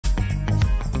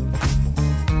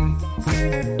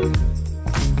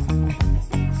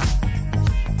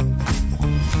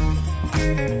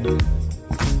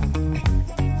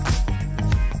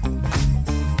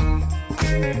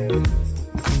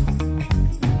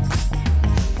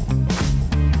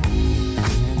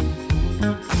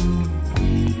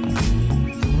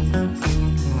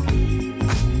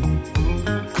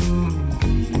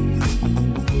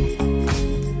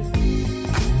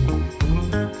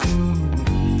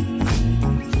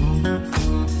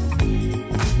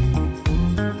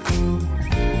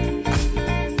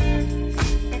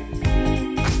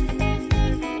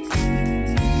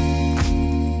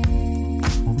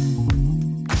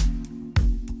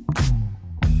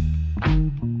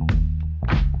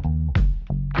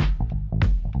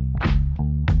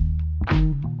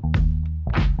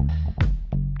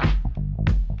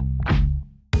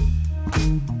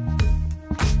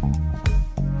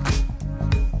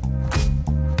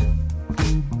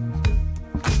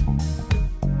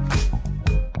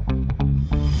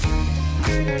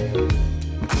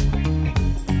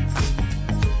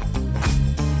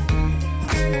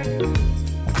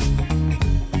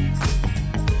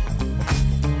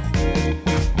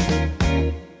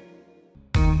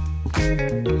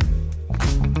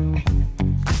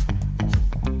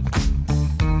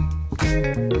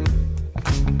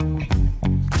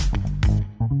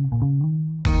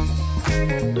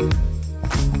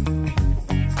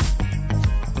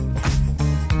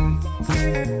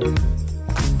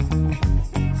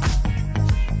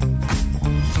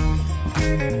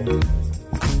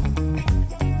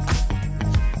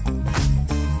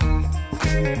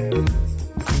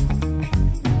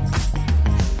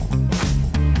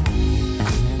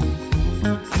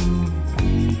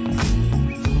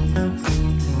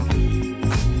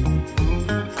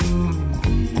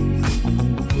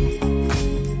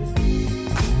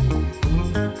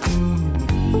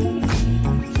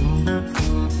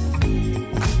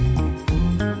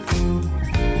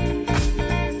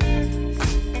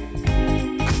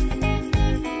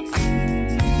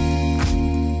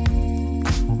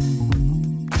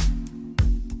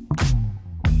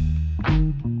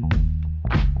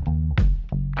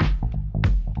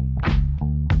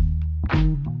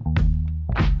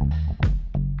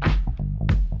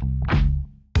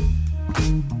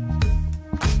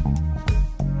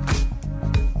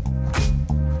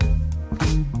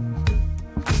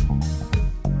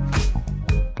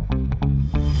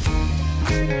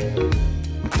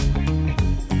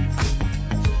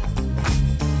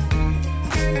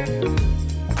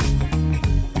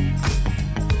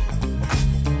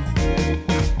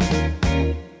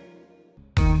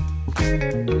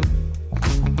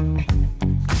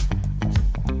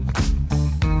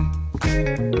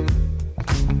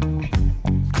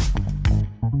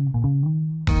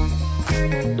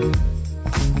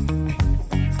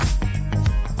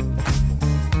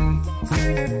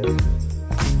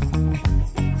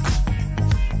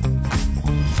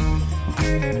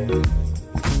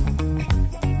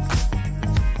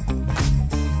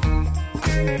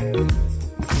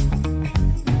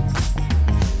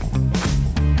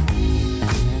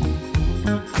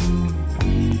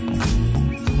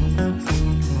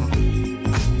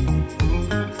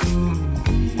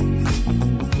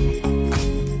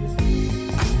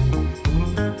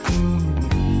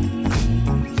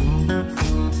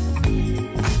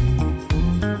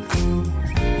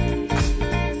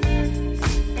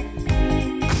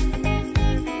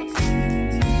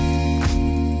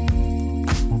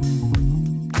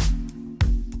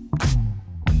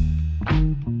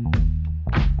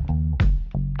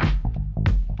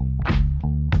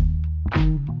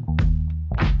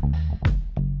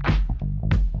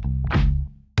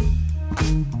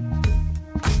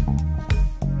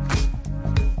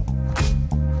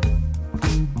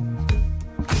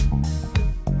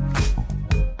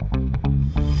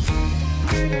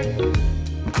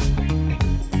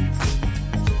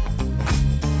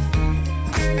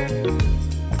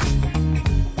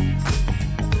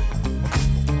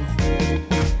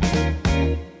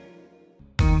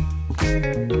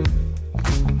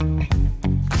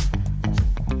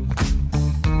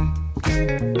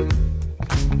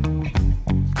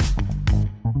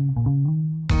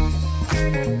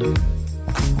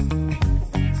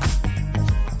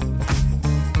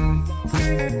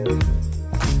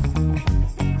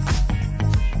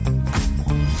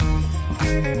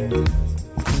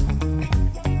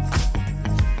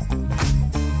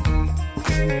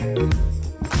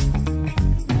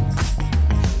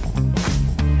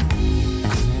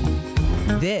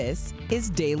This is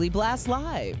Daily Blast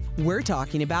Live. We're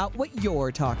talking about what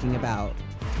you're talking about.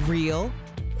 Real,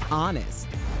 honest,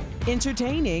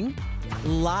 entertaining,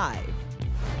 live.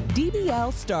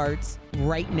 DBL starts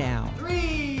right now.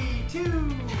 3,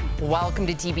 2. Welcome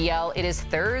to DBL. It is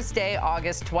Thursday,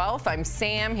 August 12th. I'm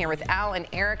Sam here with Al and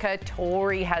Erica.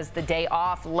 Tori has the day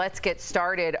off. Let's get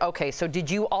started. Okay, so did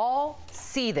you all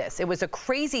see this? It was a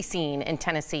crazy scene in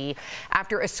Tennessee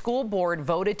after a school board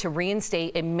voted to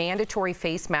reinstate a mandatory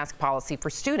face mask policy for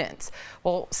students.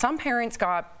 Well, some parents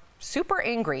got super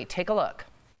angry. Take a look.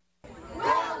 Will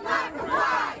not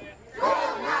comply.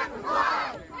 Will not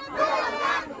comply.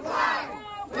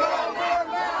 Will not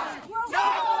comply. Will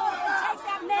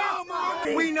not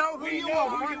comply. We know who you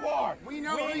are. We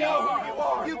know who you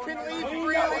are. You can leave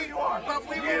freely, but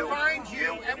we will find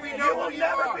you, and we know who you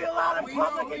are. We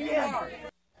know who you are.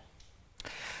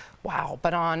 Wow,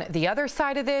 but on the other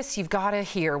side of this, you've got to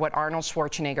hear what Arnold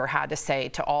Schwarzenegger had to say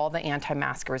to all the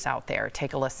anti-maskers out there.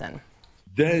 Take a listen.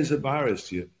 There is a virus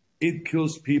here. It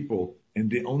kills people, and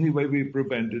the only way we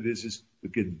prevent it is to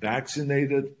get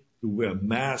vaccinated, to wear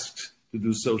masks, to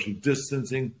do social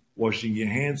distancing, washing your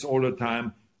hands all the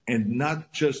time, and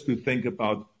not just to think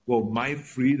about, well, my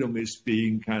freedom is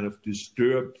being kind of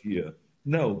disturbed here.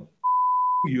 No,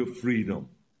 your freedom.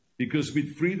 Because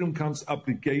with freedom comes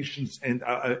obligations and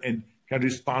kind of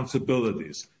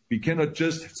responsibilities. We cannot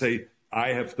just say, I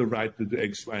have the right to do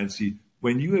X, Y, and Z.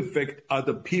 When you affect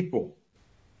other people.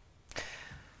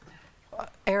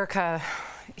 Erica,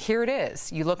 here it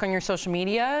is. You look on your social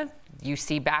media, you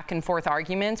see back and forth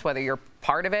arguments, whether you're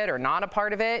part of it or not a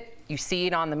part of it. You see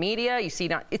it on the media, you see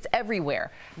it on, it's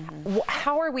everywhere. Mm-hmm.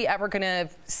 How are we ever going to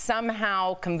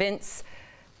somehow convince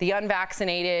the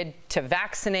unvaccinated to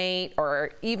vaccinate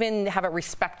or even have a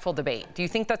respectful debate? Do you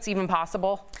think that's even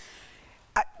possible?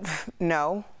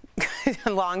 No.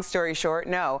 Long story short,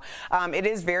 no. It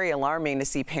is very alarming to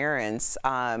see parents,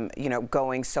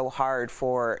 going so hard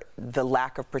for the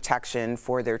lack of protection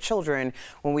for their children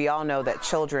when we all know that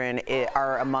children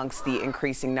are amongst the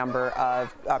increasing number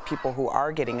of people who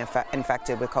are getting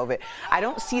infected with COVID. I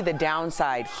don't see the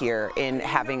downside here in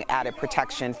having added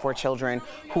protection for children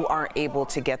who aren't able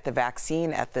to get the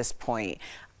vaccine at this point.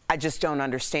 I just don't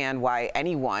understand why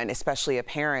anyone, especially a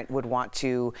parent, would want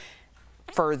to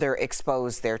further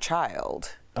expose their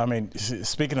child. I mean,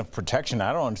 speaking of protection,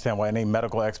 I don't understand why any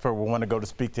medical expert would want to go to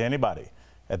speak to anybody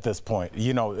at this point.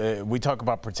 You know, we talk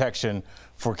about protection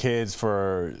for kids,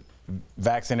 for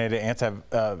vaccinated,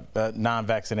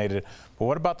 non-vaccinated, but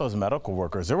what about those medical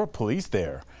workers? There were police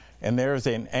there, and there's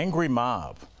an angry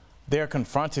mob. They're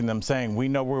confronting them saying, we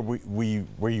know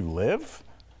where you live?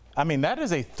 I mean, that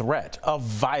is a threat of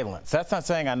violence. That's not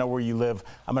saying I know where you live,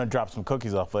 I'm going to drop some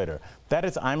cookies off later. That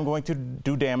is, I'm going to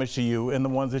do damage to you and the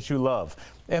ones that you love.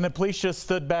 And the police just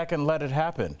stood back and let it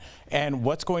happen. And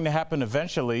what's going to happen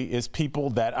eventually is people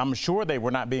that I'm sure they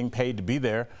were not being paid to be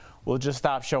there will just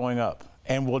stop showing up,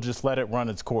 and we'll just let it run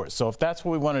its course. So if that's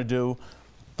what we want to do,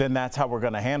 then that's how we're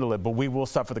going to handle it. But we will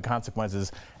suffer the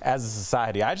consequences as a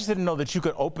society. I just didn't know that you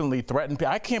could openly threaten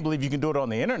people. I can't believe you can do it on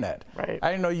the internet. Right. I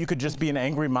didn't know you could just be an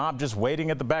angry mob just waiting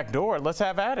at the back door. Let's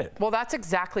have at it. Well, that's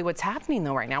exactly what's happening,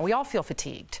 though, right now. We all feel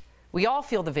fatigued. We all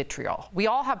feel the vitriol. We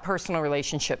all have personal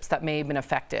relationships that may have been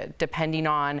affected, depending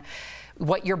on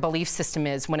what your belief system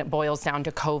is when it boils down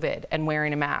to COVID and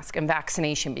wearing a mask and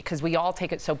vaccination, because we all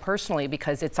take it so personally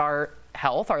because it's our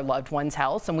health, our loved ones'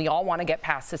 health, and we all want to get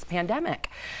past this pandemic.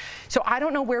 So I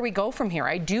don't know where we go from here.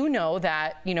 I do know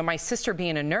that, you know, my sister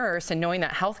being a nurse and knowing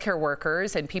that healthcare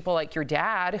workers and people like your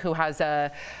dad, who has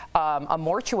a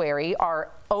mortuary, are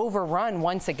overrun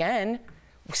once again,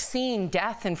 seeing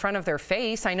death in front of their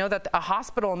face. I know that a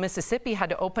hospital in Mississippi had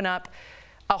to open up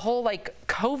a whole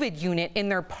COVID unit in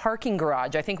their parking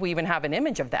garage. I think we even have an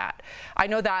image of that. I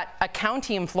know that a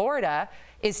county in Florida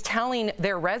is telling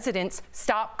their residents,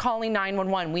 stop calling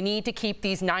 911. We need to keep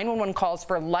these 911 calls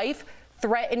for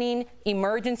life-threatening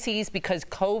emergencies because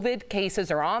COVID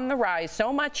cases are on the rise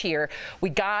so much here. We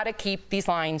gotta keep these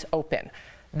lines open.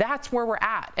 That's where we're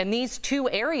at. And these two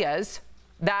areas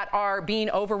that are being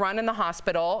overrun in the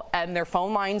hospital and their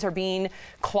phone lines are being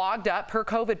clogged up per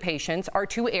COVID patients are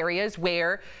two areas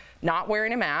where not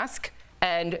wearing a mask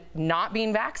and not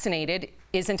being vaccinated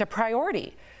isn't a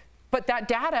priority. But that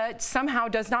data somehow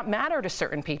does not matter to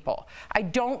certain people. I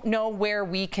don't know where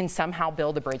we can somehow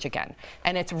build a bridge again.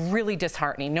 And it's really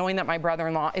disheartening knowing that my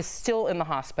brother-in-law is still in the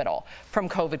hospital from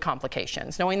COVID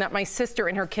complications, knowing that my sister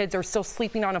and her kids are still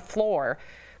sleeping on a floor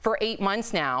for 8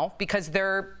 months now because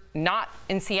they're not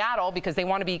in Seattle because they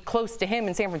want to be close to him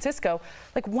in San Francisco.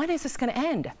 Like, when is this going to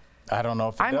end? I don't know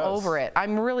if it does. I'm over it.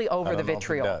 I'm really over the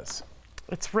vitriol. I don't know if it does.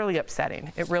 It's really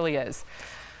upsetting. It really is.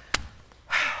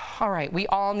 All right, we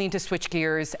all need to switch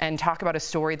gears and talk about a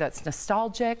story that's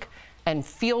nostalgic and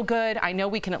feel good. I know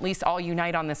we can at least all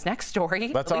unite on this next story.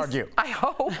 Let's argue. I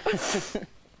hope.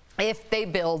 If they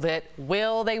build it,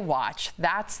 will they watch?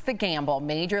 That's the gamble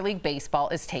Major League Baseball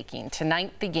is taking.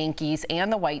 Tonight, the Yankees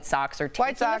and the White Sox are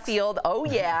taking the field, oh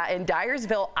yeah, in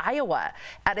Dyersville, Iowa,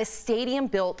 at a stadium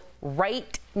built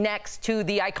right next to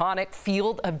the iconic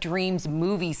Field of Dreams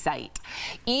movie site.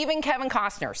 Even Kevin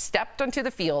Costner stepped onto the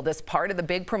field as part of the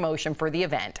big promotion for the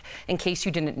event, in case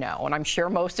you didn't know, and I'm sure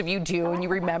most of you do, and you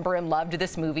remember and loved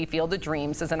this movie. Field of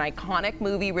Dreams is an iconic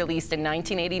movie released in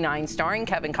 1989 starring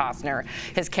Kevin Costner.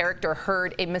 His character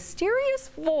heard a mysterious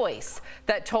voice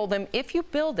that told him, if you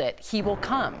build it, he will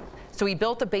come. So he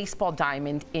built a baseball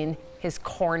diamond in his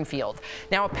cornfield.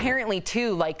 Now, apparently,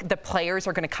 too, like, the players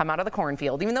are going to come out of the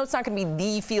cornfield, even though it's not going to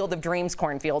be the Field of Dreams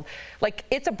cornfield. Like,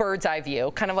 it's a bird's eye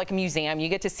view, kind of like a museum. You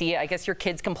get to see it. I guess your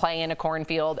kids can play in a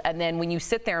cornfield. And then when you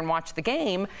sit there and watch the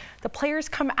game, the players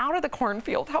come out of the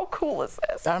cornfield. How cool is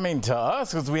this? I mean, to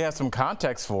us, because we have some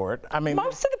context for it. I mean,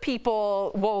 most of the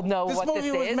people will know what this is.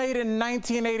 This movie was made in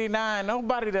 1989.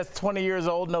 Nobody that's 20 years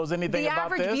old knows anything about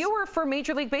this. The average viewer for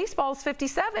Major League Baseball is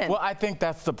 57. Well, I think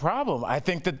that's the problem. I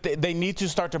think that they need to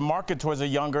start to market towards a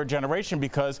younger generation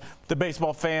because the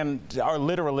baseball fans are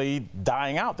literally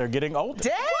dying out. They're getting older.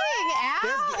 Dang,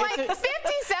 Al! Like 57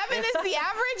 is the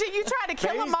average and you try to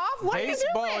kill them off? What are you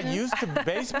doing?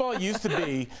 Baseball used to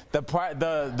be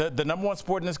the number one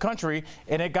sport in this country,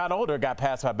 and it got older. It got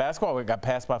passed by basketball. It got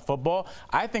passed by football.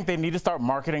 I think they need to start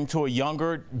marketing to a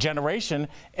younger generation,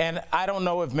 and I don't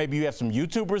know if maybe you have some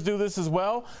YouTubers do this as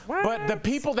well, but the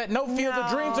people that know Field of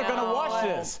Dreams are going to watch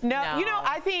this. No, you know,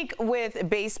 I think with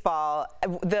baseball,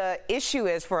 the issue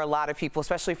is for a lot of people,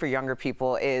 especially for younger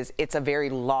people, is it's a very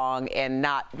long and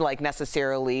not like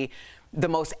necessarily the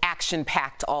most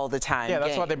action-packed all the time. Yeah,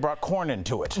 that's why they brought corn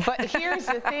into it. But here's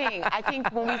the thing. I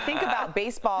think when we think about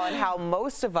baseball and how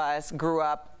most of us grew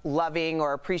up loving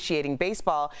or appreciating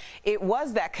baseball, it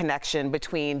was that connection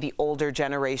between the older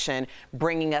generation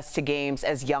bringing us to games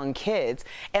as young kids.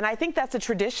 And I think that's a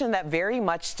tradition that very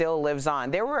much still lives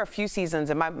on. There were a few seasons,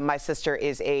 and my sister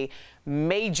is a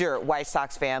major White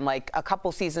Sox fan. Like a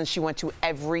couple seasons, she went to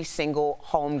every single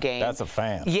home game. That's a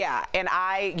fan. Yeah, and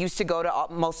I used to go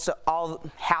to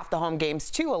half the home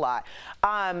games too a lot.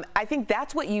 I think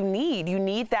that's what you need. You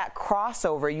need that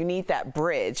crossover. You need that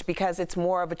bridge because it's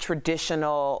more of a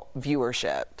traditional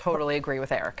viewership. Totally agree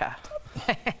with Erica.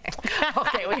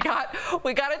 Okay, we got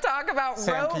to talk about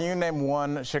Sam, can you name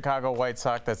one Chicago White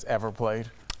Sox that's ever played?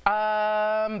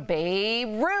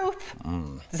 Babe Ruth.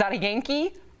 Is that a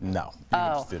Yankee? No. You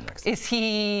just did next. Is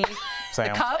he Sam,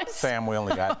 the Cubs? Sam, we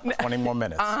only got 20 more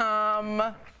minutes.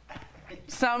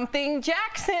 Something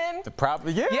Jackson.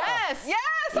 Yeah. Yes.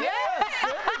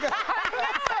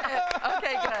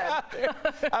 Okay, good.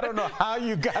 I don't know how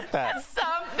you got that.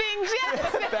 Something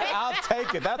Jackson. I'll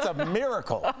take it. That's a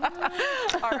miracle.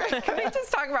 All right, can we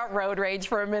just talk about road rage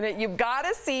for a minute? You've got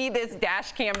to see this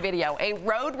dash cam video. A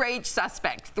road rage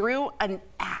suspect threw an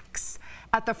axe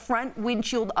at the front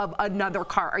windshield of another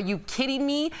car. Are you kidding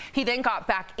me? He then got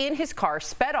back in his car,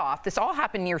 sped off. This all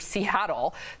happened near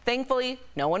Seattle. Thankfully,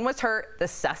 no one was hurt. The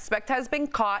suspect has been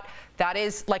caught. That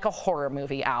is like a horror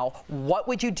movie, Al. What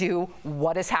would you do?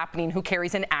 What is happening? Who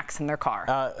carries an axe in their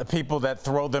car? People that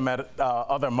throw them at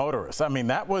other motorists. I mean,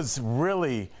 that was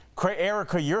really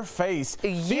Erica, your face.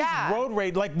 Yeah. These road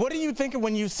rage, like, what are you thinking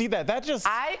when you see that? That just...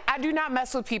 I do not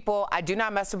mess with people. I do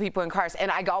not mess with people in cars.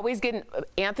 And I always get,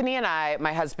 Anthony and I,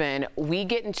 my husband, we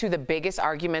get into the biggest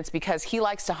arguments because he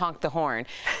likes to honk the horn.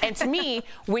 And to me,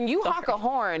 when you honk a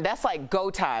horn, that's like go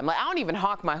time. Like, I don't even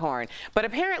honk my horn. But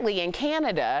apparently in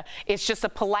Canada, it's just a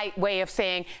polite way of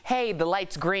saying, hey, the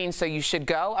light's green, so you should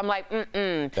go. I'm like,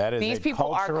 That is these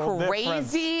people are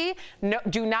crazy. No,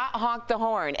 do not honk the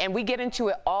horn. And we get into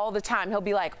it all the time. He'll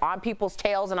be like on people's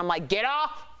tails, and I'm like, get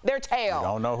off their tail. You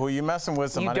don't know who you're messing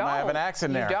with. Somebody might have an axe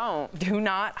in there. You don't. Do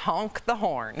not honk the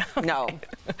horn. No.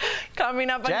 Coming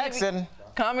up. Jackson.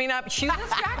 Coming up. Shoeless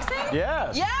Jackson?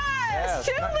 Yes. Yes.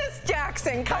 Shoeless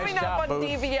Jackson. Coming up on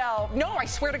DBL. No, I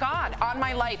swear to God, on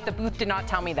my life, the booth did not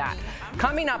tell me that.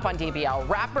 Coming up on DBL,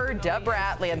 rapper Dub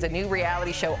Rat lands a new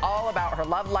reality show all about her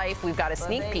love life. We've got a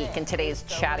sneak peek in today's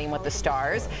Chatting with the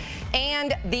Stars.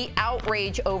 And the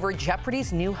outrage over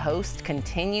Jeopardy's new host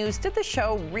continues. Did the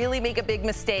show really make a big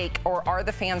mistake, or are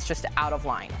the fans just out of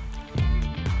line?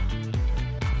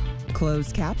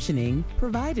 Closed captioning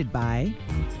provided by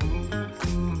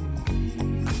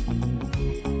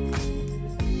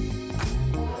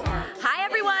Hi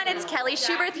everyone, it's Kelly Natalie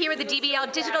Schubert here with the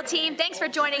DBL digital team. Thanks for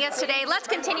joining us today. Let's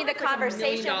continue the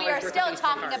conversation. We are still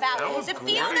talking about the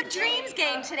Field of Dreams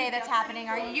game today that's happening.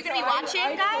 Are you going to be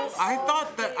watching, guys?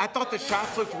 I thought the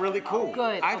shots looked really cool.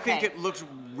 Good. I think it looks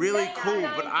really cool,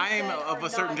 but I am of a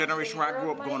certain generation where I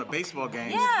grew up going to baseball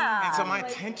games. Yeah. And so my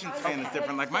attention span is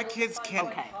different. Like my kids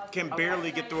can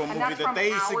barely get through a movie that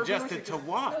they suggested to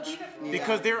watch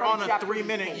because they're on a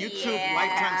 3-minute YouTube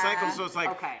lifetime cycle. So it's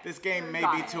like this game may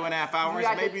be 2.5 hours,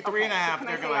 maybe 3.5.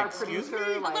 They're like, excuse me?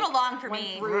 A little long for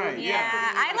me. Right, Yeah.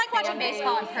 I like watching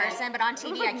baseball in person, but on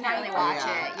TV I can't really watch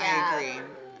it. Yeah. I agree.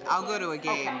 I'll go to a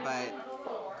game,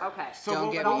 but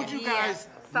So what would you guys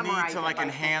need to like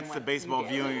enhance the baseball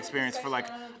viewing experience for like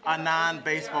a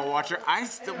non-baseball watcher?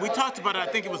 We talked about it, I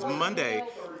think it was Monday.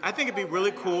 I think it'd be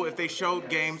really cool if they showed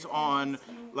games on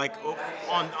like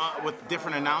with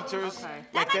different announcers.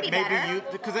 That might be better.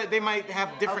 Because they might have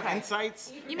different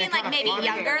insights. You mean like maybe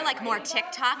younger, like more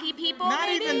TikTok-y people? Not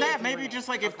even that. Maybe just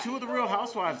like if 2 of the Real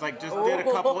Housewives like just did a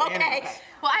couple innings.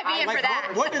 Well, I'd be in for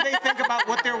that. What do they think about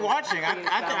what they're watching?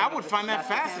 I would find that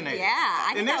fascinating. Yeah,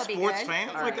 I think that would be good. And they're sports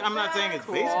fans. Like I'm not saying it's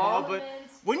baseball, but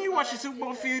when you watch the Super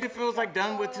Bowl field, it feels like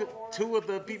done with 2 of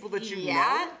the people that you know.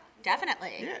 Yeah,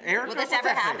 definitely. Yeah, Erica, will this what's ever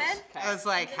that happen? face? it's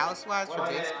like Housewives for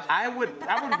baseball. I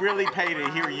would really pay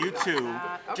to hear you two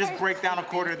just break down a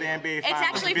quarter of the NBA finals. It's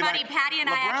actually and be funny. like, Patty and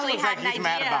I LeBron actually looks had like an he's idea.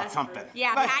 mad about something.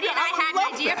 Yeah, Like, Patty and I had love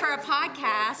an idea that. for a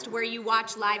podcast where you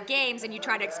watch live games and you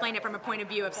try to explain it from a point of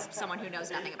view of someone who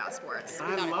knows nothing about sports.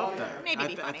 I love that. Maybe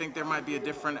be funny. I think there might be a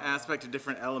different aspect, a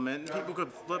different element. People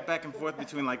could flip back and forth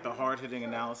between like the hard-hitting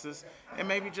analysis and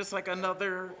maybe just like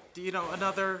another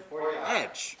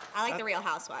edge. I like the Real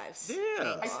Housewives.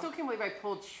 Yeah. I still can't believe I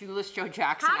pulled Shoeless Joe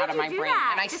Jackson How out did of you my do brain. that?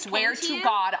 And I Just swear came to to you?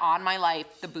 God on my life,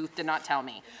 the booth did not tell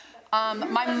me.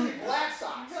 Black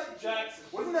Sox.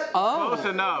 Wasn't that? Close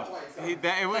enough.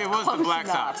 It was the Black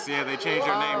Sox. Yeah, they changed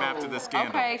their name after the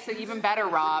scandal. Okay, so even better,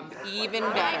 Rob. Even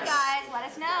All right, better. guys, let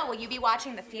us know. Will you be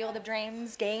watching the Field of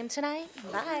Dreams game tonight?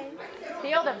 Bye.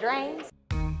 Field of Dreams.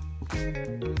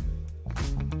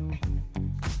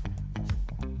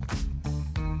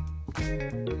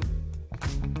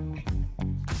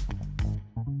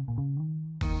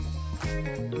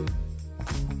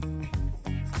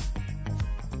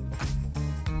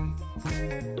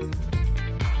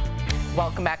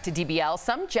 Welcome back to DBL.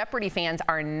 Some Jeopardy fans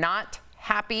are not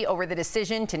happy over the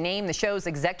decision to name the show's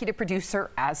executive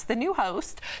producer as the new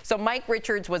host. So Mike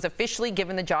Richards was officially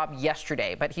given the job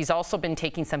yesterday, but he's also been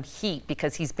taking some heat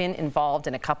because he's been involved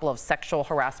in a couple of sexual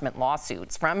harassment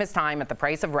lawsuits from his time at The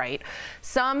Price of Right.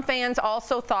 Some fans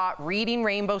also thought Reading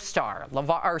Rainbow Star,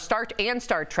 Star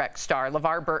Trek star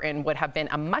LeVar Burton would have been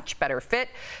a much better fit.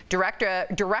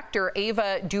 Director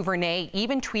Ava DuVernay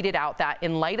even tweeted out that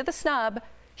in light of the snub,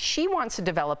 she wants to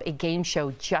develop a game show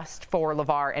just for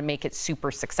LeVar and make it super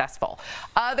successful.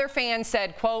 Other fans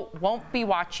said, quote, won't be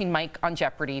watching Mike on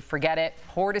Jeopardy. Forget it.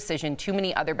 Poor decision. Too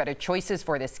many other better choices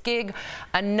for this gig.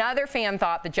 Another fan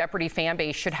thought the Jeopardy fan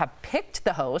base should have picked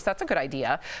the host. That's a good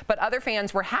idea. But other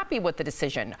fans were happy with the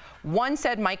decision. One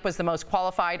said Mike was the most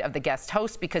qualified of the guest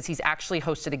hosts because he's actually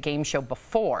hosted a game show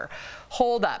before.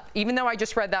 Hold up. Even though I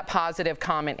just read that positive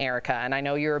comment, Erica, and I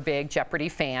know you're a big Jeopardy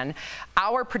fan,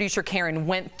 our producer Karen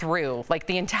went through like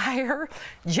the entire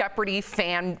Jeopardy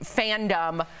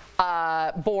fandom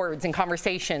boards and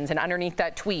conversations and underneath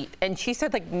that tweet, and she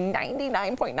said like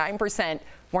 99.9%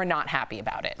 were not happy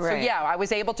about it. Right. So yeah, I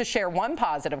was able to share one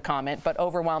positive comment, but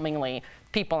overwhelmingly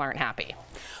people aren't happy.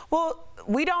 Well,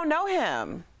 we don't know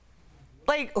him.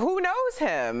 Like, who knows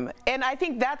him? And I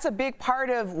think that's a big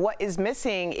part of what is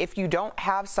missing if you don't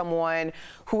have someone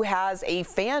who has a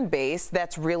fan base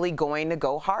that's really going to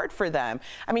go hard for them.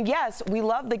 I mean, yes, we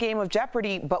love the game of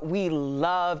Jeopardy, but we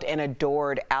loved and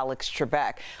adored Alex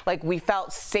Trebek. Like, we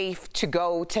felt safe to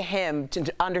go to him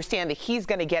to understand that he's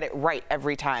going to get it right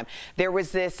every time. There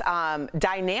was this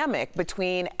dynamic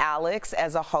between Alex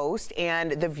as a host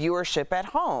and the viewership at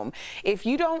home. If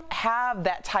you don't have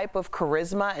that type of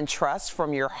charisma and trust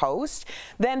from your host,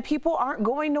 then people aren't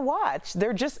going to watch.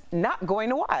 They're just not going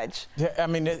to watch. Yeah, I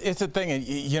mean, it's a thing.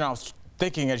 You know, I was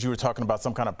thinking as you were talking about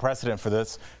some kind of precedent for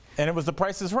this, and it was The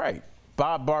Price is Right.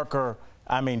 Bob Barker,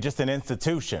 I mean, just an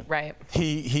institution. Right.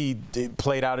 He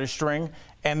played out his string,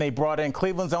 and they brought in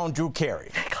Cleveland's own Drew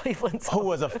Carey, who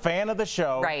was a fan of the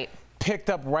show. Right.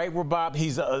 Picked up right where Bob,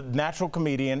 he's a natural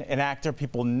comedian, an actor.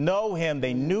 People know him,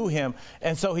 they knew him,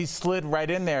 and so he slid right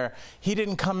in there. He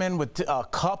didn't come in with a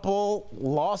couple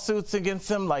lawsuits against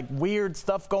him, like weird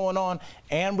stuff going on,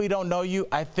 and we don't know you.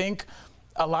 I think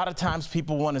a lot of times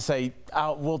people want to say,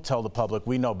 we'll tell the public,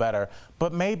 we know better,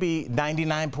 but maybe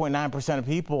 99.9% of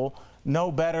people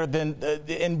know better than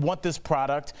and want this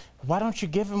product why don't you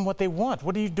give them what they want?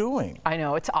 What are you doing? I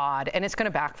know, it's odd, and it's going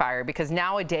to backfire because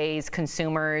nowadays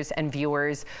consumers and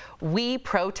viewers, we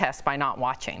protest by not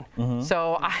watching.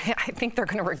 So I think they're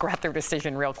going to regret their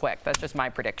decision real quick. That's just my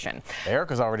prediction.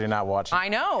 Erica's already not watching. I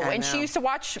know, and she used to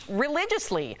watch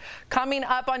religiously. Coming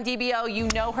up on DBL, you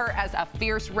know her as a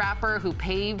fierce rapper who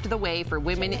paved the way for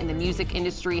women in the music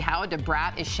industry. How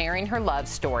DeBrat is sharing her love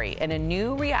story in a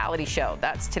new reality show.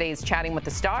 That's today's Chatting with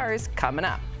the Stars coming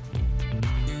up.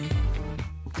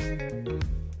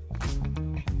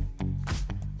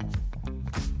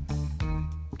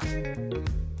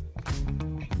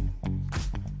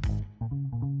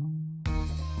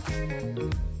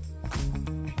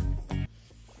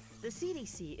 The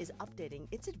CDC is updating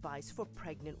its advice for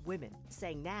pregnant women,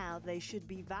 saying now they should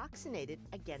be vaccinated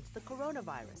against the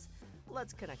coronavirus.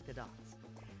 Let's connect the dots.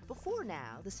 Before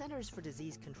now, the Centers for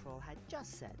Disease Control had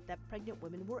just said that pregnant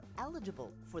women were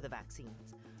eligible for the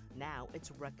vaccines. Now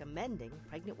it's recommending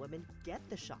pregnant women get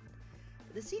the shot.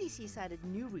 The CDC cited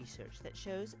new research that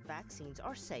shows vaccines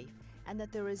are safe and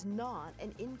that there is not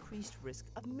an increased risk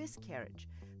of miscarriage.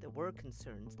 There were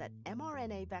concerns that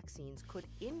mRNA vaccines could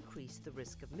increase the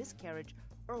risk of miscarriage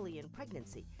early in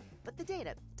pregnancy, but the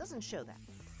data doesn't show that.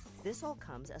 This all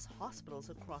comes as hospitals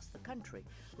across the country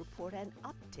report an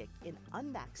uptick in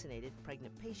unvaccinated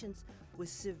pregnant patients with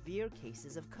severe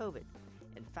cases of COVID.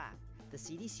 In fact, the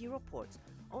CDC reports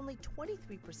only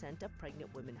 23% of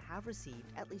pregnant women have received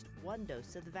at least one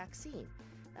dose of the vaccine.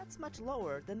 That's much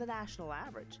lower than the national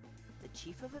average. The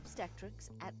chief of obstetrics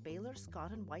at Baylor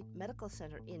Scott & White Medical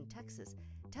Center in Texas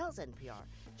tells NPR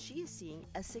she is seeing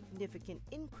a significant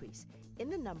increase in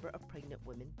the number of pregnant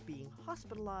women being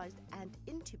hospitalized and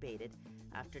intubated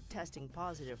after testing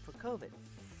positive for COVID.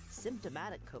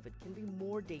 Symptomatic COVID can be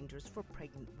more dangerous for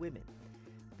pregnant women.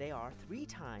 They are 3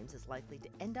 times as likely to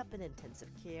end up in intensive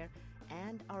care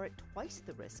and are at twice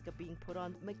the risk of being put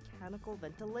on mechanical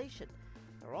ventilation.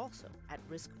 They're also at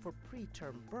risk for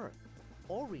preterm birth.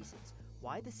 All reasons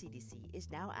why the CDC is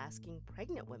now asking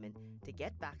pregnant women to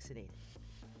get vaccinated.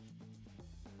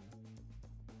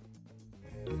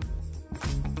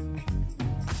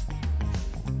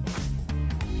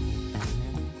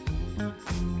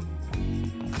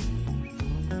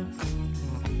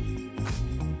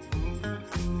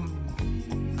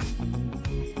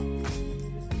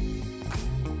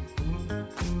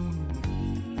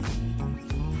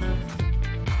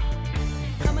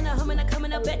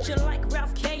 I bet you like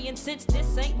Ralph K, and since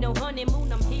this ain't no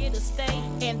honeymoon, I'm here to stay.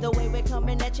 And the way we're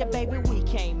coming at you, baby, we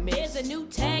can't miss. There's a new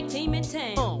tag team in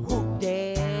town. Who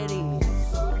that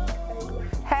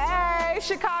is? Hey,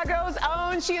 Chicago's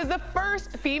own. She is the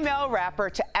first female rapper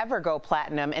to ever go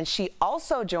platinum, and she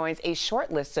also joins a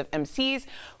short list of MCs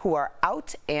who are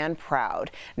out and proud.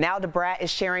 Now DeBrat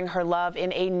is sharing her love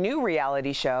in a new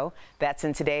reality show. That's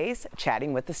in today's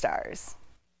Chatting with the Stars.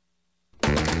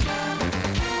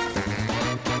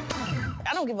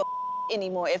 I don't give a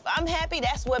anymore. If I'm happy,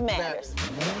 that's what matters.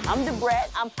 I'm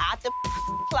DeBrat. I'm out the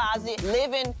closet,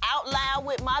 living out loud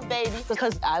with my baby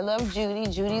because I love Judy.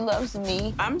 Judy loves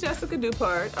me. I'm Jessica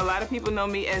Dupart. A lot of people know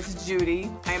me as Judy.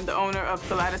 I am the owner of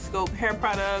Kaleidoscope Hair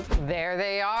Products. There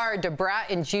they are, DeBrat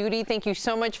and Judy. Thank you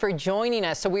so much for joining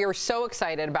us. So we are so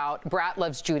excited about Brat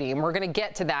Loves Judy, and we're going to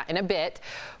get to that in a bit.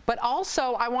 But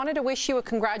also, I wanted to wish you a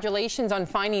congratulations on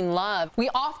finding love. We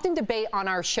often debate on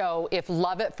our show if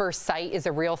love at first sight is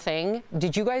a real thing.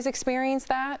 Did you guys experience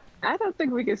that? I don't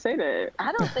think we can say that.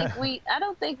 I don't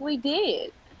think we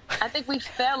did. I think we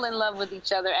fell in love with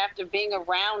each other after being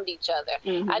around each other.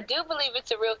 I do believe it's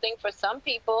a real thing for some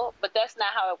people, but that's not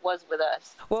how it was with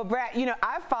us. Well, Brat, you know,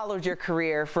 I've followed your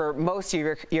career for most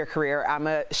of your career. I'm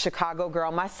a Chicago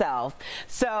girl myself.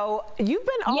 So you've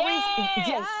been always...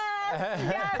 Yes,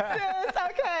 sis.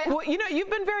 Okay. Well, you know, you've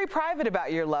been very private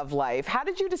about your love life. How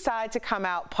did you decide to come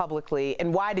out publicly,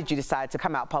 and why did you decide to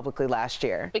come out publicly last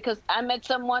year? Because I met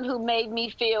someone who made me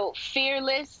feel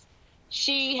fearless.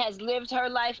 She has lived her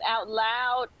life out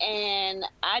loud, and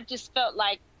I just felt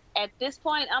like at this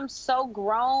point I'm so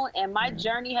grown, and my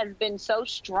journey has been so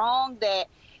strong that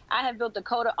I have built a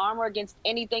coat of armor against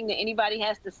anything that anybody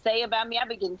has to say about me. I've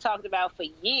been getting talked about for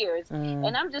years,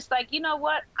 and I'm just like, you know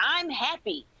what? I'm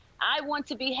happy. I want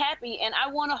to be happy, and I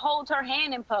want to hold her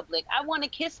hand in public. I want to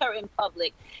kiss her in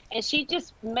public. And she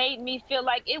just made me feel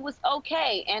like it was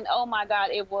okay. And oh my God,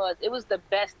 it was. It was the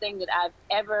best thing that I've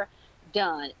ever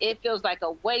done. It feels like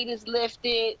a weight is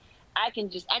lifted. I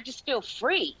just feel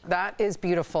free. That is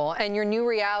beautiful. And your new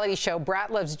reality show,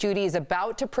 Brat Loves Judy, is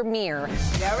about to premiere.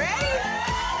 You ready?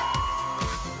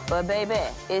 But baby,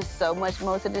 it's so much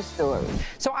more to this story.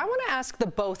 So I want to ask the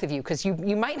both of you, because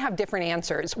you might have different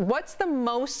answers. What's the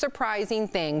most surprising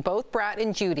thing, both Brat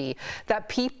and Judy, that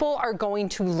people are going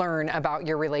to learn about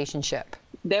your relationship?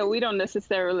 That we don't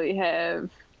necessarily have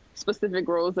specific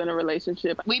roles in a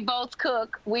relationship. We both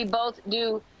cook. We both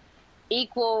do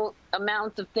equal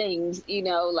amounts of things, you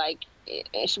know, like,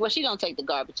 well, she don't take the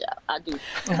garbage out. I do.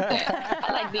 I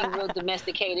like being real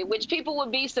domesticated, which people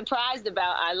would be surprised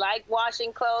about. I like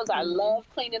washing clothes. I love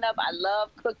cleaning up. I love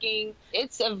cooking.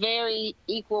 It's a very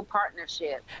equal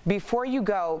partnership. Before you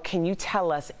go, can you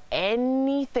tell us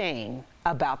anything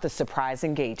about the surprise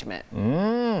engagement?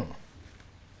 Oh.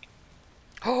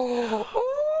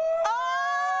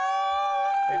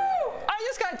 I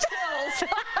just got chills.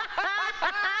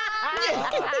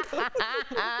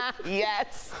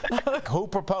 Yes. Who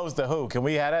proposed to who? Can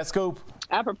we have that scoop?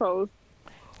 I proposed.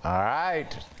 All right.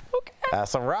 Okay.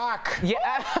 That's a rock.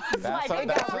 Yeah. It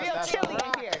got real chilly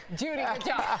in here. Judy, good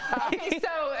job. Okay,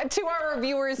 so to our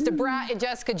reviewers, to Brat and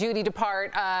Jessica, Judy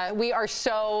Depart, we are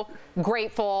so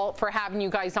grateful for having you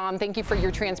guys on. Thank you for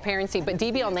your transparency. But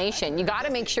DBL Nation, you got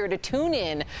to make sure to tune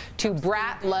in to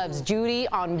Brat Loves Judy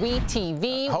on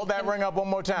WeTV. Hold that ring up one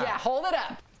more time. Yeah, hold it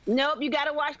up. Nope, you got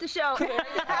to watch the show.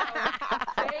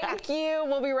 Thank you.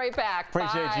 We'll be right back.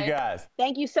 Appreciate Bye. you guys.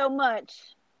 Thank you so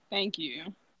much. Thank you.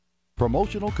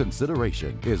 Promotional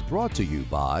consideration is brought to you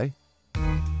by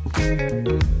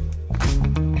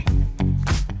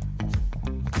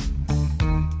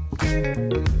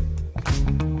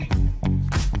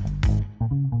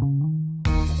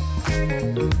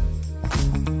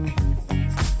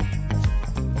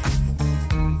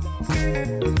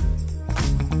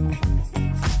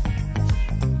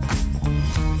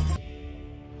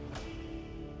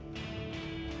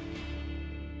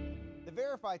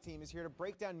Verify team is here to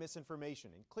break down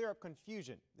misinformation and clear up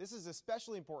confusion. This is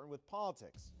especially important with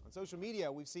politics. On social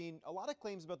media, we've seen a lot of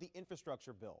claims about the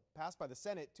infrastructure bill passed by the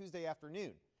Senate Tuesday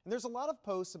afternoon. And there's a lot of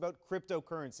posts about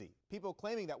cryptocurrency, people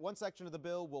claiming that one section of the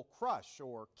bill will crush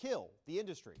or kill the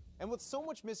industry. And with so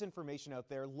much misinformation out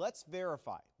there, let's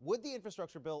verify. Would the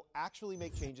infrastructure bill actually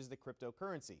make changes to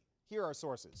cryptocurrency? Here are our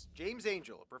sources. James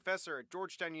Angel, a professor at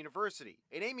Georgetown University,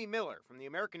 and Amy Miller from the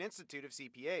American Institute of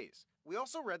CPAs. We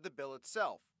also read the bill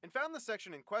itself and found the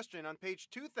section in question on page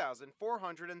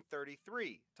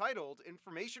 2433, titled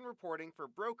Information Reporting for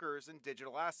Brokers and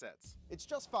Digital Assets. It's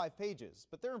just 5 pages,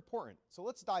 but they're important, so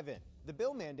let's dive in. The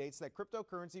bill mandates that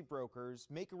cryptocurrency brokers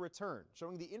make a return,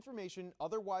 showing the information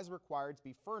otherwise required to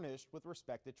be furnished with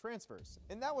respect to transfers.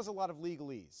 And that was a lot of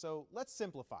legalese, so let's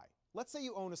simplify. Let's say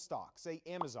you own a stock, say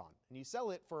Amazon, and you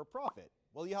sell it for a profit.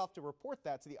 Well, you have to report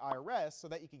that to the IRS so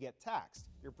that you can get taxed.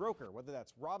 Your broker, whether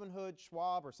that's Robinhood,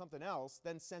 Schwab, or something else,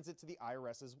 then sends it to the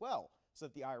IRS as well, so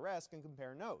that the IRS can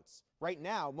compare notes. Right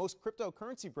now, most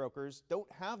cryptocurrency brokers don't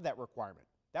have that requirement.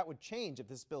 That would change if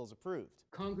this bill is approved.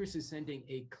 Congress is sending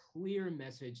a clear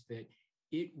message that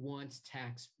it wants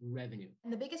tax revenue.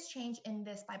 And the biggest change in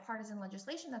this bipartisan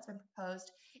legislation that's been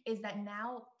proposed is that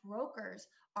now brokers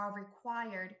are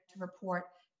required to report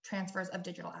transfers of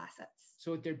digital assets.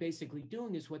 So what they're basically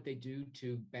doing is what they do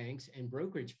to banks and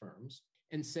brokerage firms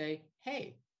and say,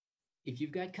 hey, if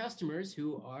you've got customers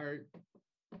who are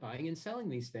buying and selling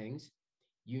these things,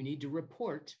 you need to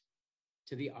report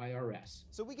to the IRS.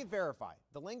 So we can verify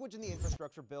the language in the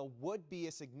infrastructure bill would be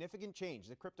a significant change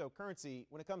to cryptocurrency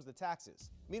when it comes to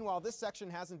taxes. Meanwhile, this section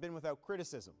hasn't been without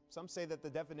criticism. Some say that the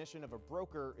definition of a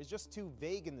broker is just too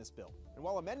vague in this bill. And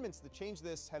while amendments to change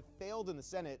this have failed in the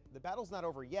Senate, the battle's not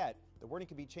over yet. The wording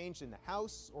can be changed in the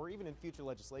House or even in future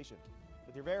legislation.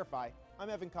 With your Verify,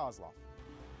 I'm Evan Kozloff.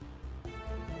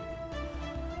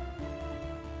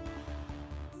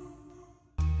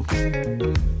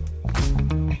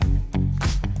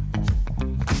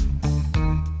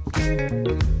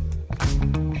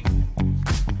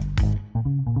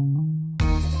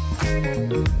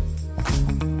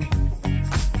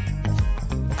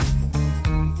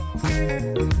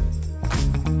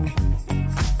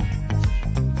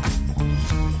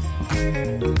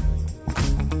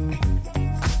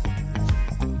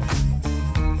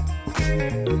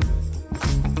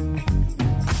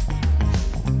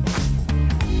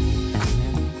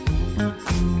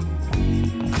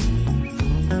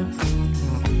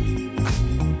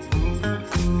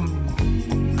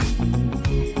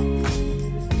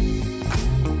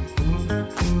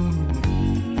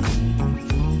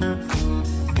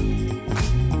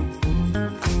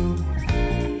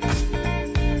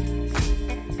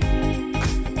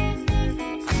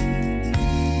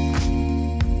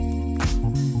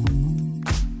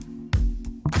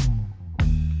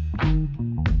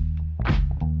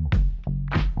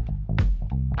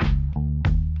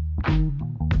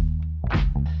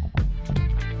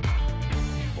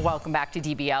 Welcome back to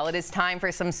DBL. It is time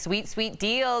for some sweet, sweet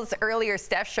deals. Earlier,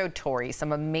 Steph showed Tori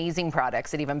some amazing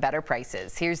products at even better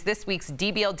prices. Here's this week's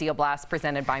DBL Deal Blast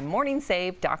presented by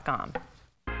MorningSave.com.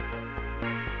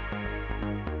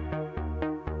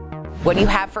 What do you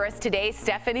have for us today,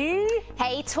 Stephanie?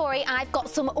 Hey, Tori, I've got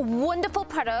some wonderful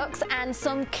products and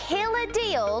some killer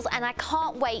deals, and I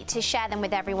can't wait to share them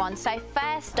with everyone. So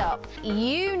first up,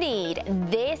 you need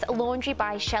this Laundry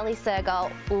by Shelley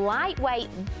Sergel lightweight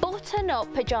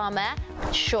button-up pajama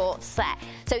short set.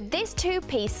 So this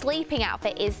two-piece sleeping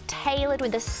outfit is tailored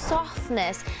with a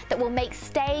softness that will make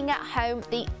staying at home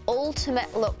the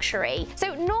ultimate luxury.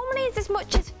 So normally it's as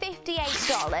much as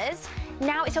 $58.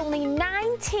 Now it's only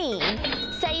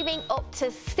 $19, saving up to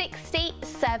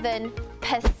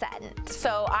 67%.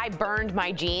 So I burned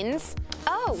my jeans.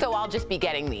 Oh. So I'll just be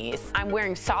getting these. I'm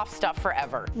wearing soft stuff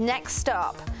forever. Next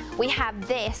up, we have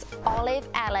this Olive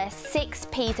Ellis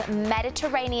 6-piece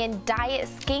Mediterranean diet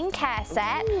skincare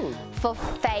set for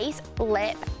face,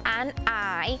 lip, and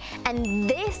eye. And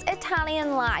this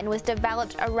Italian line was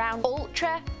developed around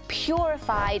ultra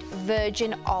purified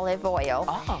virgin olive oil.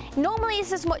 Normally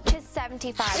it's as much as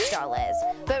 $75,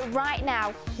 but right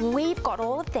now we've got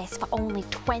all of this for only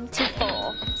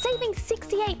 $24, saving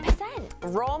 68%.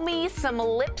 Roll me some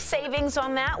lip savings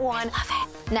on that one. Love it.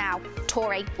 Now,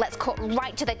 Tori, let's cut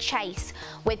right to the chase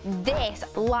with this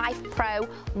Life Pro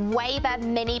Waver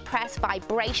Mini Press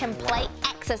Vibration Plate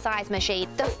Exercise Machine.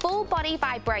 The full body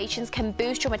vibrations can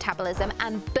boost your metabolism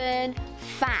and burn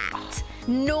fat.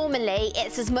 Normally,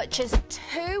 it's as much as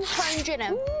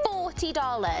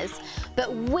 $240,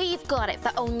 but we've got it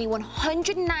for only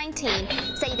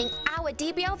 $119, saving our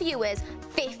DBL viewers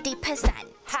 50%.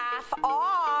 Half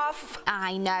off.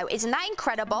 I know, isn't that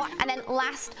incredible? And then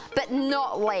last but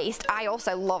not least, I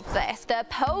also love this, the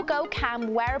Pogo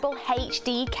Cam wearable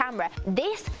HD camera.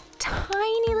 This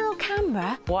tiny little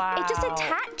camera, it just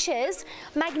attaches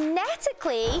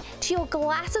magnetically to your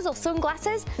glasses or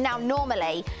sunglasses. Now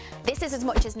normally this is as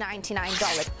much as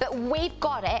 $99, but we've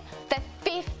got it for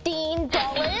 $15.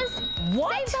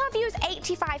 What? Saves our viewers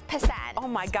 85%. Oh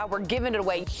my God, we're giving it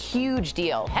away. Huge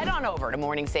deal. Head on over to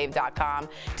morningsave.com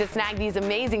to snag these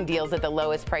amazing deals at the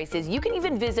lowest prices. You can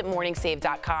even visit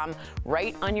morningsave.com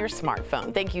right on your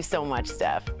smartphone. Thank you so much,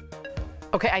 Steph.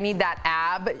 Okay, I need that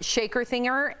ab shaker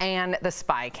thinger and the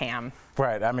spy cam.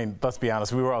 Right, I mean, let's be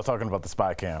honest, we were all talking about the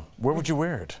spy cam. Where would you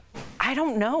wear it? I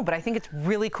don't know, but I think it's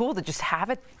really cool to just have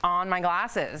it on my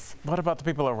glasses. What about the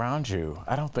people around you?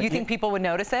 I don't think... You think people would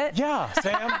notice it? Yeah,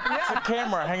 Sam, it's a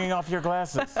camera hanging off your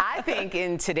glasses. I think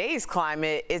in today's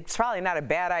climate, it's probably not a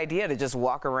bad idea to just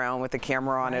walk around with the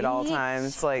camera on at all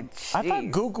times. Like, geez. I thought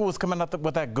Google was coming up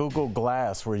with that Google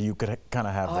Glass where you could kind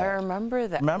of have that. I remember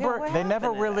that. Remember? Yeah, they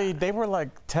never really, they were like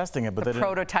testing it, but the they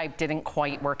prototype didn't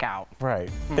quite work out. Right.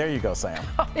 There you go, Sam.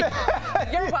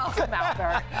 You're welcome out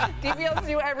there. DBL's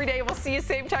new every day. We'll see you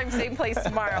same time, same place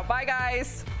tomorrow. Bye,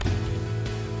 guys.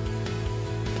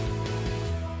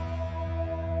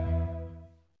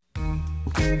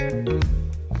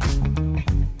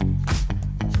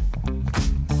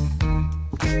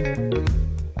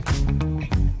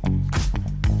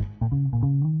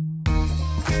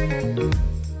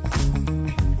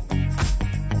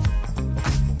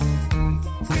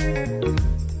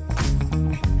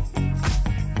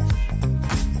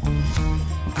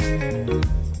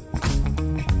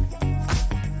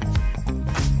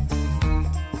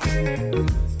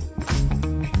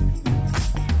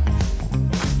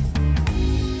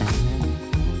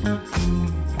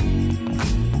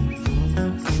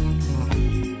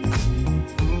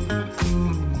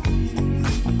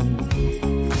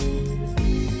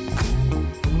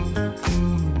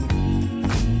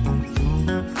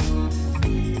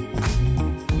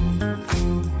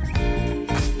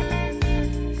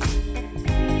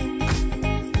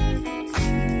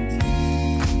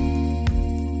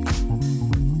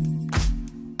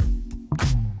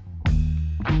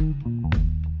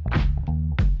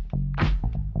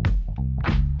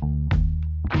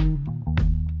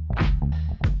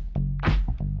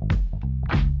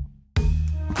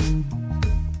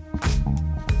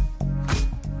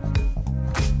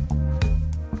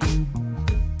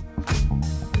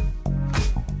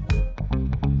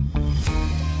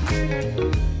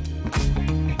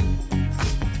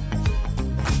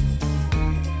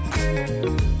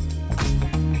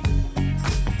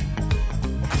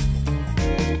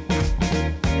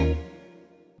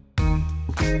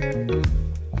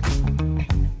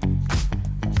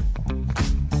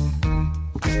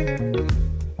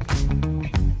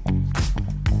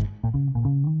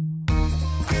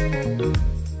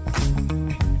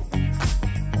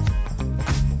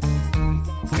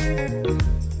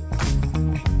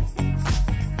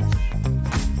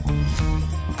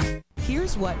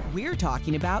 we're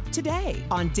talking about today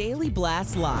on Daily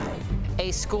Blast Live.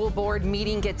 A school board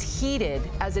meeting gets heated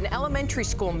as an elementary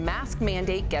school mask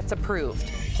mandate gets approved.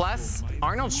 Plus,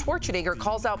 Arnold Schwarzenegger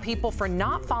calls out people for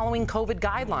not following COVID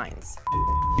guidelines.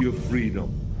 Your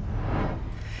freedom.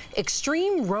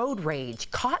 Extreme road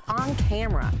rage caught on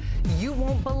camera. You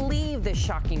won't believe this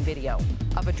shocking video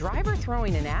of a driver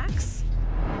throwing an axe.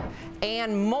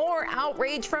 And more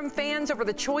outrage from fans over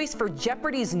the choice for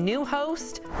Jeopardy's new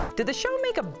host. Did the show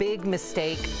make a big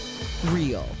mistake?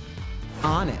 Real,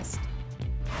 honest,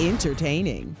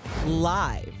 entertaining,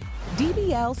 live.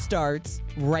 DBL starts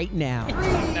right now.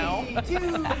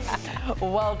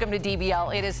 Welcome to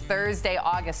DBL. It is Thursday,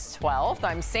 August 12th.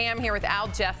 I'm Sam here with Al,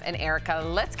 Jeff, and Erica.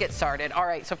 Let's get started. All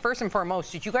right, so first and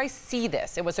foremost, did you guys see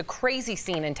this? It was a crazy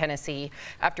scene in Tennessee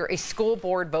after a school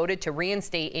board voted to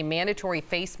reinstate a mandatory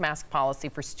face mask policy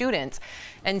for students,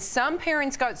 and some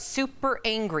parents got super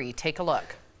angry. Take a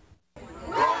look.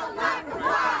 Will not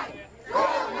comply!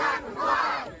 Will not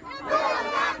comply! Will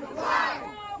not comply!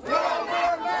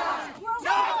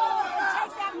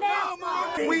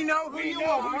 We know who you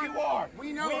are.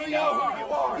 We know who you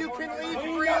are. You can leave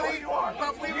freely,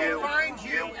 but we will find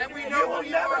you, and we know who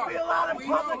you are. We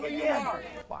know who you are.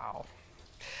 Wow.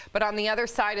 But on the other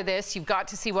side of this, you've got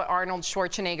to see what Arnold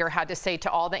Schwarzenegger had to say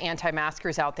to all the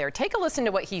anti-maskers out there. Take a listen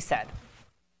to what he said.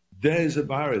 There is a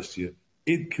virus here.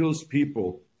 It kills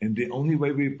people, and the only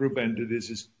way we prevent it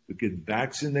is to get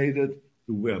vaccinated,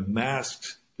 to wear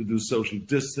masks, to do social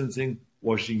distancing,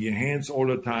 washing your hands all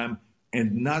the time,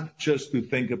 and not just to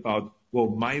think about, well,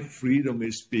 my freedom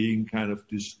is being kind of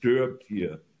disturbed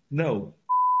here. No,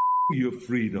 your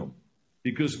freedom.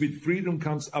 Because with freedom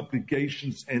comes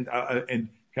obligations and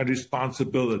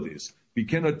responsibilities. We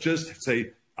cannot just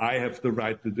say, I have the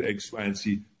right to do X, Y, and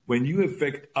Z. When you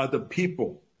affect other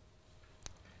people.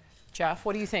 Jeff,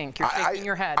 what do you think? You're shaking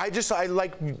your head. I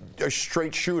like a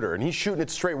straight shooter, and he's shooting it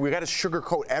straight. We got to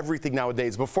sugarcoat everything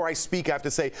nowadays. Before I speak, I have to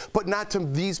say, but not to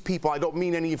these people. I don't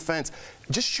mean any offense.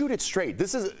 Just shoot it straight.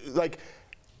 This is like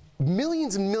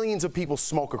millions and millions of people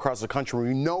smoke across the country.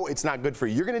 We know it's not good for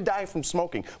you. You're going to die from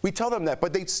smoking. We tell them that,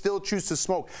 but they still choose to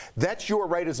smoke. That's your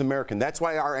right as American. That's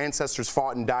why our ancestors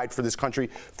fought and died for this country,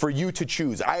 for you to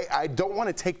choose. I don't want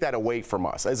to take that away from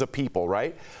us as a people,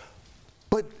 right?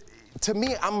 But to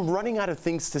me, I'm running out of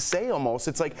things to say almost.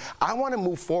 It's like, I want to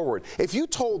move forward. If you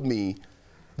told me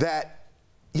that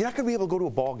you're not going to be able to go to a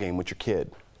ball game with your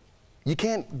kid, you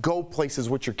can't go places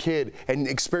with your kid and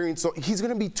experience, he's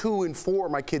going to be 2 and 4,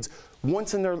 my kids,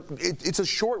 once in their, it's a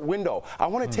short window. I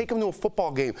want to take him to a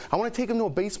football game. I want to take him to a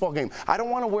baseball game. I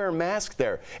don't want to wear a mask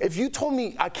there. If you told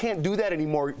me I can't do that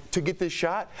anymore to get this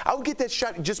shot, I would get that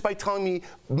shot just by telling me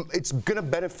it's going to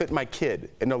benefit my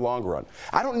kid in the long run.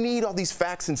 I don't need all these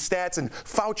facts and stats and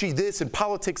Fauci this and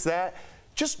politics that.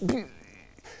 Just be,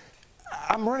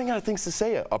 I'm running out of things to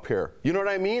say up here. You know what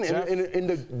I mean? And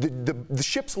the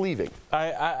ship's leaving.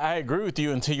 I agree with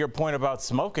you. And to your point about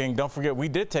smoking, don't forget we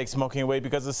did take smoking away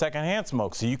because of secondhand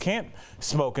smoke. So you can't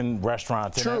smoke in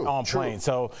restaurants and on planes.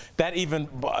 So that even,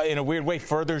 in a weird way,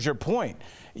 furthers your point.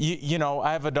 You know,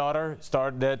 I have a daughter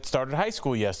that started high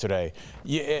school yesterday.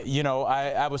 You know,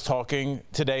 I was talking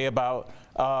today about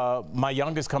my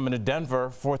youngest coming to Denver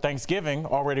for Thanksgiving.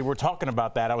 Already we're talking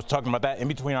about that. I was talking about that in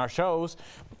between our shows.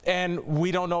 And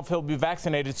we don't know if he'll be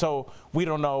vaccinated, so we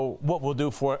don't know what we'll do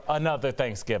for another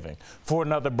Thanksgiving, for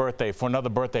another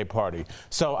birthday party.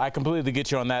 So I completely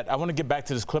get you on that. I want to get back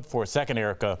to this clip for a second,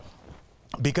 Erica,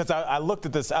 because I looked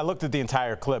at this. I looked at the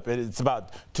entire clip. It's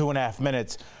about 2.5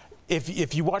 minutes.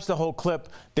 If you watch the whole clip,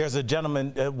 there's a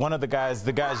gentleman, one of the guys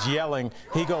yelling.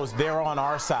 He goes, "They're on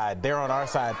our side. They're on our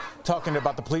side," talking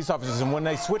about the police officers. And when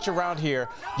they switch around here,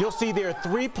 you'll see there are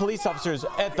 3 police officers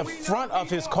at the front of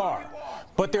his car.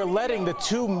 But they're letting the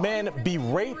 2 men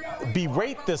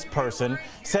berate this person,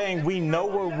 saying, we know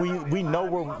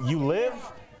where you live.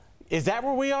 Is that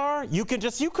where we are? You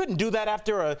couldn't do that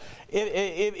after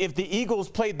if the Eagles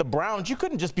played the Browns. You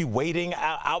couldn't just be waiting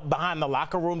out behind the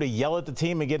locker room to yell at the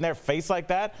team and get in their face like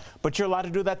that. But you're allowed to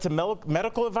do that to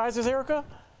medical advisors, Erica?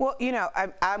 Well, you know,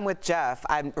 I'm with Jeff.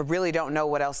 I really don't know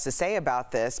what else to say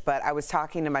about this, but I was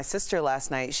talking to my sister last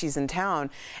night. She's in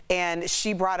town, and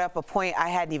she brought up a point I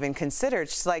hadn't even considered.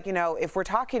 She's like, you know, if we're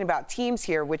talking about teams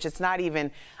here, which it's not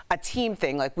even a team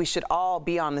thing, like we should all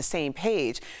be on the same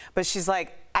page. But she's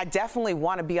like, I definitely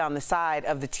want to be on the side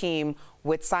of the team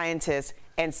with scientists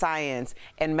and science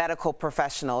and medical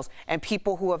professionals and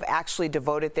people who have actually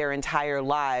devoted their entire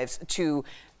lives to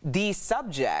these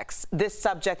subjects, this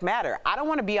subject matter. I don't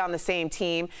want to be on the same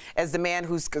team as the man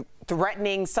who's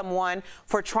threatening someone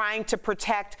for trying to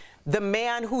protect the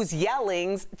man who's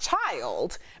yelling's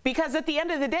child, because at the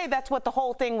end of the day, that's what the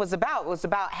whole thing was about. It was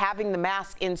about having the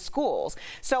mask in schools.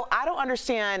 So I don't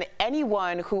understand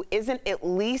anyone who isn't at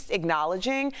least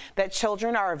acknowledging that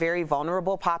children are a very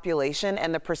vulnerable population,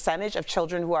 and the percentage of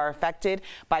children who are affected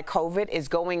by COVID is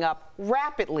going up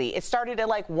rapidly. It started at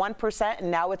like 1%, and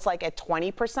now it's like at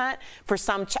 20% for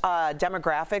some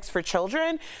demographics for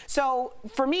children. So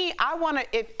for me, I want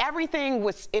to, if everything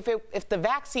was, if the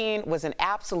vaccine was an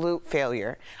absolute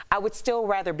failure, I would still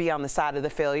rather be on the side of the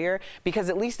failure, because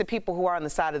at least the people who are on the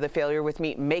side of the failure with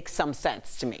me make some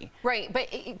sense to me. Right,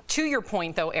 but to your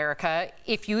point though, Erica,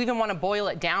 if you even want to boil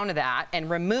it down to that and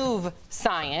remove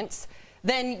science,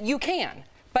 then you can.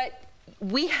 But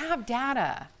we have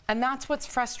data, and that's what's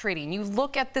frustrating. You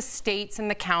look at the states and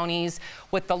the counties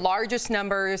with the largest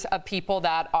numbers of people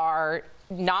that are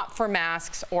not for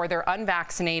masks or they're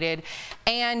unvaccinated.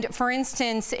 And for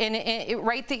instance,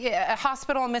 a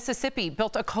hospital in Mississippi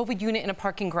built a COVID unit in a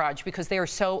parking garage because they are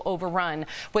so overrun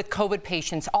with COVID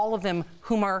patients, all of them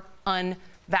whom are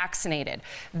unvaccinated.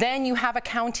 Then you have a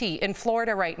county in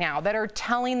Florida right now that are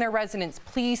telling their residents,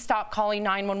 please stop calling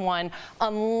 911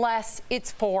 unless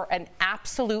it's for an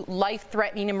absolute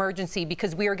life-threatening emergency,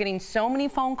 because we are getting so many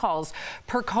phone calls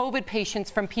per COVID patients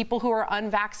from people who are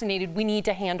unvaccinated. We need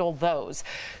to handle those.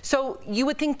 So you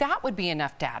would think that would be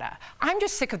enough data. I'm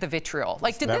just sick of the vitriol.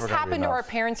 Like, did this happen to our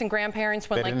parents and grandparents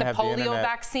when like the polio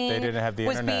vaccine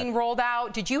was being rolled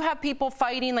out? Did you have people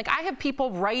fighting? Like, I have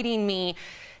people writing me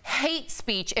hate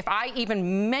speech if I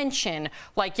even mention,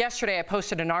 like yesterday I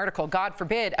posted an article, God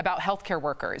forbid, about healthcare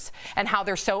workers and how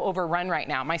they're so overrun right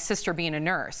now, my sister being a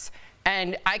nurse.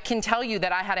 And I can tell you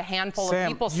that I had a handful of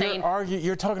people saying...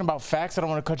 You're talking about facts. I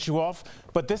don't want to cut you off,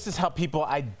 but this is how people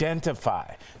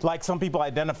identify. Like, some people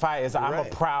identify as I'm a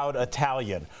proud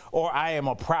Italian, or I am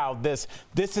a proud this.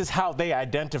 This is how they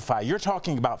identify. You're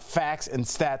talking about facts and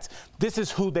stats. This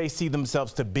is who they see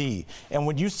themselves to be. And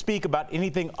when you speak about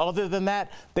anything other than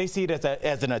that, they see it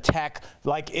as an attack,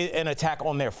 like an attack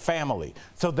on their family.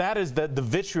 So that is the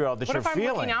vitriol that you're feeling. What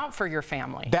if I'm looking out for your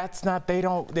family? That's not,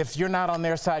 if you're not on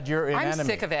their side, you're an enemy. I'm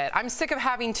sick of it. I'm sick of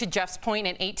having, to Jeff's point,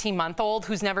 an 18-month-old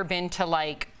who's never been to,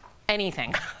 like,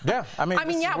 anything. Yeah, I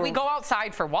mean, yeah, we go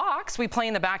outside for walks, we play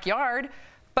in the backyard,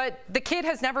 but the kid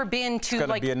has never been to, it's gonna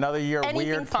like, be another year of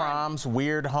weird fun. proms,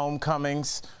 weird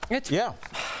homecomings. It's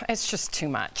just too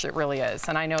much. It really is.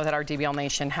 And I know that our DBL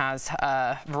Nation has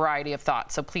a variety of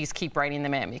thoughts, so please keep writing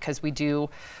them in, because we do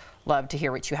love to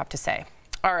hear what you have to say.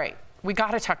 All right. We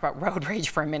got to talk about road rage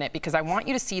for a minute, because I want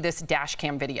you to see this dash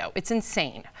cam video. It's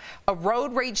insane. A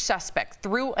road rage suspect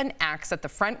threw an axe at the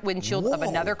front windshield of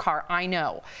another car. I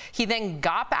know. He then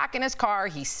got back in his car.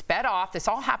 He sped off. This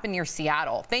all happened near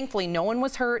Seattle. Thankfully, no one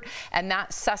was hurt, and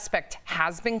that suspect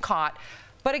has been caught.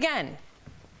 But again,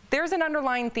 there's an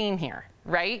underlying theme here,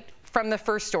 right? From the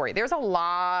first story, there's a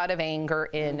lot of anger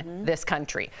in this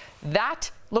country. That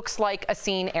looks like a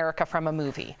scene, Erica, from a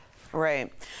movie.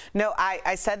 Right. No,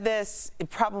 I said this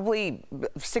probably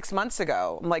 6 months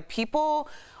ago. I'm like, people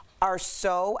are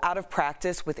so out of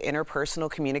practice with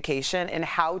interpersonal communication and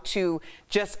how to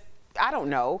just, I don't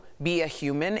know, be a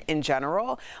human in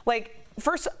general. Like,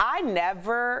 first, I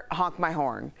never honk my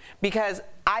horn, because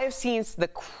I have seen the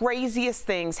craziest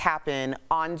things happen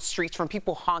on streets from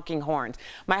people honking horns.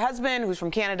 My husband, who's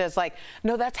from Canada, is like,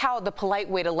 no, that's how the polite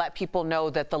way to let people know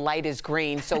that the light is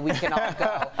green so we can all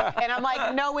go. And I'm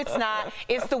like, no, it's not.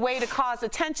 It's the way to cause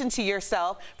attention to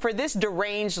yourself for this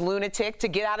deranged lunatic to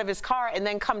get out of his car and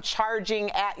then come charging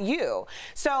at you.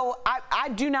 So I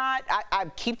do not, I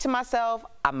keep to myself.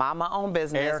 I mind my own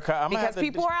business, Erica, because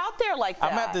people are out there like that.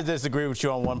 I'm going to have to disagree with you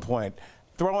on one point.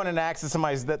 Throwing an axe at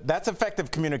somebody's, that's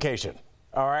effective communication.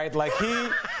 All right, like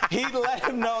he let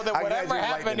him know that whatever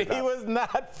happened, he was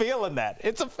not feeling that.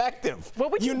 It's effective.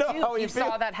 What would you do how if you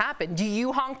saw that happen? Do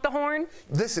you honk the horn?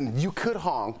 Listen, you could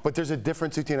honk, but there's a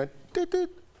difference between a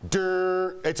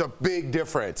it's a big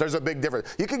difference. There's a big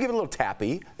difference. You could give it a little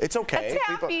tappy. It's okay. A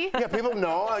tappy. People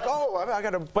know, like, oh, I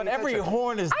got to. But every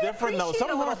horn is different, though.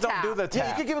 Some horns don't do the tap. Yeah,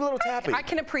 you can give it a little tappy. I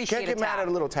can appreciate Can't get mad at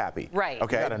a little tappy. Right.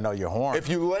 Okay. You got to know your horn. If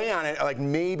you lay on it, like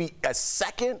maybe a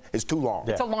second is too long.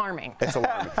 It's alarming. It's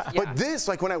alarming. But this,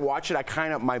 like, when I watch it, I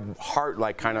kind of, my heart,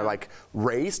 like, kind of like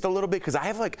raced a little bit, because I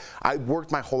have, like, I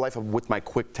worked my whole life with my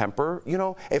quick temper. You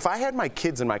know, if I had my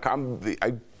kids in my car,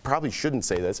 I probably shouldn't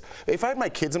say this. If I had my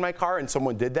kids in my car and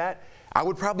someone did that, I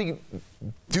would probably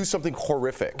do something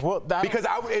horrific. Because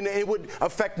and it would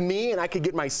affect me, and I could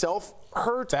get myself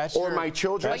hurt or my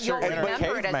children. But you'll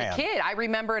remember it as a kid. I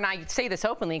remember, and I say this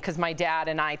openly because my dad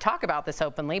and I talk about this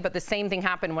openly, but the same thing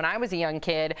happened when I was a young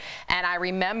kid. And I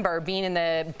remember being in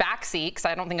the back seat, because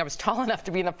I don't think I was tall enough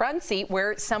to be in the front seat,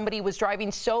 where somebody was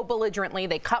driving so belligerently.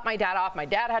 They cut my dad off. My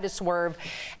dad had to swerve.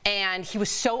 And he was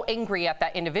so angry at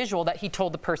that individual that he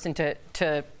told the person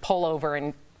to pull over,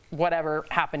 and whatever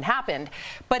happened.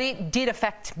 But it did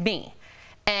affect me.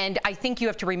 And I think you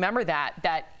have to remember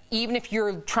that even if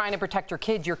you're trying to protect your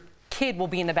kid will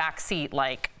be in the back seat,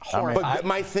 like, horrified. But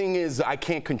my thing is, I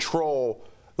can't control,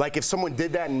 like, if someone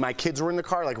did that and my kids were in the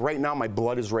car, like right now my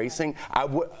blood is racing,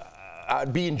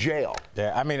 I'd be in jail.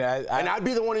 Yeah, I mean, and I'd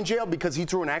be the one in jail because he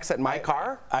threw an axe at my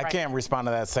car. I can't respond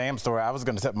to that same story. I was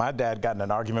going to say my dad got in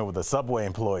an argument with a Subway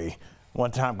employee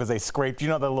one time because they scraped, you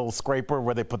know, the little scraper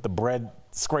where they put the bread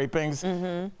scrapings?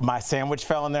 My sandwich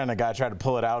fell in there, and the guy tried to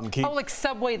pull it out and keep. Oh, like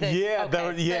Subway,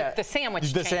 the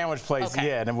sandwich. The sandwich place,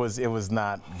 yeah, and it was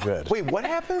not good. Wait, what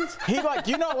happened? He, like,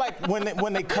 you know, like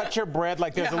when they cut your bread,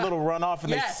 like there's a little runoff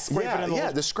and they scrape it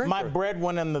in the scraper. My bread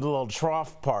went in the little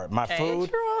trough part, my food,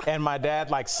 and my dad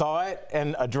like saw it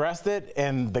and addressed it,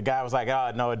 and the guy was like,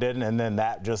 oh no, it didn't, and then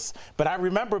that just. But I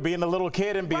remember being a little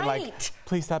kid and being like,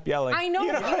 please stop yelling. I know,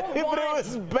 you know, but it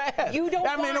was bad. You don't.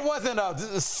 I mean, it wasn't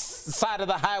a side of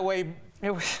the highway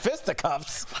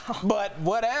fisticuffs, but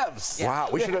whatevs. Wow,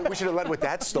 we should have led with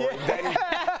that story.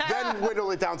 then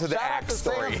whittle it down to the axe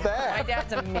story. My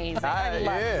dad's amazing. I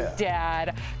love you,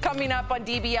 Dad. Coming up on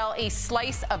DBL, a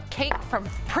slice of cake from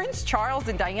Prince Charles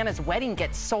and Diana's wedding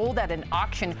gets sold at an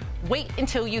auction. Wait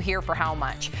until you hear for how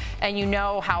much. And you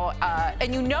know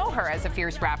her as a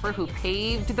fierce rapper who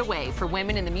paved the way for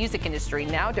women in the music industry.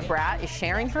 Now Debra is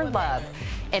sharing her love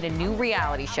in a new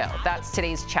reality show. That's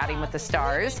today's Chatting with the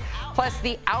Stars. Plus,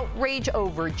 the outrage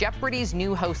over Jeopardy's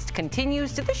new host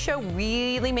continues. Did the show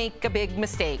really make a big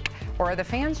mistake, or are the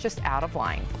fans just out of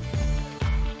line?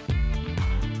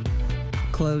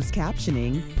 Closed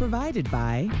captioning provided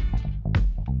by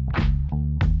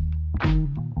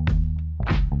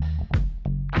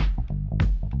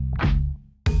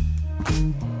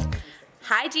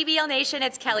Hi, DBL Nation.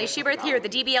 It's Kelly Schubert here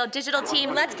with the DBL digital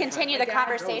team. Let's continue the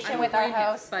conversation with our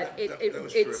host. But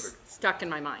it's stuck in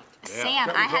my mind. Sam,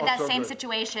 I had that same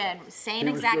situation, same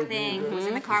exact thing. He was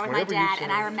in the car with my dad,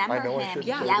 and I remember him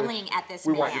yelling at this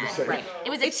man. It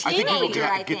was a teenager,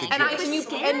 I think.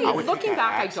 And looking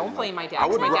back, I don't blame my dad.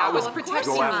 My dad was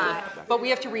protecting me. But we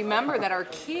have to remember that our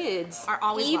kids are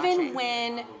always even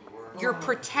when you're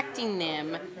protecting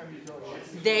them,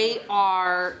 they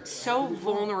are so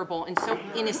vulnerable and so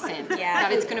innocent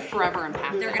that it's going to forever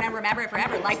impact them. They're going to remember it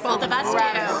forever, like both of us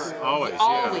do. Always,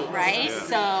 right? Yeah.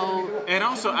 So, and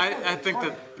also, I think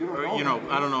that, you know,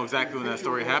 I don't know exactly when that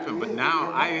story happened, but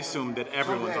now I assume that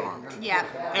everyone's armed. Yeah,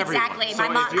 everyone. exactly.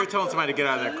 So if you're telling somebody to get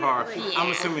out of their car,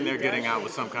 I'm assuming they're getting out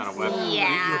with some kind of weapon. Yeah.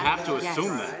 You have to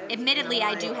assume that. Admittedly,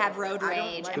 I do have road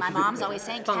rage, and my mom's always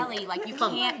saying, Kelly, like, you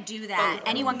can't do that.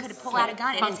 Anyone could pull out a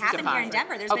gun, and it's happened here in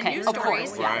Denver. There's been news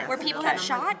stories where people have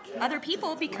shot other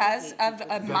people because of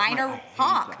a minor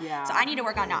honk. So I need to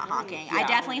work on not honking. I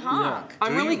definitely honk.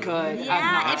 I'm really good.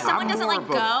 Yeah, if someone doesn't like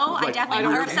go, I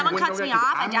definitely, or if someone cuts me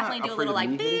off, I definitely do a little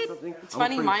like beep. It's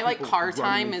funny, my like car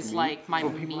time is like my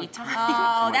me time.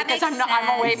 Oh, that makes sense. Because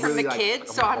I'm away from the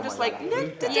kids, so I'm just like,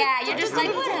 yeah, you're just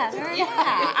like, whatever. Yeah,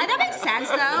 that makes sense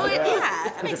though.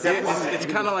 Yeah, that makes sense. It's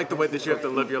kind of like the way that you have to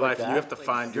live your life. You have to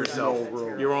find yourself,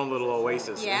 your own little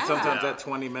oasis. Yeah. And sometimes that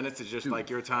 20 minutes is just like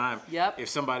your time. Yep. If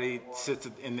somebody sits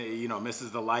in the, you know,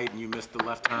 misses the light and you miss the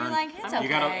left turn, you're like, it's okay. You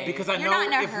gotta, because I know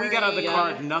if we got out of the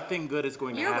car, nothing good is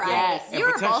going to happen. Right.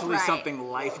 And potentially something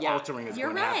life-altering is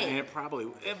going to happen. And it probably,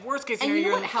 worst case scenario,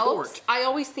 you're in court. I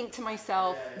always think to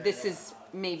myself, this is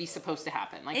maybe supposed to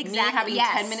happen. Like me having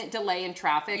 10-minute delay in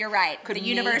traffic. You're right. Could the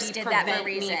universe did that for a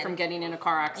reason. Me from getting in a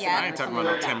car accident. I ain't talking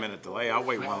about no 10-minute delay. I'll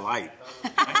wait one light.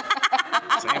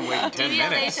 Same waiting 10 DBL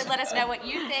minutes. Nation, let us know what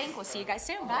you think. We'll see you guys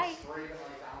soon. Bye.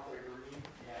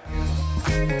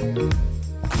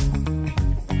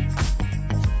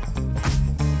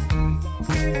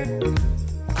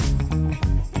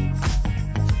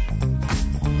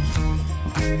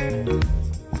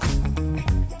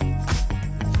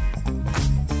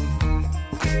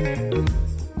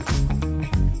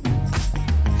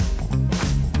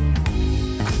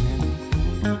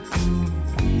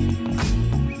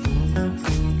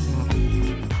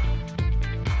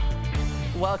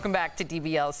 Welcome back to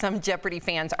DBL. Some Jeopardy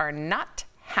fans are not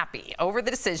happy over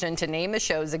the decision to name the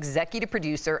show's executive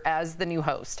producer as the new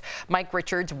host. Mike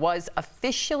Richards was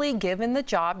officially given the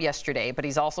job yesterday, but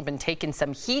he's also been taking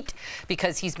some heat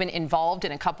because he's been involved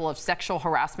in a couple of sexual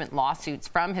harassment lawsuits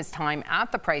from his time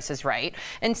at The Price is Right.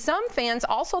 And some fans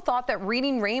also thought that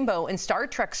Reading Rainbow and Star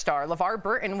Trek star LeVar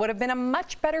Burton would have been a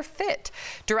much better fit.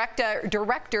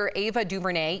 Director Ava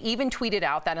DuVernay even tweeted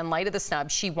out that in light of the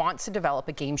snub, she wants to develop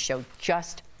a game show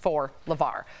just for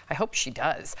LeVar. I hope she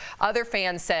does. Other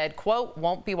fans said, quote,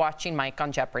 won't be watching Mike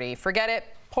on Jeopardy. Forget it.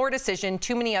 Poor decision.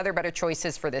 Too many other better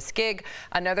choices for this gig.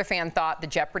 Another fan thought the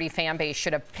Jeopardy fan base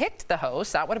should have picked the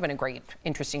host. That would have been a great,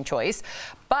 interesting choice.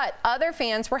 But other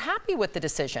fans were happy with the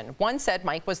decision. One said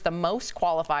Mike was the most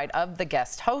qualified of the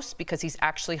guest hosts because he's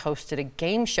actually hosted a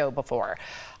game show before.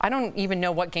 I don't even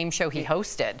know what game show he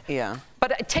hosted. Yeah.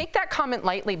 But take that comment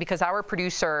lightly because our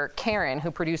producer, Karen,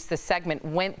 who produced this segment,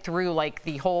 went through like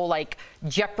the whole like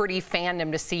Jeopardy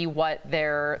fandom to see what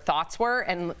their thoughts were.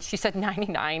 And she said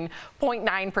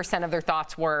 99.9% of their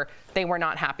thoughts were they were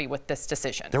not happy with this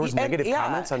decision. There was negative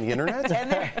comments on the internet?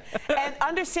 And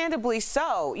understandably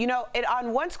so. You know,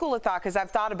 on one school of thought, because I've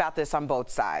thought about this on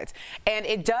both sides, and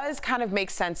it does kind of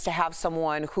make sense to have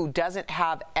someone who doesn't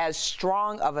have as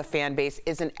strong of a fan base,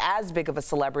 isn't as big of a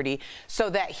celebrity, so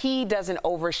that he doesn't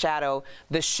overshadow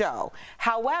the show.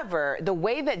 However, the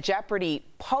way that Jeopardy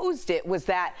posed it was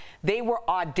that they were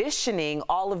auditioning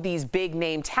all of these big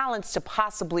name talents to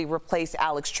possibly replace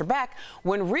Alex Trebek,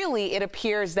 when really it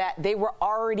appears that they were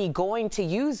already going to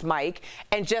use Mike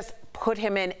and just put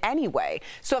him in anyway.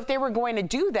 So if they were going to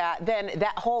do that, then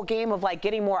that whole game of like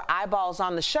getting more eyeballs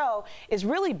on the show is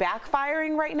really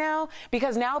backfiring right now,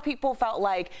 because now people felt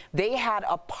like they had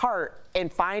a part in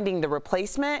finding the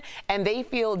replacement and they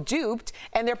feel duped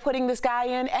and they're putting this guy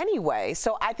in anyway.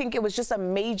 So I think it was just a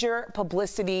major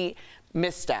publicity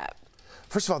misstep.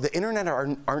 First of all, the internet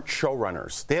aren't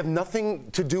showrunners. They have nothing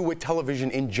to do with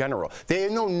television in general. They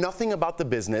know nothing about the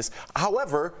business.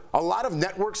 However, a lot of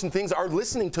networks and things are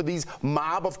listening to these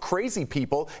mob of crazy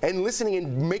people and listening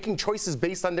and making choices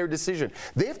based on their decision.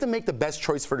 They have to make the best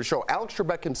choice for the show. Alex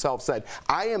Trebek himself said,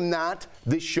 I am not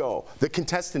this show. The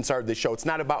contestants are this show. It's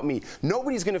not about me.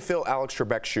 Nobody's going to fill Alex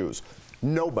Trebek's shoes.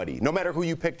 Nobody. No matter who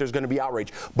you pick, there's going to be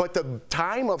outrage. But the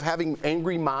time of having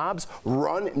angry mobs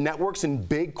run networks and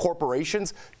big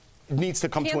corporations needs to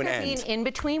come to an end. Can't there be an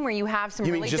in-between where you have some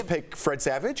You really... mean just pick Fred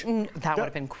Savage? That would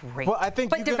have been great. Well, I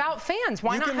think but devout fans,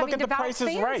 why not having devout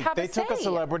fans have They took a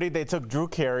celebrity, they took Drew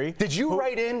Carey. Did you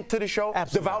write into the show?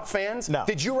 Absolutely. Devout fans? No.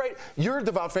 Did you write? You're a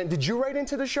devout fan. Did you write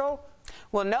into the show?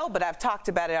 Well, no, but I've talked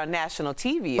about it on national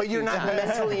TV. But you're not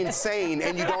mentally insane,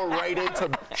 and you don't write into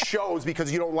shows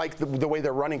because you don't like the way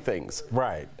they're running things.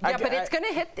 Right. Yeah, but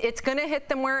it's gonna hit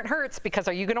them where it hurts, because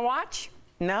are you gonna watch?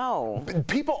 No.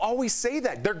 People always say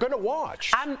that. They're going to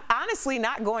watch. I'm honestly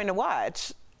not going to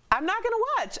watch. I'm not going to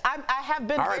watch. I have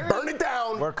been. All right, burn it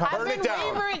down. I've been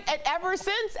wavering ever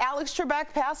since Alex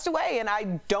Trebek passed away, and I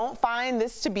don't find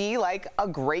this to be like a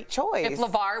great choice. If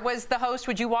LeVar was the host,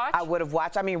 would you watch? I would have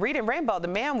watched. I mean, Reading Rainbow, the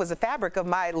man was the fabric of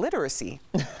my literacy.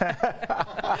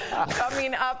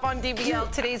 Coming up on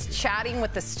DBL, today's Chatting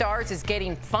with the Stars is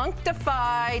getting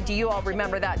funkified. Do you all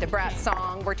remember that Debrat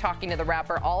song? We're talking to the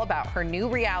rapper all about her new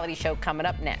reality show coming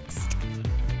up next.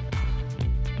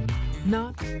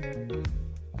 Not.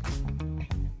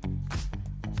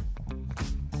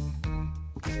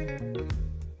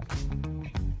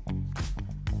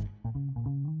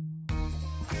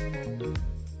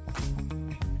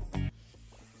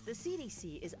 The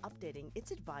CDC is updating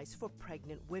its advice for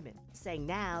pregnant women, saying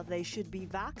now they should be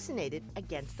vaccinated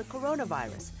against the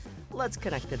coronavirus. Let's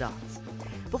connect the dots.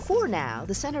 Before now,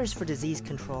 the Centers for Disease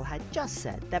Control had just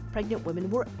said that pregnant women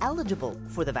were eligible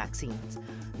for the vaccines.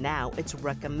 Now it's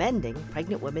recommending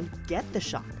pregnant women get the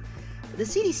shot. The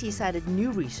CDC cited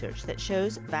new research that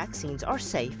shows vaccines are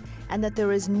safe and that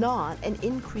there is not an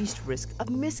increased risk of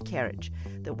miscarriage.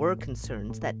 There were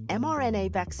concerns that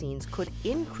mRNA vaccines could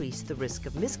increase the risk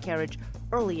of miscarriage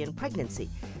early in pregnancy,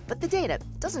 but the data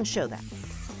doesn't show that.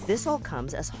 This all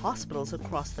comes as hospitals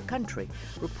across the country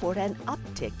report an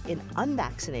uptick in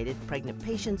unvaccinated pregnant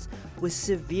patients with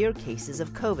severe cases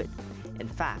of COVID. In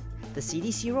fact, the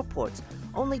CDC reports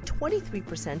only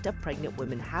 23% of pregnant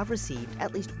women have received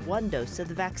at least one dose of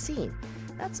the vaccine.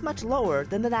 That's much lower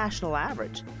than the national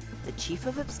average. The chief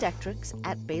of obstetrics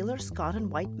at Baylor Scott &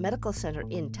 White Medical Center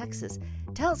in Texas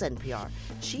tells NPR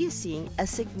she is seeing a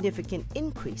significant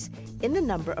increase in the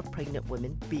number of pregnant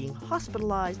women being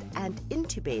hospitalized and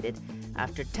intubated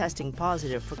after testing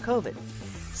positive for COVID.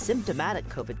 Symptomatic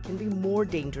COVID can be more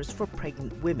dangerous for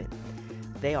pregnant women.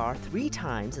 They are 3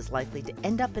 times as likely to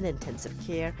end up in intensive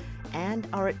care and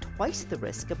are at twice the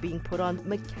risk of being put on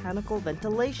mechanical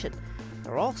ventilation.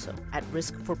 They're also at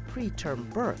risk for preterm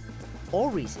birth. All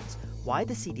reasons why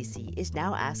the CDC is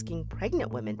now asking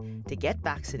pregnant women to get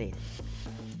vaccinated.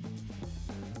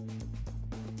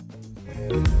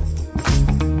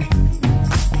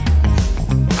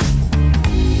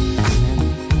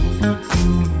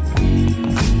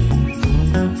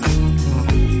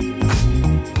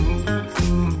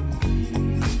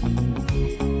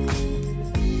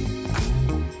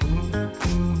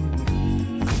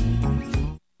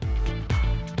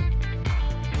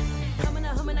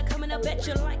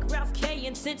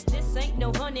 Since this ain't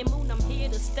no honeymoon, I'm here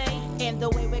to stay. And the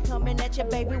way we're coming at you,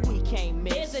 baby, we can't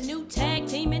miss. There's a new tag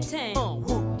team in town.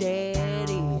 Who that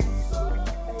is?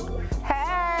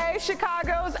 Hey,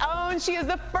 Chicago's own. She is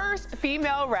the first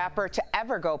female rapper to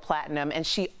ever go platinum, and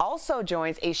she also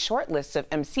joins a short list of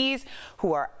MCs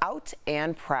who are out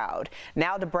and proud.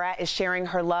 Now Debrat is sharing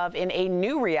her love in a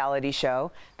new reality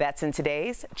show. That's in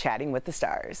today's Chatting with the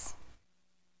Stars.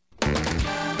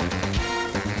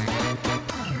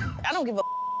 I don't give a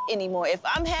anymore. If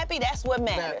I'm happy, that's what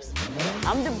matters.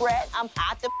 I'm Debrat. I'm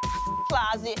out the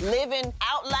closet, living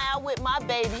out loud with my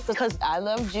baby because I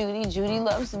love Judy. Judy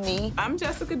loves me. I'm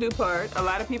Jessica Dupart. A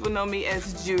lot of people know me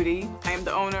as Judy. I am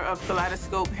the owner of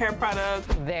Kaleidoscope Hair Products.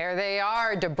 There they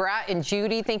are, Debrat and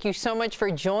Judy. Thank you so much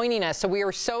for joining us. So we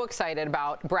are so excited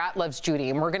about Brat Loves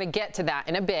Judy, and we're going to get to that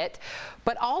in a bit.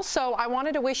 But also, I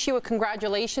wanted to wish you a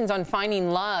congratulations on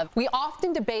finding love. We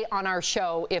often debate on our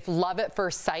show if love at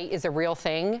first sight is a real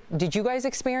thing. Did you guys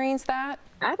experience that?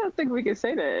 I don't think we can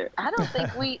say that. I don't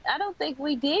think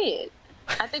we did.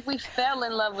 I think we fell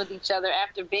in love with each other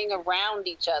after being around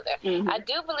each other. I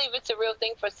do believe it's a real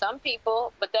thing for some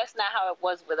people, but that's not how it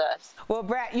was with us. Well,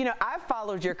 Brat, you know, I've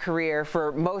followed your career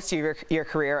for most of your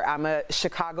career. I'm a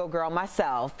Chicago girl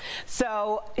myself.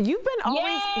 So you've been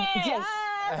always... Yes.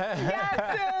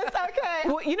 Yes, sis. Okay.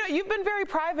 Well, you know, you've been very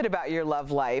private about your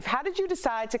love life. How did you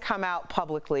decide to come out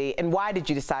publicly, and why did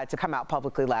you decide to come out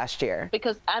publicly last year?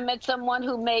 Because I met someone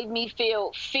who made me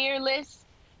feel fearless.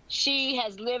 She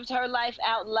has lived her life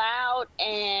out loud,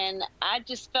 and I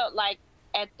just felt like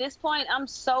at this point I'm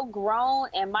so grown,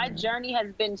 and my journey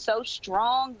has been so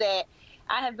strong that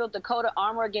I have built a coat of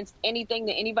armor against anything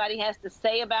that anybody has to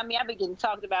say about me. I've been getting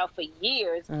talked about for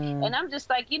years, and I'm just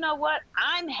like, you know what?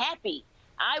 I'm happy.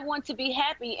 I want to be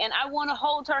happy, and I want to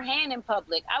hold her hand in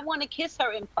public. I want to kiss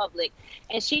her in public.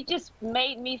 And she just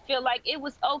made me feel like it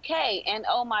was okay. And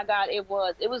oh my God, it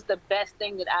was. It was the best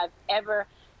thing that I've ever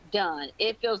done.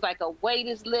 It feels like a weight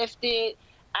is lifted.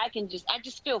 I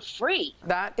just feel free.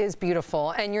 That is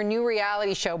beautiful. And your new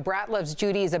reality show, Brat Loves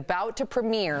Judy, is about to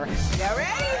premiere. You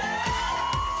ready?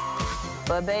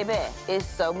 But baby, it's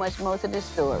so much more to this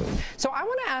story. So I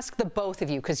want to ask the both of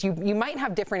you, because you might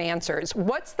have different answers.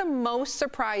 What's the most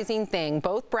surprising thing,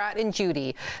 both Brat and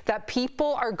Judy, that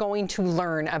people are going to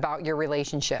learn about your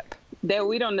relationship? That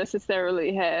we don't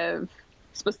necessarily have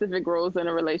specific roles in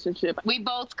a relationship. We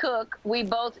both cook. We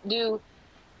both do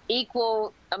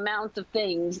equal amounts of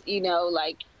things, you know,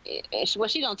 like, well,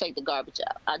 she don't take the garbage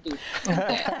out. I do.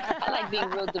 I like being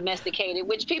real domesticated,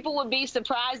 which people would be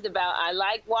surprised about. I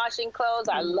like washing clothes.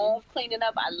 I love cleaning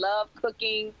up. I love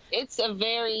cooking. It's a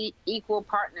very equal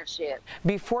partnership.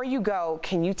 Before you go,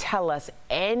 can you tell us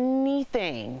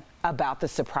anything about the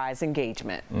surprise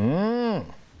engagement? Oh.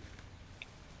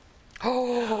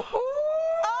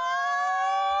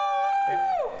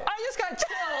 I just got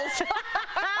chills.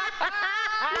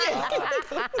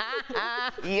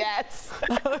 Yes.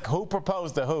 Who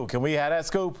proposed to who? Can we have that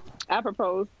scoop? I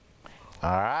proposed.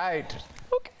 All right.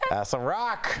 Okay. That's a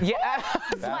rock. Yeah.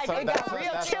 It's like it got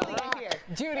real chilly in here.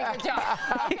 Judy, good job.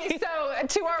 Okay, so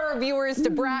to our reviewers,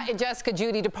 Debrat and Jessica,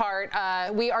 Judy Dupart,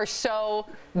 we are so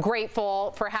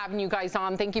grateful for having you guys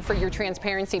on. Thank you for your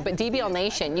transparency. But DBL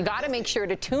Nation, you got to make sure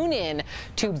to tune in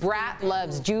to Brat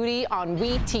Loves Judy on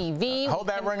WeTV. Hold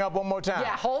that ring up one more time.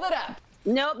 Yeah, hold it up.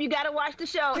 Nope, you got to watch the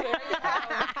show.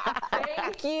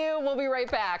 Thank you. We'll be right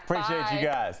back. Appreciate Bye. you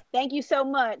guys. Thank you so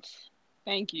much.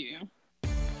 Thank you.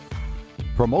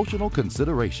 Promotional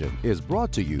consideration is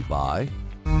brought to you by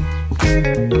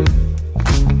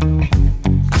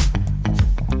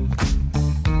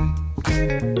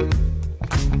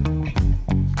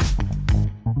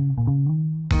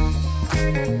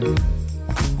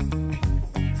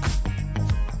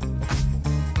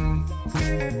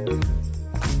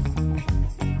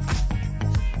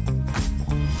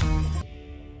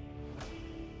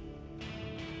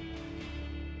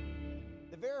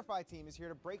Verify team is here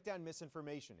to break down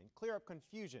misinformation and clear up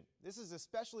confusion. This is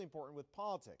especially important with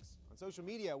politics. On social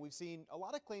media, we've seen a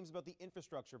lot of claims about the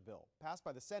infrastructure bill passed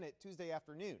by the Senate Tuesday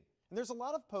afternoon. And there's a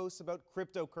lot of posts about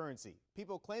cryptocurrency,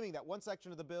 people claiming that one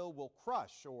section of the bill will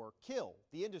crush or kill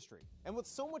the industry. And with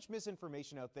so much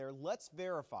misinformation out there, let's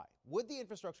verify. Would the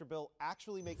infrastructure bill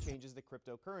actually make changes to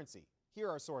cryptocurrency? Here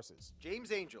are sources.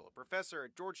 James Angel, a professor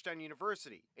at Georgetown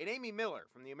University, and Amy Miller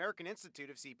from the American Institute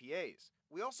of CPAs.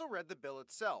 We also read the bill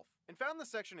itself and found the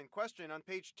section in question on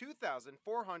page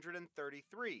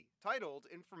 2433, titled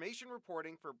Information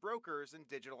Reporting for Brokers and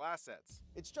Digital Assets.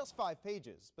 It's just 5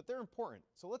 pages, but they're important,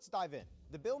 so let's dive in.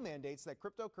 The bill mandates that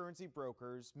cryptocurrency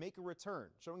brokers make a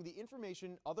return showing the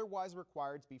information otherwise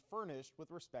required to be furnished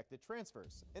with respect to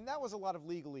transfers. And that was a lot of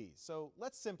legalese, so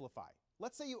let's simplify.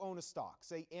 Let's say you own a stock,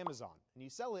 say Amazon, and you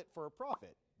sell it for a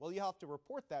profit. Well, you have to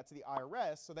report that to the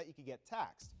IRS so that you can get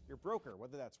taxed. Your broker,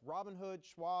 whether that's Robinhood,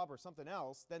 Schwab, or something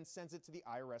else, then sends it to the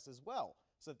IRS as well,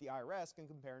 so that the IRS can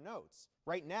compare notes.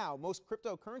 Right now, most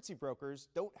cryptocurrency brokers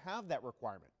don't have that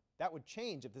requirement. That would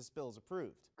change if this bill is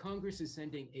approved. Congress is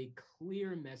sending a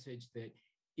clear message that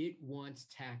it wants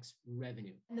tax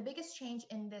revenue. And the biggest change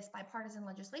in this bipartisan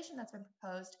legislation that's been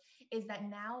proposed is that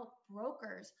now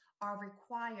brokers are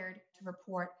required to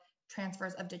report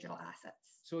transfers of digital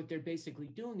assets. So what they're basically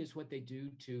doing is what they do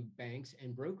to banks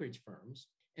and brokerage firms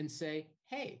and say,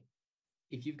 hey,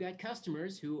 if you've got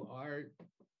customers who are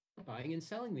buying and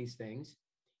selling these things,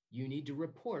 you need to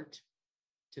report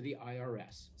to the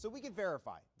IRS. So we can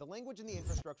verify the language in the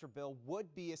infrastructure bill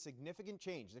would be a significant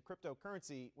change to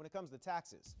cryptocurrency when it comes to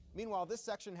taxes. Meanwhile, this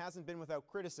section hasn't been without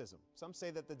criticism. Some say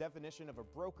that the definition of a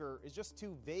broker is just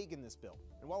too vague in this bill.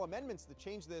 And while amendments to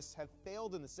change this have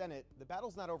failed in the Senate, the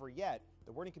battle's not over yet.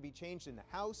 The wording can be changed in the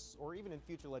House or even in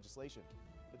future legislation.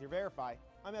 With your Verify,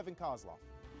 I'm Evan Kozloff.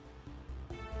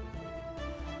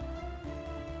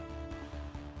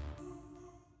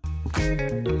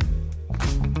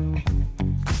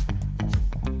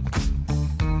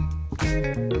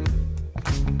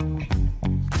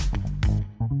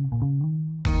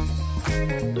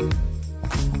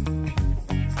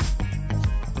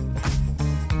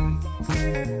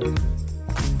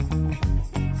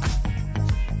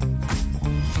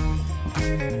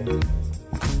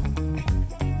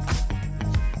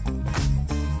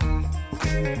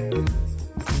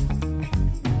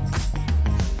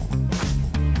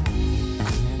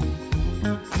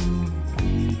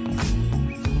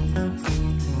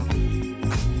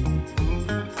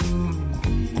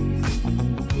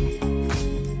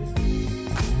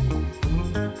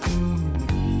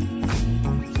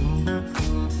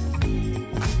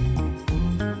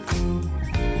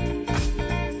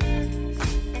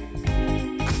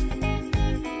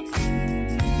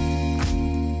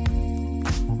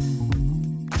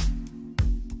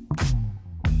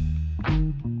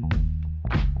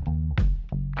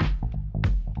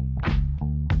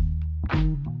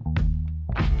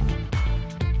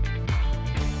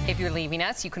 If you're leaving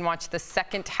us, you can watch the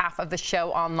second half of the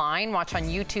show online. Watch on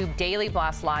YouTube,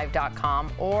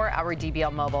 dailyblastlive.com, or our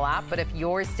DBL mobile app. But if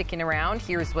you're sticking around,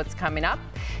 here's what's coming up.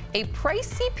 A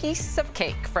pricey piece of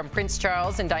cake from Prince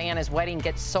Charles and Diana's wedding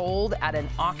gets sold at an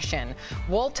auction.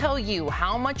 We'll tell you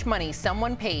how much money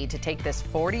someone paid to take this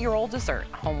 40-year-old dessert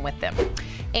home with them.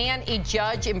 And a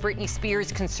judge in Britney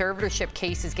Spears' conservatorship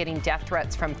case is getting death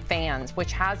threats from fans,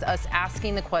 which has us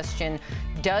asking the question,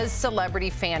 does celebrity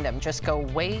fandom just go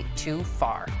way too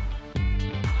far?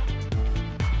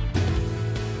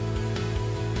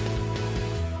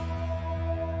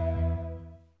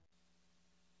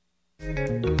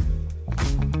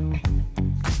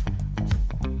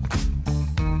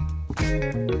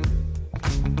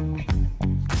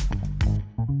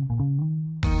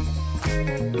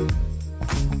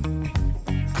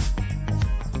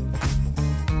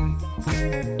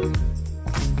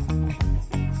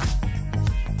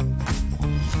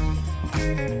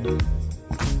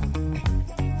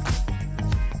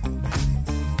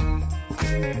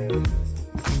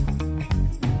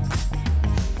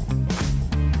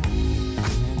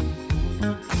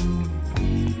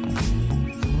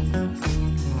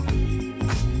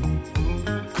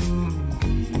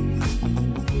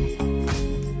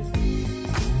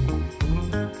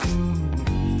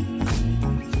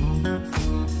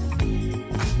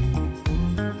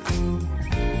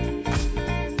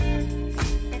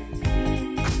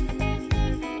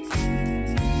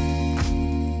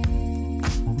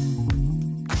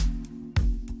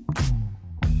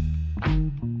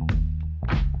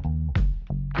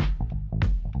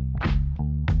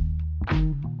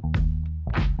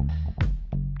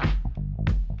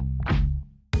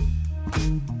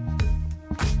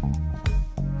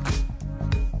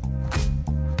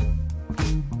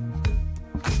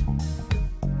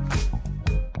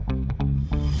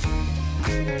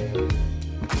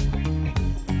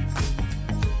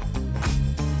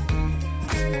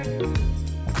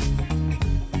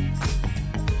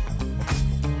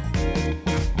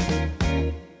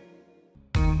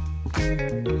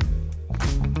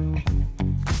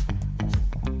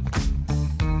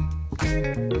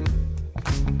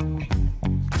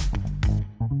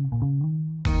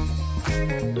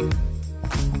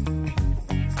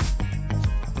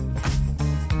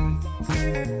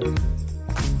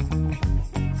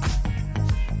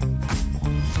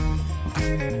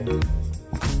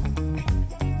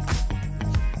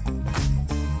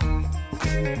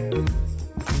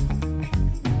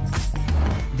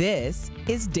 This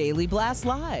is Daily Blast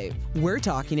Live. We're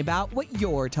talking about what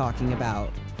you're talking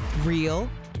about. Real,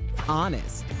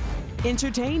 honest,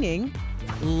 entertaining,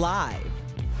 live.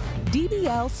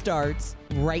 DBL starts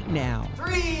right now.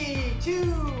 3,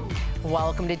 2.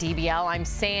 Welcome to DBL. I'm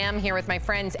Sam here with my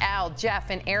friends Al, Jeff,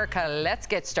 and Erica. Let's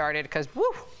get started because,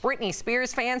 woo, Britney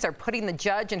Spears fans are putting the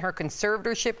judge in her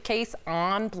conservatorship case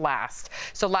on blast.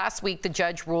 So last week, the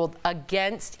judge ruled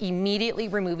against immediately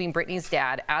removing Britney's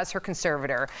dad as her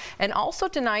conservator and also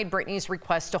denied Britney's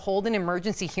request to hold an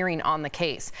emergency hearing on the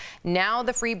case. Now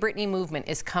the Free Britney movement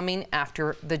is coming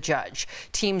after the judge.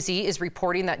 TMZ is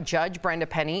reporting that Judge Brenda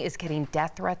Penny is getting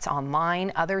death threats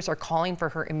online. Others are calling for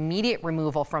her immediate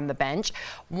removal from the bench.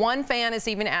 One fan is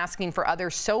even asking for other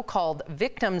so-called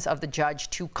victims of the judge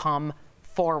to come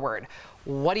forward.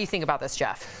 What do you think about this,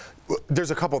 Jeff?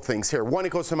 There's a couple things here. One,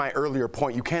 it goes to my earlier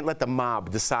point. You can't let the mob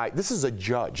decide. This is a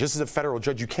judge. This is a federal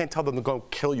judge. You can't tell them to go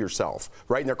kill yourself,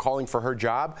 right? And they're calling for her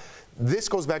job. This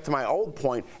goes back to my old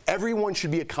point. Everyone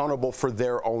should be accountable for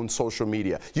their own social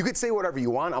media. You could say whatever you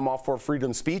want. I'm all for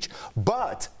freedom of speech.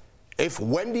 But if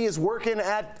Wendy is working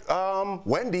at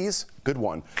Wendy's, good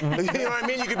one. You know what I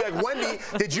mean? You could be like, Wendy,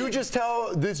 did you just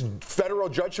tell this federal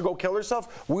judge to go kill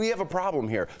herself? We have a problem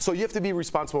here. So you have to be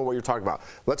responsible for what you're talking about.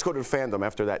 Let's go to the fandom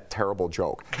after that terrible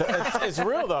joke. It's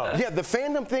real, though. Yeah, the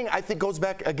fandom thing, I think, goes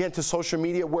back, again, to social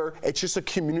media where it's just a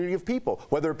community of people,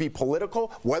 whether it be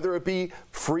political, whether it be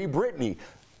Free Britney.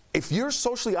 If you're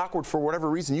socially awkward for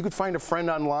whatever reason, you could find a friend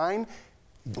online.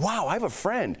 Wow, I have a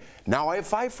friend. Now I have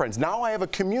 5 friends. Now I have a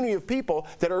community of people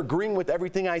that are agreeing with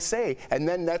everything I say. And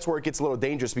then that's where it gets a little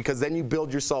dangerous because then you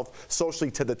build yourself socially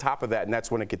to the top of that, and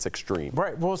that's when it gets extreme.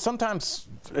 Right. Well, sometimes,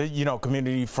 you know,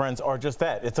 community friends are just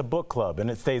that. It's a book club, and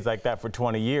it stays like that for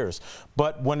 20 years.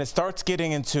 But when it starts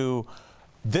getting into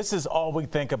this is all we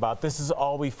think about. This is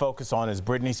all we focus on is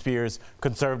Britney Spears'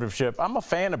 conservatorship. I'm a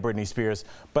fan of Britney Spears,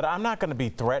 but I'm not going to be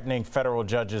threatening federal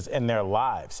judges in their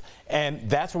lives. And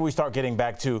that's where we start getting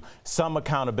back to some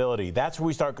accountability. That's where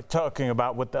we start talking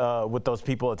about with those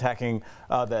people attacking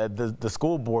the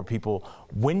school board people.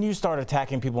 When you start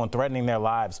attacking people and threatening their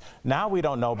lives, now we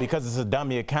don't know because it's a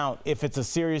dummy account if it's a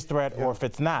serious threat or if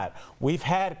it's not. We've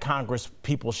had Congress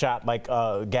people shot like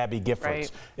Gabby Giffords.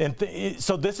 Right. And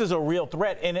so this is a real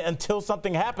threat. And until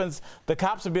something happens, the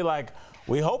cops would be like,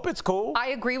 we hope it's cool. I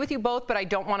agree with you both, but I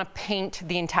don't want to paint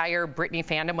the entire Britney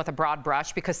fandom with a broad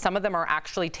brush because some of them are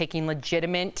actually taking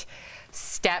legitimate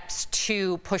steps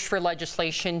to push for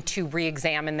legislation to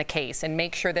re-examine the case and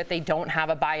make sure that they don't have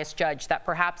a biased judge that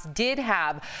perhaps did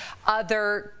have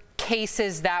other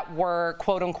cases that were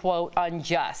quote unquote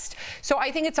unjust. So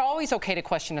I think it's always okay to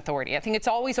question authority. I think it's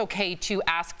always okay to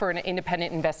ask for an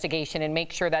independent investigation and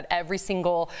make sure that every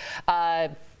single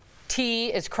T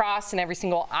is crossed and every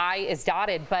single I is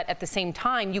dotted, but at the same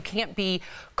time, you can't be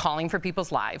calling for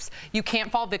people's lives. You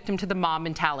can't fall victim to the mob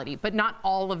mentality, but not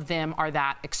all of them are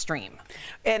that extreme.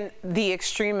 And the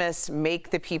extremists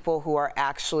make the people who are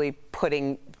actually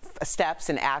putting steps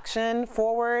and action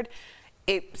forward,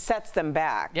 it sets them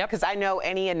back. Because I know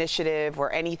any initiative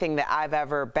or anything that I've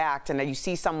ever backed, and you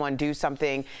see someone do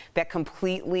something that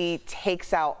completely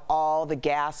takes out all the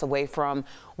gas away from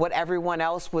what everyone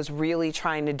else was really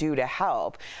trying to do to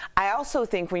help. I also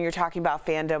think when you're talking about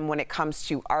fandom, when it comes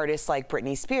to artists like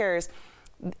Britney Spears,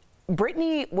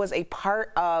 Britney was a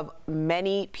part of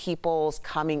many people's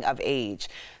coming of age.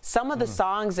 Some of the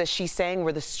songs that she sang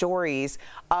were the stories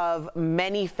of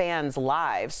many fans'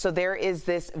 lives. So there is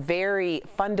this very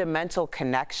fundamental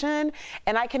connection,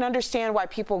 and I can understand why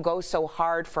people go so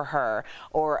hard for her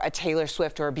or a Taylor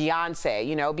Swift or a Beyonce,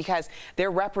 you know, because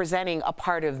they're representing a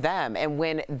part of them. And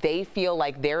when they feel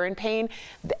like they're in pain,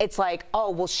 it's like, oh,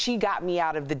 well, she got me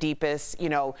out of the deepest, you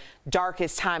know,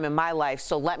 darkest time in my life,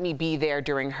 so let me be there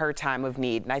during her time of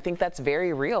need. And I think that's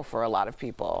very real for a lot of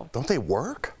people. Don't they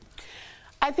work?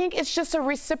 I think it's just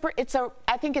a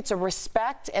I think it's a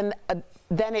respect, and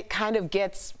then it kind of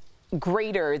gets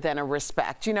greater than a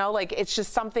respect, you know, like it's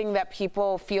just something that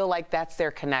people feel like that's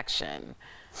their connection.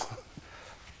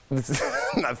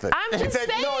 Nothing. I'm just saying.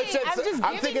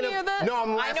 I'm thinking of. No,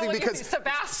 I'm laughing because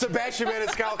Sebastian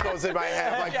Maniscalco's in my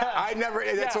head. Like I never.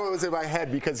 That's what was in my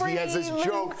head because he has this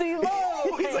joke.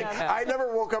 He's like, I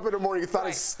never woke up in the morning and thought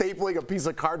of stapling a piece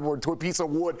of cardboard to a piece of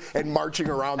wood and marching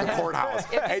around the courthouse.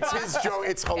 It's his joke.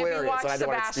 It's hilarious. If you watch I don't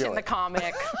want to steal Sebastian the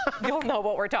comic, you'll know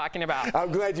what we're talking about.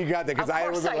 I'm glad you got that because I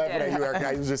wasn't laughing at you, Eric.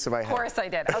 I was just in my head. Of course I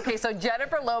did. Okay, so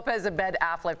Jennifer Lopez and Ben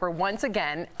Affleck were once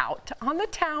again out on the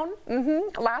town.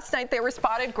 Last night they were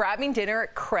spotted grabbing dinner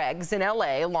at Craig's in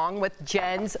LA along with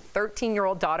Jen's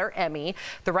 13-year-old daughter, Emmy.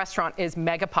 The restaurant is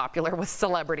mega popular with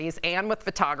celebrities and with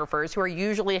photographers who are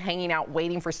usually hanging out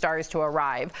waiting for stars to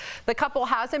arrive. The couple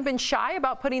hasn't been shy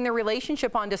about putting their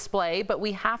relationship on display, but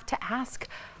we have to ask,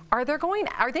 are they going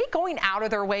out of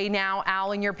their way now,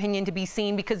 Al, in your opinion, to be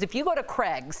seen? Because if you go to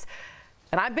Craig's,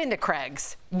 and I've been to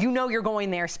Craig's, you know you're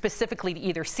going there specifically to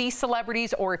either see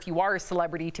celebrities or if you are a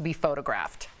celebrity to be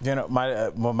photographed. You know,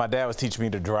 when my dad was teaching me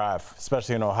to drive,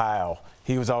 especially in Ohio,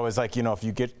 he was always like, you know, if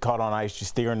you get caught on ice, you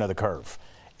steer into the curve.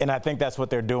 And I think that's what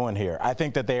they're doing here. I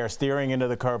think that they are steering into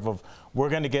the curve of we're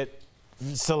going to get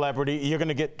celebrity, you're going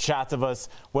to get shots of us,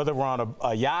 whether we're on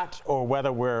a yacht or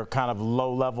whether we're kind of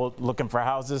low level looking for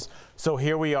houses. So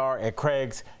here we are at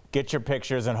Craig's. Get your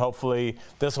pictures, and hopefully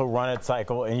this will run its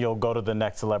cycle, and you'll go to the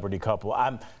next celebrity couple.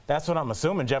 That's what I'm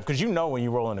assuming, Jeff, because you know when you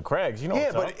roll into Craig's, you know.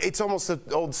 Yeah, but it's almost the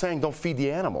old saying, don't feed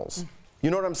the animals. You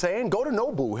know what I'm saying? Go to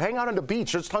Nobu. Hang out on the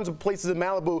beach. There's tons of places in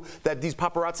Malibu that these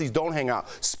paparazzis don't hang out.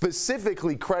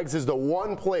 Specifically, Craig's is the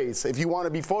one place, if you want to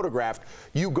be photographed,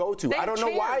 you go to. I don't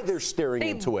know why they're staring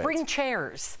into it. They bring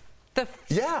chairs. The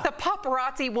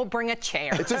paparazzi will bring a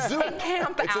chair. It's a zoo. And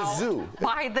camp It's a zoo.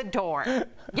 by the door.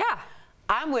 Yeah.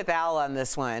 I'm with Al on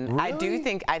this one.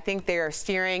 Really? I think they are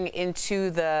steering into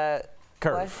the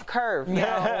curve. No.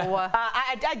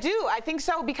 I do. I think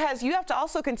so because you have to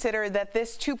also consider that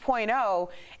this 2.0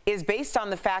 is based on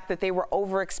the fact that they were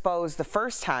overexposed the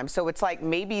first time. So it's like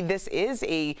maybe this is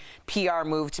a PR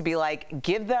move to be like,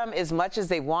 give them as much as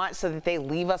they want so that they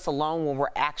leave us alone when we're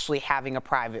actually having a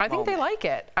private moment. I think they like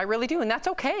it. I really do. And that's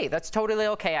okay. That's totally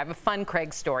okay. I have a fun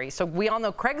Craig's story. So we all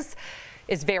know Craig's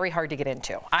is very hard to get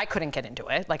into. I couldn't get into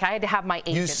it. Like, I had to have my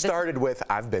agent. You started with,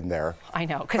 I've been there. I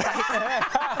know, because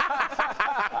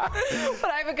but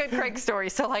I have a good Craig story.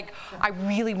 So, like, I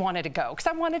really wanted to go because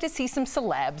I wanted to see some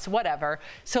celebs, whatever.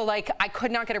 So, like, I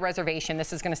could not get a reservation.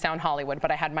 This is going to sound Hollywood,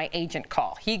 but I had my agent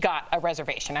call. He got a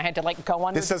reservation. I had to, like, go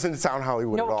on. This doesn't sound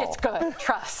Hollywood at all. No, it's good.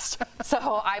 Trust.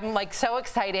 So I'm, like, so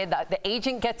excited that the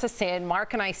agent gets us in.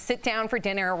 Mark and I sit down for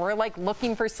dinner. We're, like,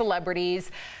 looking for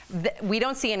celebrities. We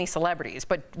don't see any celebrities,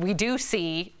 but we do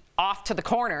see off to the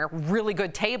corner, really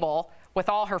good table with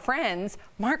all her friends,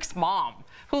 Mark's mom,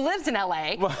 who lives in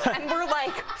LA. And we're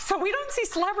like, so we don't see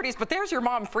celebrities, but there's your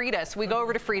mom, Frida. So we go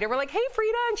over to Frida. We're like, hey,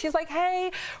 Frida. And she's like,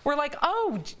 hey. We're like,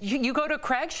 oh, you go to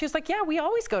Craig's? She's like, yeah, we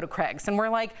always go to Craig's. And we're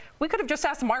like, we could have just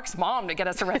asked Mark's mom to get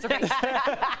us a reservation.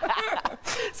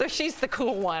 So she's the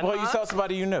cool one. Well, you saw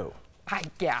somebody you knew. I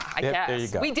guess. There you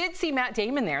go. We did see Matt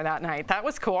Damon there that night. That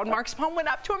was cool. And Mark's mom went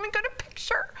up to him and got a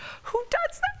picture. Who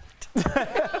does that?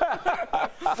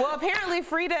 Well, apparently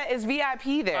Frida is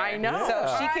VIP there. I know.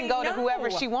 So she can go to whoever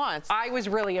she wants. I was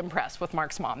really impressed with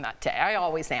Mark's mom that day. I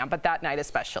always am, but that night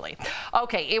especially.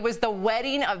 Okay, it was the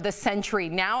wedding of the century.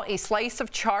 Now a slice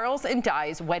of Charles and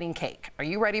Di's wedding cake. Are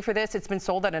you ready for this? It's been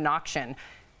sold at an auction.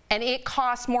 And it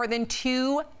cost more than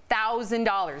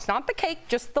 $2,000. Not the cake,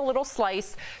 just the little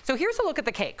slice. So here's a look at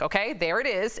the cake, okay? There it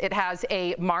is. It has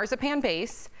a marzipan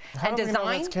base. How do we know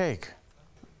that's cake?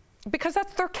 Because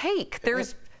that's their cake.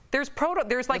 There's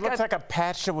like it looks like a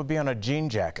patch that would be on a jean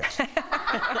jacket.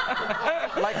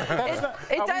 Like,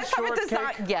 it does have a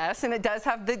design, yes, and it does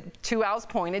have the, to Al's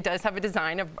point, it does have a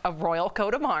design of royal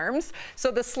coat of arms.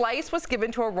 So the slice was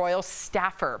given to a royal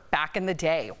staffer back in the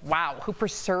day. Wow, who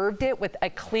preserved it with a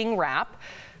cling wrap.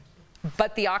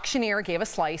 But the auctioneer gave a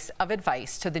slice of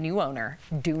advice to the new owner: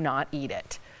 do not eat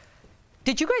it.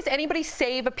 Did you guys, anybody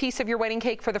save a piece of your wedding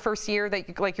cake for the first year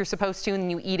that you're supposed to, and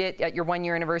you eat it at your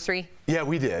 1-year anniversary? Yeah,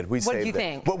 we did. We saved it. What do you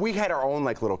think? But we had our own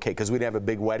like little cake because we didn't have a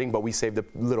big wedding, but we saved a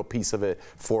little piece of it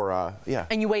for yeah.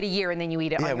 And you wait a year and then you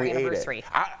eat it on your anniversary.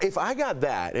 If I got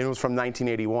that and it was from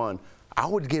 1981, I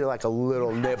would get like a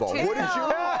little nibble. Wouldn't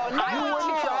you?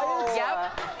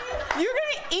 You're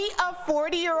gonna eat a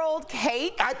 40-year-old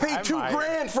cake? I paid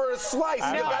 $2,000 for a slice.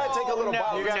 You gotta take a little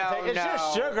bite. It's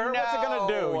just sugar. What's it gonna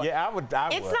do? Yeah, I would.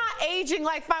 It's not aging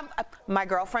like my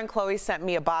girlfriend Chloe sent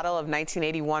me a bottle of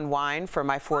 1981 wine for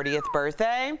my 40th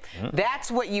birthday. That's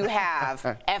what you have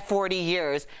at 40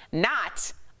 years,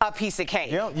 not a piece of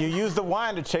cake. You use the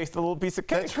wine to chase the little piece of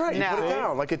cake. That's right. You put it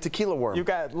down like a tequila worm.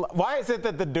 Why is it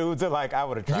that the dudes are like, I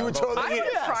would have tried it? I would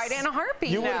have tried it. in a heartbeat.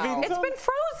 You would have eaten It's some? been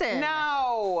frozen.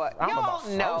 No, I don't know y'all, about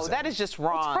no, frozen. that is just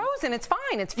wrong. It's frozen. It's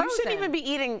fine. It's frozen. You shouldn't even be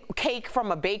eating cake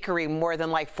from a bakery more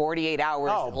than like 48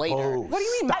 hours later. boo. What do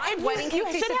you mean? My wedding You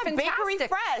cake should tasted have bakery fantastic.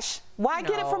 fresh. Why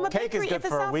get it from a Cake bakery is good if it's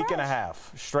for a not week fresh? and a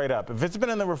half, straight up. If it's been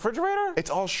in the refrigerator,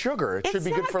 It's all sugar. It should be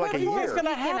good for like a year. What's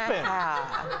gonna happen?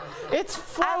 It's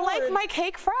flour. I like my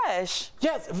cake fresh.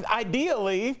 Yes,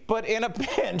 ideally, but in a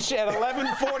pinch at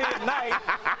 11:40 at night,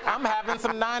 I'm having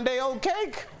some 9-day-old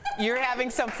cake. You're having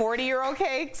some 40-year-old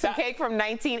cake, some cake from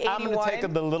 1981. I'm gonna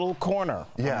take the little corner.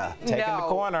 Yeah, taking the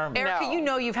corner. Erica, you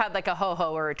know you've had like a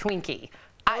ho-ho or a Twinkie.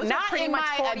 Those are Not pretty in much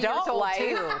my 40 years adult old, life.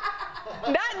 too.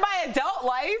 Not in my adult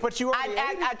life. But you already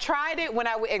I tried it when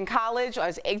I was in college. I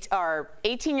was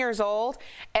 18 years old,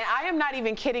 and I am not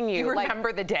even kidding you. You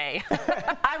remember the day.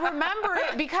 I remember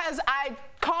it because I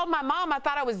called my mom. I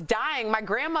thought I was dying. My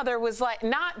grandmother was like,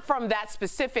 not from that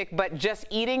specific, but just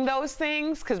eating those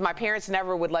things because my parents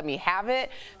never would let me have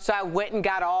it. So I went and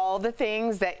got all the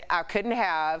things that I couldn't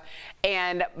have.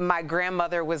 And my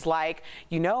grandmother was like,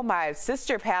 you know, my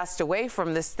sister passed away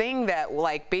from this thing that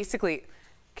like basically,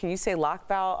 can you say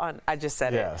lockbow on? I just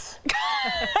said yes.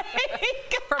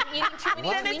 From eating too many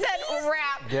Then it said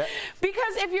wrap. Yeah.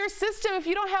 Because if your system, if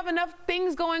you don't have enough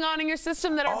things going on in your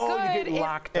system that are good, you get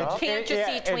locked up. can't just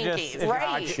eat Twinkies.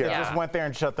 It just went there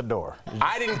and shut the door.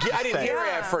 I didn't hear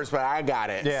it at first, but I got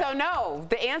it. So no,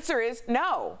 the answer is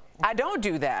no. I don't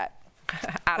do that.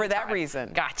 For that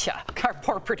reason. Gotcha. Our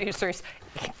poor producers.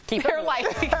 They're like,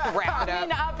 wrap it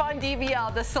Coming up. up on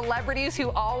DBL, the celebrities who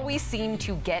always seem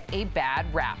to get a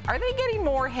bad rap. Are they getting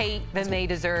more hate than they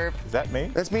deserve? Is that me?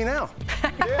 That's me now.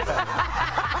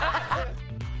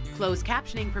 Closed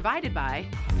captioning provided by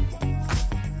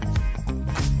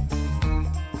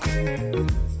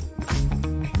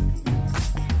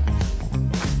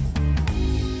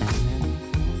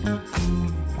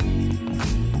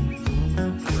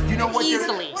You know what?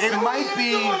 Easily. It might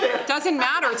be. Doesn't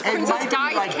matter. It's It Princess might be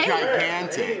Di's like cake.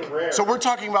 gigantic. So we're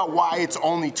talking about why it's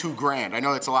only $2,000. I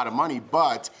know that's a lot of money,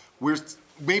 but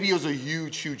maybe it was a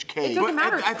huge cake. It doesn't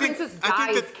matter. It's I think- Princess I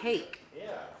think Di's that- cake.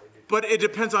 But it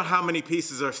depends on how many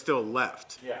pieces are still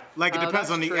left. Yeah. Like it Oh, depends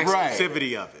that's on the true.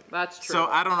 exclusivity of it. That's true. So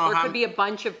I don't know or it how. could be a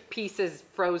bunch of pieces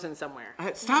frozen somewhere.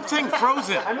 Stop saying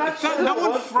frozen. No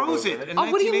one froze it in Oh,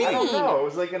 what do you 1980. mean? I don't know. It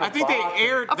was like in a I think they box.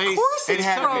 aired. Of course it it's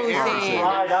had to be frozen.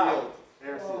 Dried out.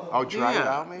 Oh, dried Yeah.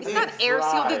 out maybe? It's not air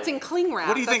sealed. It's in cling wrap.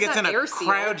 What do you think? That's It's in not a air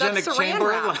sealed. cryogenic That's saran chamber?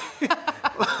 wrap.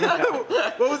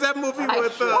 What was that movie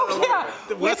with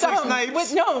Wesley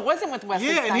Snipes? No, it wasn't with Wesley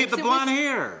Snipes. Yeah, and he had the It blonde was-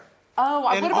 hair. Oh,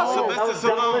 And what about Sylvester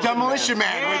Stallone. Demolition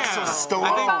Man with Yeah. Stallone.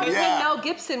 What about when Yeah. Mel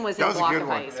Gibson was in That a was a block good of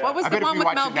one. ice? What was I the bet if one you with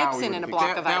watch Mel it now, Gibson you in a would block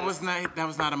think of That ice?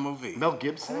 was not a movie. Mel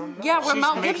Gibson? Yeah, where She's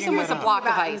Mel making Gibson was that a up. block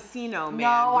of ice. Encino Man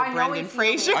No, with I know Brendan Encino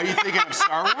Fraser. Are you thinking of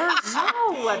Star Wars?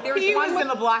 No, there's He one was in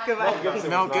a block of ice.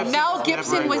 Mel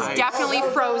Gibson was definitely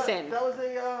frozen. That was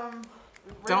a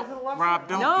Rob,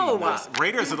 don't No. be this.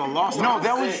 Raiders of the Lost No, Ark.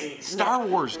 that was Star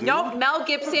Wars, dude. Nope, Mel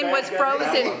Gibson was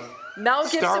frozen. Mel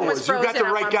Gibson Star was Wars. You frozen got the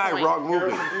at right one guy, point. wrong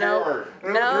movie. No,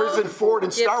 Harrison Ford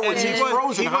in Star Wars. Gibson. He's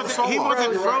frozen. He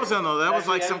wasn't frozen though. That was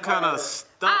like some kind of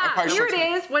stuff. Here it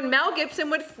is, when Mel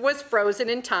Gibson was frozen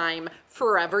in time,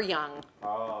 forever young.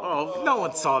 Oh, no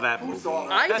one saw that movie.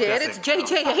 I That did. doesn't It's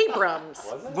J.J. Abrams.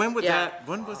 When was Yeah. that?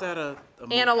 When was that a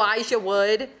movie? And Elijah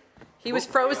Wood. He was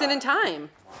frozen in time.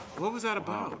 What was that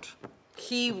about?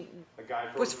 He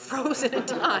was frozen in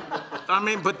time. I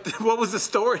mean, but what was the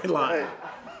storyline?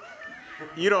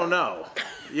 You don't know.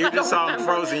 You just saw him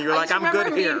frozen. You're like, I'm good I just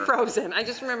remember him here. being frozen. I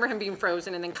just remember him being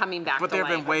frozen and then coming back But to there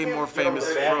have life. been way more famous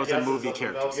Frozen movie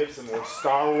characters. Mel Gibson was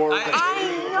Star Wars.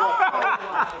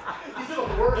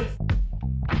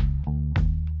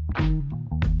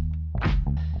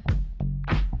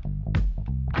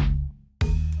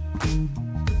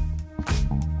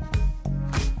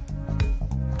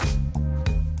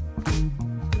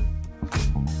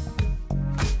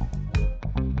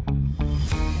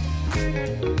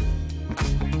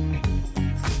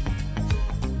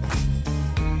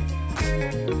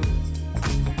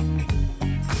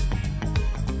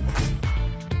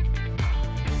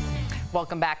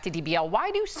 Welcome back to DBL.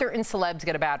 Why do certain celebs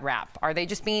get a bad rap? Are they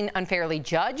just being unfairly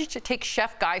judged? Take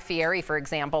Chef Guy Fieri, for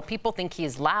example. People think he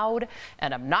is loud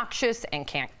and obnoxious and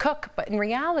can't cook, but in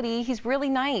reality, he's really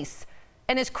nice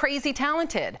and is crazy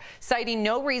talented. Citing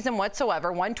no reason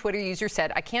whatsoever, one Twitter user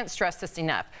said, I can't stress this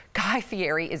enough. Guy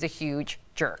Fieri is a huge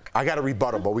jerk. I got a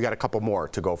rebuttal, but we got a couple more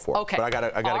to go for. Okay. But I got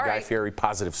a All Guy right. Fieri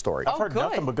positive story. I've heard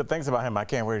nothing but good things about him. I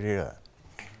can't wait to hear that.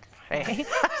 Hey.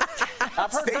 I've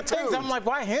heard good things. I'm like,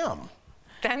 why him?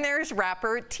 Then there's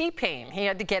rapper T-Pain. He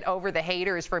had to get over the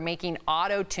haters for making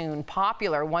auto-tune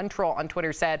popular. One troll on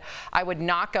Twitter said, I would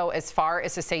not go as far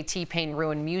as to say T-Pain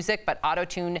ruined music, but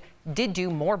auto-tune did do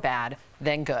more bad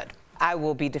than good. I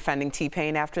will be defending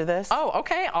T-Pain after this. Oh,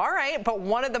 okay, all right. But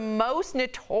one of the most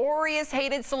notorious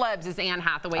hated celebs is Anne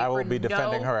Hathaway. I will be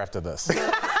defending her after this.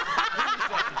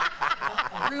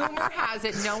 Rumor has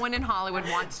it no one in Hollywood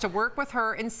wants to work with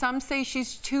her, and some say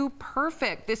she's too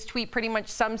perfect. This tweet pretty much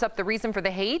sums up the reason for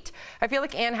the hate. I feel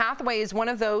like Anne Hathaway is one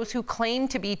of those who claim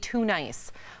to be too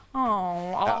nice.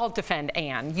 Oh, I'll defend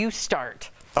Anne. You start.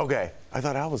 Okay. I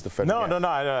thought I was defending him.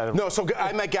 No, so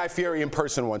I met Guy Fieri in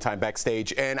person one time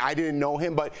backstage, and I didn't know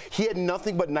him, but he had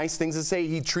nothing but nice things to say.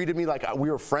 He treated me like we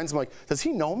were friends. I'm like, does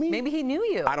he know me? Maybe he knew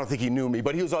you. I don't think he knew me,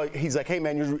 but he's like, hey,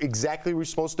 man, you're exactly where you're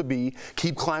supposed to be.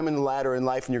 Keep climbing the ladder in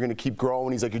life, and you're going to keep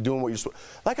growing. He's like, you're doing what you're supposed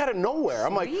to. Like, out of nowhere.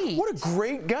 I'm like, what a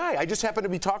great guy. I just happened to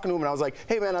be talking to him, and I was like,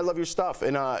 hey, man, I love your stuff.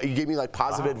 And he gave me, like,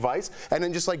 positive advice, and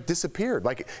then just, like, disappeared.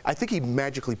 Like, I think he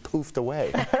magically poofed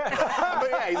away. But,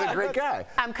 yeah, he's a great guy.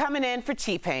 I'm coming in for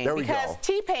T-Pain. Because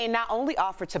T-Pain not only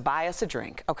offered to buy us a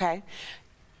drink, okay?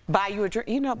 Buy you a drink,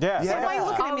 you know. Yeah. So why are you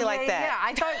looking at me like that? Yeah,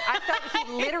 I thought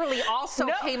he literally also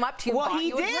came up to you. Well, he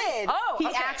you a drink. did. Oh, he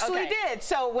actually did.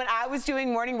 So when I was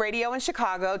doing morning radio in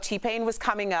Chicago, T-Pain was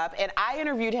coming up, and I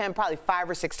interviewed him probably 5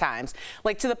 or 6 times,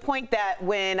 like to the point that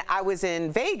when I was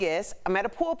in Vegas, I'm at a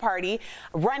pool party,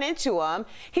 run into him.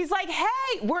 He's like,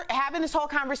 hey, we're having this whole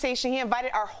conversation. He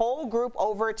invited our whole group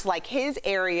over to like his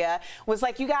area, was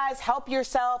like, you guys help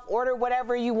yourself, order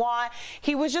whatever you want.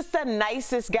 He was just the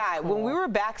nicest guy. When we were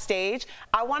backstage,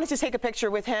 I wanted to take a picture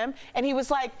with him, and he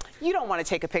was like, you don't want to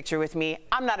take a picture with me.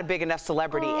 I'm not a big enough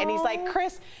celebrity. And he's like,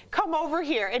 Chris, come over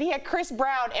here. And he had Chris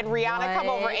Brown and Rihanna come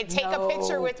over and take a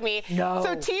picture with me.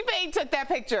 So T-Pain took that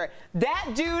picture.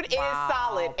 That dude is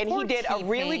solid, and he did a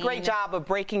really great job of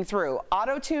breaking through.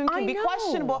 Auto-tune can be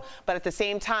questionable, but at the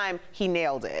same time, he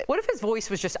nailed it. What if his voice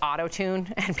was just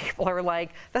auto-tune, and people are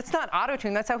like, that's not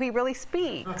auto-tune, that's how he really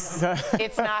speaks.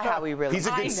 It's not how he really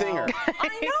speaks. He's a good singer.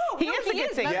 I know. He is a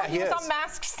good singer. Yeah, he was a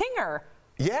Masked Singer.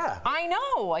 Yeah. I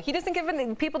know. He doesn't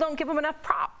give people don't give him enough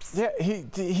props. Yeah,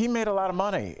 he made a lot of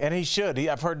money, and he should.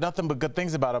 I've heard nothing but good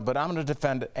things about him, but I'm going to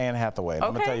defend Anne Hathaway.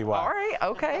 I'm going to tell you why. All right,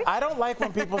 okay. I don't like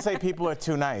when people say people are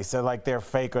too nice. They're like they're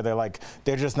fake, or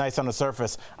they're just nice on the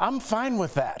surface. I'm fine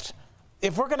with that.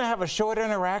 If we're going to have a short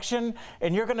interaction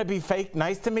and you're going to be fake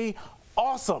nice to me,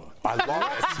 awesome. I love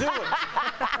Let's do it.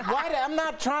 I'm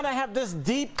not trying to have this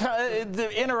deep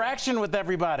interaction with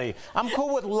everybody. I'm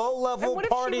cool with low-level what if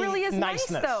party she really is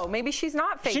niceness. nice, though? Maybe she's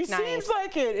not fake she nice. She seems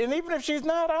like it, and even if she's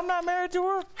not, I'm not married to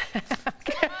her.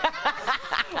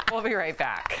 We'll be right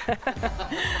back.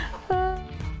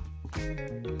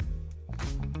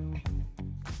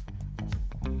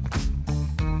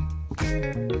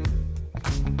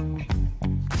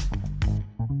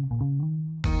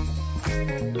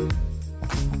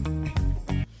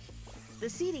 The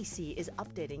CDC is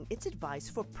updating its advice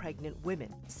for pregnant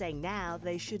women, saying now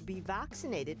they should be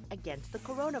vaccinated against the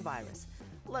coronavirus.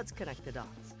 Let's connect the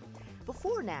dots.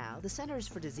 Before now, the Centers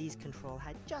for Disease Control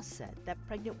had just said that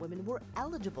pregnant women were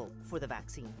eligible for the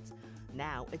vaccines.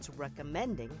 Now it's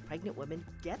recommending pregnant women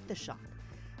get the shot.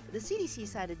 The CDC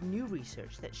cited new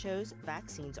research that shows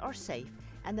vaccines are safe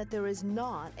and that there is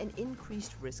not an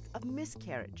increased risk of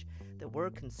miscarriage. There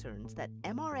were concerns that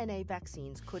mRNA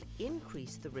vaccines could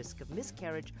increase the risk of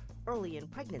miscarriage early in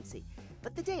pregnancy,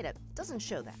 but the data doesn't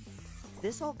show that.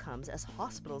 This all comes as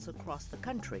hospitals across the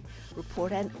country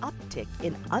report an uptick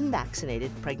in unvaccinated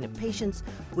pregnant patients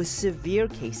with severe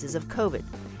cases of COVID.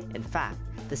 In fact,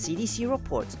 the CDC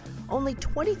reports only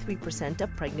 23%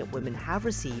 of pregnant women have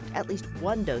received at least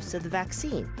one dose of the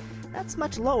vaccine. That's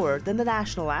much lower than the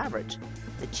national average.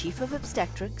 The chief of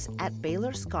obstetrics at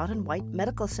Baylor Scott & White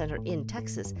Medical Center in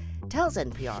Texas tells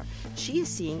NPR she is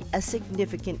seeing a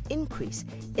significant increase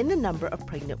in the number of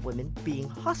pregnant women being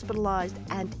hospitalized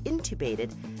and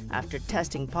intubated after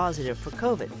testing positive for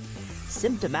COVID.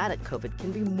 Symptomatic COVID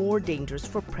can be more dangerous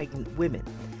for pregnant women.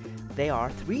 They are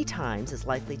 3 times as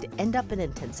likely to end up in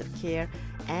intensive care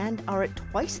and are at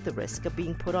twice the risk of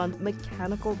being put on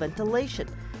mechanical ventilation.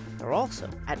 They're also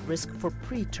at risk for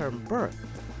preterm birth.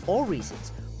 All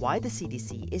reasons why the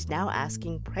CDC is now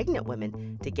asking pregnant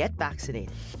women to get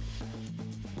vaccinated.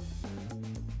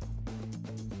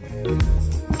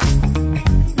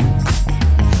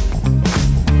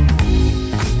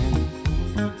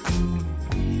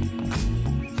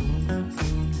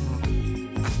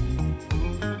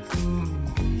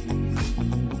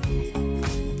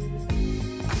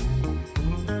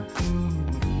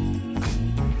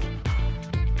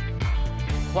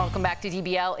 Well, Welcome back to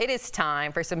DBL. It is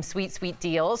time for some sweet, sweet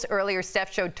deals. Earlier,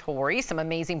 Steph showed Tori some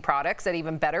amazing products at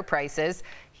even better prices.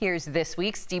 Here's this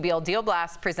week's DBL Deal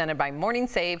Blast presented by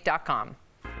MorningSave.com.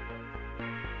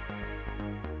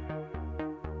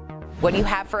 What do you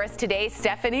have for us today,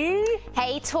 Stephanie?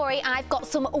 Hey, Tori, I've got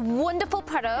some wonderful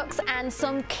products and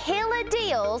some killer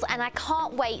deals, and I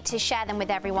can't wait to share them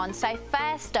with everyone. So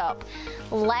first up,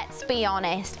 let's be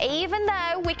honest, even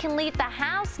though we can leave the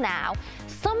house now,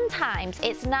 sometimes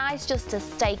it's nice just to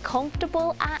stay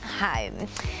comfortable at home.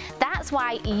 That's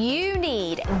why you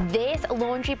need this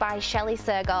Laundry by Shelley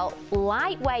Sergel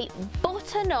lightweight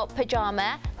button-up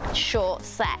pajama short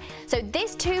set. So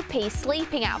this two-piece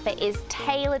sleeping outfit is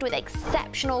tailored with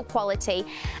exceptional quality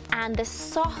and the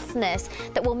softness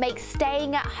that will make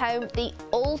staying at home the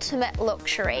ultimate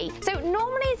luxury. So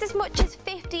normally it's as much as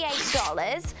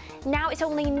 $58. Now it's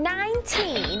only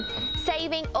 $19,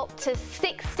 saving up to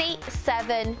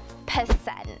 67%.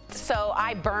 So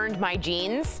I burned my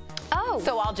jeans. Oh.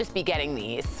 So I'll just be getting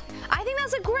these. I think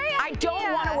that's a great idea. I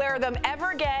don't want to wear them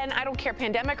ever again. I don't care,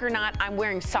 pandemic or not, I'm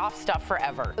wearing soft stuff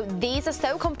forever. These are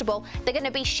so comfortable. They're going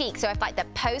to be chic. So if like the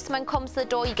postman comes to the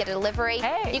door, you get a delivery.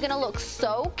 Hey. You're going to look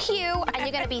so cute and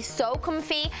you're going to be so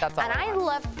comfy. That's all and I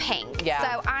love pink. Yeah.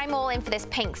 So I'm all in for this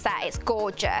pink set. It's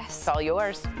gorgeous. It's all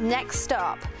yours. Next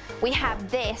up, we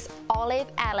have this Olive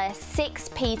Ella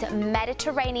 6-piece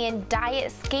Mediterranean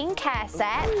diet skincare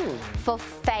set for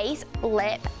face,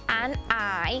 lip, and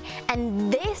eye.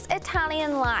 And this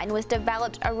Italian line was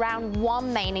developed around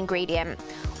one main ingredient: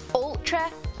 ultra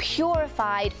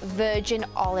purified virgin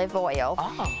olive oil.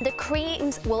 The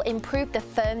creams will improve the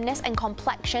firmness and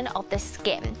complexion of the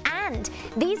skin. And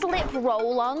these lip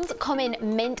roll-ons come in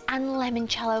mint and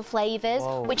limoncello flavors,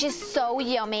 which is so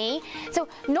yummy. So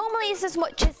normally it's as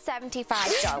much as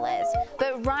 $75,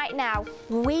 but right now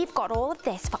we've got all of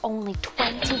this for only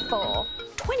 $24.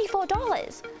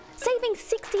 Saving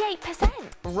 68%.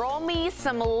 Roll me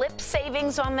some lip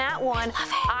savings on that one.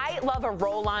 I love a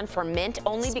roll-on for mint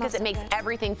only because it makes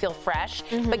everything feel fresh.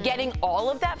 But getting all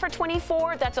of that for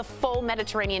 $24, that's a full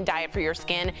Mediterranean diet for your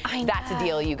skin. That's a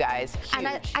deal, you guys. Huge.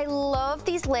 And I love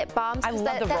these lip balms. I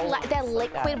love the roll-ons. They're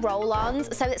liquid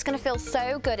roll-ons, so it's going to feel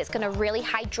so good. It's going to really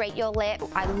hydrate your lip.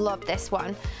 I love this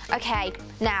one. Okay,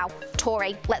 now,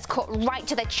 Tori, let's cut right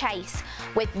to the chase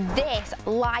with this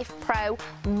Life Pro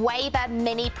Weber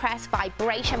Mini Press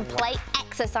Vibration Plate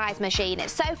Exercise Machine.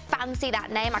 It's so fancy,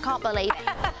 that name, I can't believe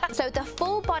it. So the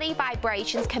full body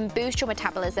vibrations can boost your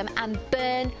metabolism and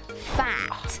burn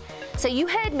fat. So you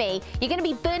heard me, you're going to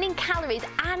be burning calories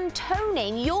and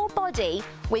toning your body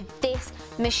with this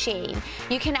machine.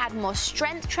 You can add more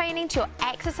strength training to your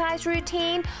exercise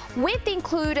routine with the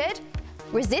included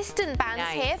resistant bands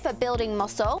here for building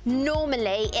muscle.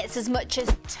 Normally, it's as much as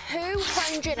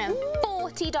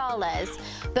 $240,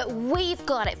 but we've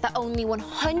got it for only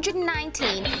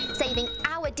 $119, saving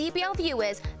our DBL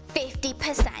viewers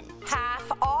 50%.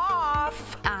 Half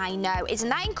off. I know, isn't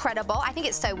that incredible? I think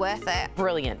it's so worth it.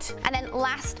 Brilliant. And then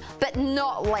last but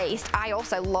not least, I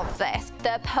also love this,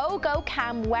 the Pogo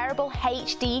Cam wearable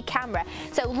HD camera.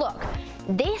 So look,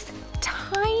 this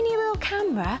tiny little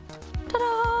camera,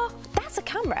 ta-da! That's a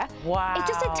camera. Wow. It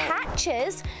just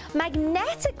attaches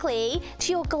magnetically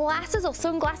to your glasses or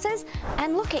sunglasses,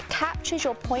 and look, it captures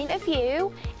your point of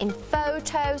view in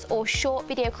photos or short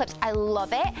video clips. I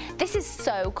love it. This is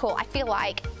so cool. I feel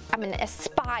like I'm a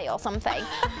spy or something.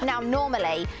 Now,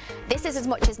 normally, this is as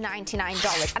much as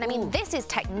 $99. And I mean, this is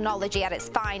technology at its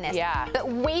finest. Yeah. But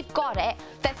we've got it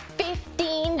for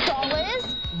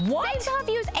 $15. What? Saves our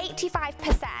viewers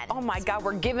 85%. Oh my God,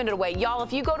 we're giving it away. Y'all,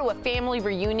 if you go to a family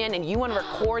reunion and you want to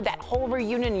record that whole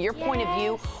reunion in your point of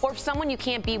view, or if someone you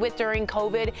can't be with during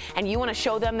COVID and you want to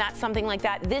show them that, something like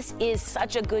that, this is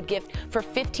such a good gift for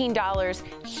 $15.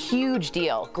 Huge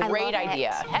deal. Great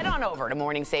idea. Head on over to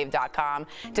MorningSave.com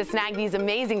to snag these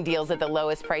amazing deals at the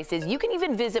lowest prices. You can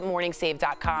even visit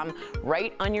MorningSave.com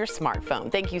right on your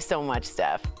smartphone. Thank you so much,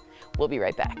 Steph. We'll be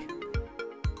right back.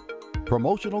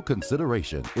 Promotional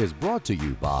consideration is brought to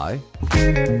you by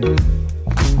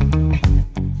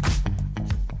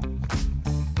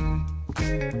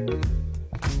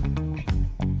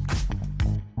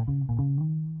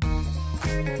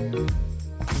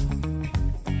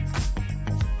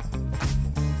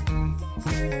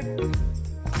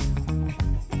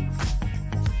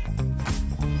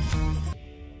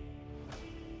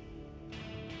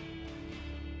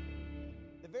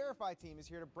Team is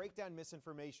here to break down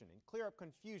misinformation and clear up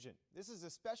confusion. This is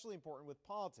especially important with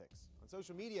politics. On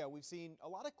social media, we've seen a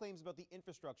lot of claims about the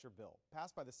infrastructure bill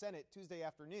passed by the Senate Tuesday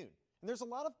afternoon. And there's a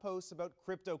lot of posts about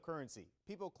cryptocurrency,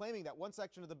 people claiming that one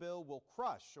section of the bill will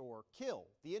crush or kill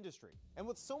the industry. And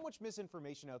with so much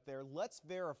misinformation out there, let's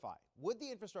verify. Would the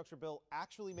infrastructure bill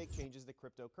actually make changes to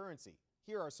cryptocurrency?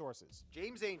 Here are sources.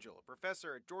 James Angel, a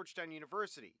professor at Georgetown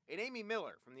University, and Amy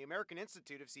Miller from the American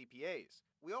Institute of CPAs.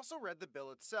 We also read the bill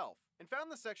itself and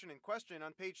found the section in question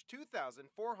on page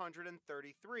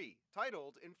 2433,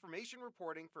 titled Information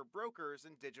Reporting for Brokers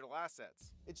and Digital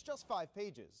Assets. It's just 5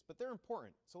 pages, but they're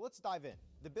important, so let's dive in.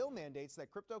 The bill mandates that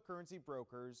cryptocurrency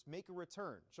brokers make a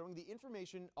return showing the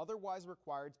information otherwise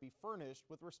required to be furnished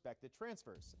with respect to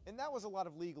transfers. And that was a lot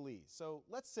of legalese, so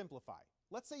let's simplify.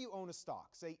 Let's say you own a stock,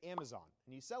 say Amazon,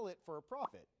 and you sell it for a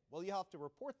profit. Well, you have to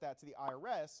report that to the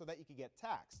IRS so that you can get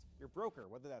taxed. Your broker,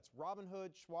 whether that's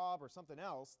Robinhood, Schwab, or something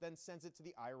else, then sends it to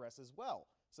the IRS as well,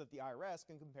 so that the IRS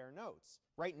can compare notes.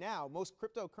 Right now, most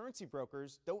cryptocurrency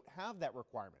brokers don't have that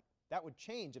requirement. That would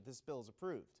change if this bill is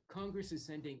approved. Congress is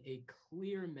sending a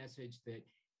clear message that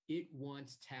it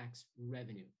wants tax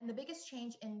revenue. And the biggest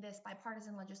change in this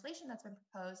bipartisan legislation that's been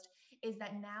proposed is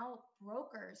that now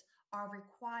brokers are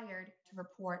required to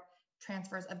report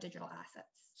transfers of digital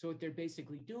assets. So what they're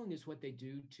basically doing is what they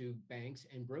do to banks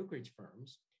and brokerage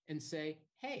firms and say,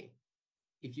 hey,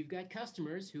 if you've got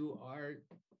customers who are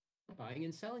buying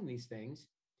and selling these things,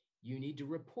 you need to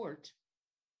report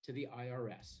to the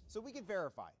IRS. So we can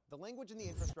verify, the language in the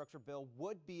infrastructure bill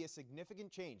would be a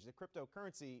significant change to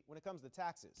cryptocurrency when it comes to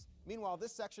taxes. Meanwhile,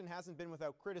 this section hasn't been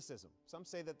without criticism. Some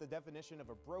say that the definition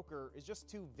of a broker is just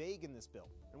too vague in this bill.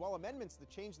 And while amendments to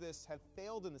change this have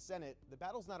failed in the Senate, the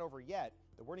battle's not over yet.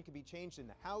 The wording can be changed in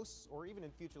the House or even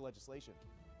in future legislation.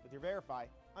 With your Verify,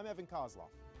 I'm Evan Kozloff.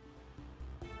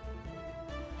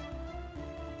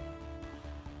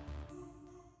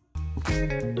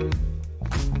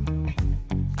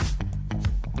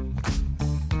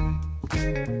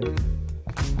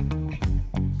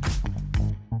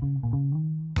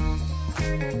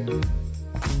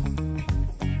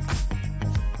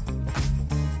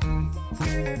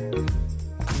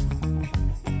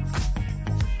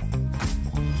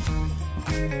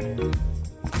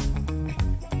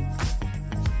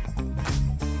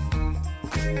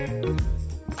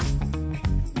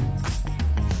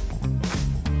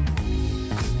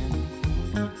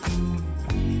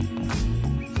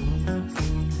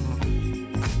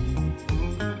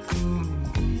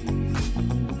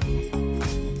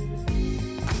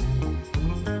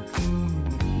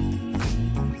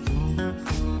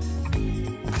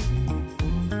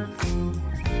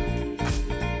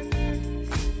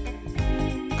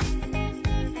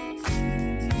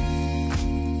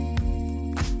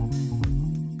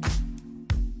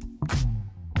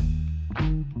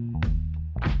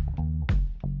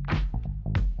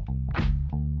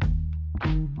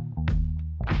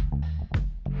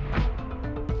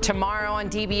 Tomorrow on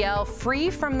DBL, free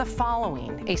from the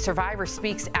following. A survivor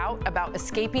speaks out about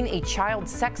escaping a child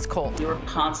sex cult. You were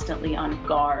constantly on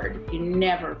guard. You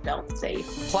never felt safe.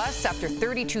 Plus, after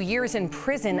 32 years in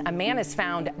prison, a man is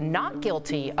found not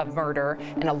guilty of murder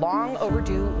in a long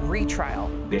overdue retrial.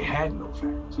 They had no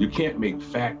facts. You can't make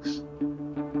facts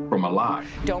from a lie.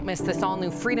 Don't miss this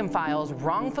all-new Freedom Files,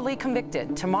 Wrongfully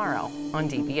Convicted, tomorrow on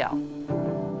DBL.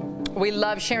 We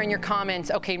love sharing your comments.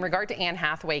 Okay, in regard to Anne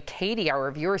Hathaway, Katie, our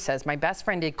reviewer, says, my best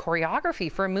friend did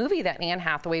choreography for a movie that Anne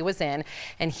Hathaway was in,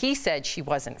 and he said she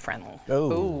wasn't friendly.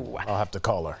 Ooh. I'll have to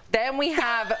call her. Then we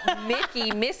have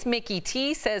Mickey, Miss Mickey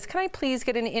T says, can I please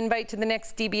get an invite to the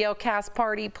next DBL cast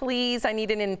party? Please, I need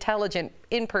an intelligent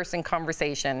in-person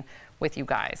conversation with you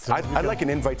guys. I'd like an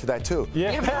invite to that too.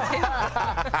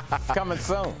 Yeah. Coming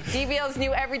soon. DBL's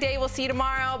new every day. We'll see you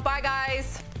tomorrow. Bye,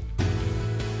 guys.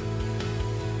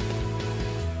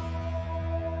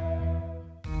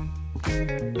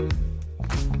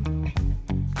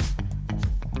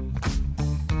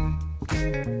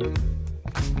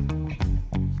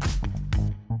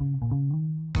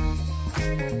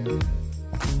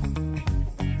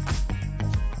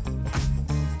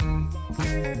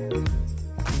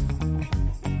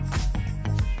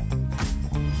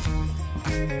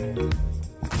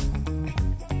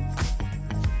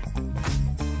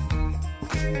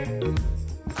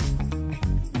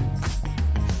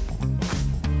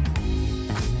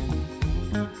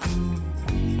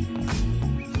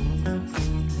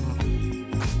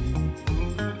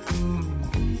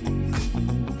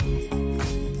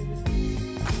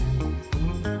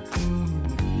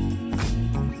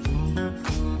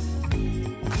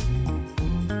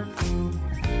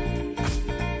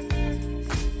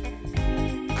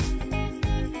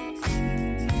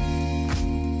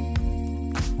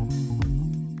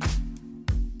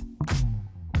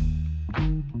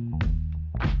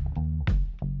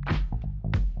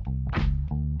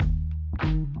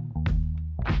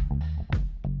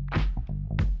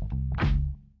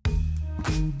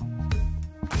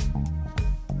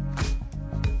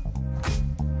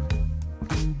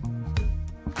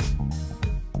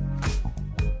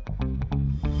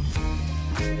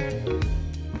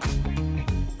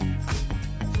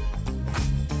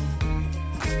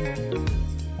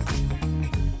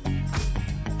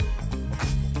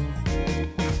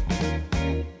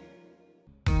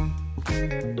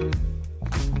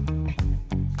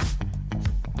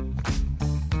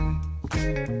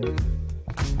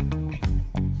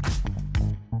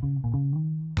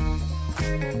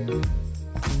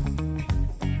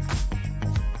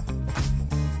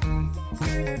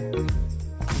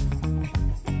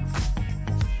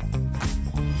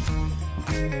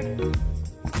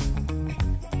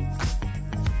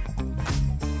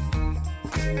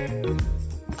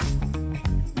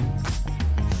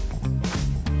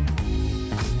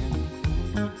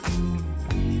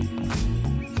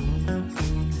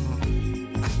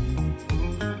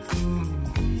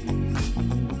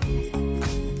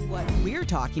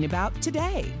 Talking about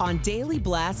today on Daily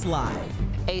Blast Live.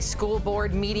 A school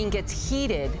board meeting gets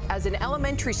heated as an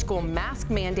elementary school mask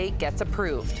mandate gets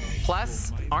approved.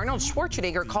 Plus, Arnold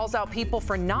Schwarzenegger calls out people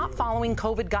for not following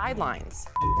COVID guidelines.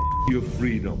 Your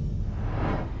freedom.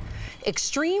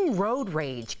 Extreme road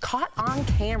rage caught on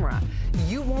camera.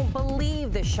 You won't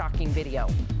believe this shocking video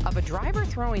of a driver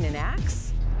throwing an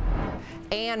axe.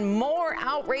 And more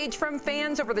outrage from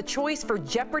fans over the choice for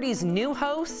Jeopardy's new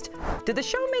host. Did the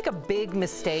show make a big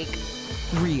mistake?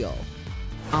 Real,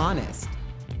 honest,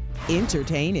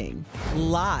 entertaining,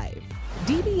 live.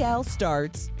 DBL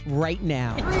starts right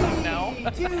now.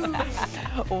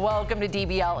 Welcome to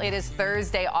DBL. It is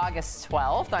Thursday, August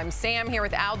 12th. I'm Sam here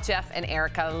with Al, Jeff, and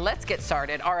Erica. Let's get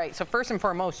started. All right, so first and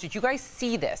foremost, did you guys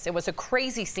see this? It was a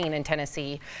crazy scene in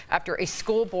Tennessee after a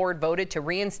school board voted to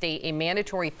reinstate a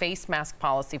mandatory face mask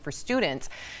policy for students,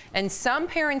 and some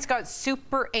parents got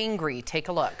super angry. Take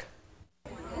a look.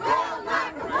 Will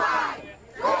not comply!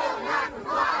 Will not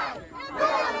comply! Will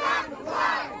not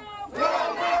comply!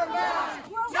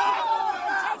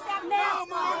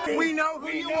 We know who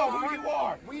you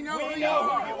are. We know who you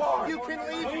are. You can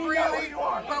leave freely,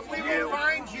 but we will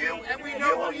find you, and we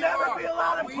know who you are. You will never be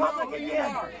allowed in public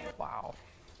again. Wow.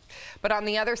 But on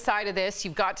the other side of this,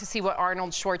 you've got to see what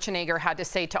Arnold Schwarzenegger had to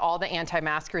say to all the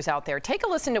anti-maskers out there. Take a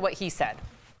listen to what he said.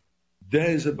 There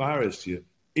is a virus here.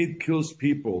 It kills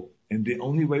people, and the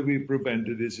only way we prevent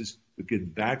it is to get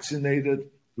vaccinated,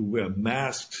 to wear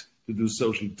masks, to do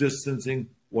social distancing,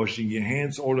 washing your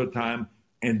hands all the time,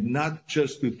 and not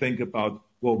just to think about,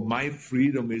 well, my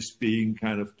freedom is being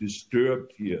kind of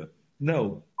disturbed here.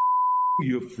 No,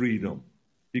 your freedom.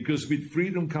 Because with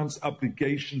freedom comes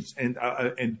obligations and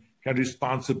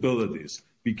responsibilities.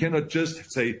 We cannot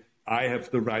just say, I have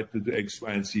the right to do X,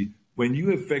 Y, and Z. When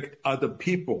you affect other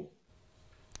people.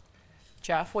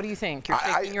 Jeff, what do you think? You're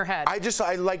shaking your head.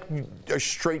 I like a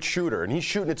straight shooter, and he's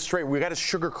shooting it straight. We got to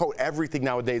sugarcoat everything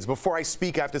nowadays. Before I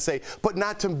speak, I have to say, but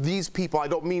not to these people. I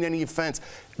don't mean any offense.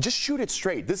 Just shoot it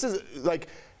straight. This is like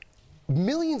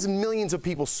millions and millions of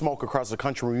people smoke across the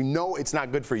country. We know it's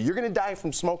not good for you. You're going to die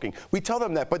from smoking. We tell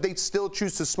them that, but they still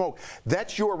choose to smoke.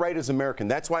 That's your right as American.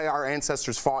 That's why our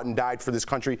ancestors fought and died for this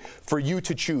country, for you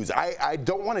to choose. I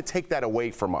don't want to take that away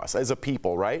from us as a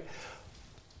people, right?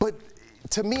 But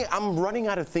to me, I'm running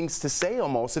out of things to say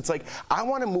almost. It's like, I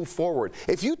want to move forward.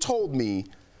 If you told me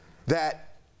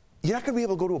that you're not going to be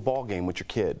able to go to a ball game with your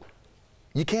kid,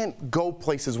 you can't go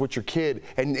places with your kid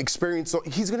and experience,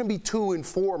 he's going to be 2 and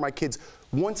 4, my kids,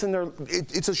 once in their,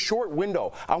 it's a short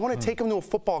window. I want to take him to a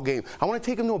football game. I want to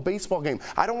take him to a baseball game.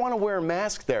 I don't want to wear a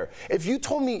mask there. If you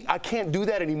told me I can't do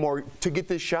that anymore to get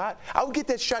this shot, I would get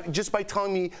that shot just by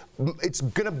telling me it's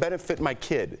going to benefit my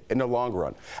kid in the long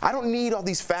run. I don't need all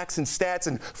these facts and stats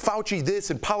and Fauci this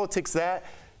and politics that.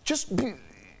 Just be,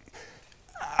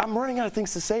 I'm running out of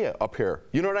things to say up here.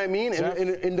 You know what I mean?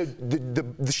 And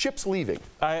the ship's leaving.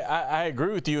 I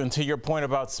agree with you. And to your point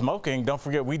about smoking, don't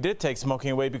forget we did take smoking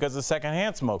away because of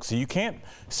secondhand smoke. So you can't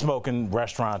smoke in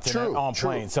restaurants and on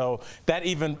planes. So that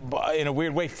even, in a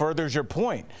weird way, furthers your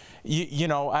point. You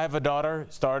know, I have a daughter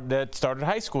that started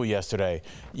high school yesterday.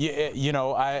 You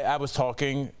know, I was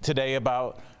talking today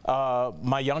about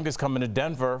my youngest coming to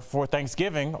Denver for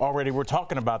Thanksgiving. Already we're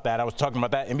talking about that. I was talking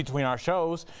about that in between our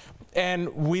shows.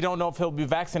 And we don't know if he'll be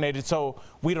vaccinated, so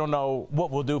we don't know what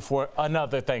we'll do for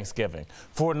another Thanksgiving,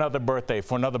 for another birthday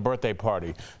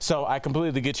party. So I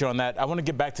completely get you on that. I want to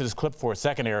get back to this clip for a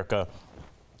second, Erica,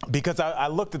 because I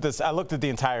looked at this. I looked at the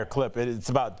entire clip. It's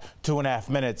about 2.5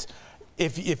 minutes.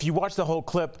 If you watch the whole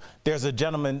clip, there's a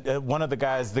gentleman, one of the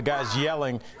guys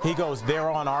yelling. He goes, "They're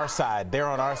on our side. They're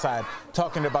on our side,"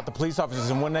 talking about the police officers.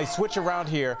 And when they switch around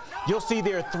here, you'll see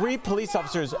there are 3 police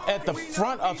officers at the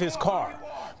front of his car.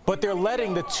 But they're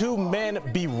letting the 2 men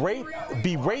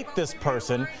berate this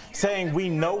person, saying, we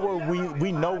know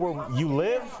where you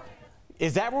live.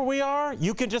 Is that where we are?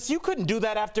 You couldn't do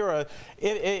that after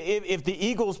if the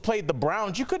Eagles played the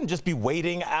Browns, you couldn't just be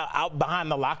waiting out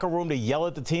behind the locker room to yell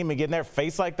at the team and get in their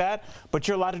face like that. But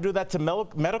you're allowed to do that to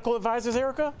medical advisors,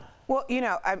 Erica? Well, you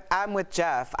know, I'm with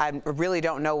Jeff. I really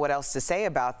don't know what else to say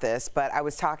about this, but I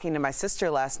was talking to my sister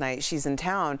last night. She's in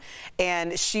town,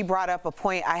 and she brought up a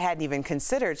point I hadn't even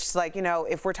considered. She's like, you know,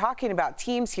 if we're talking about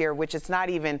teams here, which it's not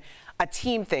even a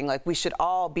team thing, like we should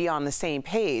all be on the same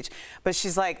page. But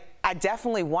she's like, I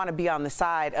definitely want to be on the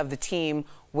side of the team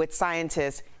with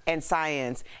scientists and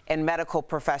science and medical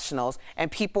professionals and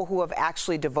people who have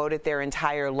actually devoted their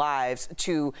entire lives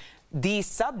to these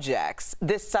subjects,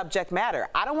 this subject matter.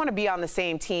 I don't want to be on the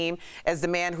same team as the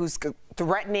man who's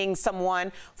threatening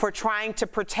someone for trying to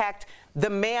protect the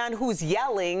man who's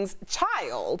yelling's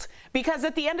child, because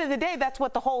at the end of the day, that's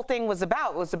what the whole thing was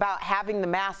about. It was about having the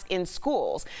mask in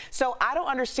schools. So I don't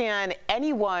understand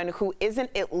anyone who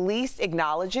isn't at least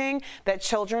acknowledging that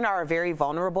children are a very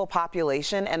vulnerable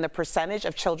population, and the percentage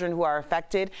of children who are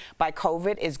affected by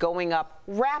COVID is going up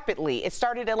rapidly. It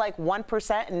started at like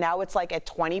 1%, and now it's like at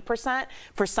 20%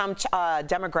 for some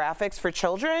demographics for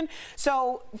children.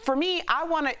 So for me, I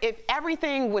want to,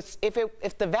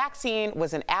 if the vaccine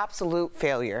was an absolute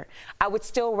failure, I would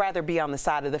still rather be on the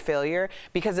side of the failure,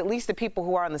 because at least the people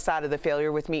who are on the side of the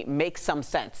failure with me make some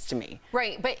sense to me.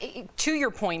 Right, but to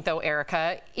your point though,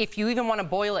 Erica, if you even want to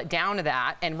boil it down to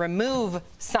that and remove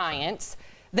science,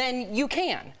 then you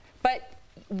can. But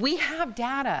we have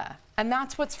data, and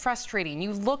that's what's frustrating.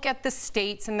 You look at the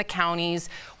states and the counties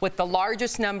with the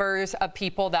largest numbers of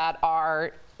people that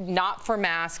are not for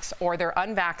masks or they're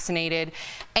unvaccinated.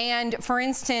 And for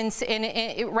instance,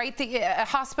 a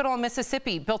hospital in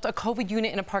Mississippi built a COVID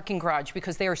unit in a parking garage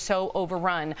because they are so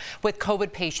overrun with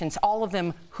COVID patients, all of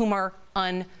them whom are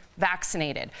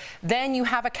unvaccinated. Then you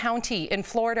have a county in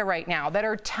Florida right now that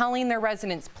are telling their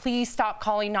residents, please stop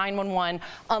calling 911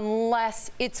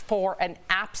 unless it's for an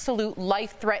absolute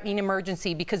life-threatening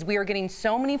emergency, because we are getting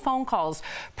so many phone calls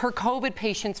per COVID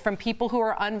patients from people who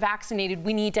are unvaccinated.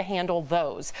 We need to handle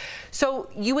those. So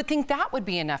you would think that would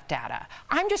be enough data.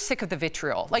 I'm just sick of the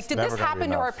vitriol. Like, did this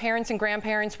happen to our parents and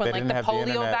grandparents when like the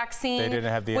polio vaccine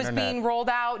was being rolled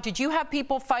out? Did you have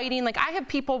people fighting? Like, I have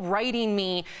people writing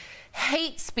me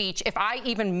hate speech if I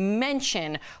even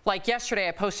mention, like yesterday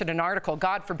I posted an article,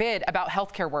 God forbid, about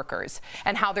healthcare workers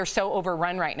and how they're so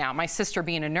overrun right now, my sister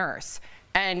being a nurse.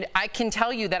 And I can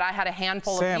tell you that I had a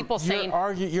handful of people saying...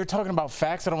 You're talking about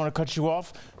facts. I don't want to cut you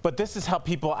off, but this is how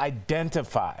people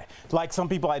identify. Like, some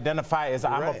people identify as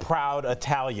I'm a proud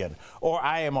Italian, or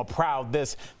I am a proud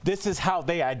this. This is how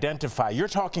they identify. You're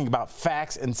talking about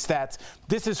facts and stats.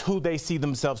 This is who they see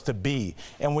themselves to be.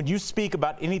 And when you speak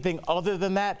about anything other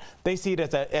than that, they see it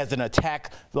as an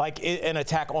attack, like an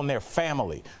attack on their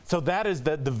family. So that is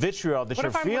the vitriol that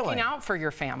you're feeling. What if I'm looking out for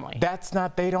your family? That's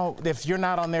not, if you're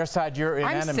not on their side, you're an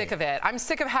enemy. I'm sick of it. I'm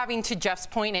sick of having, to Jeff's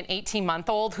point, an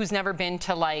 18-month-old who's never been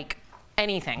to, like,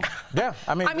 anything. Yeah,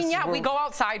 I mean, yeah, we go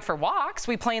outside for walks,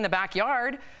 we play in the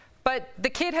backyard, but the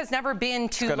kid has never been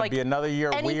to, it's gonna be another year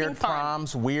of weird fun.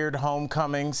 Proms, weird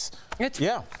homecomings. It's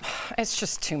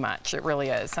just too much. It really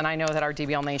is. And I know that our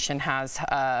DBL Nation has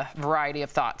a variety of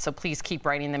thoughts, so please keep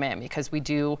writing them in, because we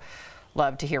do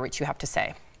love to hear what you have to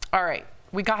say. All right.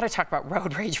 We got to talk about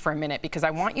road rage for a minute, because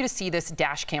I want you to see this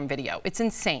dash cam video. It's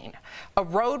insane. A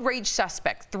road rage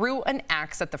suspect threw an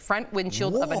axe at the front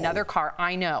windshield of another car.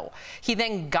 I know. He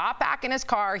then got back in his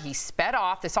car. He sped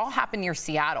off. This all happened near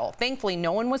Seattle. Thankfully,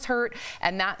 no one was hurt,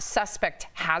 and that suspect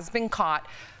has been caught.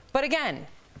 But again,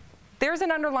 there's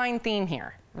an underlying theme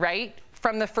here, right?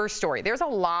 From the first story, there's a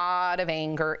lot of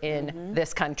anger in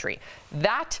this country.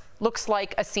 That looks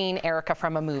like a scene, Erica,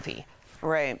 from a movie.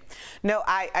 Right. No,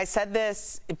 I said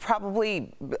this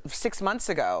probably 6 months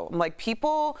ago. Like,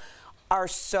 people are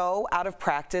so out of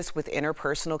practice with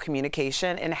interpersonal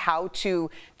communication and how to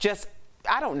just,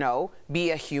 I don't know, be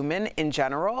a human in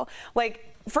general.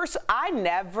 Like, first, I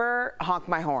never honk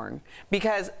my horn,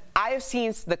 because I have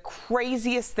seen the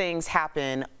craziest things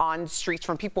happen on streets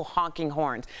from people honking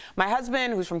horns. My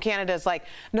husband, who's from Canada, is like,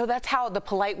 no, that's how the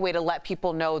polite way to let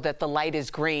people know that the light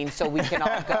is green so we can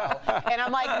all go. And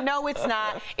I'm like, no, it's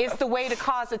not. It's the way to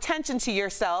cause attention to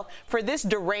yourself for this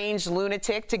deranged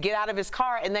lunatic to get out of his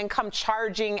car and then come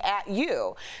charging at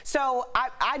you. So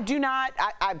I do not,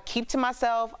 I keep to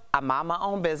myself. I mind my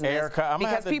own business, Erica,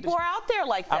 because people are out there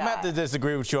like that. I'm going to have to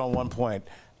disagree with you on one point.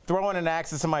 Throwing an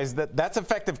axe at somebody's, that's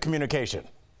effective communication.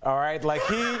 All right, like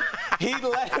he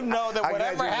let him know that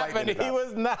whatever happened, he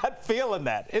was not feeling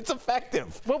that. It's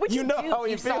effective. What would you do how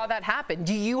if you saw that happen?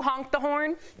 Do you honk the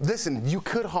horn? Listen, you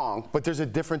could honk, but there's a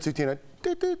difference between a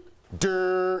doot-doot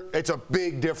It's a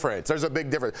big difference. There's a big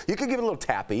difference. You can give it a little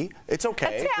tappy. It's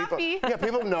okay. A tappy.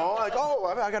 People know, like, oh,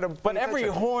 I got to. But every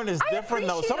horn is different,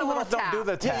 though. Some horns don't do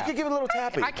the tap. Yeah, you can give it a little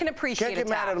tappy. I can appreciate Can't get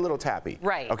mad at a little tappy.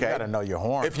 Right. Okay. You got to know your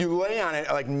horn. If you lay on it,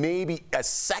 like maybe a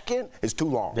second is too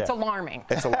long. It's alarming.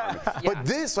 It's alarming. But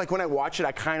this, like when I watch it,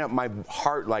 my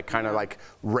heart kind of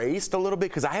raced a little bit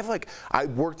because I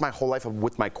worked my whole life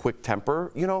with my quick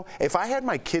temper. You know, if I had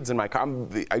my kids in my car,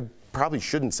 I probably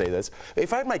shouldn't say this.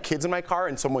 If I had my kids in my car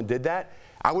and someone did that,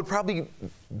 I would probably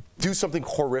do something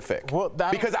horrific.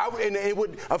 Because it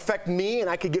would affect me and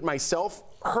I could get myself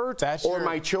hurt or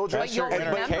my children. But you'll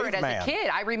remember it as a kid.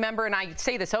 I remember, and I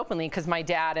say this openly because my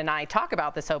dad and I talk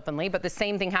about this openly, but the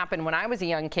same thing happened when I was a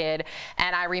young kid.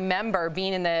 And I remember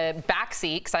being in the back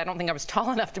seat, because I don't think I was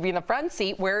tall enough to be in the front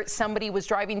seat, where somebody was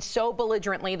driving so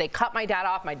belligerently. They cut my dad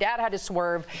off. My dad had to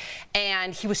swerve.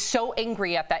 And he was so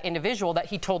angry at that individual that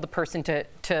he told the person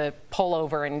to pull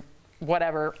over, and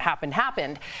whatever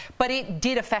happened. But it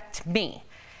did affect me.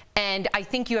 And I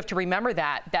think you have to remember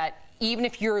that even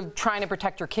if you're trying to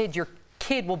protect your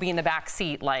kid will be in the back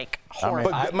seat like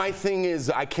horrified. But my thing is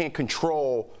I can't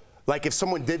control, like if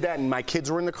someone did that and my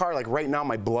kids were in the car, like right now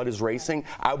my blood is racing,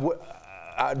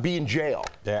 I'd be in jail.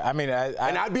 Yeah, I mean,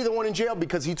 and I'd be the one in jail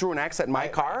because he threw an axe at my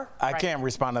car. I can't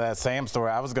respond to that Sam story.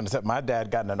 I was going to say my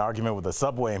dad got in an argument with a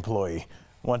Subway employee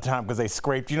one time because they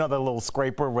scraped, you know, the little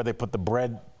scraper where they put the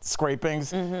bread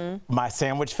scrapings. My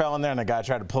sandwich fell in there, and the guy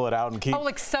tried to pull it out and keep. Oh,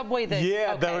 like Subway,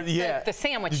 the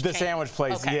sandwich. The sandwich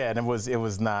place, yeah, and it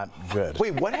was not good.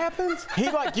 Wait, what happened? He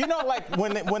like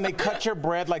when they cut your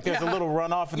bread, like there's a little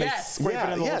runoff and they scrape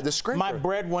it in the scraper. My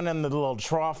bread went in the little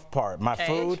trough part, my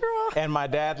food, and my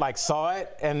dad saw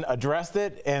it and addressed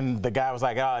it, and the guy was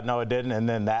like, oh no, it didn't, and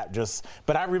then that just.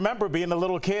 But I remember being a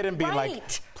little kid and being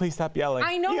like, please stop yelling.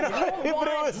 I know, but it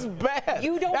was bad.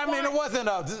 I mean, it wasn't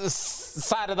a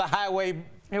side of the highway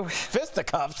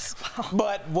fisticuffs,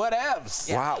 but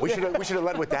whatevs. Wow, we should have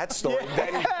led with that story.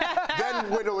 then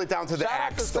whittle it down to the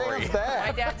axe story.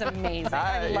 My dad's amazing.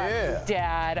 I love you,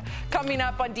 Dad. Coming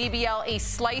up on DBL, a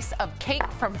slice of cake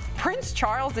from Prince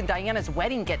Charles and Diana's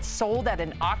wedding gets sold at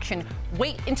an auction.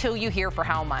 Wait until you hear for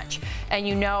how much. And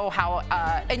you know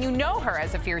her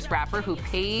as a fierce rapper who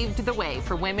paved the way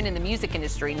for women in the music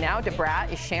industry. Now Debra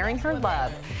is sharing her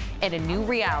love in a new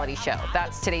reality show.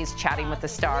 That's today's Chatting with the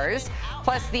Stars.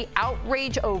 Plus, the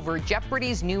outrage over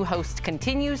Jeopardy's new host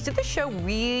continues. Did the show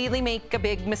really make a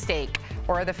big mistake,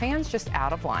 or are the fans just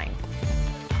out of line?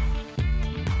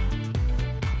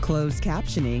 Closed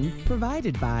captioning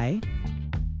provided by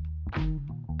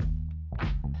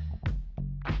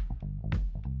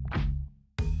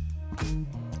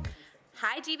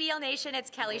Hi, DBL Nation. It's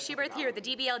Kelly Schubert here with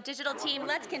the DBL digital team.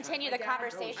 Let's continue the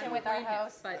conversation with our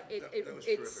host. But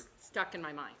it's stuck in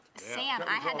my mind. Sam,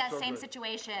 I had that same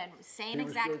situation, same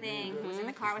exact thing. He was in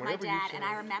the car with my dad, and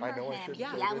I remember him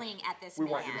yelling at this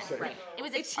man. It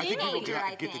was a teenager,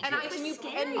 I think.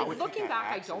 And looking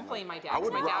back, I don't blame my dad.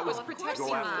 My dad was protecting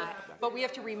me. But we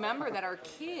have to remember that our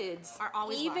kids are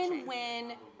always even watching.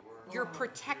 When you're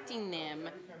protecting them,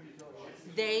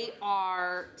 they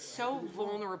are so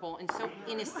vulnerable and so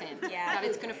innocent that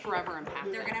it's going to forever impact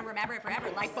them. They're going to remember it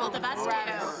forever, like both of us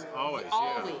do. Always.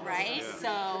 Right? Yeah.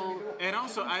 So. And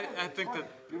also, I think that,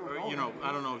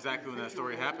 I don't know exactly when that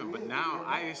story happened, but now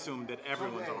I assume that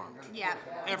everyone's armed. Yeah,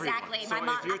 Everyone. exactly. So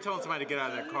if you're telling somebody to get out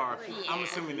of their car, I'm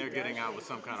assuming they're getting out with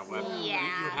some kind of weapon. Yeah.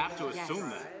 You have to assume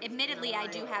that. Admittedly, I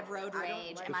do have road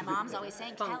rage, and my mom's always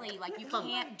saying, Kelly, you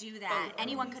can't do that.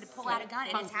 Anyone could pull out a gun,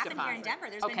 and it's happened here in Denver.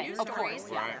 There's been news stories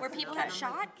where people have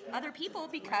shot other people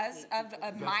because of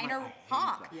a minor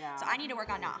honk. So I need to work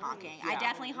on not honking. I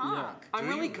definitely honk. I'm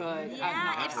really good.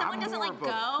 Yeah, if someone doesn't go,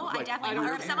 I definitely,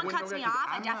 or if someone cuts me off,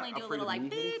 I definitely do a little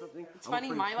beep. It's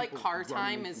funny, my car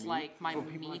time is my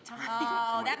me time.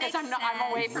 Oh, that makes sense.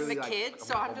 I'm away from the kids,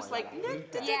 so I'm just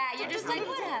yeah, you're just like,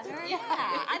 whatever. Yeah,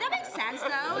 that makes sense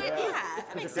though. Yeah,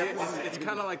 that makes sense. It's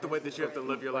kind of like the way that you have to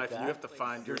live your life. You have to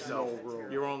find yourself,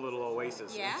 your own little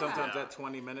oasis. Yeah. And sometimes that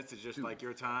 20 minutes is just like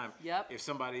your time. Yep. If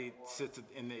somebody sits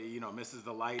in the, misses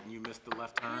the light and you miss the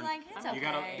left turn, you're like, it's okay. you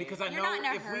gotta, because I know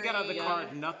if we get out of the car,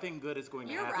 nothing good is going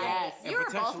to happen. Right. And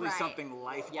potentially something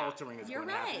life-altering is going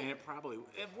to happen. And it probably,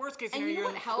 worst case scenario, you're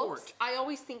in court. I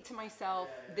always think to myself,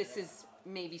 this is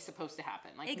maybe supposed to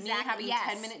happen. Like exactly, me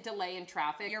having 10-minute delay in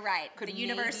traffic. You're right. Could the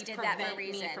universe did that for a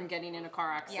reason. Me from getting in a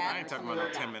car accident. I ain't talking about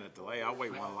no 10-minute delay. I'll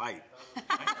wait one light.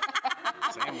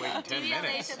 So I ain't waiting 10 DBL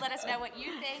minutes. Nation, let us know what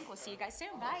you think. We'll see you guys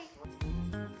soon. Bye.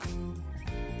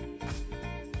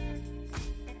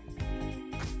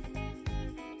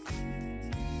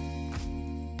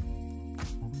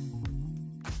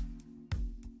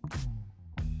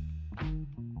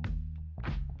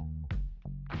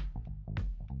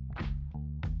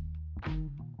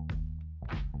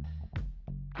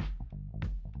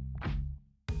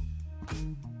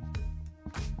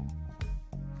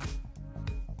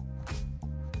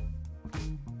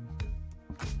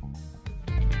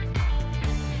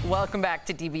 Welcome back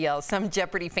to DBL. Some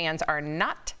Jeopardy fans are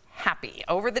not happy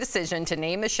over the decision to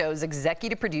name the show's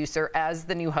executive producer as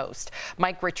the new host.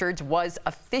 Mike Richards was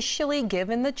officially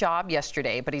given the job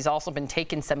yesterday, but he's also been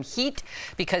taking some heat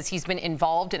because he's been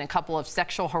involved in a couple of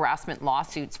sexual harassment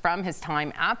lawsuits from his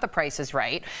time at The Price is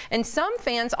Right. And some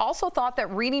fans also thought that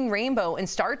Reading Rainbow and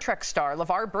Star Trek star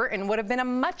LeVar Burton would have been a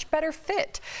much better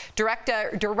fit.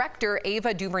 Director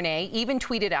Ava DuVernay even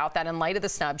tweeted out that in light of the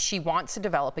snub, she wants to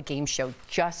develop a game show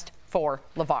just for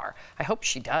LeVar. I hope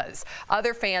she does.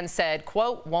 Other fans said,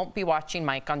 quote, won't be watching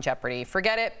Mike on Jeopardy.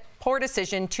 Forget it. Poor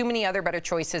decision. Too many other better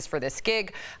choices for this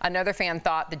gig. Another fan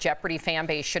thought the Jeopardy fan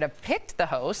base should have picked the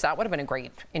host. That would have been a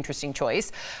great, interesting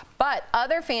choice. But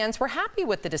other fans were happy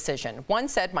with the decision. One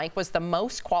said Mike was the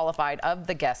most qualified of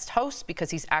the guest hosts because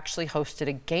he's actually hosted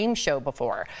a game show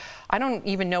before. I don't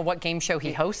even know what game show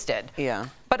he hosted. Yeah.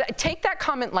 But take that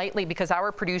comment lightly because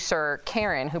our producer,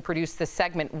 Karen, who produced this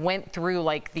segment, went through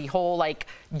like the whole like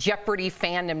Jeopardy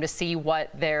fandom to see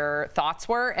what their thoughts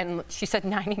were. And she said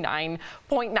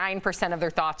 99.9% of their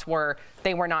thoughts were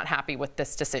they were not happy with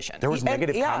this decision. There was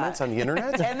negative comments on the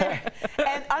internet?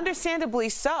 And understandably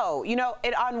so. You know,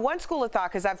 on one school of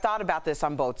thought, because I've thought about this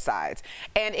on both sides,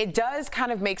 and it does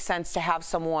kind of make sense to have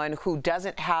someone who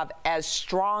doesn't have as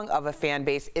strong of a fan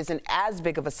base, isn't as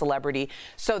big of a celebrity,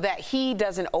 so that he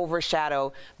doesn't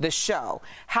overshadow the show.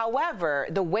 However,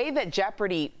 the way that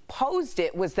Jeopardy posed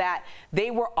it was that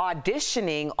they were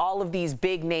auditioning all of these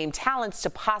big name talents to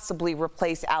possibly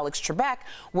replace Alex Trebek,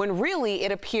 when really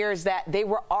it appears that they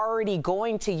were already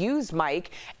going to use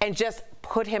Mike and just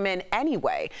put him in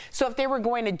anyway. So if they were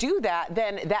going to do that,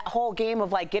 then that whole game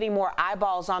of like getting more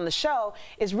eyeballs on the show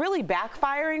is really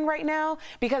backfiring right now,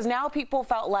 because now people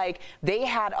felt like they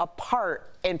had a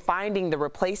part in finding the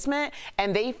replacement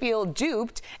and they feel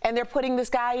duped and they're putting this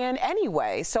guy in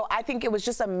anyway. So I think it was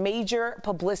just a major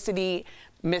publicity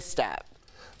misstep.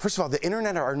 First of all, the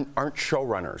internet aren't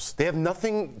showrunners. They have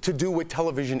nothing to do with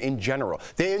television in general.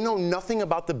 They know nothing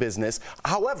about the business.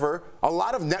 However, a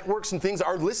lot of networks and things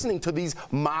are listening to these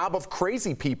mob of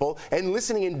crazy people and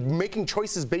listening and making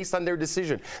choices based on their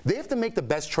decision. They have to make the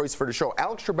best choice for the show.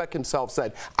 Alex Trebek himself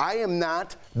said, I am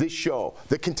not this show.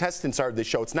 The contestants are this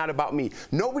show. It's not about me.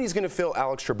 Nobody's going to fill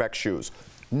Alex Trebek's shoes.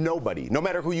 Nobody. No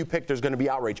matter who you pick, there's going to be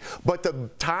outrage. But the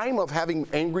time of having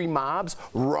angry mobs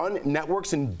run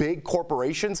networks and big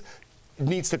corporations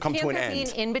needs to come to an end. Can't there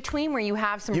be an in-between where you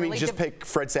have some You really... mean just pick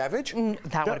Fred Savage?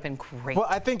 That would have been great. Well,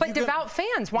 I think but devout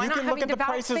fans, why not having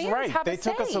devout fans have They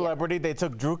took a celebrity, they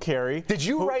took Drew Carey. Did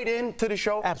you write into the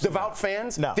show? Absolutely. Devout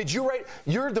fans? No. Did you write?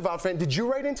 You're a devout fan. Did you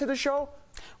write into the show?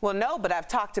 Well, no, but I've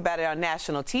talked about it on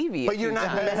national TV. But you're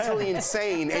not mentally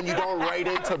insane, and you don't write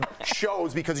into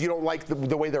shows because you don't like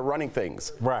the way they're running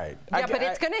things. Right. Yeah, but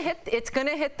it's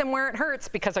gonna hit them where it hurts,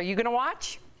 because are you gonna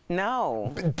watch?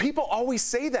 No. People always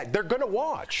say that. They're going to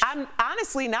watch. I'm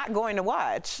honestly not going to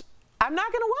watch. I'm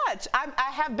not going to watch. I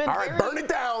have been. All right, burn it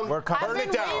down. I've been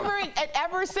wavering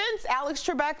ever since Alex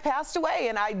Trebek passed away,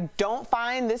 and I don't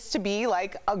find this to be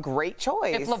like a great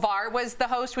choice. If LeVar was the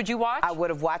host, would you watch? I would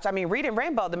have watched. I mean, Reading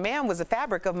Rainbow, the man was the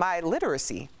fabric of my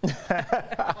literacy.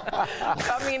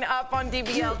 Coming up on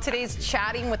DBL, today's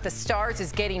Chatting with the Stars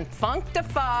is getting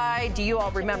funkified. Do you all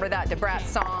remember that DeBrat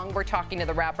song? We're talking to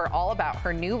the rapper all about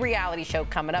her new reality show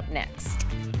coming up next.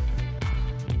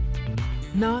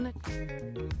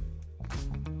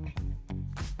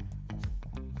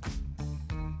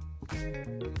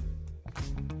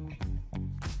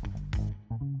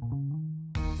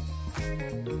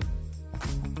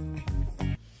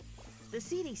 The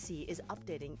CDC is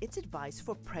updating its advice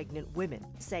for pregnant women,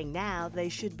 saying now they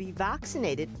should be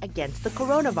vaccinated against the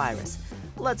coronavirus.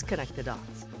 Let's connect the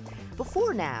dots.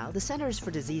 Before now, the Centers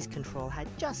for Disease Control had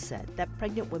just said that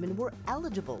pregnant women were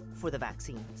eligible for the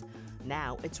vaccines.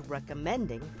 Now it's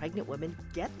recommending pregnant women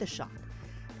get the shot.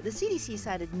 The CDC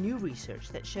cited new research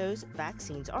that shows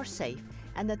vaccines are safe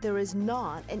and that there is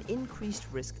not an increased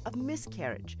risk of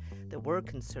miscarriage. There were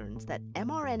concerns that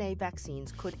mRNA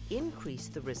vaccines could increase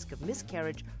the risk of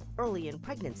miscarriage early in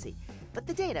pregnancy, but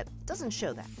the data doesn't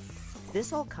show that.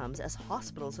 This all comes as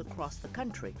hospitals across the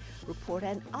country report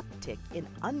an uptick in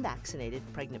unvaccinated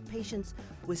pregnant patients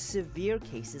with severe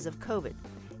cases of COVID.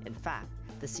 In fact,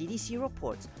 the CDC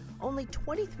reports only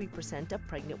 23% of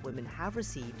pregnant women have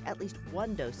received at least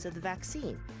one dose of the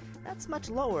vaccine. That's much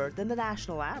lower than the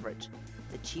national average.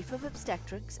 The chief of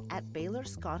obstetrics at Baylor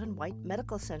Scott & White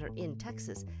Medical Center in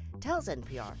Texas tells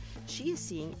NPR she is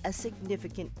seeing a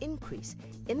significant increase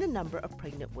in the number of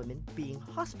pregnant women being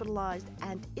hospitalized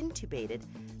and intubated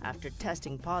after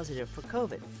testing positive for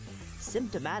COVID.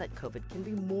 Symptomatic COVID can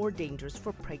be more dangerous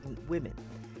for pregnant women.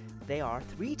 They are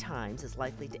 3 times as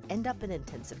likely to end up in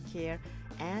intensive care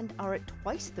and are at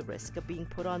twice the risk of being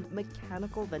put on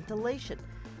mechanical ventilation.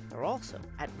 They're also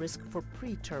at risk for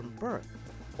preterm birth.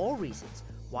 All reasons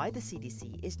why the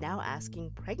CDC is now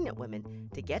asking pregnant women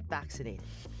to get vaccinated.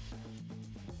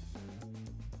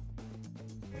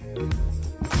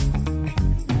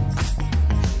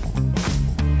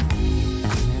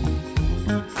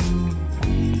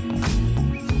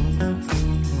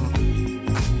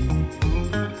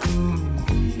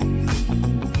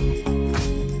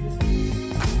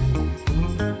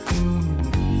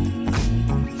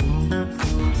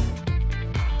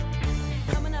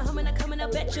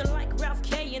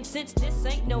 Since this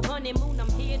ain't no honeymoon, I'm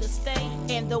here to stay.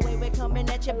 And the way we're coming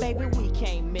at you, baby, we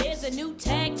can't miss. There's a new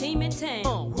tag team in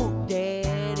town. Who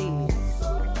that is?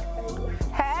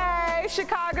 Hey,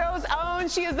 Chicago's own.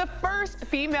 She is the first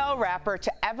female rapper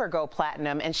to ever go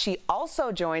platinum, and she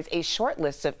also joins a short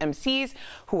list of MCs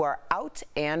who are out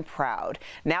and proud.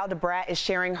 Now Debrat is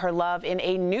sharing her love in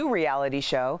a new reality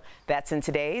show. That's in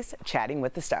today's Chatting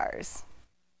with the Stars.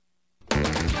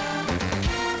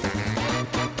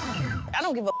 I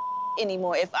don't give a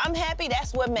anymore. If I'm happy,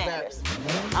 that's what matters.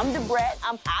 I'm Debrat.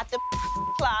 I'm out the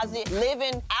closet,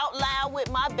 living out loud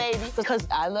with my baby because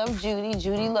I love Judy.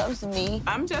 Judy loves me.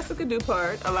 I'm Jessica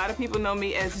Dupart. A lot of people know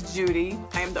me as Judy.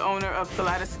 I am the owner of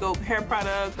Kaleidoscope Hair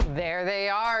Products. There they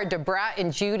are, Debrat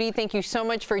and Judy. Thank you so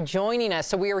much for joining us.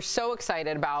 So we are so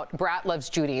excited about Brat Loves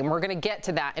Judy, and we're going to get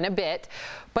to that in a bit.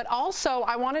 But also,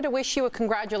 I wanted to wish you a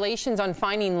congratulations on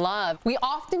finding love. We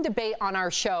often debate on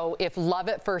our show if love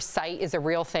at first sight is a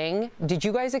real thing. Did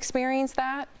you guys experience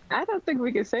that? I don't think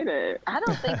we can say that. I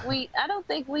don't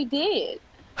think we did.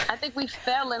 I think we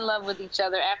fell in love with each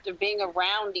other after being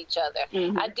around each other.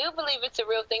 I do believe it's a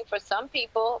real thing for some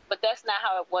people, but that's not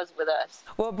how it was with us.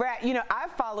 Well, Brat, you know,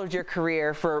 I've followed your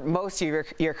career for most of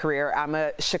your career. I'm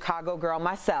a Chicago girl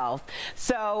myself.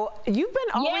 So you've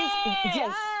been always...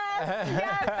 Yes.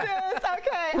 Yes, sis.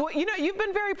 Okay. Well, you know, you've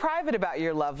been very private about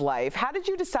your love life. How did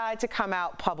you decide to come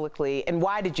out publicly, and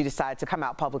why did you decide to come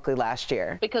out publicly last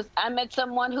year? Because I met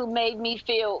someone who made me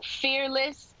feel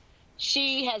fearless.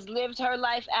 She has lived her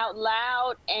life out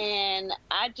loud, and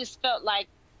I just felt like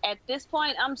at this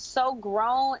point I'm so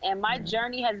grown, and my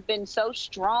journey has been so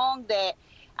strong that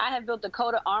I have built a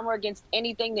coat of armor against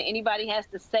anything that anybody has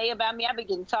to say about me. I've been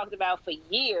getting talked about for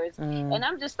years, and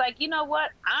I'm just like, you know what?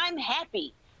 I'm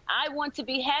happy. I want to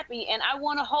be happy, and I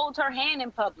want to hold her hand in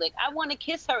public. I want to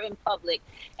kiss her in public.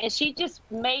 And she just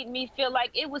made me feel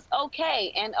like it was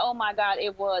okay. And oh my God,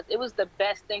 it was. It was the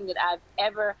best thing that I've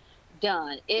ever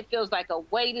done. It feels like a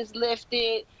weight is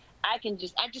lifted. I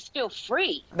just feel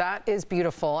free. That is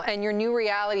beautiful. And your new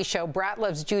reality show, Brat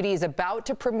Loves Judy, is about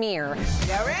to premiere.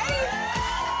 You ready?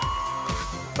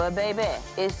 But baby,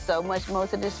 it's so much more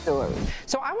to this story.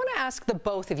 So I want to ask the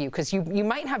both of you, because you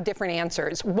might have different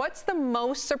answers. What's the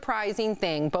most surprising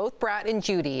thing, both Brat and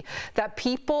Judy, that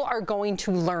people are going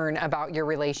to learn about your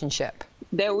relationship?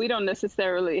 That we don't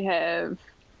necessarily have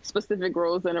specific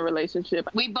roles in a relationship.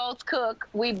 We both cook.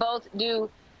 We both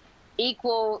do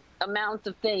equal amounts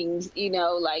of things, you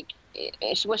know, like,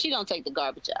 well, she don't take the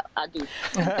garbage out. I do.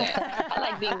 I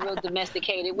like being real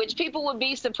domesticated, which people would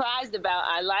be surprised about.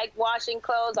 I like washing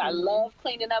clothes. I love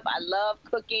cleaning up. I love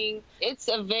cooking. It's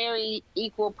a very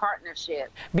equal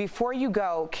partnership. Before you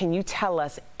go, can you tell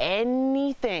us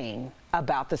anything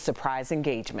about the surprise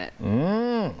engagement?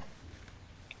 Oh.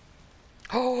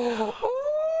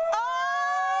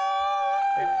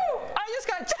 I just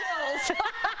got chills.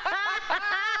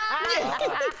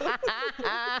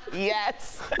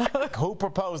 Yes. Who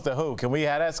proposed to who? Can we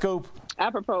have that scoop? I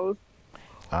proposed.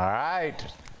 All right.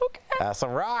 Okay. That's a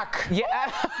rock.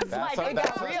 Yeah. It's like it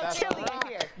got real chilly in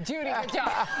here. Judy, good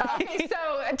job. Okay,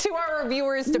 so to our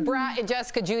viewers, Debrat and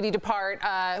Jessica, Judy Dupart,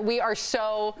 we are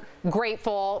so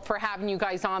grateful for having you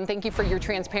guys on. Thank you for your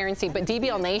transparency. But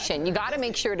DBL Nation, you got to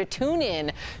make sure to tune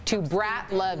in to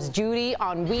Brat Loves Judy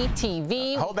on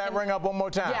WeTV. Hold that ring up one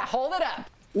more time. Yeah, hold it up.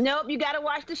 Nope, you got to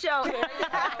watch the show.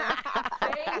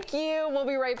 Thank you. We'll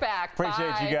be right back.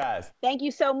 Appreciate Bye. you guys. Thank you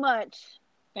so much.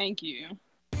 Thank you.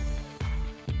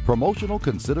 Promotional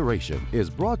consideration is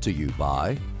brought to you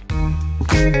by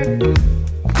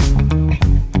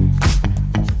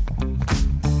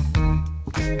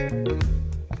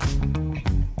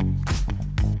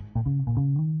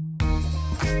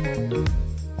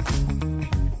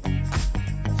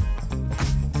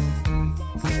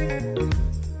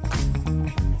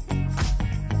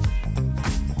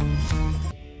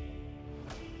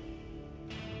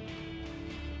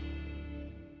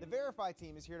Verify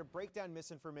team is here to break down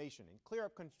misinformation and clear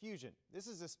up confusion. This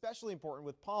is especially important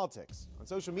with politics. On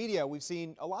social media, we've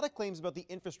seen a lot of claims about the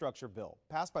infrastructure bill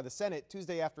passed by the Senate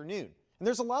Tuesday afternoon. And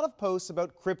there's a lot of posts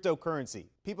about cryptocurrency,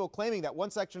 people claiming that one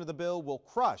section of the bill will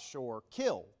crush or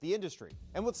kill the industry.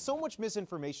 And with so much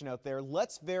misinformation out there,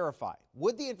 let's verify.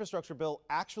 Would the infrastructure bill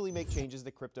actually make changes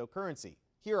to cryptocurrency?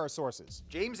 Here are sources.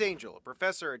 James Angel, a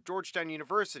professor at Georgetown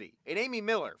University, and Amy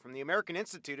Miller from the American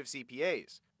Institute of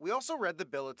CPAs. We also read the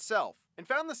bill itself and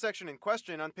found the section in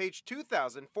question on page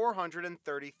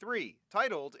 2433,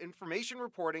 titled Information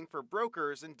Reporting for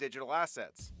Brokers and Digital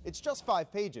Assets. It's just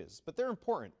 5 pages, but they're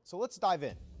important, so let's dive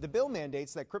in. The bill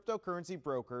mandates that cryptocurrency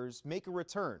brokers make a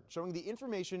return showing the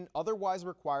information otherwise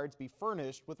required to be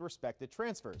furnished with respect to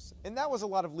transfers. And that was a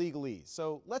lot of legalese,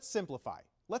 so let's simplify.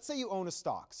 Let's say you own a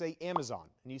stock, say Amazon,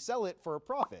 and you sell it for a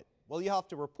profit. Well, you have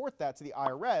to report that to the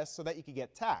IRS so that you can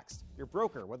get taxed. Your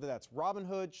broker, whether that's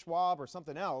Robinhood, Schwab, or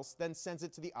something else, then sends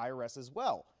it to the IRS as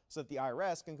well, so that the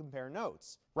IRS can compare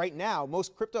notes. Right now,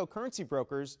 most cryptocurrency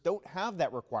brokers don't have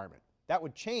that requirement. That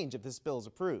would change if this bill is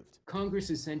approved. Congress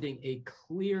is sending a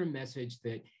clear message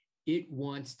that it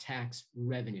wants tax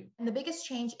revenue. And the biggest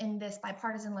change in this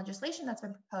bipartisan legislation that's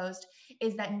been proposed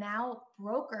is that now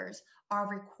brokers are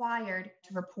required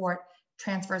to report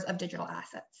transfers of digital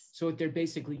assets. So what they're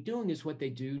basically doing is what they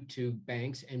do to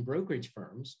banks and brokerage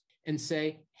firms and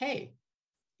say, hey,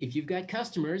 if you've got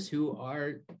customers who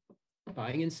are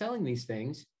buying and selling these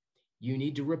things, you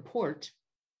need to report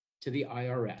to the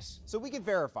IRS. So we can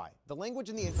verify the language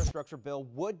in the infrastructure bill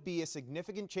would be a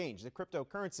significant change to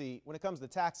cryptocurrency when it comes to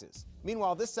taxes.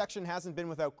 Meanwhile, this section hasn't been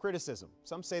without criticism.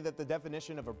 Some say that the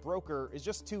definition of a broker is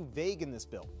just too vague in this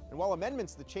bill. And while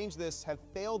amendments to change this have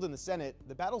failed in the Senate,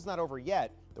 the battle's not over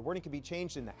yet. The wording can be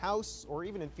changed in the House or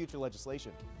even in future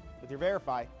legislation. With your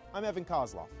Verify, I'm Evan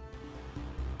Kozloff.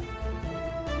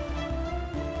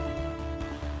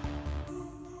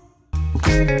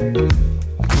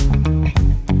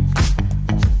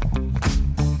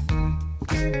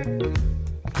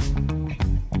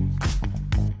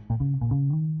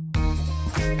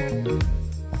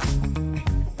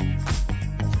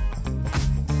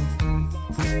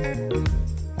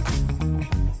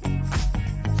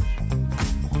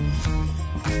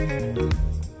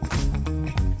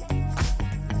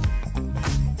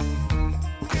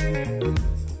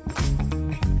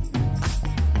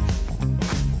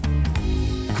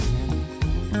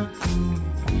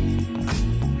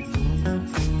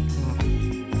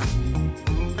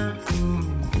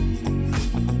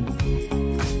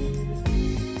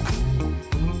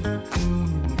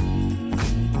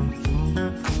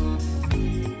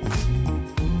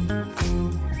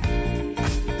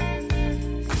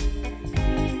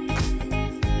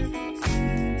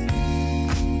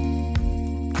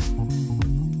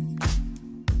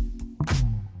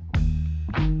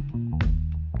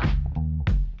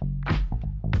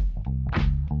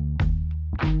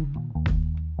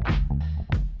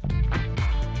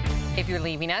 If you're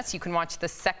leaving us, you can watch the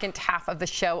second half of the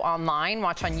show online.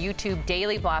 Watch on YouTube,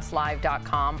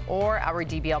 dailyblastlive.com, or our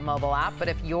DBL mobile app. But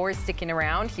if you're sticking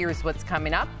around, here's what's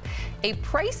coming up. A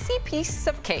pricey piece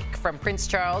of cake from Prince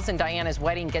Charles and Diana's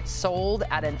wedding gets sold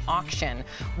at an auction.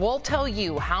 We'll tell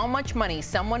you how much money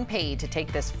someone paid to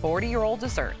take this 40-year-old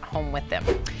dessert home with them.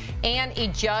 And a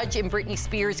judge in Britney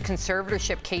Spears'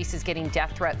 conservatorship case is getting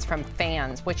death threats from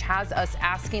fans, which has us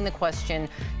asking the question,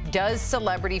 does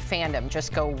celebrity fandom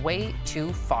just go way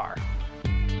too far?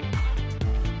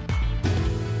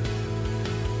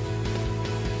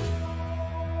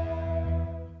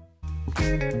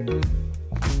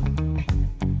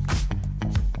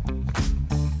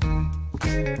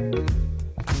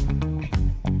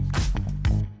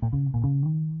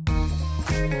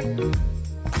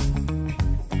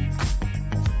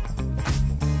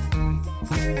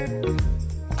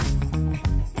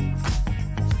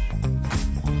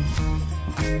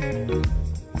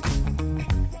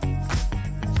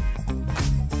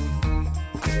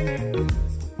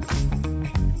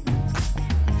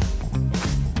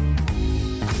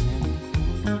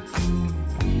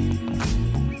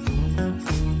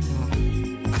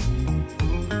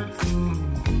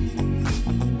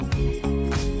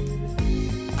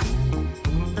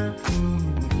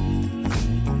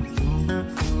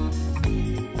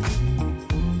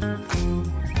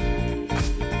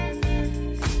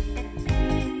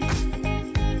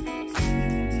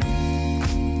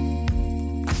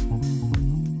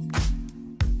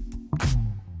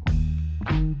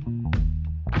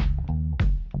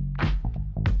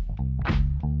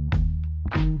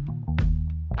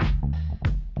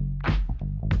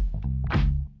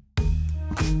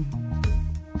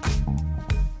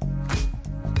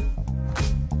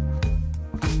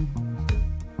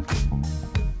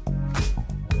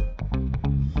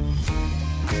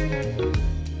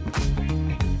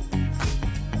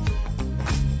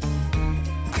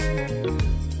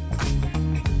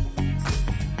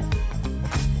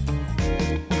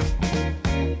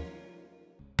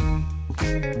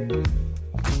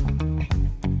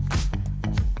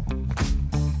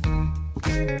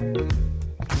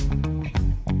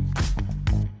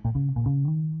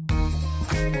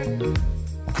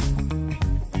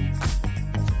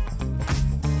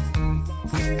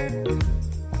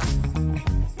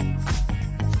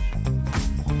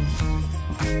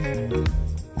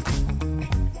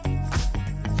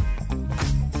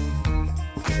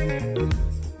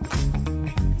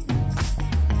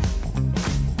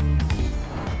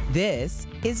 This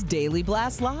is Daily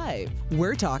Blast Live.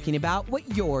 We're talking about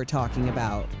what you're talking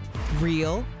about.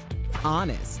 Real,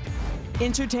 honest,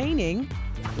 entertaining,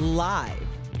 live.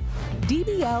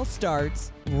 DBL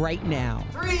starts right now.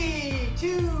 3,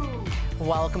 2.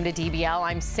 Welcome to DBL.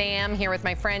 I'm Sam here with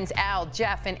my friends Al,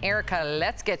 Jeff, and Erica.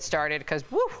 Let's get started because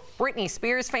Britney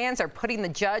Spears fans are putting the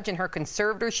judge in her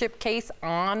conservatorship case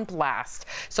on blast.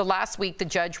 So last week, the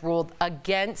judge ruled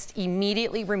against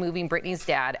immediately removing Britney's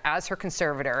dad as her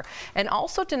conservator and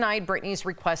also denied Britney's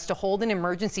request to hold an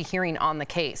emergency hearing on the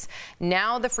case.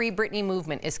 Now the Free Britney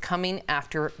movement is coming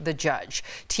after the judge.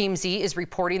 TMZ is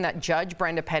reporting that Judge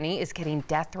Brenda Penny is getting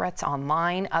death threats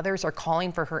online. Others are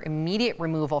calling for her immediate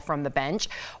removal from the bench.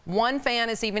 One fan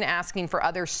is even asking for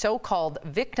other so-called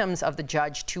victims of the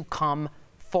judge to come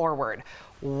forward.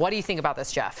 What do you think about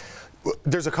this, Jeff?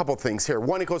 There's a couple things here.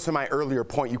 One, it goes to my earlier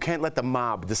point. You can't let the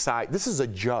mob decide. This is a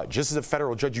judge. This is a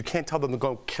federal judge. You can't tell them to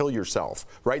go kill yourself,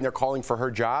 right? And they're calling for her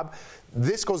job.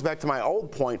 This goes back to my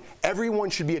old point. Everyone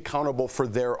should be accountable for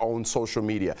their own social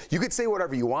media. You could say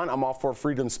whatever you want. I'm all for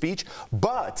freedom of speech.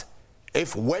 But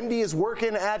if Wendy is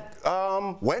working at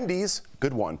Wendy's,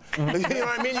 good one. You know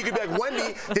what I mean? You could be like,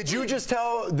 Wendy, did you just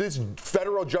tell this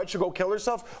federal judge to go kill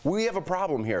herself? We have a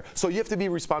problem here. So you have to be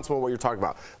responsible for what you're talking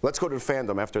about. Let's go to the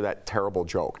fandom after that terrible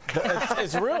joke.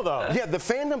 It's real, though. Yeah, the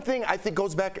fandom thing, I think,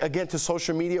 goes back, again, to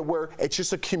social media where it's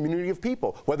just a community of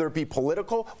people, whether it be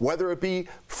political, whether it be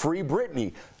Free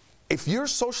Britney. If you're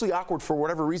socially awkward for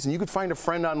whatever reason, you could find a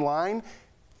friend online.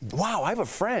 Wow, I have a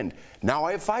friend. Now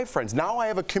I have 5 friends. Now I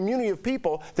have a community of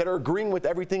people that are agreeing with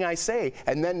everything I say.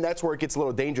 And then that's where it gets a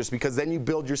little dangerous because then you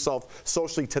build yourself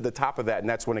socially to the top of that, and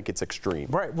that's when it gets extreme.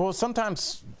 Right. Well,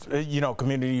 sometimes, you know,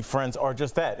 community friends are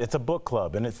just that. It's a book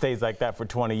club, and it stays like that for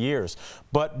 20 years.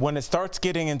 But when it starts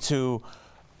getting into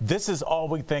this is all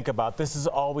we think about. This is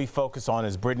all we focus on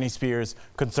is Britney Spears'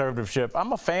 conservatorship.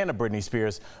 I'm a fan of Britney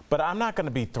Spears, but I'm not going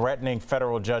to be threatening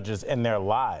federal judges in their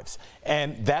lives.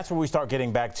 And that's where we start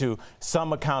getting back to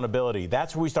some accountability.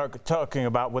 That's where we start talking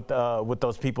about with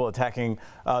those people attacking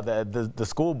the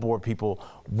school board people.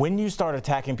 When you start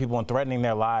attacking people and threatening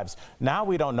their lives, now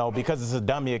we don't know because it's a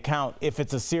dummy account if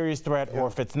it's a serious threat or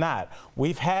if it's not.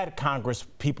 We've had Congress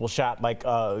people shot like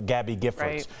Gabby Giffords.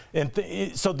 Right.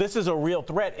 And so this is a real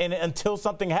threat. And until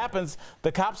something happens,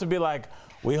 the cops would be like,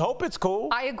 we hope it's cool.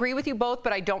 I agree with you both,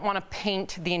 but I don't want to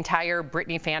paint the entire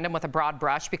Britney fandom with a broad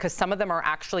brush because some of them are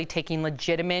actually taking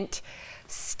legitimate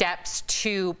steps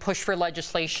to push for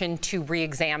legislation to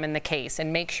re-examine the case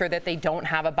and make sure that they don't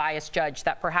have a biased judge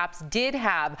that perhaps did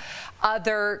have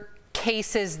other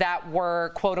cases that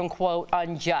were quote unquote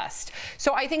unjust.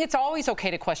 So I think it's always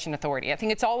okay to question authority. I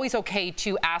think it's always okay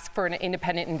to ask for an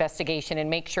independent investigation and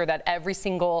make sure that every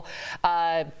single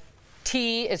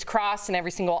T is crossed and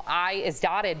every single I is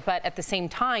dotted, but at the same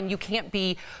time, you can't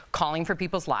be calling for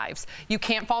people's lives. You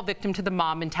can't fall victim to the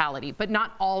mob mentality, but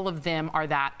not all of them are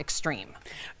that extreme.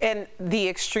 And the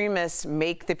extremists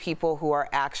make the people who are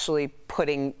actually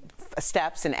putting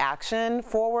steps and action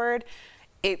forward,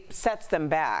 it sets them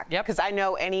back. Because I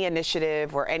know any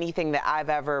initiative or anything that I've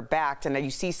ever backed and that you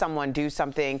see someone do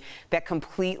something that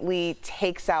completely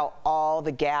takes out all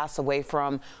the gas away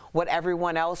from what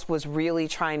everyone else was really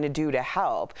trying to do to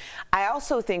help. I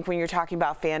also think when you're talking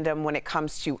about fandom, when it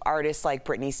comes to artists like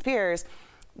Britney Spears,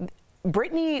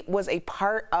 Britney was a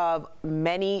part of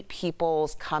many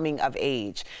people's coming of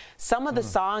age. Some of the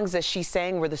songs that she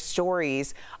sang were the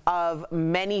stories of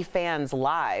many fans'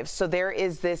 lives. So there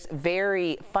is this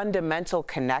very fundamental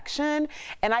connection,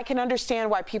 and I can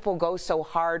understand why people go so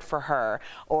hard for her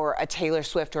or a Taylor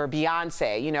Swift or a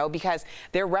Beyonce, you know, because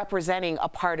they're representing a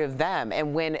part of them.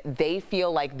 And when they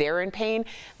feel like they're in pain,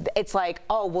 it's like,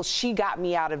 oh, well, she got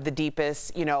me out of the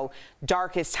deepest, you know,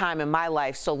 darkest time in my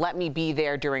life, so let me be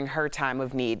there during her time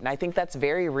of need. And I think that's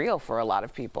very real for a lot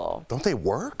of people. Don't they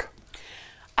work?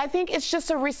 I think it's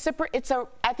just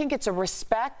I think it's a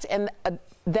respect, and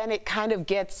then it kind of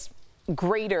gets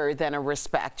greater than a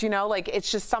respect, you know, like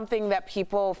it's just something that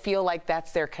people feel like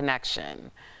that's their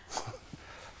connection.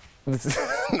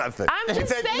 Nothing. I'm just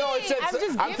saying. No,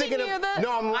 I'm thinking you of. the.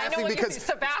 No, I'm laughing because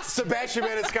Sebastian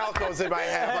Maniscalco was in my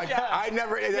head. Like I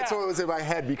never. That's what was in my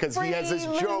head because he has this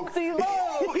joke.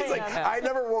 He's like, I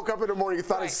never woke up in the morning and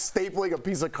thought of stapling a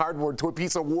piece of cardboard to a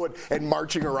piece of wood and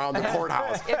marching around the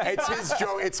courthouse. It's his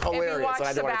joke. It's hilarious. If you watch and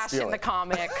I don't want to Sebastian steal the it.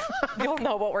 comic, you'll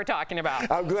know what we're talking about.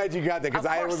 I'm glad you got that because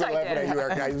I wasn't laughing at you,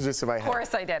 Erica. I was just in my head. Of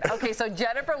course I did. Okay, so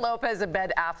Jennifer Lopez and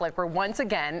Ben Affleck were once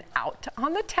again out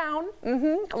on the town.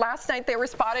 Last night they were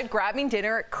spotted grabbing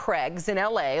dinner at Craig's in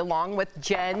LA along with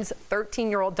Jen's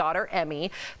 13-year-old daughter,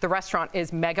 Emmy. The restaurant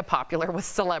is mega popular with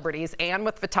celebrities and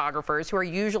with photographers who are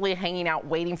usually hanging out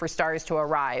waiting for stars to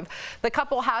arrive. The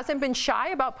couple hasn't been shy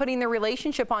about putting their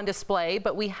relationship on display,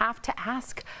 but we have to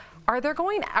ask, are they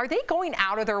going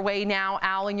out of their way now,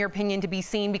 Al, in your opinion, to be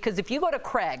seen? Because if you go to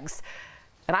Craig's,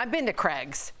 and I've been to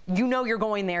Craig's, you know you're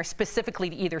going there specifically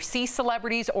to either see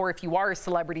celebrities or if you are a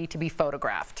celebrity to be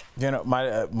photographed. You know,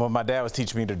 when my dad was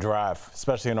teaching me to drive,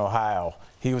 especially in Ohio,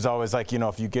 he was always like, you know,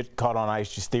 if you get caught on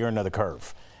ice, you steer into the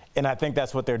curve. And I think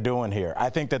that's what they're doing here. I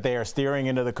think that they are steering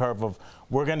into the curve of,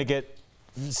 we're going to get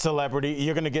celebrity,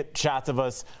 you're going to get shots of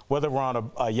us, whether we're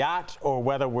on a yacht or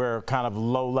whether we're kind of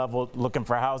low level looking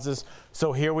for houses.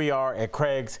 So here we are at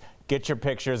Craig's. Get your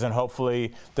pictures, and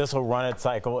hopefully this will run its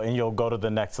cycle, and you'll go to the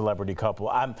next celebrity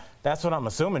couple. That's what I'm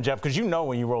assuming, Jeff, because you know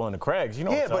when you roll into Craig's, you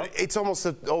know. Yeah, what's but up. it's almost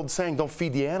an old saying: don't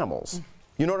feed the animals.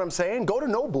 You know what I'm saying? Go to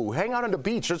Nobu, hang out on the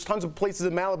beach. There's tons of places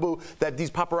in Malibu that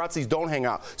these paparazzis don't hang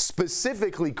out.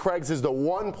 Specifically, Craig's is the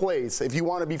one place, if you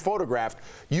want to be photographed,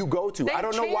 you go to. I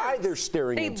don't know why they're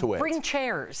staring into it. They bring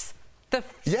chairs. The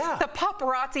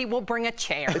paparazzi will bring a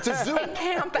chair. It's a zoo. And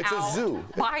camp It's out a zoo.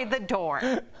 by the door.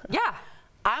 Yeah.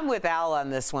 I'm with Al on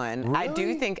this one.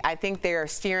 Really? I think they are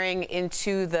steering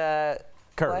into the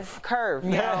curve.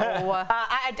 No.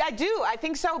 I do. I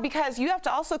think so, because you have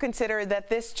to also consider that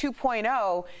this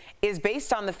 2.0 is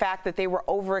based on the fact that they were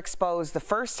overexposed the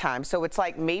first time. So it's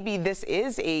like maybe this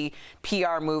is a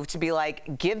PR move to be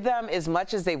like, give them as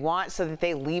much as they want so that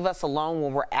they leave us alone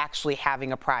when we're actually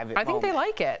having a private moment. I think they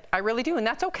like it. I really do. And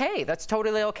that's okay. That's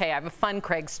totally okay. I have a fun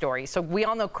Craig's story. So we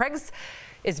all know Craig's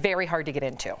is very hard to get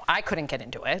into. I couldn't get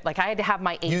into it. Like, I had to have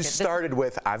my agent. You started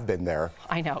with, I've been there.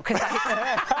 I know, because but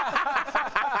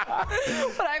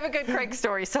I have a good Craig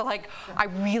story. So, like, I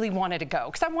really wanted to go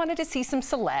because I wanted to see some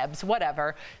celebs,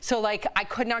 whatever. So, like, I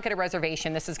could not get a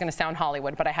reservation. This is going to sound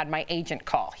Hollywood, but I had my agent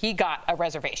call. He got a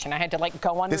reservation. I had to, like,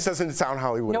 go on. This doesn't sound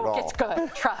Hollywood at all. No, it's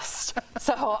good. Trust.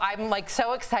 So I'm, like,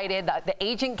 so excited that the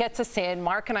agent gets us in.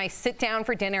 Mark and I sit down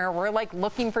for dinner. We're, like,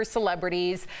 looking for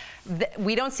celebrities.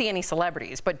 We don't see any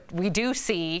celebrities, but we do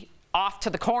see off to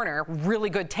the corner, really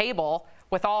good table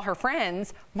with all her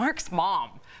friends, Mark's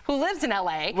mom, who lives in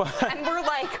LA. And we're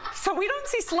like, so we don't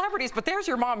see celebrities, but there's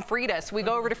your mom, Frida. So we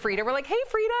go over to Frida. We're like, hey,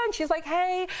 Frida. And she's like,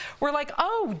 hey. We're like,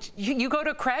 oh, you go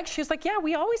to Craig's? She's like, yeah,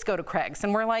 we always go to Craig's.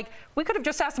 And we're like, we could have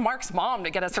just asked Mark's mom to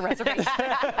get us a reservation.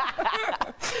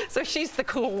 So she's the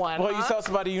cool one. Well, you saw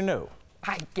somebody you knew.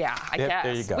 I guess.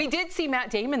 There you go. We did see Matt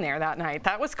Damon there that night.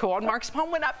 That was cool. And Mark's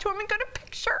mom went up to him and got a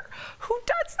picture. Who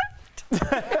does that?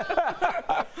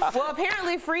 Well,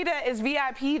 apparently Frida is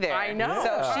VIP there. I know.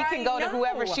 So she can go to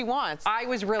whoever she wants. I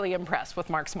was really impressed with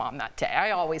Mark's mom that day.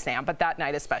 I always am, but that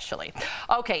night especially.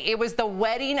 Okay, it was the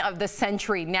wedding of the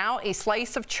century. Now a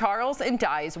slice of Charles and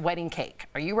Di's wedding cake.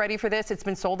 Are you ready for this? It's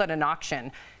been sold at an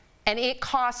auction. And it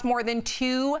costs more than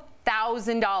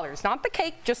 $2,000. Not the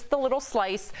cake, just the little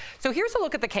slice. So here's a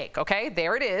look at the cake, okay?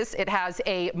 There it is. It has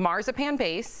a marzipan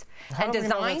base and do we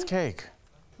know design. that's cake?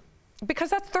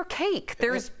 Because that's their cake.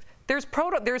 There's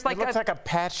like it looks like a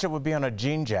patch that would be on a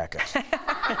jean jacket.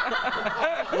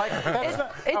 Like,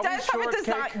 it does have a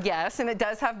design, yes, and it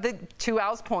does have to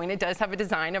Al's point, it does have a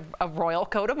design of royal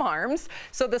coat of arms.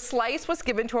 So the slice was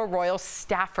given to a royal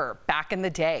staffer back in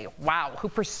the day. Wow, who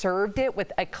preserved it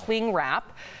with a cling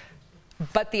wrap.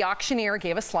 But the auctioneer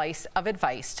gave a slice of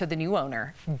advice to the new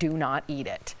owner: do not eat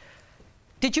it.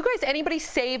 Did you guys, anybody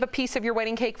save a piece of your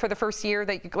wedding cake for the first year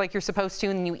that you're supposed to,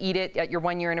 and then you eat it at your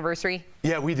 1-year anniversary?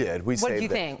 Yeah, we did. We saved it. What did you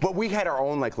think? But we had our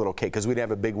own little cake because we didn't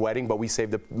have a big wedding, but we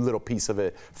saved a little piece of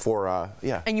it for,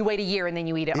 yeah. And you wait a year and then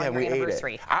you eat it on your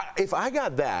anniversary. If I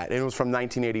got that, and it was from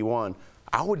 1981,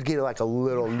 I would get like a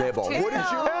little nibble. Wouldn't you?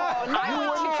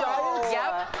 No.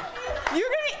 Yep. You're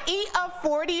gonna eat a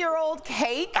 40-year-old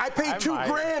cake? I paid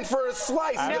 $2,000 for a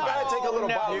slice. You gotta take a little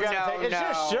bite. It's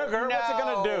just sugar. What's it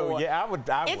gonna do? Yeah, I would.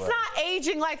 It's not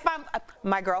aging like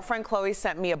my girlfriend Chloe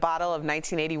sent me a bottle of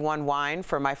 1981 wine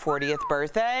for my 40th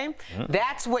birthday.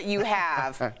 That's what you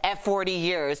have at 40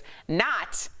 years,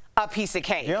 not a piece of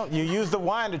cake. You know, you use the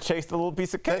wine to chase the little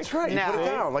piece of cake. That's right. No. You put it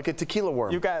down like a tequila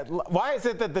worm. You got. Why is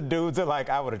it that the dudes are like,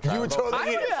 I would have tried? You would totally I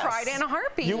would have tried it in a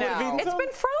heartbeat. You would have eaten It's some? been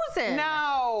frozen.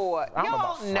 No, I don't know y'all,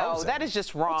 about no, frozen. that is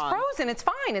just wrong. It's frozen. It's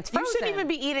fine. It's frozen. You shouldn't even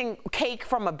be eating cake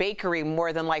from a bakery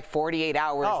more than like 48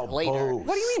 hours later. boo.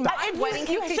 What do you mean? My wedding You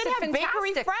cake should tasted have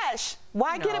bakery fantastic. fresh.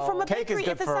 Why get it from a Cake bakery is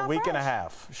good if it's for a not week and a fresh?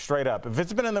 half, straight up. If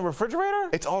it's been in the refrigerator,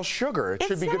 It's all sugar. It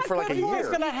should be good not for like a good for year. what's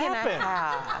gonna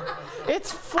happen? It's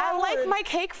flour. I like my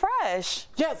cake fresh.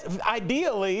 Yes,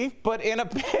 ideally, but in a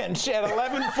pinch at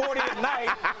 11:40 at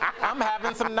night, I'm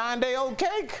having some 9-day-old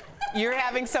cake. You're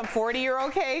having some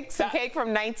 40-year-old cake, some cake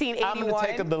from 1981. I'm gonna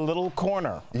take the little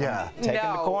corner. Yeah. Taking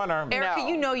the corner. Erica,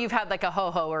 you know you've had like a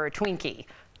ho-ho or a Twinkie.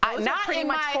 Those are Not pretty in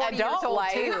much my 40 years adult old,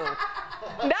 life. too.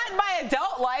 Not in my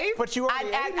adult life. But you already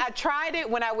ate it? I tried it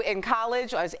when I was in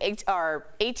college. I was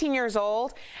 18 years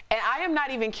old, and I am not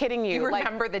even kidding you. You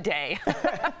remember the day.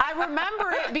 I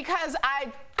remember it because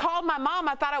I called my mom.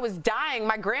 I thought I was dying.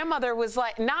 My grandmother was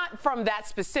like, not from that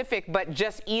specific, but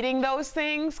just eating those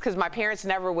things because my parents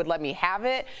never would let me have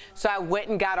it. So I went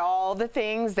and got all the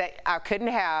things that I couldn't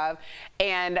have.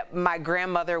 And my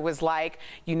grandmother was like,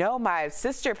 you know, my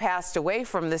sister passed away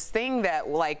from this thing that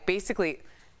like basically,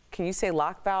 can you say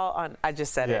lock valve on? I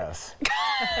just said yes. it.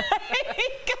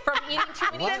 From eating too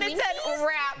many Then it said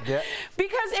wrap. Yeah.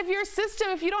 Because if your system,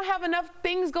 if you don't have enough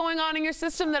things going on in your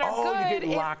system that are good, you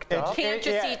get locked up. Can't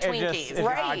just eat Twinkies.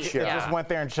 Right. It just went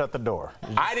there and shut the door.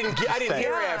 I didn't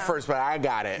hear it at first, but I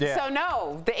got it. Yeah. So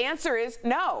no, the answer is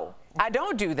no. I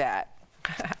don't do that.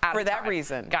 For that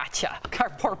reason. Gotcha. Our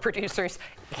poor producers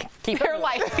keep their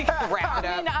life wrapped up.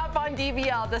 Coming up on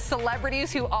DBL, the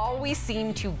celebrities who always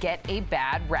seem to get a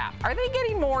bad rap. Are they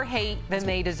getting more hate than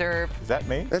they deserve? Is that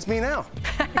me? That's me now.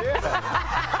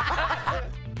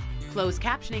 Closed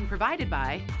captioning provided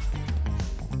by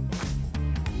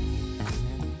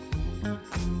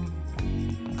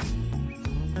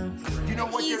You know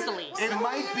what? Easily. It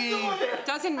might be.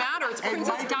 Doesn't matter. It's Princess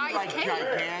It might be Di's like cake.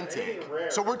 gigantic.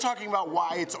 So we're talking about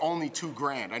why it's only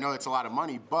 $2,000. I know that's a lot of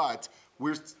money, but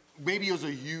maybe it was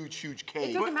a huge cake.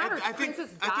 It doesn't matter. It's I think-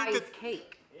 Princess I think Di's that-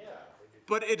 cake.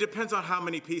 But it depends on how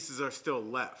many pieces are still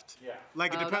left. Yeah.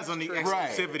 Like it Oh, depends that's on the true.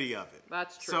 exclusivity of it.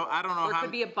 That's true. So I don't know or it how.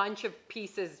 could be a bunch of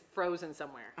pieces frozen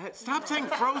somewhere. Stop saying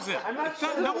frozen.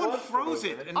 No one froze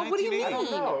it in Oh, what do you 1980. mean? I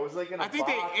don't know. It was like in a I think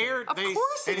they box. aired. Of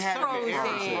course it it's had to be aired.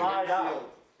 frozen. Dried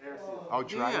out. Oh,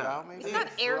 dry it Yeah. out, maybe? It's not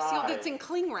air sealed. It's in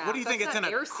cling wrap. What do you think? That's It's in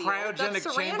not a air sealed. cryogenic That's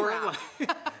saran chamber? wrap.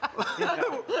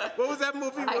 What was that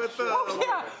movie with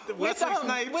Wesley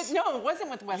Snipes? No, it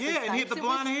wasn't with Wesley Snipes. Yeah, and he had the It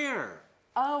blonde was- hair.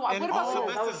 Oh, And what about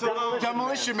Sylvester Stallone.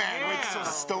 Demolition Man with Yeah.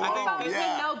 Stallone. What about when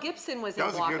Yeah. Mel Gibson was in That a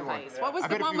was a Block good of one. Ice? What was I the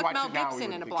bet if one you with watch Mel it now, Gibson you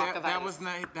in a would Block think of That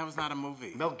Ice? was not a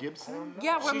movie. Mel Gibson?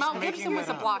 Yeah, where She's Mel making Gibson was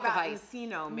that a up. Block of Ice.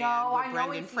 Encino Man No, with I know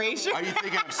Brendan it's Fraser. Are you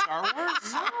thinking of Star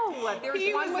Wars? No, there's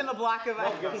He one was with in a Block of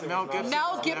Ice.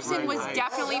 Mel Gibson was nice.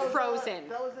 definitely frozen.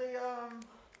 That was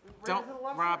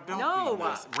a Rob, don't No. be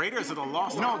nice. Raiders of the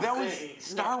Lost No, Ark. that was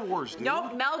Star Wars, dude.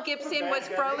 Nope, Mel Gibson was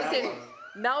frozen.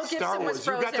 Mel Gibson Star was Wars. You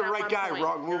frozen got the at right one guy, point.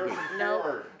 wrong movie.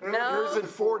 No, Harrison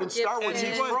Ford in Star Wars. Gibson.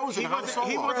 He's frozen. Han He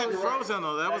Solo. wasn't frozen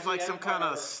though. That was like some kind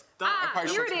of stunt.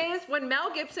 Here it is, when Mel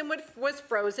Gibson was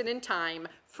frozen in time,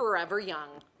 forever young.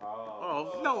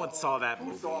 Oh, no one saw that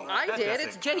movie. I That did. doesn't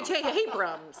It's J.J.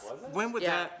 Abrams. When was Yeah.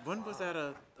 that? When was that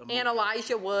a movie? And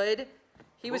Elijah Wood.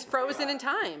 He was frozen in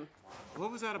time.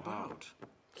 What was that about?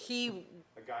 He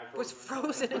was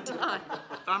frozen in time.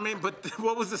 I mean, but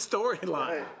what was the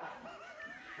storyline?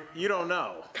 You don't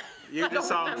know. You just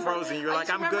saw him frozen. You're like,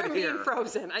 I'm good I just remember him here. being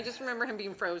frozen. I just remember him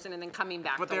being frozen and then coming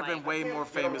back But to there have life. been way more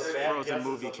famous Frozen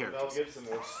movie characters. Mel Gibson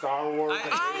was Star Wars.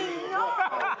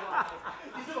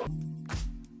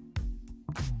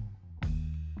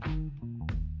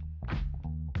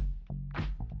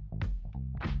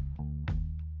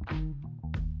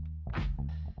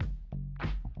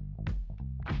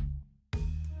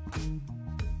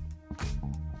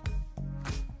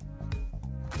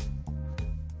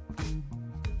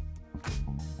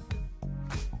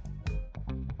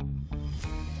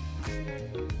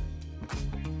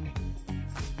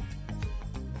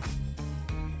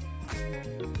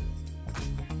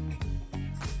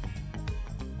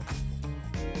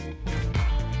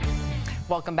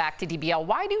 Welcome back to DBL.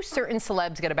 Why do certain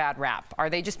celebs get a bad rap? Are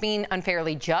they just being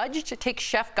unfairly judged? Take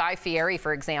Chef Guy Fieri,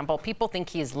 for example. People think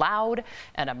he is loud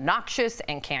and obnoxious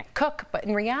and can't cook, but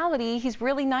in reality, he's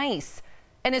really nice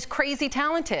and is crazy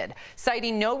talented.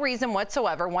 Citing no reason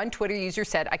whatsoever, one Twitter user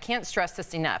said, I can't stress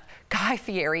this enough. Guy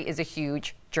Fieri is a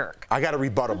huge jerk. I got a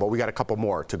rebuttal, but we got a couple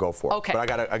more to go for. Okay. But I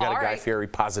got a All Guy right. Fieri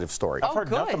positive story. I've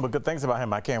heard nothing but good things about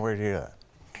him. I can't wait to hear that.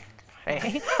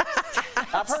 Hey.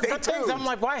 I've heard good things. I'm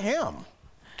like, why him?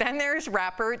 Then there's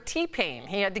rapper T-Pain.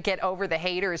 He had to get over the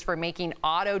haters for making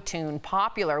auto-tune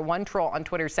popular. One troll on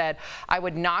Twitter said, I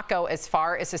would not go as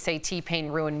far as to say T-Pain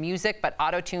ruined music, but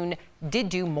auto-tune did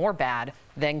do more bad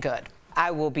than good.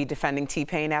 I will be defending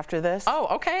T-Pain after this. Oh,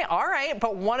 okay, all right.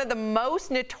 But one of the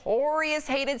most notorious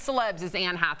hated celebs is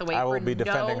Anne Hathaway. I will be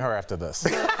defending her after this.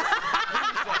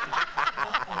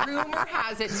 Rumor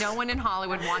has it no one in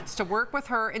Hollywood wants to work with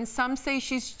her, and some say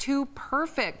she's too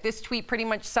perfect. This tweet pretty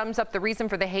much sums up the reason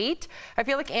for the hate. I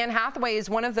feel like Anne Hathaway is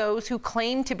one of those who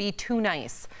claim to be too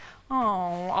nice. Oh,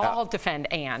 I'll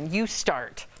defend Anne. You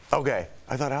start. Okay.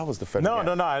 I thought I was defending No,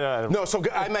 No, so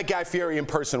I met Guy Fieri in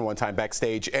person one time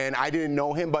backstage, and I didn't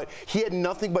know him, but he had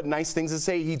nothing but nice things to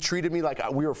say. He treated me like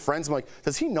we were friends. I'm like,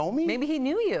 does he know me? Maybe he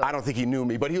knew you. I don't think he knew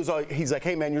me, but he's like,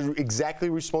 hey, man, you're exactly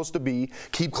where you're supposed to be.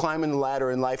 Keep climbing the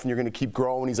ladder in life, and you're going to keep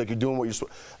growing. He's like, you're doing what you're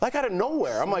supposed to. Like, out of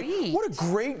nowhere. I'm like, what a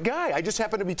great guy. I just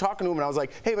happened to be talking to him, and I was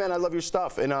like, hey, man, I love your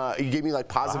stuff. And he gave me, like,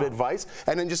 positive advice,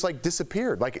 and then just, like,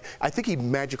 disappeared. Like, I think he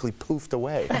magically poofed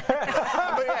away. But,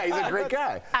 yeah, he's a great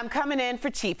guy. I'm coming in for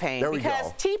T-Pain.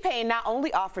 Because T-Pain not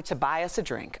only offered to buy us a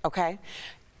drink, okay?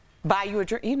 Buy you a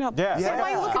drink, you know. Yeah. So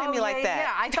why are you looking at me like that?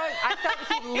 Yeah, I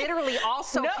thought he literally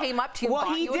also came up to you. Well,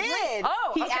 and he bought you a drink. did.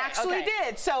 Oh, he actually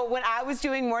did. So when I was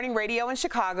doing morning radio in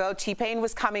Chicago, T-Pain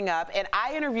was coming up, and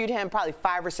I interviewed him probably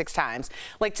 5 or 6 times.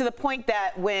 Like, to the point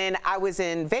that when I was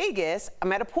in Vegas,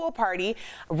 I'm at a pool party,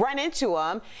 run into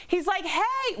him. He's like,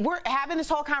 hey, we're having this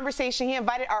whole conversation. He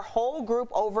invited our whole group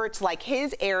over to, like,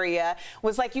 his area.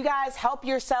 Was like, you guys help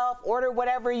yourself, order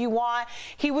whatever you want.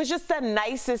 He was just the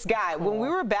nicest guy. When we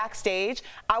were backstage,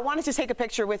 I wanted to take a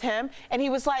picture with him, and he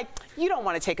was like, you don't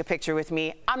want to take a picture with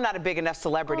me. I'm not a big enough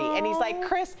celebrity. And he's like,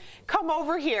 Chris, come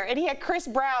over here. And he had Chris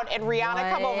Brown and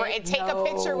Rihanna come over and take a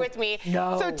picture with me.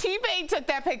 So T-Pain took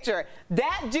that picture.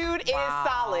 That dude is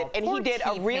solid, and he did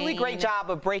a really great job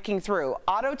of breaking through.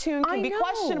 Auto-tune can be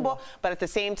questionable, but at the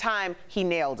same time, he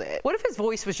nailed it. What if his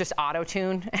voice was just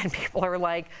auto-tune, and people are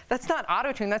like, that's not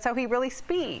auto-tune, that's how he really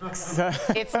speaks.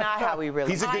 It's not how he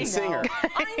really speaks. He's a good singer.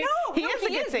 I know. He is a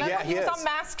good singer. Yeah, he is. A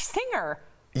Masked Singer.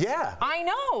 Yeah. I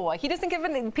know. He doesn't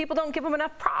give people don't give him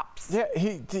enough props. Yeah,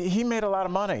 he made a lot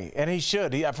of money, and he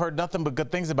should. I've heard nothing but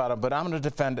good things about him, but I'm going to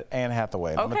defend Anne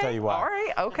Hathaway. I'm going to tell you why. All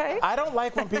right, okay. I don't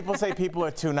like when people say people are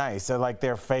too nice. They're like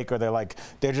they're fake, or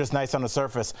they're just nice on the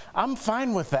surface. I'm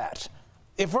fine with that.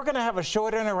 If we're going to have a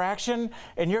short interaction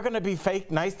and you're going to be fake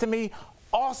nice to me,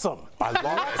 awesome. I love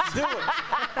Let's do it.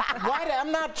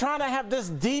 I'm not trying to have this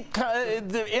deep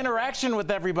interaction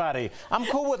with everybody. I'm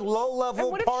cool with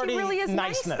low-level party niceness. What if she really is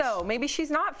nice, though? Maybe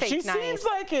she's not fake nice. She seems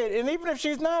like it, and even if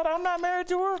she's not, I'm not married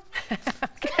to her.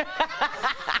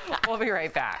 We'll be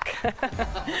right back.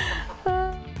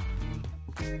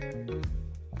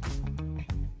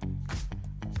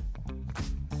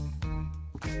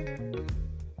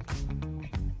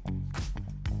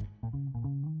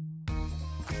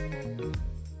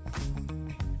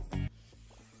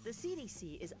 The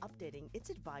CDC is updating its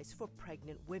advice for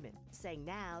pregnant women, saying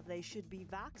now they should be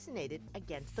vaccinated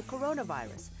against the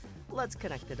coronavirus. Let's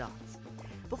connect the dots.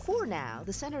 Before now,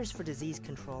 the Centers for Disease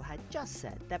Control had just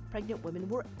said that pregnant women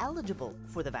were eligible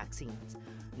for the vaccines.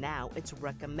 Now it's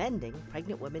recommending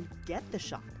pregnant women get the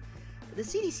shot. The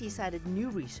CDC cited new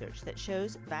research that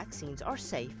shows vaccines are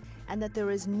safe and that there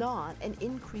is not an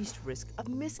increased risk of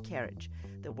miscarriage.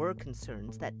 There were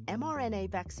concerns that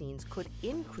mRNA vaccines could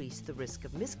increase the risk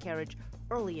of miscarriage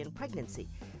early in pregnancy,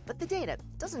 but the data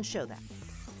doesn't show that.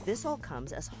 This all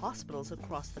comes as hospitals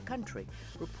across the country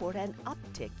report an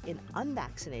uptick in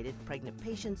unvaccinated pregnant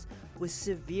patients with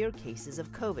severe cases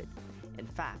of COVID. In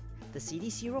fact, the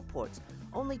CDC reports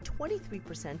only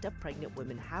 23% of pregnant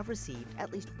women have received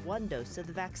at least one dose of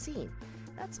the vaccine.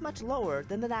 That's much lower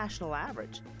than the national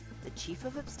average. The chief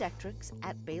of obstetrics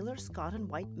at Baylor Scott &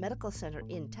 White Medical Center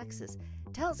in Texas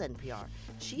tells NPR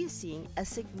she is seeing a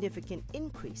significant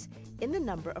increase in the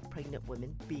number of pregnant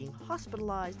women being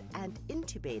hospitalized and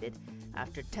intubated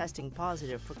after testing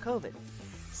positive for COVID.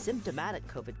 Symptomatic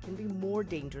COVID can be more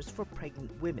dangerous for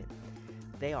pregnant women.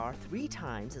 They are 3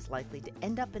 times as likely to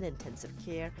end up in intensive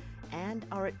care and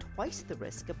are at twice the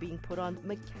risk of being put on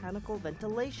mechanical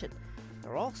ventilation.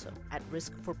 They're also at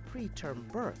risk for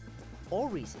preterm birth. All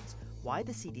reasons why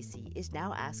the CDC is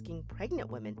now asking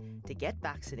pregnant women to get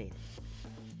vaccinated.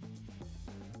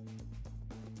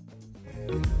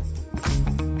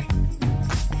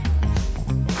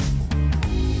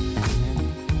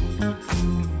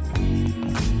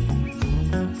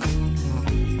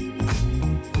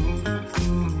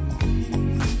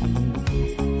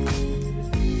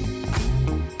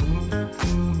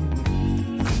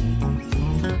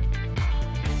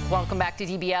 Welcome back to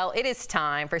DBL. It is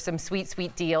time for some sweet,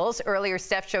 sweet deals. Earlier,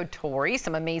 Steph showed Tori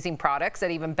some amazing products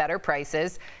at even better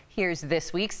prices. Here's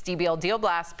this week's DBL Deal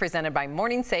Blast presented by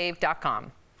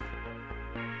MorningSave.com.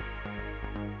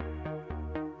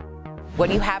 What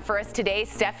do you have for us today,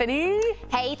 Stephanie?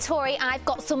 Hey, Tori, I've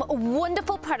got some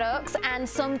wonderful products and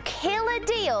some killer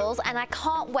deals, and I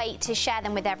can't wait to share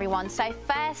them with everyone. So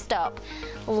first up,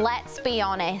 let's be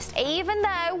honest, even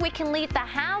though we can leave the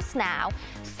house now,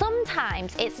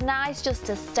 sometimes it's nice just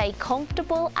to stay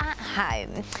comfortable at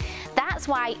home. That's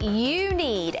why you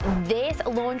need this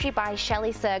Laundry by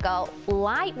Shelley Sergel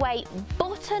lightweight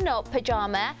button-up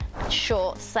pajama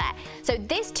short set. So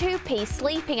this two-piece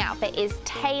sleeping outfit is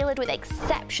tailored with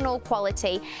exceptional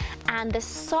quality and the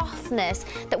softness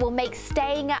that will make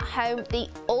staying at home the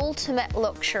ultimate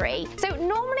luxury. So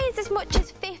normally it's as much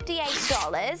as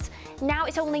 $58. Now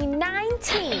it's only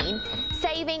 $19,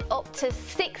 saving up to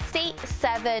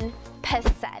 67%.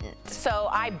 So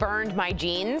I burned my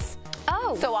jeans.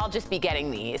 Oh. So I'll just be getting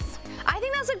these. I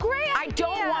think that's a great idea. I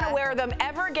don't want to wear them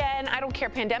ever again. I don't care,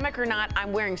 pandemic or not.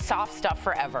 I'm wearing soft stuff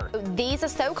forever. These are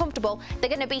so comfortable. They're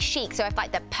going to be chic. So if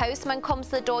like the postman comes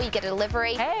to the door, you get a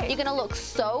delivery. Hey. You're going to look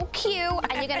so cute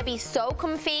and you're going to be so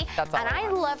comfy. That's all and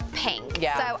I love pink.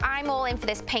 Yeah. So I'm all in for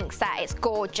this pink set. It's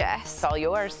gorgeous. It's all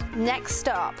yours. Next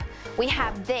up, we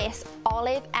have this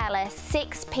Olive Ella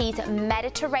 6-piece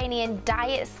Mediterranean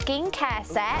diet skincare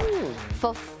set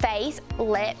for face,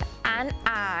 lip, and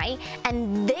eye.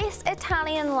 And this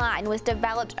Italian line was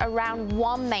developed around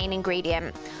one main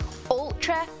ingredient: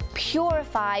 ultra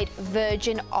purified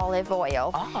virgin olive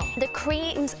oil. The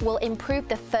creams will improve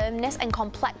the firmness and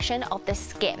complexion of the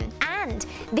skin. And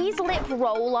these lip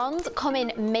roll-ons come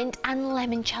in mint and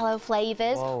limoncello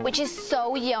flavors, which is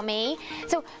so yummy.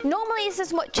 So normally it's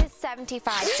as much as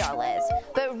 $75,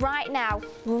 but right now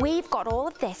we've got all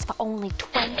of this for only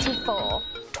 $24.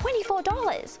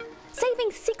 Saving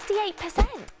 68%.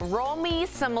 Roll me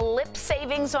some lip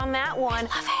savings on that one.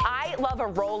 I love a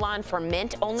roll-on for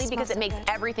mint only because it makes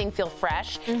everything feel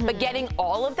fresh. But getting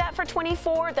all of that for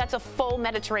 $24, that's a full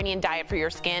Mediterranean diet for your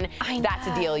skin. That's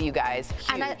a deal, you guys.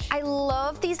 Huge. And I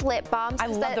love these lip balms. I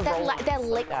love the roll-ons. They're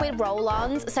liquid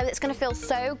roll-ons, so it's going to feel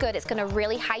so good. It's going to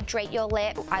really hydrate your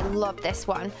lip. I love this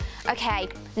one. Okay,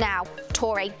 now,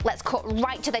 Tori, let's cut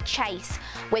right to the chase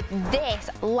with this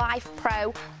Life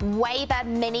Pro Weber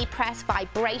Mini Press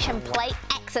Vibration Plate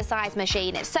Exercise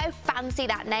Machine. It's so fancy,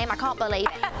 that name, I can't believe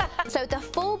it. So the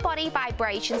full body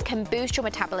vibrations can boost your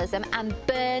metabolism and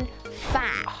burn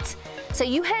fat. So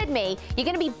you heard me, you're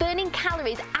going to be burning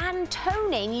calories and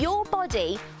toning your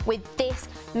body with this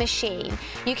machine.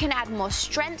 You can add more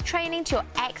strength training to your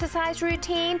exercise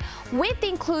routine with the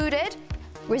included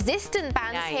resistant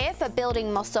bands here for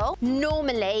building muscle.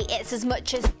 Normally, it's as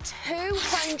much as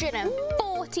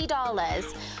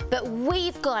 $240, but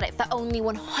we've got it for only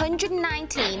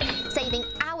 $119, saving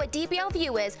our DBL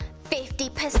viewers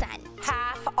 50%.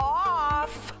 Half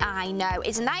off. I know,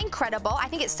 isn't that incredible? I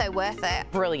think it's so worth it.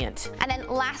 Brilliant. And then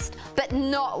last but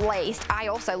not least, I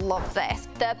also love this,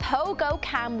 the Pogo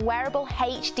Cam wearable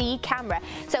HD camera.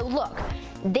 So look,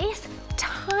 this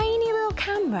tiny little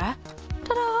camera,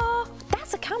 ta-da!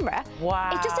 That's a camera.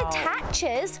 Wow. It just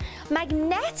attaches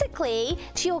magnetically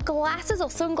to your glasses or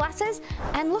sunglasses,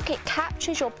 and look, it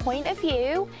captures your point of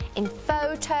view in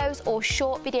photos or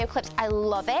short video clips. I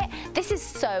love it. This is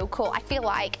so cool. I feel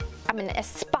like I'm in a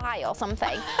spy or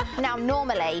something. Now,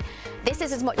 normally, this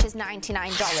is as much as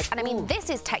 $99. And I mean, this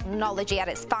is technology at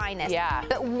its finest. Yeah.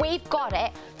 But we've got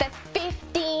it for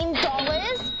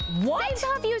 $15. What? Saves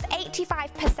our viewers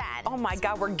 85%. Oh my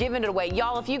God, we're giving it away.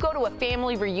 Y'all, if you go to a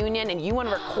family reunion and you want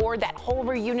to record that whole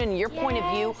reunion in your point of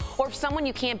view, or if someone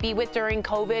you can't be with during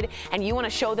COVID and you want to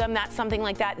show them that something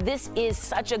like that, this is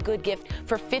such a good gift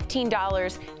for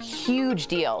 $15. Huge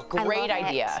deal. Great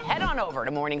idea. Head on over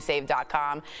to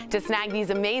morningsave.com to snag these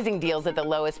amazing deals at the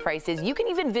lowest prices. You can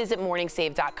even visit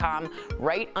morningsave.com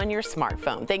right on your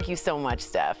smartphone. Thank you so much,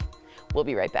 Steph. We'll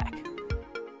be right back.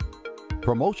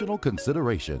 Promotional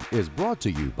consideration is brought to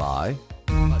you by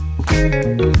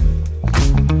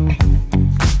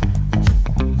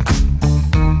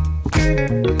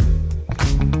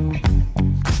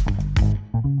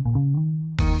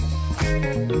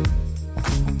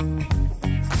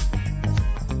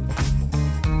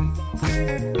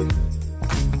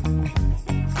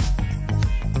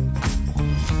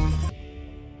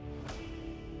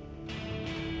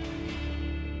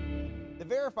The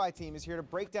Verify team is here to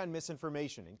break down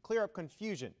misinformation and clear up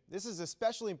confusion. This is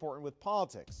especially important with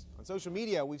politics. On social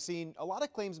media, we've seen a lot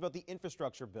of claims about the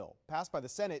infrastructure bill passed by the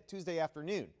Senate Tuesday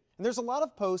afternoon. And there's a lot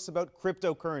of posts about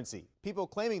cryptocurrency, people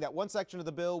claiming that one section of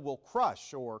the bill will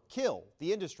crush or kill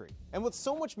the industry. And with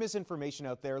so much misinformation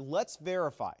out there, let's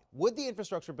verify. Would the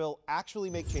infrastructure bill actually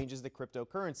make changes to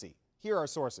cryptocurrency? Here are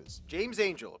sources. James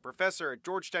Angel, a professor at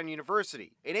Georgetown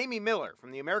University, and Amy Miller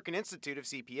from the American Institute of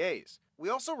CPAs. We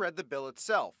also read the bill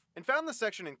itself and found the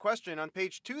section in question on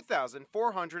page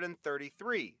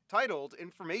 2433, titled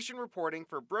Information Reporting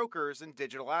for Brokers and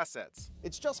Digital Assets.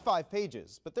 It's just 5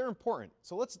 pages, but they're important,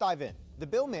 so let's dive in. The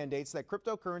bill mandates that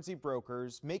cryptocurrency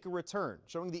brokers make a return,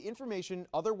 showing the information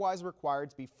otherwise required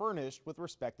to be furnished with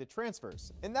respect to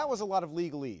transfers. And that was a lot of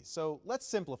legalese, so let's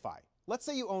simplify. Let's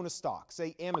say you own a stock,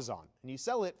 say Amazon, and you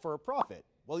sell it for a profit.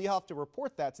 Well, you have to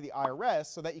report that to the IRS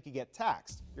so that you can get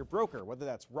taxed. Your broker, whether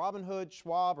that's Robinhood,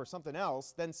 Schwab, or something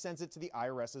else, then sends it to the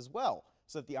IRS as well,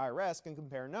 so that the IRS can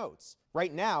compare notes.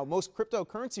 Right now, most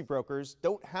cryptocurrency brokers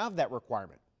don't have that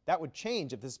requirement. That would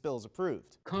change if this bill is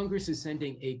approved. Congress is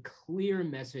sending a clear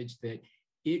message that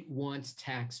it wants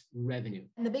tax revenue.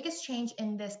 And the biggest change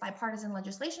in this bipartisan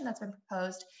legislation that's been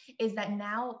proposed is that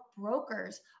now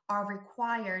brokers are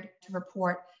required to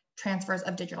report transfers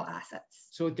of digital assets.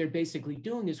 So what they're basically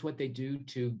doing is what they do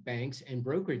to banks and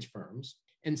brokerage firms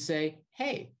and say,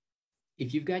 hey,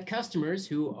 if you've got customers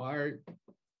who are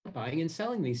buying and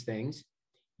selling these things,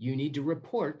 you need to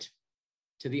report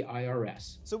to the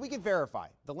IRS. So we can verify,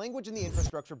 the language in the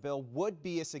infrastructure bill would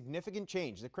be a significant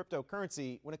change to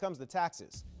cryptocurrency when it comes to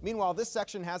taxes. Meanwhile, this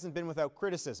section hasn't been without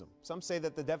criticism. Some say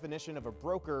that the definition of a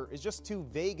broker is just too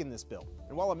vague in this bill.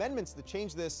 And while amendments to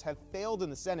change this have failed in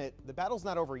the Senate, the battle's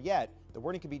not over yet. The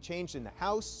wording can be changed in the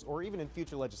House or even in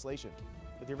future legislation.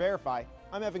 With your Verify,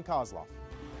 I'm Evan Kozloff.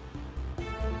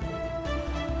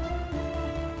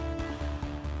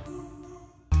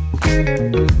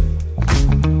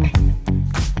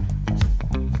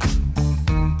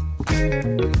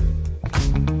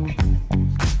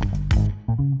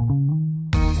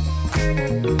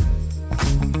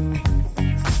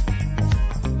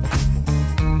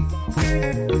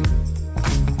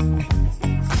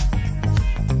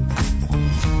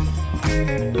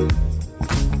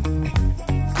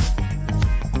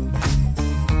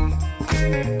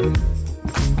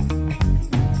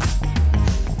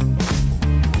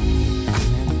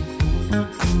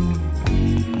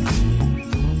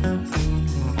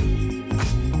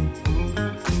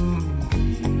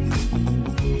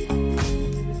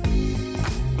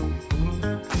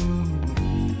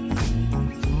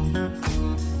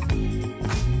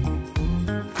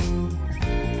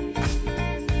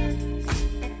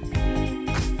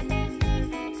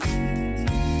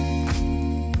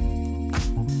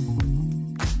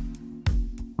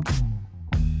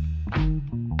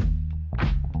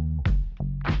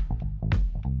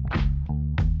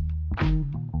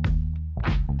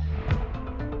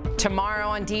 Tomorrow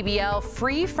on DBL,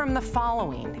 free from the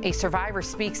following. A survivor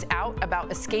speaks out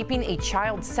about escaping a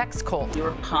child sex cult. You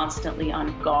were constantly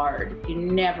on guard. You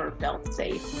never felt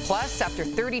safe. Plus, after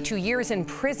 32 years in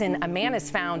prison, a man is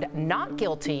found not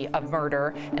guilty of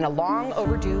murder in a long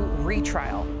overdue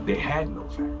retrial. They had no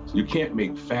facts. You can't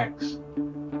make facts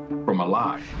from a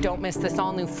lie. Don't miss this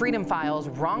all-new Freedom Files,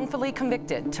 Wrongfully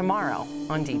Convicted, tomorrow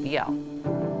on DBL.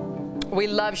 We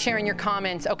love sharing your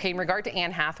comments. Okay, in regard to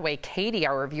Anne Hathaway, Katie,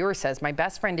 our reviewer, says, my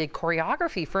best friend did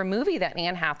choreography for a movie that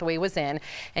Anne Hathaway was in,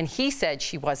 and he said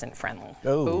she wasn't friendly.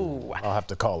 Ooh. I'll have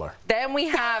to call her. Then we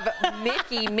have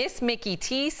Mickey, Miss Mickey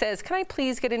T says, can I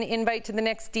please get an invite to the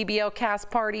next DBL cast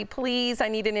party? Please, I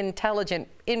need an intelligent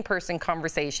in-person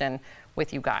conversation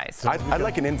with you guys. I'd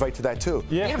like an invite to that too.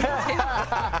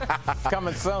 Yeah.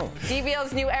 Coming soon.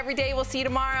 DBL's new every day. We'll see you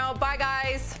tomorrow. Bye,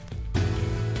 guys.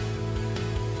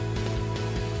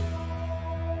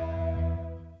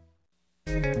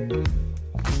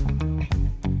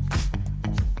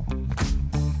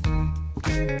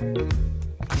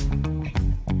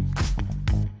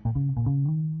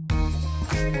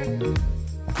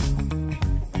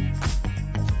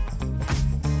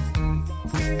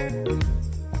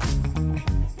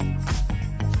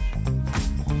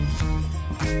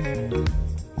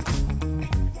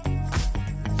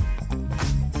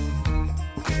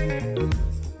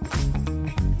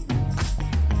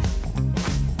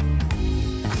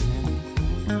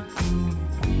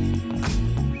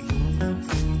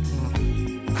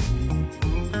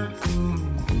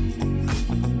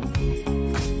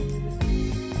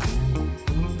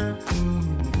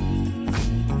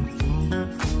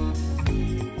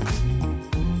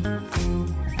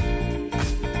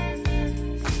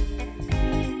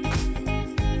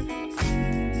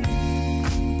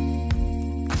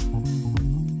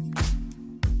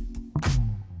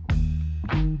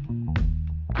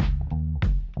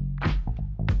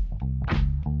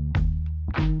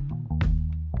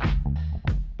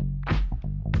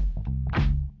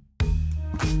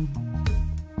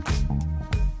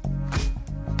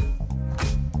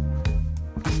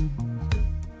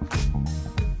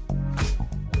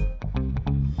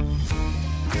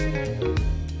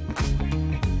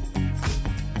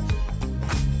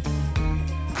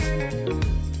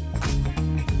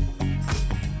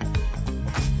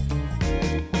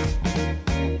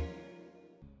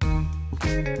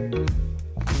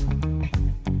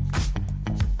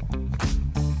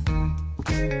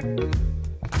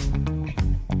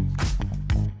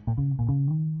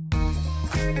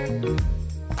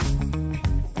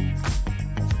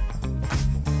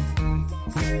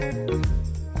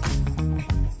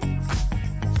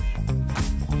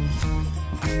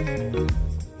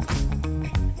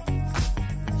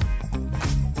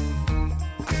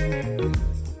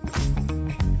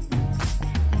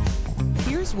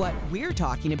 Here's what we're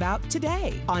talking about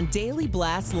today on Daily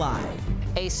Blast Live.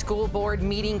 A school board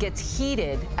meeting gets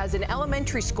heated as an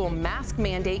elementary school mask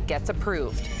mandate gets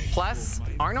approved. Plus,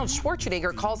 Arnold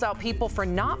Schwarzenegger calls out people for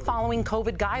not following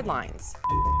COVID guidelines.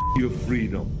 Your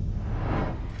freedom.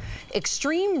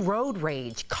 Extreme road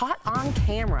rage caught on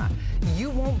camera.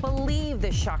 You won't believe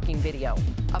this shocking video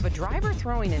of a driver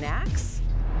throwing an axe.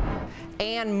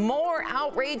 And more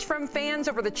outrage from fans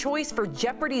over the choice for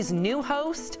Jeopardy's new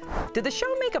host. Did the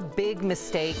show make a big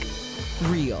mistake?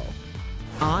 Real,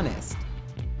 honest,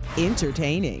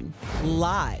 entertaining,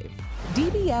 live.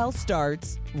 DBL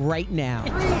starts right now.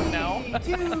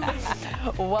 3,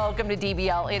 2. Welcome to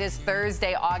DBL. It is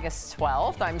Thursday, August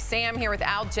 12th. I'm Sam here with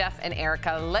Al, Jeff, and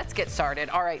Erica. Let's get started.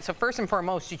 All right, so first and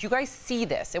foremost, did you guys see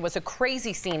this? It was a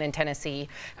crazy scene in Tennessee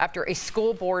after a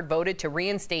school board voted to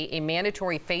reinstate a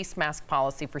mandatory face mask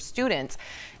policy for students,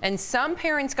 and some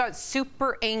parents got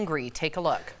super angry. Take a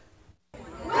look.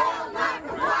 Will not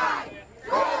comply!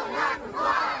 Will not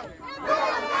comply! Will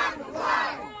not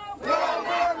comply!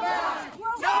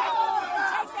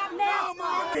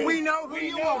 We know who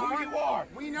you are.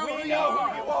 We know who you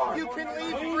are. You can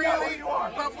leave freely,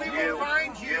 but we will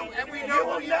find you, and we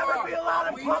know who you are. Be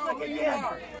allowed in public again.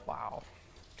 Wow.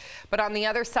 But on the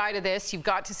other side of this, you've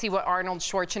got to see what Arnold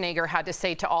Schwarzenegger had to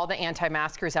say to all the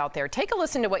anti-maskers out there. Take a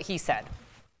listen to what he said.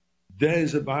 There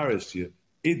is a virus here.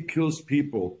 It kills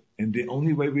people, and the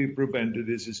only way we prevent it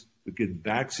is to get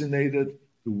vaccinated,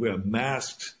 to wear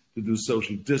masks, to do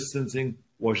social distancing,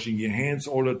 washing your hands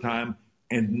all the time,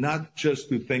 and not just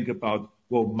to think about,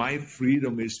 well, my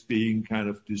freedom is being kind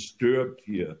of disturbed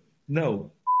here.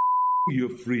 No, your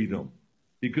freedom.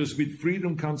 Because with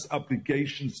freedom comes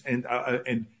obligations and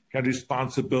kind of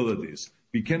responsibilities.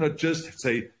 We cannot just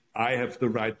say, I have the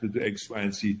right to do X, Y,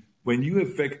 and Z. When you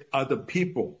affect other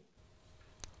people.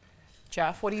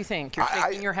 Jeff, what do you think? You're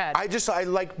shaking your head. I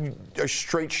like a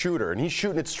straight shooter, and he's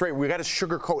shooting it straight. We got to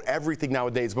sugarcoat everything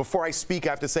nowadays. Before I speak, I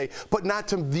have to say, but not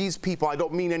to these people. I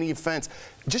don't mean any offense.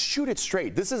 Just shoot it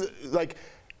straight. This is like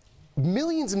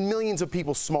millions and millions of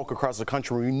people smoke across the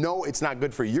country. We know it's not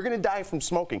good for you. You're going to die from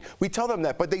smoking. We tell them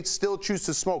that, but they still choose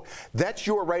to smoke. That's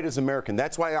your right as American.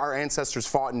 That's why our ancestors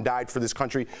fought and died for this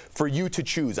country, for you to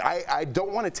choose. I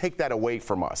don't want to take that away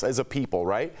from us as a people,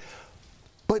 right?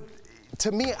 But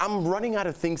to me, I'm running out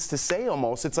of things to say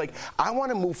almost. It's like, I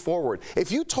want to move forward.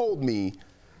 If you told me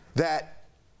that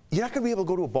you're not going to be able to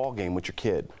go to a ball game with your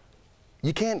kid,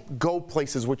 you can't go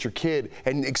places with your kid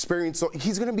and experience, so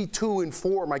he's going to be 2 and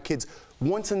 4, my kids,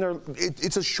 once in their,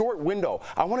 it's a short window.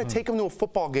 I want to take him to a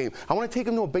football game. I want to take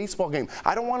him to a baseball game.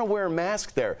 I don't want to wear a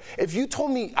mask there. If you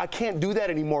told me I can't do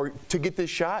that anymore to get this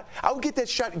shot, I would get that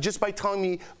shot just by telling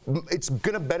me it's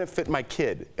going to benefit my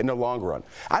kid in the long run.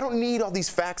 I don't need all these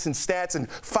facts and stats and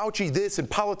Fauci this and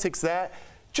politics that.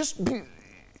 Just be,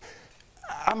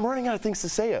 I'm running out of things to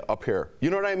say up here. You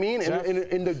know what I mean?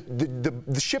 And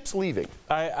the ship's leaving.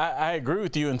 I agree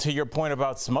with you. And to your point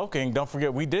about smoking, don't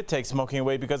forget we did take smoking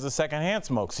away because of secondhand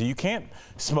smoke. So you can't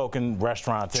smoke in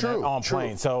restaurants and on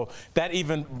planes. So that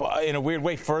even, in a weird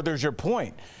way, furthers your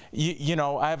point. You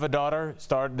know, I have a daughter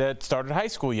that started high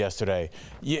school yesterday.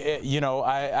 You know,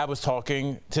 I was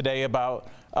talking today about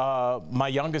my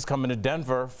youngest coming to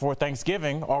Denver for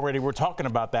Thanksgiving. Already we're talking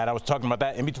about that. I was talking about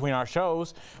that in between our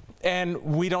shows. And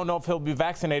we don't know if he'll be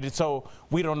vaccinated, so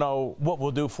we don't know what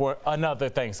we'll do for another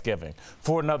Thanksgiving,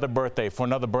 for another birthday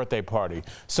party.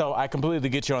 So I completely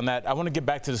get you on that. I want to get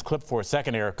back to this clip for a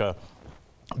second, Erica,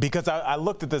 because I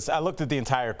looked at this. I looked at the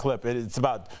entire clip. It's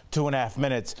about 2.5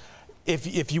 minutes.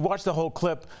 If you watch the whole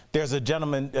clip, there's a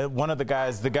gentleman, one of the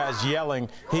guys yelling.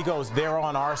 He goes, "They're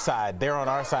on our side. They're on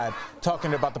our side,"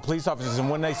 talking about the police officers. And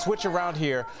when they switch around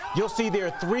here, you'll see there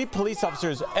are 3 police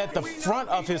officers at the front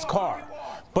of his car.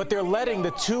 But they're letting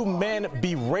the 2 men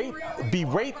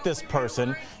berate this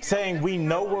person, saying, we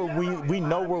know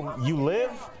where you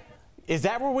live. Is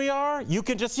that where we are? You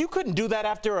couldn't do that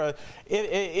after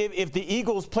if the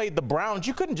Eagles played the Browns.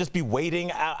 You couldn't just be waiting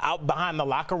out behind the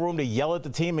locker room to yell at the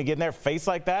team and get in their face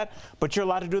like that. But you're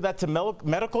allowed to do that to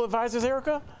medical advisors,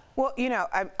 Erica? Well, you know,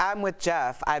 I'm with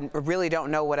Jeff. I really don't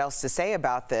know what else to say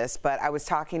about this, but I was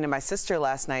talking to my sister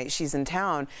last night. She's in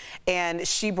town, and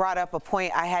she brought up a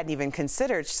point I hadn't even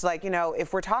considered. She's like, you know,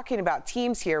 if we're talking about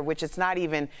teams here, which it's not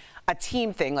even a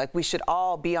team thing, like we should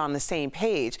all be on the same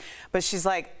page. But she's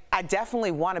like, I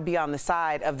definitely want to be on the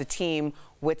side of the team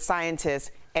with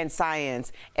scientists and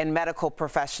science and medical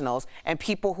professionals and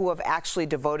people who have actually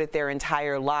devoted their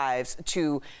entire lives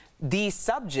to these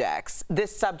subjects,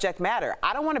 this subject matter.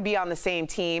 I don't want to be on the same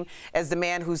team as the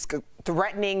man who's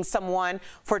threatening someone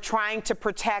for trying to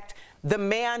protect the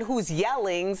man who's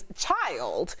yelling's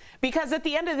child, because at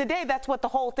the end of the day, that's what the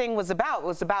whole thing was about. It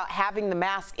was about having the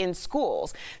mask in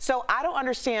schools. So I don't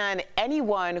understand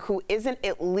anyone who isn't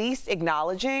at least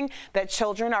acknowledging that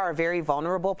children are a very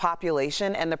vulnerable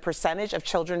population, and the percentage of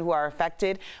children who are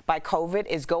affected by COVID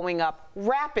is going up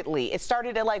rapidly. It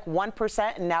started at like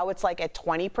 1%, and now it's like at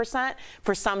 20%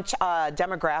 for some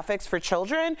demographics for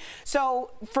children. So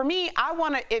for me, I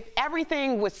want to,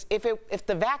 if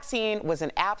the vaccine was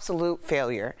an absolute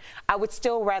failure, I would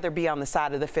still rather be on the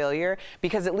side of the failure,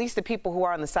 because at least the people who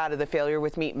are on the side of the failure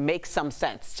with me make some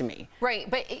sense to me. Right,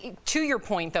 but to your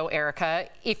point though, Erica,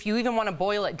 if you even want to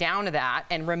boil it down to that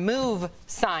and remove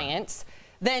science,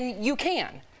 then you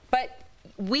can. But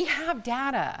we have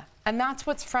data, and that's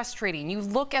what's frustrating. You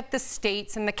look at the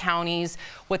states and the counties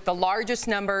with the largest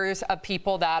numbers of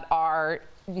people that are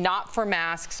not for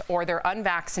masks or they're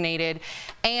unvaccinated.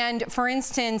 And for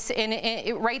instance,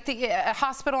 a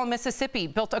hospital in Mississippi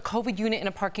built a COVID unit in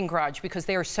a parking garage because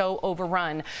they are so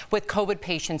overrun with COVID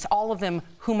patients, all of them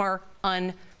whom are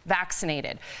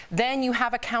unvaccinated. Then you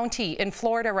have a county in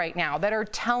Florida right now that are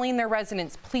telling their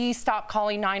residents, please stop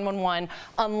calling 911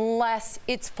 unless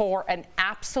it's for an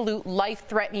absolute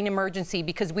life-threatening emergency,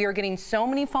 because we are getting so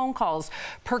many phone calls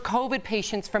per COVID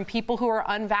patients from people who are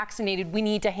unvaccinated. We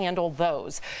need to handle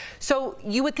those. So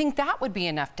you would think that would be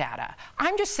enough data.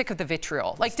 I'm just sick of the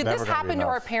vitriol. Like, did this happen to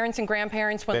our parents and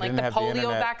grandparents when like the polio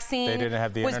vaccine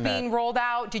was being rolled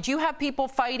out? Did you have people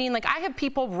fighting? Like, I have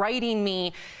people writing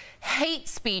me hate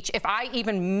speech if I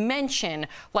even mention,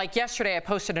 like yesterday I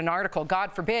posted an article,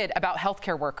 God forbid, about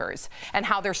healthcare workers and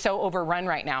how they're so overrun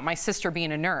right now, my sister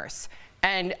being a nurse.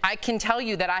 And I can tell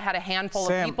you that I had a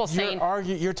handful of people saying...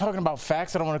 You're talking about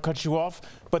facts. I don't want to cut you off,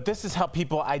 but this is how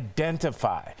people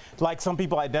identify. Like, some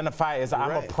people identify as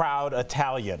I'm a proud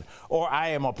Italian, or I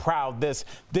am a proud this.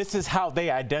 This is how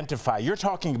they identify. You're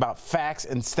talking about facts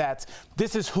and stats.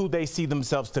 This is who they see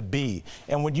themselves to be.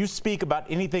 And when you speak about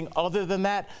anything other than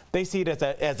that, they see it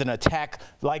as an attack,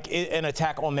 like an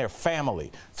attack on their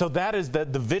family. So that is the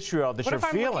vitriol that you're feeling.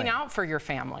 What if I'm looking out for your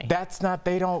family? That's not,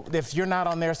 if you're not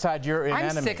on their side, you're an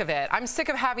enemy. I'm sick of it. I'm sick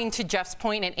of having, to Jeff's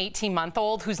point, an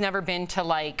 18-month-old who's never been to,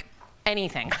 like,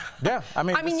 anything. Yeah, I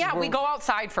mean, yeah, we go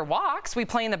outside for walks, we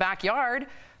play in the backyard,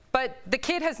 but the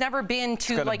kid has never been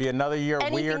to, it's gonna be another year of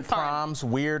weird fun. Proms,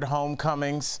 weird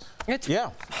homecomings. It's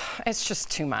just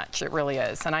too much. It really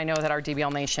is. And I know that our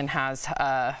DBL Nation has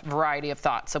a variety of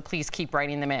thoughts, so please keep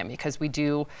writing them in, because we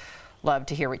do love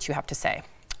to hear what you have to say.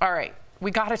 All right. We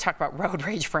got to talk about road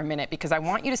rage for a minute, because I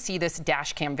want you to see this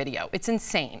dash cam video. It's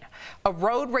insane. A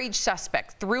road rage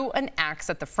suspect threw an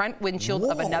axe at the front windshield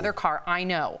of another car. I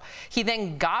know. He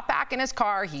then got back in his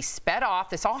car. He sped off.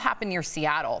 This all happened near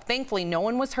Seattle. Thankfully, no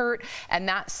one was hurt, and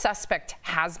that suspect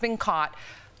has been caught.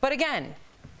 But again,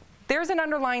 there's an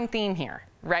underlying theme here,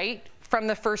 right? From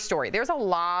the first story, there's a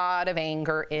lot of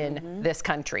anger in this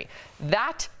country.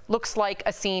 That looks like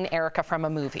a scene, Erica, from a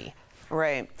movie.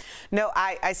 Right. No,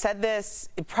 I said this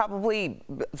probably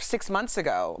 6 months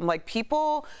ago. I'm like,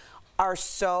 people are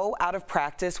so out of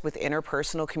practice with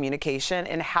interpersonal communication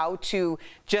and how to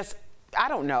just, I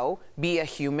don't know, be a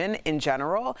human in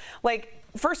general. Like,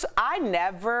 first, I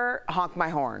never honk my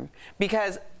horn,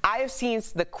 because I have seen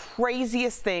the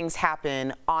craziest things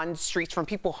happen on streets from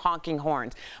people honking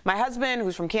horns. My husband,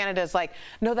 who's from Canada, is like,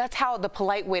 no, that's how the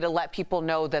polite way to let people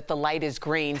know that the light is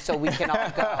green so we can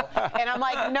all go. And I'm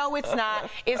like, no, it's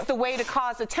not. It's the way to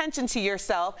cause attention to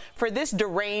yourself for this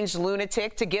deranged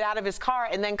lunatic to get out of his car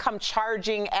and then come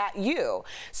charging at you.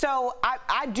 So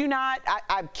I do not,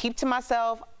 I keep to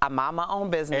myself. I mind my own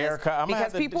business, Erica,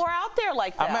 because people are out there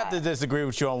like that. I'm going to have to disagree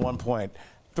with you on one point.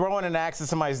 Throwing an axe at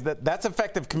somebody, that's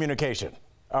effective communication.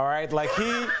 All right? Like,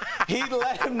 he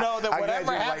let him know that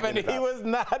whatever happened, he was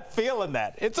not feeling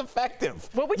that. It's effective.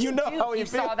 What would you do how if you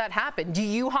saw that happen? Do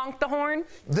you honk the horn?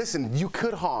 Listen, you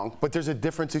could honk, but there's a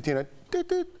difference between a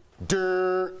doot-doot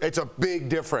It's a big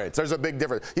difference. There's a big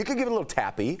difference. You can give it a little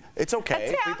tappy. It's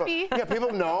okay. A tappy.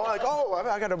 People know. Like, oh,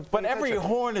 I got to. But every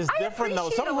horn is different, though.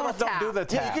 Some horns don't do the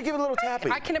tap. Yeah, you can give it a little tappy.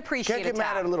 I can appreciate Can't get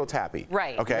mad at a little tappy.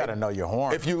 Right. Okay. You got to know your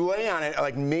horn. If you lay on it,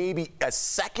 like maybe a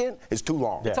second is too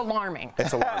long. It's alarming.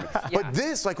 It's alarming. But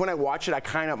this, like when I watch it,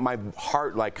 my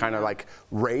heart kind of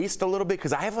raced a little bit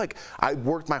because I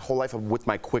worked my whole life with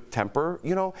my quick temper.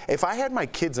 You know, if I had my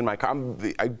kids in my car,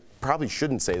 I probably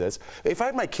shouldn't say this. If I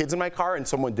had my kids in my car and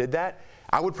someone did that,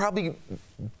 I would probably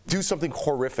do something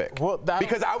horrific.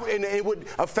 Because it would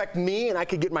affect me, and I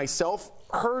could get myself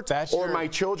hurt or my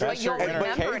children. But you'll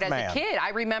remember it as a kid.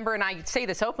 I remember, and I say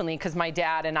this openly because my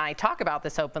dad and I talk about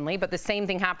this openly, but the same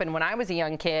thing happened when I was a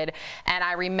young kid, and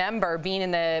I remember being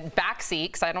in the back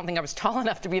seat, because I don't think I was tall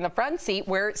enough to be in the front seat,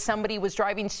 where somebody was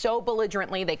driving so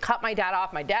belligerently, they cut my dad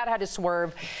off, my dad had to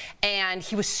swerve, and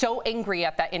he was so angry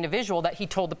at that individual that he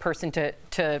told the person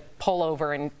to pull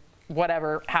over, and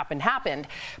whatever happened.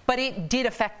 But it did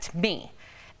affect me.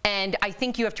 And I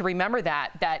think you have to remember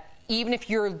that even if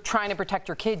you're trying to protect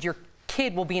your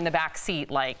kid will be in the back seat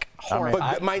horrified.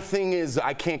 But my thing is,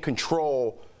 I can't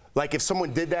control, if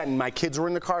someone did that and my kids were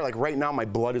in the car, right now my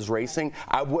blood is racing,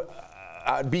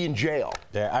 I'd be in jail.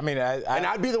 Yeah, I mean, and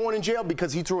I'd be the one in jail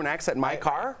because he threw an axe at my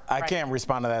car. I can't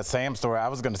respond to that Sam story. I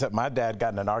was going to say my dad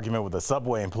got in an argument with a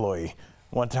Subway employee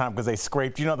one time because they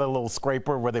scraped, the little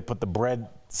scraper where they put the bread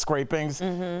scrapings?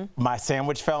 Mm-hmm. My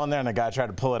sandwich fell in there, and the guy tried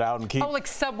to pull it out and keep. Oh, like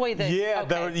Subway, the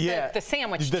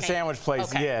sandwich. The sandwich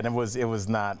place, okay. yeah, and it was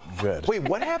not good. Wait,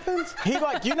 what happened? He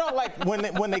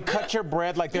when they cut your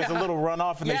bread, there's a little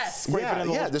runoff, and they scrape it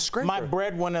in the scraper. My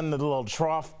bread went in the little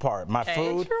trough part, my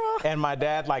food, and my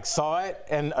dad saw it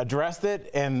and addressed it,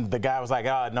 and the guy was like,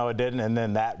 oh, no, it didn't, and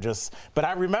then that just. But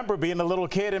I remember being a little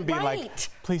kid and being like,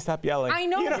 please stop yelling. I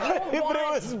know, but it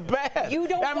was bad.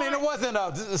 I mean, it wasn't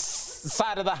a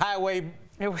side of the highway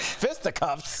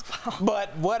fisticuffs,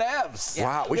 but whatevs. Yeah.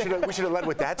 Wow, we should have led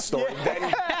with that story.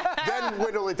 Then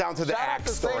whittle it down to the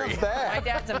axe story. My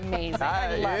dad's amazing.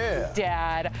 I love you,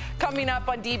 Dad. Coming up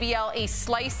on DBL, a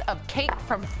slice of cake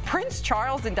from Prince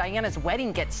Charles and Diana's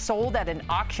wedding gets sold at an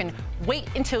auction. Wait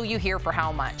until you hear for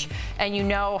how much. And you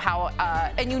know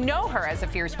her as a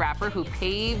fierce rapper who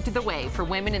paved the way for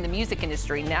women in the music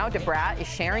industry. Now Debra is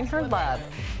sharing her love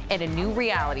in a new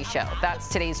reality show. That's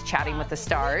today's Chatting with the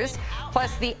Stars.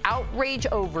 Plus, the outrage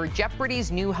over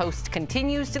Jeopardy's new host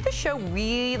continues. Did the show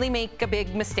really make a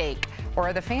big mistake, or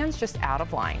are the fans just out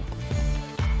of line?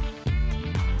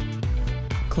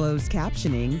 Closed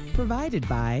captioning provided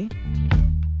by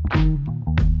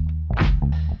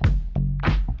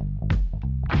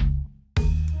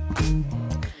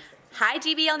Hi,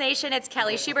 DBL Nation. It's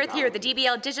Kelly Schubert here with the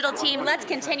DBL digital team. Let's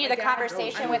continue the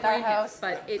conversation with our host.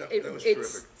 But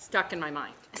it's stuck in my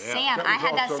mind. Sam, I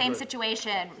had that same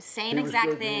situation, same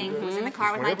exact thing. He was in the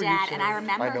car with my dad, and I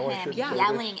remember him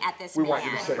yelling at this man.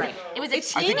 Right. It was a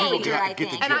teenager, I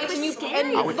think.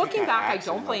 And looking back, I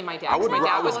don't blame my dad. My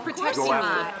dad was protecting me.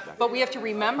 But we have to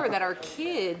remember that our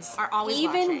kids are always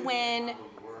even watching. When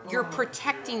you're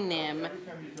protecting them,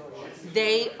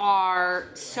 they are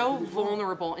so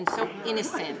vulnerable and so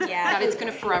innocent that it's going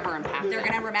to forever impact them. They're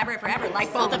going to remember it forever,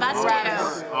 like both of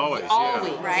us do. Always,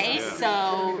 right? Yeah.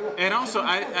 So. And also,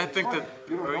 I think that,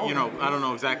 I don't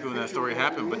know exactly when that story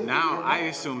happened, but now I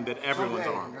assume that everyone's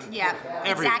armed. Yeah,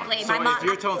 Everyone. exactly. So if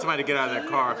you're telling somebody to get out of their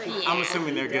car, I'm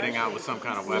assuming they're getting out with some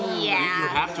kind of weapon. Yeah. You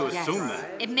have to assume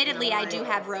that. Admittedly, I do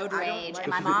have road rage, and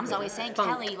my mom's always saying,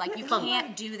 Kelly, you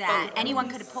can't do that. Anyone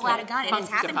could pull out a gun, and it's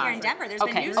happened here in Denver. There's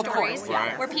been news stories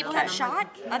where people have shot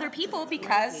other people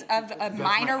because of a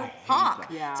minor honk.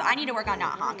 So I need to work on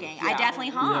not honking. I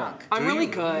definitely honk. I'm really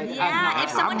good. Yeah,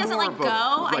 if someone doesn't go,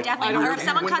 I definitely, or if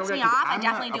someone cuts me off, I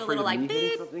definitely do a little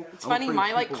beep. It's funny,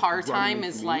 my car time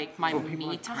is my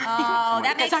me time. Oh,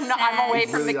 that makes sense. I'm away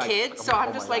from the kids, so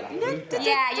I'm just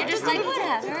yeah, you're just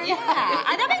whatever. Yeah,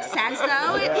 that makes sense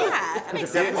though. Yeah, that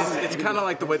makes sense. It's kind of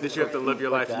like the way that you have to live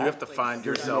your life. You have to find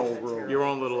yourself, your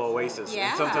own little oasis. Yeah.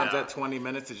 And sometimes that 20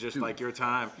 minutes is just your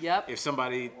time. Yep. If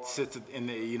somebody sits in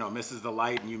the, misses the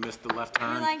light and you miss the left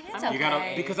turn, it's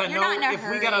okay. because I You're know not in a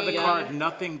if we got out of the car, hurry.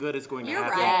 nothing good is going to You're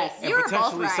happen. right. And You're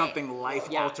potentially both right. something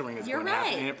life-altering is going to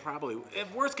happen. And it probably,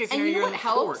 worst case scenario, you're in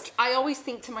helps? court. I always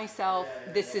think to myself,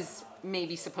 this is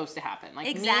maybe supposed to happen.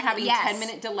 Exactly, me having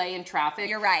 10-minute delay in traffic.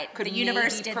 You're right. Could the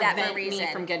universe did that for a prevent reason.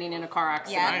 me from getting in a car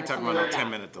accident. I ain't talking about no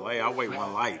 10-minute delay. I'll wait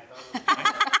one light.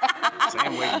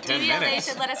 I'm waiting 10 DBL minutes.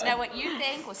 Nation, let us know what you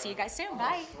think. We'll see you guys soon.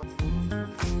 Bye.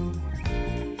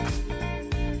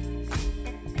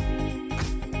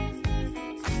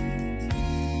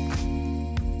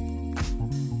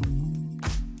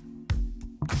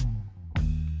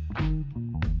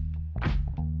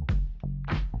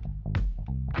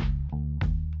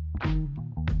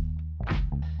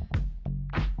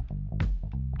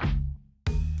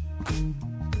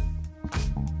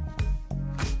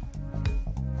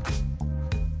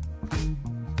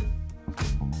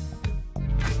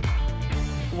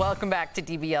 Welcome back to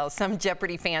DBL. Some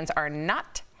Jeopardy fans are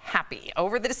not happy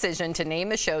over the decision to name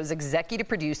the show's executive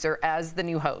producer as the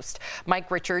new host.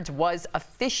 Mike Richards was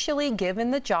officially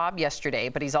given the job yesterday,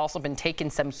 but he's also been taking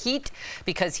some heat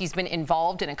because he's been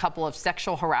involved in a couple of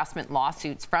sexual harassment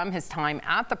lawsuits from his time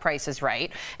at The Price is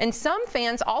Right. And some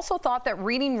fans also thought that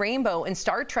Reading Rainbow and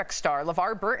Star Trek star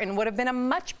LeVar Burton would have been a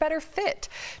much better fit.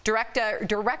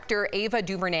 Director Ava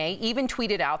DuVernay even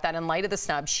tweeted out that in light of the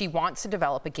snub, she wants to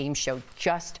develop a game show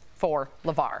just for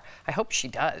LeVar. I hope she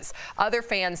does. Other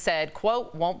fans said,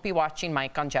 quote, won't be watching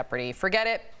Mike on Jeopardy. Forget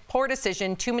it. Poor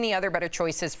decision. Too many other better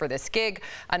choices for this gig.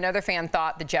 Another fan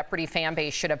thought the Jeopardy fan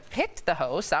base should have picked the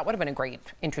host. That would have been a great,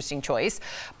 interesting choice.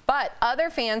 But other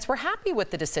fans were happy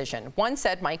with the decision. One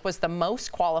said Mike was the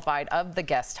most qualified of the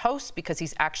guest hosts because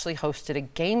he's actually hosted a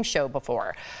game show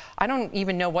before. I don't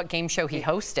even know what game show he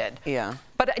hosted. Yeah.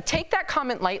 But take that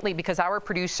comment lightly because our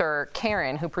producer,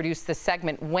 Karen, who produced this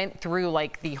segment, went through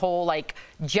like the whole like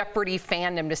Jeopardy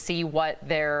fandom to see what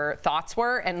their thoughts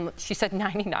were. And she said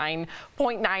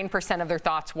 99.9% of their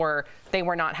thoughts were they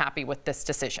were not happy with this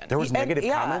decision. There was negative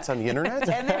comments on the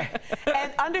internet?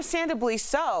 and understandably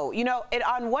so. You know,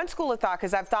 on one school of thought,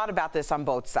 because I've thought about this on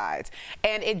both sides,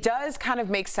 and it does kind of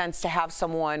make sense to have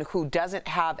someone who doesn't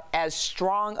have as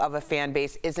strong of a fan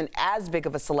base, isn't as big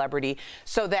of a celebrity,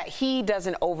 so that he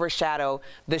doesn't overshadow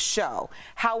the show.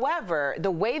 However,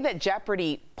 the way that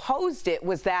Jeopardy posed it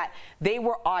was that they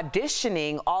were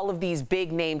auditioning all of these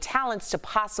big name talents to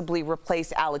possibly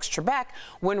replace Alex Trebek,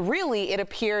 when really it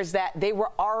appears that they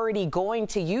were already going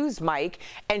to use Mike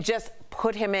and just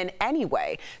put him in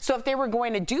anyway. So if they were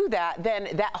going to do that, then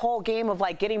that whole game of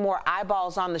like getting more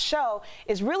eyeballs on the show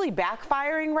is really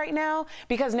backfiring right now,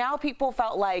 because now people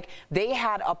felt like they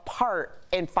had a part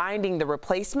in finding the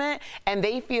replacement and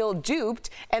they feel duped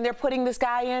and they're putting this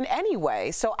guy in anyway.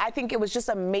 So I think it was just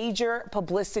a major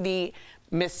publicity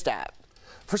misstep.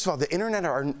 First of all, the internet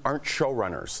aren't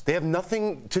showrunners. They have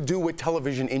nothing to do with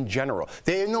television in general.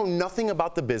 They know nothing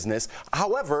about the business.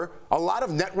 However, a lot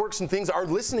of networks and things are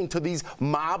listening to these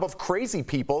mob of crazy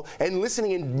people and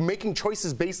listening and making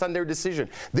choices based on their decision.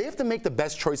 They have to make the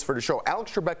best choice for the show.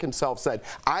 Alex Trebek himself said,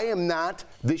 I am not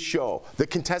this show. The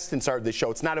contestants are this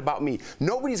show. It's not about me.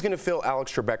 Nobody's going to fill Alex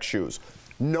Trebek's shoes.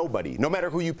 Nobody. No matter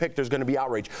who you pick, there's going to be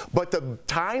outrage. But the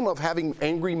time of having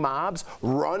angry mobs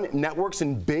run networks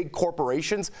and big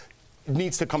corporations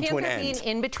needs to come to an end.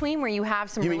 In between where you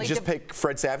have some You really mean just pick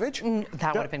Fred Savage?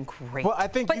 That would have been great. Well, I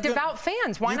think but devout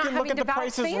fans, why not having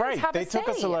devout fans right. have They a took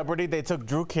say? a celebrity. They took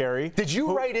Drew Carey. Did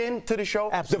you write into the show?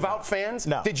 Absolutely. Devout fans?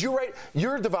 No. Did you write?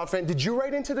 You're a devout fan. Did you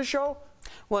write into the show?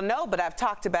 Well, no, but I've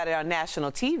talked about it on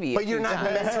national TV. But you're not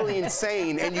mentally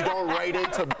insane, and you don't write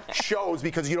into shows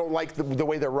because you don't like the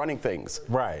way they're running things.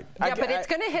 Right. Yeah, but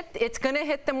it's gonna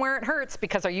hit them where it hurts,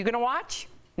 because are you gonna watch?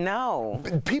 No.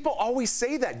 People always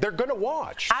say that. They're going to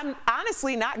watch. I'm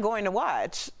honestly not going to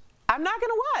watch. I'm not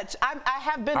going to watch. I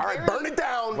have been. All right, burn it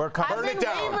down. I've been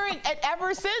wavering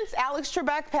ever since Alex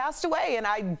Trebek passed away, and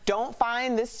I don't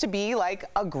find this to be like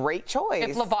a great choice.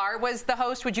 If LeVar was the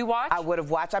host, would you watch? I would have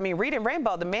watched. I mean, Reading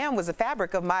Rainbow, the man was the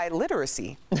fabric of my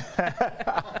literacy.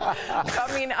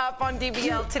 Coming up on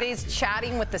DBL, today's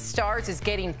Chatting with the Stars is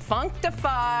getting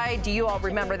funkified. Do you all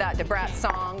remember that DeBrat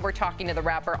song? We're talking to the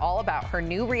rapper all about her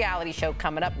new reality show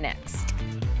coming up next.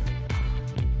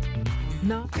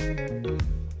 No.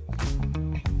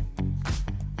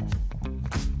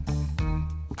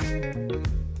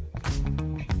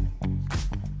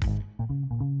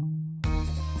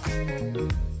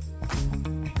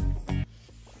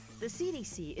 The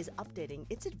CDC is updating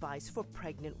its advice for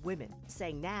pregnant women,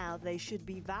 saying now they should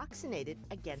be vaccinated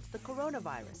against the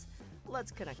coronavirus.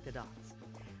 Let's connect the dots.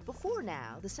 Before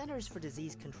now, the Centers for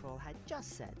Disease Control had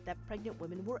just said that pregnant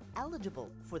women were eligible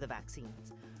for the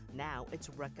vaccines. Now it's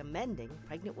recommending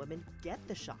pregnant women get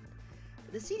the shot.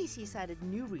 The CDC cited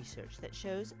new research that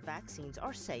shows vaccines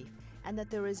are safe and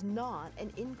that there is not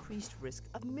an increased risk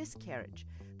of miscarriage.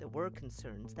 There were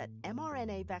concerns that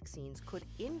mRNA vaccines could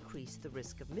increase the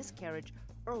risk of miscarriage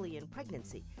early in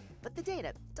pregnancy, but the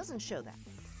data doesn't show that.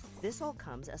 This all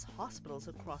comes as hospitals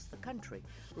across the country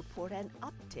report an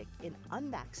uptick in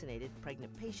unvaccinated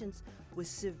pregnant patients with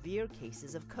severe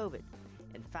cases of COVID.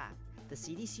 In fact, the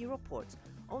CDC reports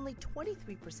only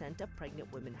 23% of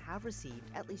pregnant women have received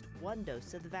at least one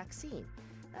dose of the vaccine.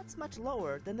 That's much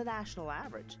lower than the national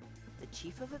average. The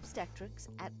chief of obstetrics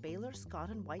at Baylor Scott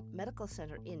 & White Medical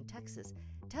Center in Texas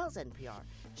tells NPR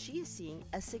she is seeing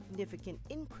a significant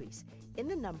increase in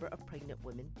the number of pregnant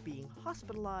women being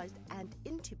hospitalized and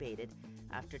intubated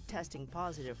after testing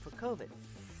positive for COVID.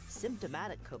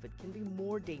 Symptomatic COVID can be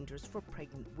more dangerous for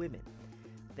pregnant women.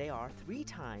 They are 3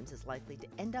 times as likely to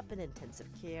end up in intensive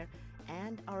care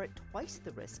and are at twice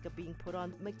the risk of being put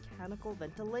on mechanical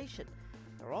ventilation.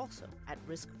 They're also at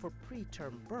risk for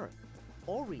preterm birth.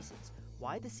 All reasons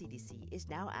why the CDC is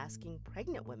now asking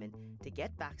pregnant women to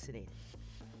get vaccinated.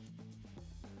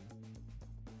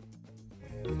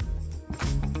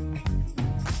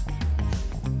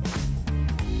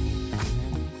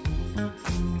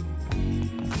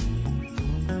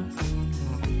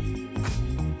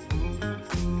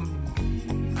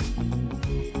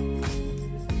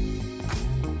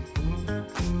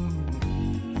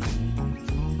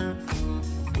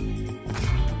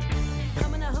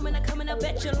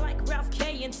 Bet you like Ralph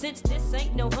K, and since this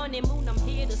ain't no honeymoon, I'm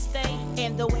here to stay.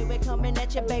 And the way we're coming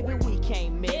at you, baby, we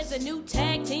can't miss. There's a new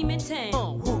tag team in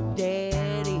town. Who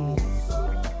that is?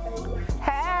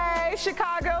 Hey,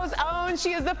 Chicago's own.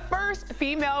 She is the first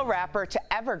female rapper to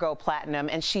ever go platinum,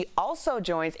 and she also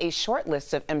joins a short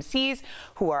list of MCs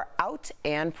who are out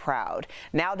and proud.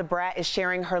 Now Debrat is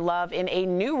sharing her love in a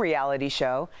new reality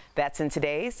show. That's in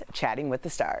today's Chatting with the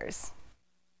Stars.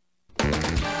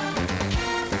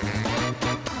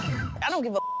 I don't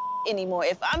give a anymore.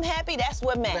 If I'm happy, that's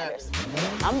what matters.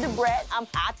 I'm Debrat. I'm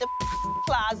out the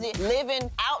closet, living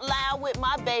out loud with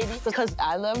my baby because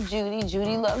I love Judy.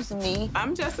 Judy loves me.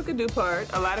 I'm Jessica Dupart.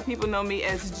 A lot of people know me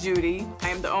as Judy. I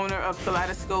am the owner of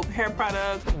Kaleidoscope Hair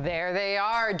Products. There they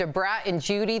are, Debrat and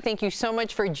Judy. Thank you so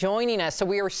much for joining us. So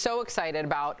we are so excited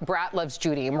about Brat Loves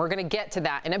Judy, and we're going to get to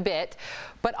that in a bit.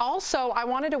 But also, I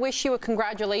wanted to wish you a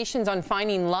congratulations on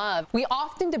finding love. We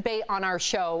often debate on our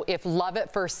show if love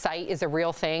at first sight is a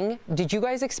real thing. Did you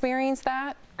guys experience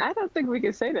that? I don't think we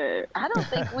can say that. I don't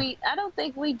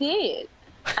think we did.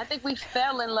 I think we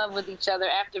fell in love with each other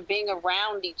after being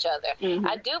around each other. Mm-hmm.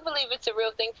 I do believe it's a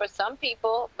real thing for some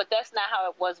people, but that's not how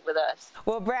it was with us.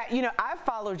 Well, Brat, you know, I've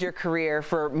followed your career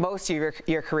for most of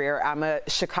your career. I'm a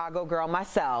Chicago girl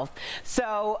myself.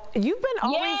 So you've been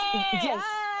always... Yes!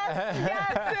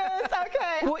 Yes, sis.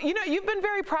 Okay. Well, you know, you've been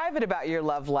very private about your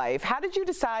love life. How did you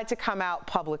decide to come out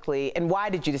publicly, and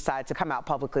why did you decide to come out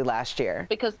publicly last year?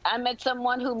 Because I met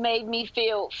someone who made me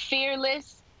feel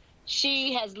fearless.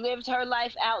 She has lived her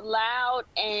life out loud,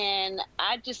 and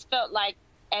I just felt like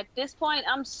at this point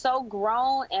I'm so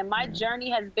grown, and my journey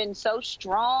has been so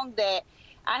strong that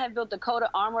I have built a coat of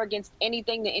armor against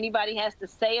anything that anybody has to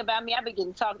say about me. I've been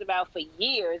getting talked about for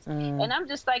years, and I'm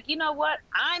just like, you know what?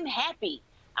 I'm happy.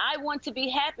 I want to be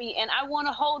happy, and I want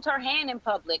to hold her hand in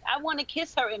public. I want to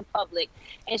kiss her in public.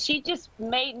 And she just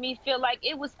made me feel like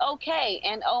it was okay.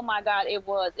 And oh my God, it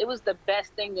was. It was the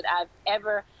best thing that I've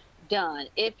ever done.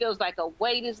 It feels like a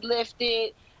weight is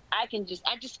lifted. I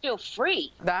just feel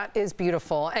free. That is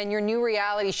beautiful. And your new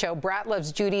reality show, Brat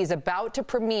Loves Judy, is about to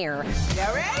premiere.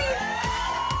 Y'all ready?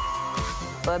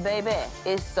 But baby,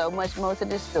 it's so much more to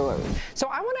this story. So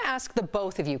I want to ask the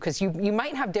both of you, because you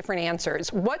might have different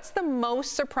answers. What's the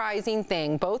most surprising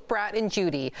thing, both Brat and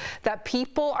Judy, that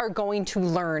people are going to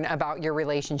learn about your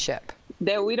relationship?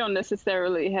 That we don't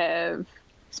necessarily have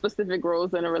specific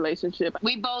roles in a relationship.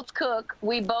 We both cook.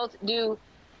 We both do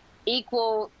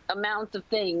equal amounts of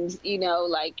things, you know,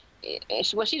 like,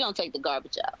 well, she don't take the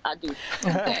garbage out. I do.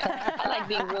 I like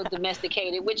being real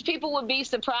domesticated, which people would be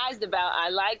surprised about. I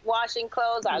like washing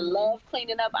clothes. I love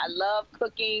cleaning up. I love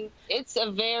cooking. It's a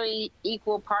very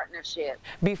equal partnership.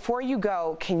 Before you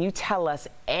go, can you tell us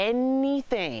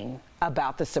anything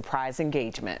about the surprise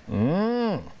engagement?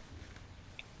 Oh,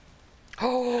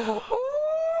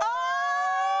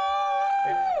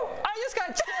 I just got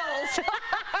chills.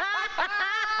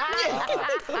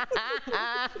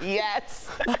 Yes.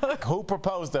 Who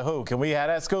proposed to who? Can we have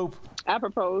that scoop? I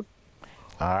proposed.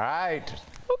 All right.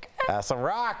 Okay. That's a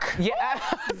rock. Yeah.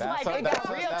 It got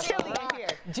real chilly in here.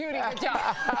 Judy, good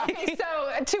job.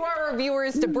 So to our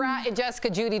viewers, Debrat and Jessica,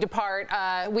 Judy Dupart,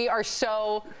 we are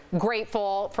so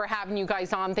grateful for having you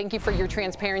guys on. Thank you for your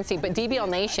transparency. But DBL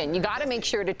Nation, you got to make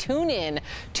sure to tune in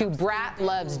to Brat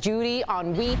Loves Judy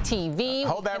on WeTV.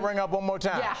 Hold that ring up one more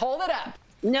time. Yeah, hold it up.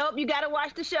 Nope, you got to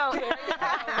watch the show.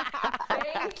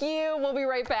 Thank you. We'll be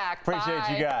right back. Appreciate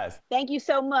Bye. you guys. Thank you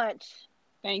so much.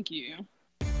 Thank you.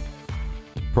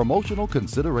 Promotional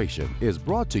consideration is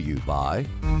brought to you by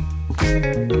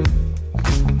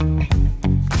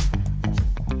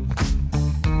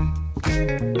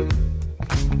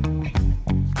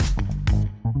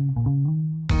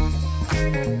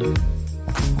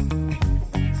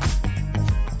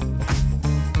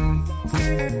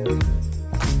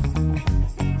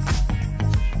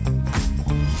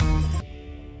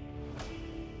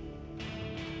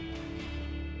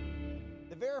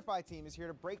Verify team is here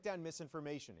to break down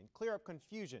misinformation and clear up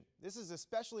confusion. This is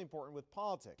especially important with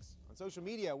politics. On social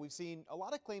media, we've seen a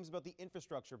lot of claims about the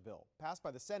infrastructure bill passed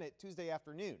by the Senate Tuesday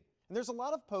afternoon. And there's a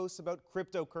lot of posts about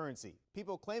cryptocurrency,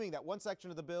 people claiming that one section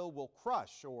of the bill will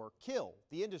crush or kill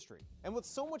the industry. And with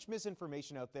so much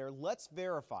misinformation out there, let's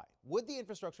verify. Would the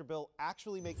infrastructure bill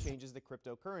actually make changes to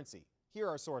cryptocurrency? Here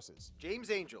are sources. James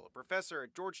Angel, a professor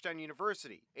at Georgetown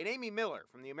University, and Amy Miller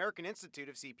from the American Institute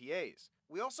of CPAs.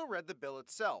 We also read the bill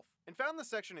itself and found the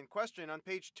section in question on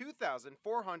page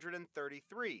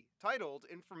 2433, titled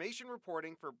Information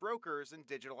Reporting for Brokers and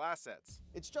Digital Assets.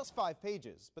 It's just 5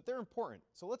 pages, but they're important,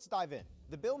 so let's dive in.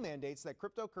 The bill mandates that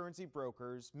cryptocurrency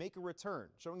brokers make a return,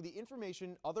 showing the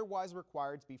information otherwise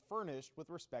required to be furnished with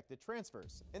respect to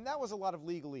transfers. And that was a lot of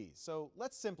legalese, so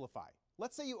let's simplify.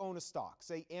 Let's say you own a stock,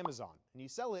 say Amazon, and you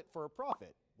sell it for a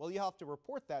profit. Well, you have to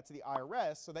report that to the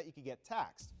IRS so that you can get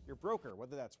taxed. Your broker,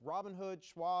 whether that's Robinhood,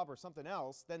 Schwab, or something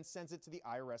else, then sends it to the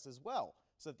IRS as well,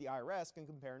 so that the IRS can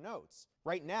compare notes.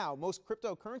 Right now, most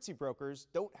cryptocurrency brokers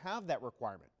don't have that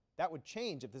requirement. That would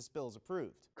change if this bill is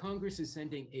approved. Congress is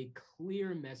sending a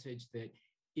clear message that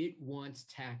it wants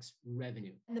tax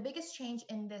revenue. And the biggest change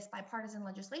in this bipartisan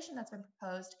legislation that's been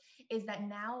proposed is that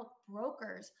now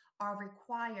brokers are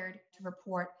required to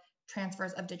report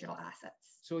transfers of digital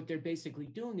assets. So what they're basically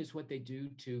doing is what they do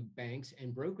to banks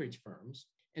and brokerage firms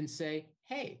and say,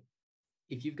 hey,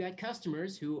 if you've got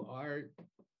customers who are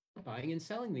buying and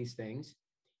selling these things,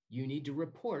 you need to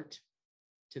report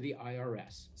to the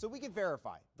IRS. So we can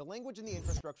verify, the language in the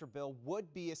infrastructure bill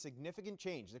would be a significant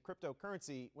change to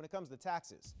cryptocurrency when it comes to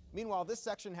taxes. Meanwhile, this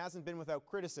section hasn't been without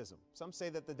criticism. Some say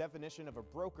that the definition of a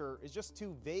broker is just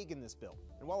too vague in this bill.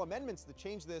 And while amendments to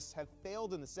change this have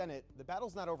failed in the Senate, the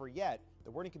battle's not over yet.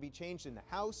 The wording can be changed in the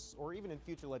House or even in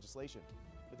future legislation.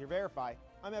 With your Verify,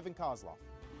 I'm Evan Kozloff.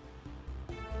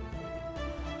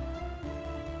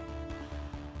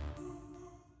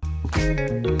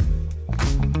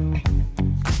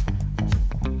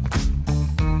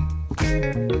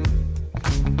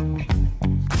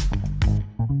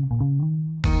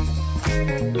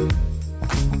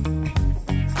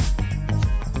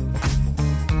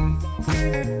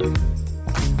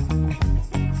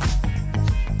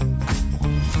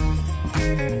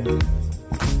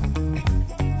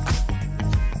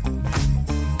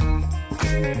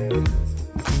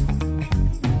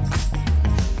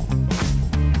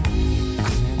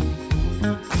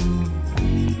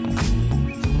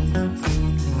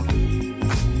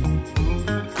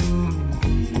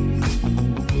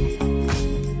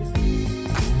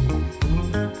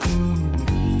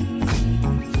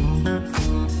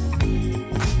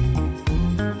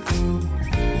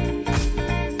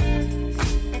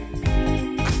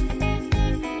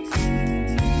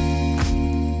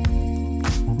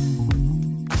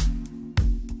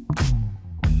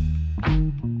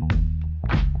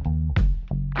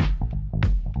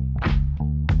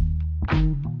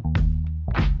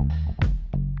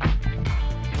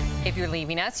 If you're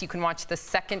leaving us, you can watch the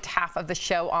second half of the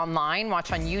show online.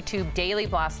 Watch on YouTube,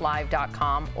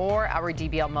 dailyblastlive.com, or our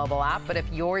DBL mobile app. But if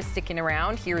you're sticking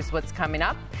around, here's what's coming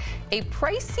up. A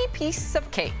pricey piece of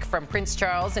cake from Prince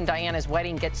Charles and Diana's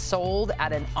wedding gets sold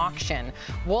at an auction.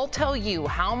 We'll tell you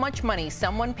how much money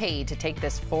someone paid to take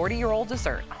this 40-year-old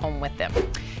dessert home with them.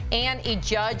 And a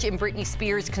judge in Britney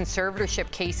Spears' conservatorship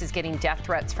case is getting death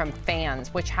threats from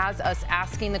fans, which has us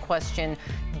asking the question,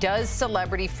 does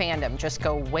celebrity fandom just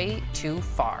go way too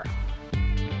far?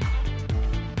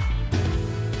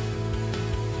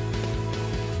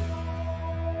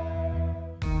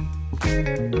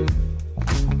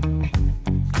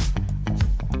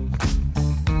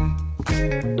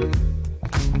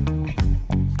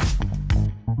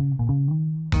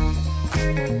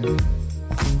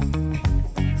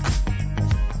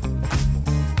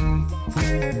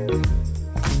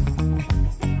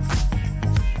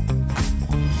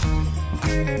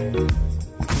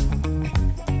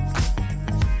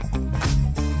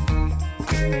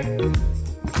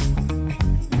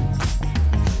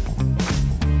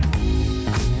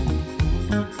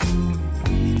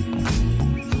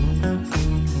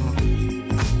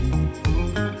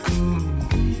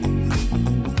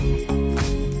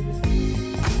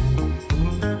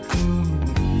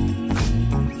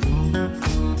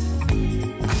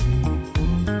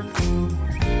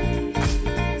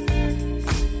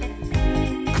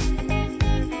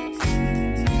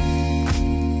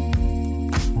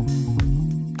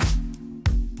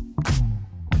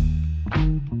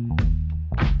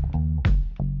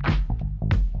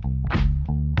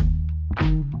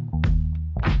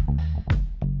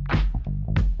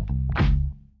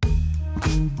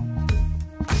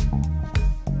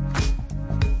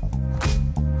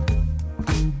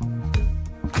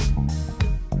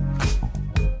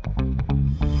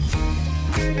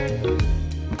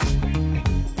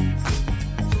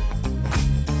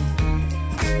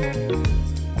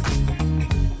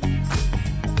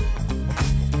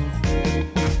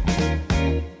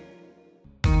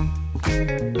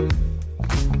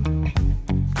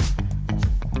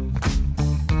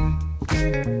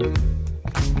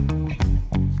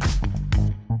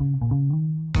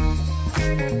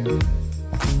 Daily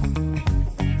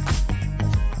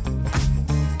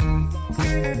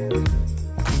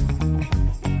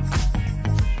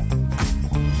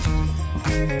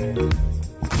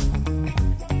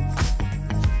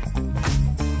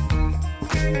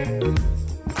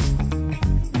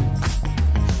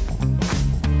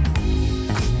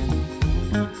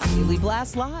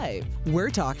Blast Live. We're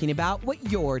talking about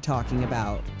what you're talking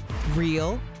about.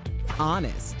 Real,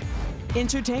 honest,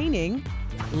 entertaining,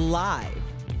 live.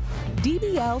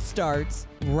 DBL starts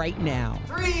right now.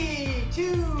 3,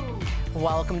 2.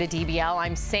 Welcome to DBL.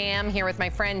 I'm Sam here with my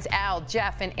friends Al,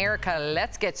 Jeff, and Erica.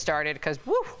 Let's get started because,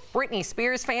 woo, Britney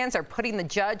Spears fans are putting the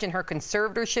judge in her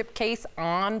conservatorship case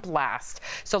on blast.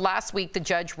 So last week, the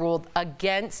judge ruled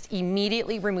against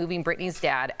immediately removing Britney's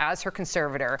dad as her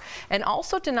conservator and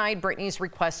also denied Britney's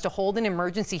request to hold an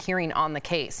emergency hearing on the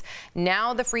case.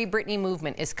 Now the Free Britney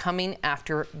movement is coming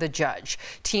after the judge.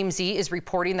 TMZ is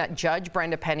reporting that Judge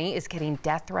Brenda Penny is getting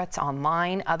death threats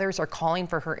online. Others are calling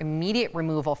for her immediate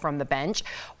removal from the bench.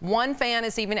 One fan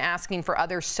is even asking for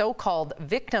other so-called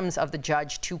victims of the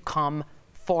judge to come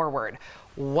forward.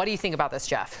 What do you think about this,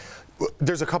 Jeff?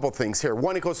 There's a couple things here.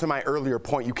 One, it goes to my earlier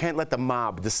point. You can't let the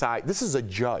mob decide. This is a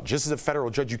judge. This is a federal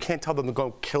judge. You can't tell them to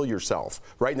go kill yourself,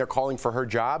 right? And they're calling for her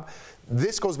job.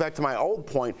 This goes back to my old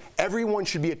point. Everyone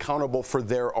should be accountable for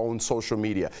their own social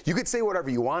media. You could say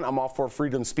whatever you want. I'm all for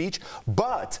freedom of speech.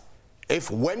 But if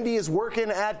Wendy is working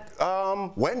at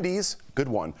Wendy's, good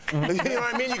one. You know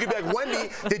what I mean? You could be like, Wendy,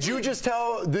 did you just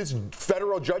tell this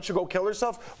federal judge to go kill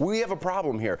herself? We have a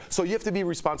problem here. So you have to be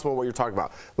responsible for what you're talking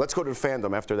about. Let's go to the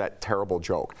fandom after that terrible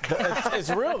joke. It's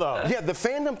real, though. Yeah, the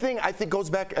fandom thing, I think, goes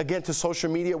back, again, to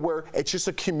social media where it's just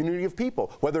a community of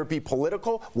people, whether it be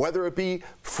political, whether it be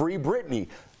Free Britney.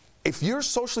 If you're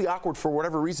socially awkward for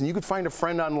whatever reason, you could find a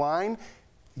friend online.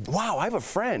 Wow, I have a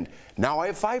friend. Now I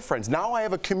have 5 friends. Now I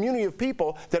have a community of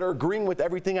people that are agreeing with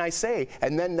everything I say.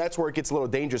 And then that's where it gets a little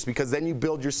dangerous because then you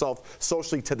build yourself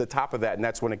socially to the top of that, and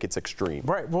that's when it gets extreme.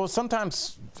 Right. Well,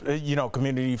 sometimes, you know,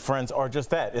 community friends are just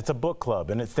that. It's a book club,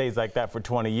 and it stays like that for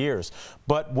 20 years.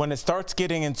 But when it starts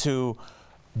getting into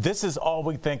this is all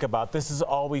we think about. This is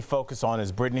all we focus on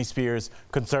is Britney Spears'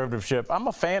 conservatorship. I'm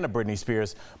a fan of Britney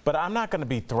Spears, but I'm not going to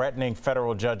be threatening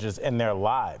federal judges in their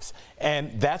lives.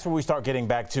 And that's where we start getting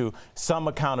back to some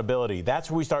accountability.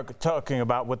 That's where we start talking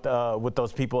about with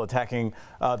those people attacking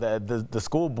the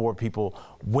school board people.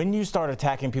 When you start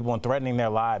attacking people and threatening their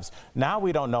lives, now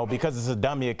we don't know because it's a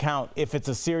dummy account if it's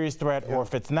a serious threat or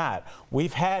if it's not.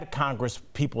 We've had Congress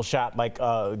people shot like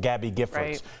Gabby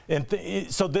Giffords. Right.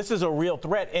 And so this is a real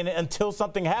threat. And until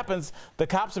something happens, the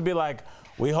cops would be like,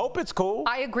 we hope it's cool.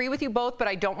 I agree with you both, but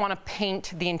I don't want to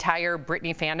paint the entire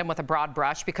Britney fandom with a broad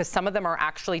brush because some of them are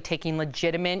actually taking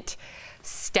legitimate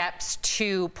steps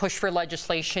to push for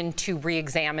legislation to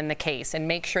re-examine the case and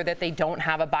make sure that they don't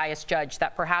have a biased judge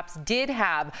that perhaps did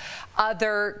have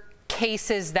other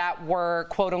cases that were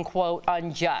quote unquote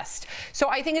unjust. So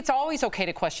I think it's always okay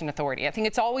to question authority. I think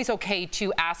it's always okay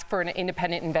to ask for an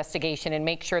independent investigation and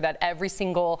make sure that every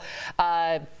single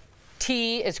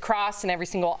T is crossed and every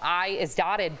single I is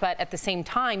dotted, but at the same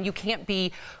time, you can't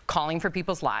be calling for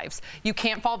people's lives. You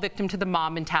can't fall victim to the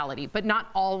mob mentality, but not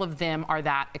all of them are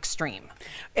that extreme.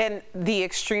 And the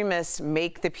extremists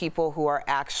make the people who are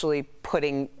actually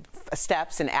putting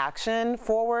steps in action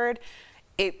forward,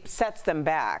 it sets them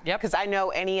back. Because I know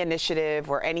any initiative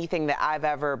or anything that I've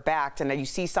ever backed, and you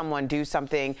see someone do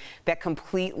something that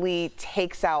completely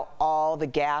takes out all the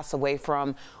gas away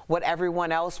from what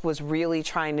everyone else was really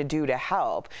trying to do to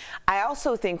help. I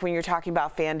also think when you're talking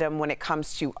about fandom, when it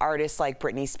comes to artists like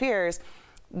Britney Spears,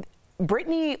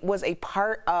 Britney was a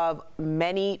part of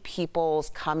many people's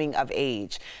coming of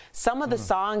age. Some of the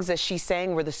songs that she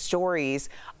sang were the stories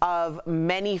of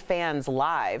many fans'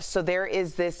 lives. So there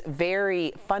is this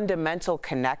very fundamental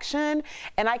connection,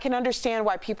 and I can understand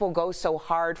why people go so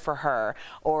hard for her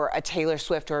or a Taylor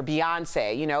Swift or a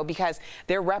Beyonce, you know, because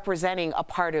they're representing a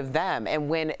part of them. And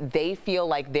when they feel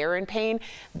like they're in pain,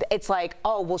 it's like,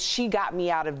 oh, well, she got me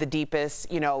out of the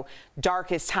deepest, you know,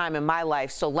 darkest time in my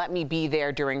life, so let me be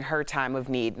there during her time of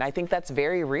need. And I think that's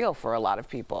very real for a lot of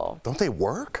people. Don't they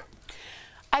work?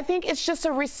 I think it's just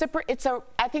a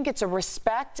I think it's a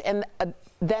respect, and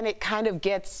then it kind of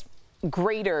gets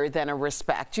greater than a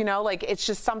respect, you know, like it's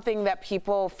just something that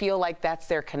people feel like that's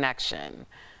their connection.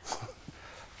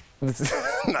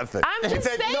 Nothing. I'm just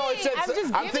saying.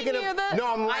 I'm thinking of.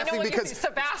 No, I'm laughing because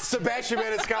Sebastian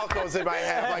Maniscalco is in my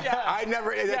head. Like I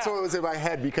never. That's what was in my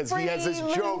head because he has this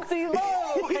joke.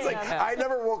 He's like, I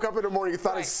never woke up in the morning and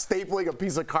thought of stapling a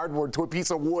piece of cardboard to a piece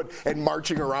of wood and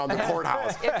marching around the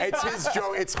courthouse. It's his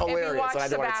joke. It's hilarious. If you watch and I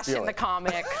don't want to steal Sebastian the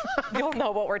comic, you'll know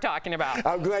what we're talking about.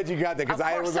 I'm glad you got that because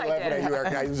I wasn't laughing at you,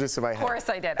 Eric. I was just in my head. Of course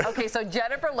I did. Okay, so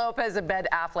Jennifer Lopez and Ben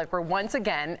Affleck were once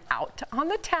again out on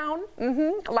the town.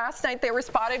 Last night they were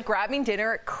spotted grabbing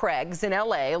dinner at Craig's in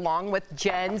LA along with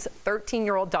Jen's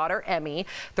 13-year-old daughter Emmy.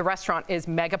 The restaurant is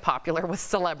mega popular with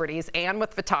celebrities and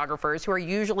with photographers who are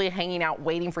usually hanging out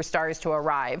waiting for stars to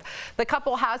arrive. The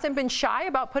couple hasn't been shy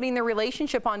about putting their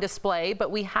relationship on display,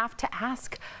 but we have to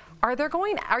ask, are they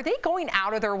going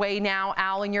out of their way now,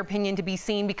 Al, in your opinion, to be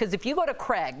seen? Because if you go to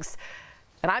Craig's,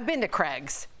 and I've been to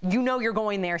Craig's, you know you're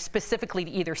going there specifically to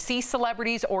either see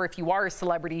celebrities or if you are a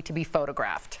celebrity to be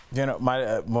photographed. You know,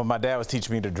 when my dad was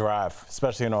teaching me to drive,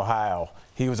 especially in Ohio,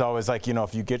 he was always like, you know,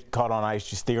 if you get caught on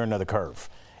ice, you steer into the curve.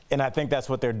 And I think that's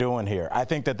what they're doing here. I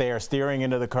think that they are steering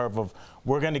into the curve of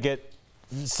we're going to get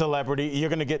celebrity. You're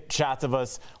going to get shots of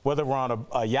us, whether we're on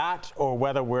a yacht or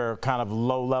whether we're kind of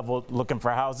low level looking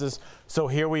for houses. So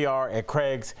here we are at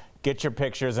Craig's. Get your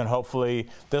pictures, and hopefully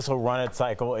this will run its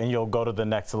cycle, and you'll go to the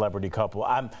next celebrity couple.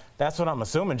 That's what I'm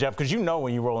assuming, Jeff, because you know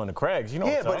when you roll into Craig's, you know.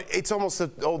 Yeah, but it's almost the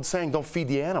old saying, don't feed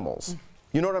the animals.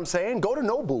 You know what I'm saying? Go to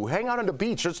Nobu. Hang out on the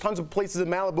beach. There's tons of places in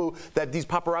Malibu that these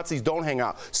paparazzis don't hang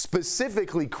out.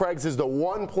 Specifically, Craig's is the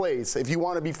one place, if you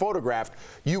want to be photographed,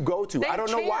 you go to. I don't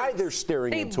know why they're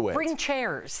staring into it. They bring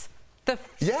chairs. The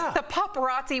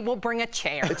paparazzi will bring a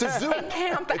chair. It's a zoo. And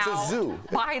camp It's out a zoo.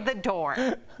 by the door.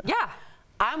 Yeah.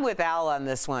 I'm with Al on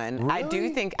this one.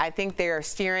 Really? I think they are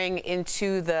steering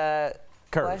into the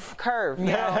curve.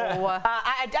 No.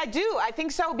 I do. I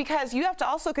think so, because you have to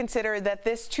also consider that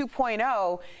this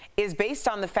 2.0 is based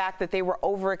on the fact that they were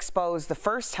overexposed the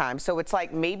first time. So it's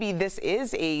like maybe this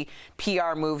is a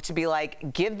PR move to be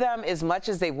like, give them as much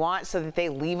as they want so that they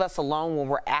leave us alone when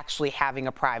we're actually having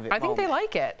a private moment. I think they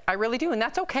like it. I really do. And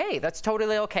that's okay. That's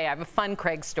totally okay. I have a fun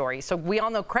Craig's story. So we all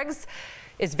know Craig's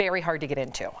is very hard to get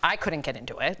into. I couldn't get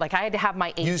into it. Like, I had to have my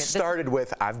agent. You started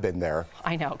with, I've been there.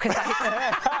 I know, because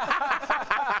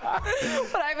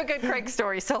but I have a good Craig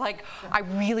story. So, like, I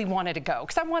really wanted to go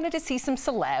because I wanted to see some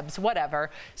celebs, whatever.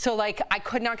 So, like, I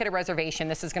could not get a reservation.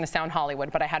 This is going to sound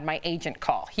Hollywood, but I had my agent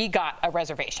call. He got a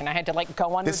reservation. I had to, like,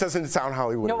 go on. This doesn't sound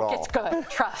Hollywood at all. No, it's good.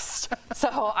 Trust.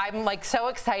 So I'm, like, so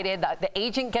excited that the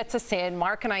agent gets us in.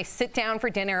 Mark and I sit down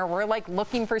for dinner. We're, like,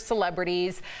 looking for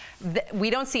celebrities. We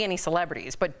don't see any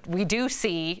celebrities, but we do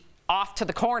see off to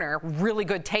the corner, really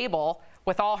good table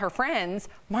with all her friends,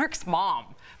 Mark's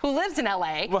mom, who lives in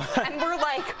LA. And we're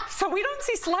like, so we don't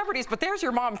see celebrities, but there's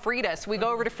your mom, Frida. So we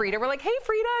go over to Frida. We're like, hey,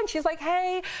 Frida. And she's like,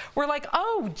 hey. We're like,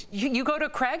 oh, you go to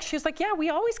Craig's? She's like, yeah, we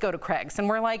always go to Craig's. And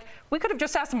we're like, we could have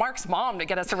just asked Mark's mom to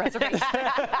get us a reservation.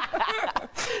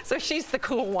 So she's the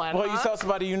cool one. Well, you saw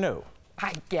somebody you knew.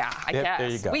 I guess. There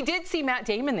you go. We did see Matt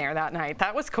Damon there that night.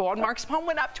 That was cool. And Mark's mom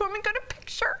went up to him and got a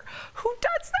picture. Who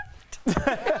does that?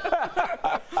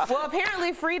 Well,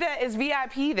 apparently Frida is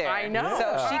VIP there. I know.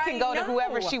 So she can go to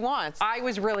whoever she wants. I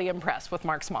was really impressed with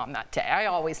Mark's mom that day. I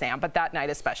always am, but that night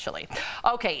especially.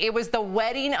 Okay, it was the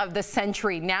wedding of the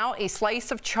century. Now a slice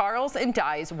of Charles and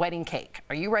Di's wedding cake.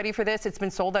 Are you ready for this? It's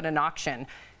been sold at an auction.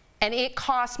 And it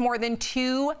cost more than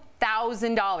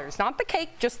 $2,000. Not the cake,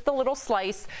 just the little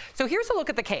slice. So here's a look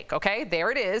at the cake, okay?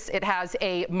 There it is. It has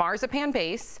a marzipan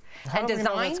base. How do we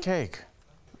know that's cake?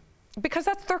 Because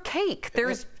that's their cake.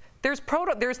 There's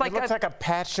like it looks like a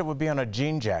patch that would be on a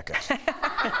jean jacket.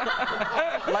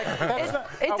 Like,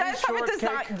 it does have a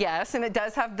design, yes, and it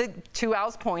does have the, to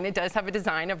Al's point, it does have a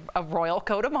design of royal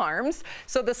coat of arms.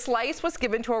 So the slice was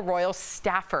given to a royal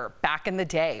staffer back in the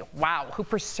day. Wow, who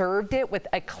preserved it with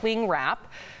a cling wrap.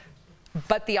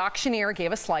 But the auctioneer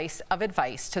gave a slice of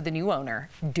advice to the new owner: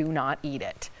 do not eat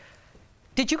it.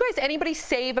 Did you guys, anybody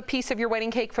save a piece of your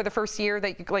wedding cake for the first year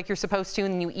that like you're supposed to,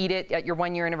 and then you eat it at your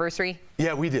 1-year anniversary?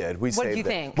 Yeah, we did. We saved it. What did you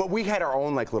think? But we had our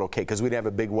own like little cake because we didn't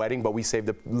have a big wedding, but we saved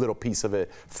a little piece of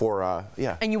it for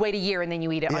yeah. And you wait a year and then you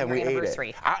eat it on your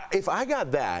anniversary. If I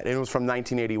got that and it was from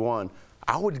 1981,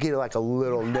 I would get like a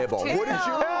little nibble. Wouldn't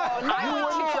you?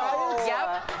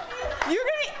 Yep. You're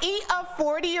gonna eat a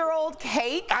 40-year-old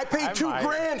cake? I paid $2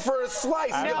 grand for a slice.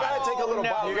 You gotta take a little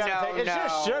bite. It's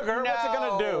just sugar. What's it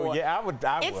gonna do? Yeah, I would.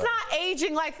 It's not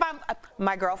aging like fun.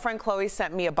 My girlfriend Chloe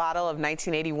sent me a bottle of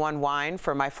 1981 wine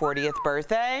for my 40th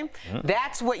birthday.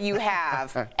 That's what you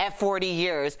have at 40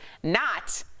 years,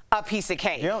 not a piece of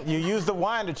cake. You use the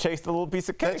wine to chase the little piece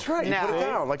of cake. That's right. You put it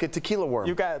down like a tequila worm.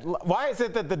 You got. Why is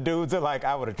it that the dudes are like,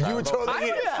 I would have tried? I would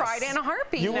have tried it in a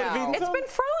heartbeat. You would have eaten It's some? been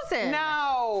frozen.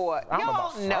 No, I'm y'all,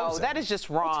 about no, frozen. that is just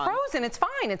wrong. It's frozen. It's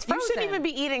fine. It's frozen. You shouldn't even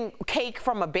be eating cake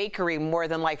from a bakery more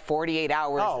than like 48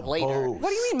 hours later. boo. What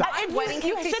do you mean? My wedding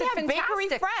You cake should tasted have bakery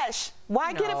fantastic. fresh.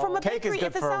 Why get it from a Cake bakery is good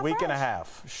if it's for a not week fresh? and a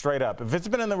half, straight up. If it's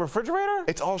been in the refrigerator,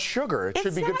 it's all sugar. It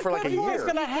should be good for like a year. What's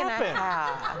gonna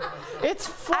happen? It's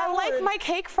I like my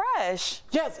cake fresh.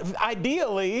 Yes,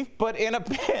 ideally, but in a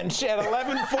pinch at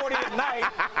 11:40 at night,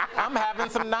 I'm having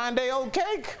some 9-day-old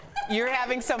cake. You're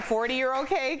having some 40-year-old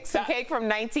cake, some cake from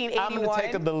 1981. I'm gonna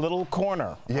take the little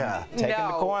corner. Yeah, taking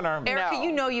the corner. Erica,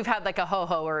 you know you've had like a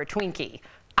ho-ho or a Twinkie.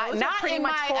 Those are Not pretty in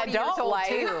much my 40 years adult old, life.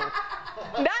 too.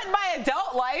 Not in my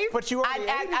adult life. But you already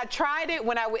ate it? I tried it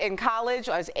when I was in college.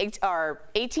 I was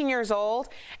 18 years old,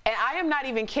 and I am not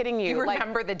even kidding you. You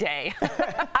remember the day.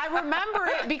 I remember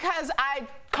it because I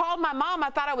called my mom. I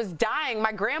thought I was dying.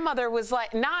 My grandmother was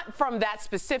like, not from that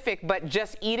specific, but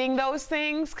just eating those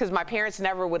things because my parents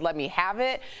never would let me have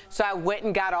it. So I went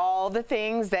and got all the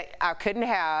things that I couldn't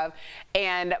have.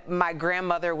 And my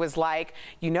grandmother was like,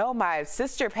 you know, my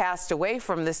sister passed away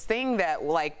from this thing that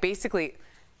like basically,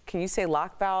 can you say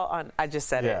lockbow on? I just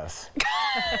said yes.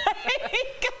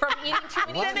 From eating too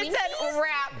many Then it said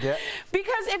wrap. Yeah.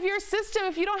 Because if your system,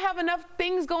 if you don't have enough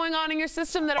things going on in your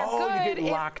system that are good, you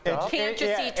get locked up. can't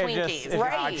just eat Twinkies.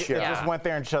 Right. It just went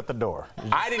there and shut the door.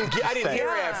 I didn't hear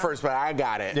it at first, but I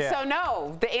got it. So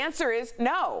no, the answer is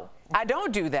no. I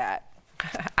don't do that.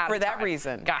 For that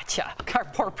reason. Gotcha. Our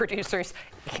poor producers.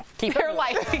 They're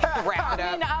like, wrap it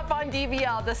Coming up. up on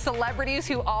DBL, the celebrities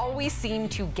who always seem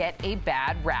to get a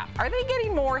bad rap. Are they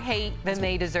getting more hate than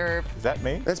they deserve? Is that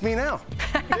me? That's me now.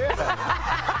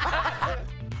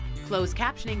 Closed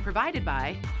captioning provided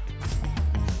by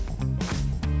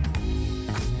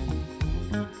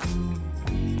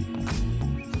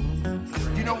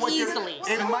You know what? Easily.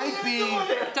 It might be.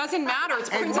 Doesn't matter. It's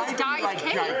It Princess might be Di's like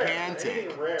cake.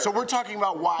 gigantic. So we're talking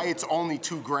about why it's only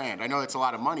 $2,000. I know that's a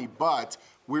lot of money, but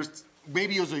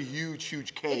maybe it was a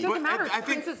huge cake. It doesn't matter. It's I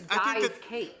think- Princess I think Di's that-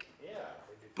 cake.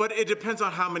 But it depends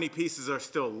on how many pieces are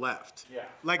still left. Yeah.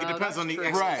 Like it Oh, depends that's on the true.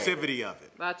 exclusivity of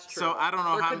it. That's true. So I don't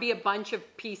know or it how. could be a bunch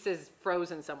of pieces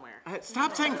frozen somewhere.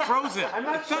 Stop saying frozen.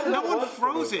 No one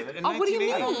froze it in Oh, what do you 1980.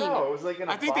 mean? I don't know. It was like in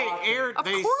a I think box. They aired. Of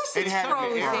they, course it it's had to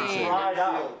be frozen.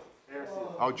 aired.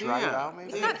 Oh, dried it out,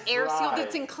 maybe? It's not air sealed.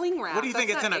 It's in cling wrap. What do you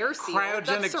think? That's It's in not a air sealed.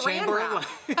 cryogenic That's saran chamber? wrap.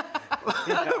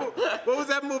 What was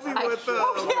that movie with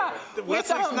yeah.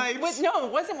 Wesley Snipes? No,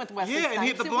 it wasn't with Wesley Snipes. Yeah, and he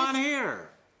had the blonde hair.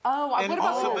 Oh, And what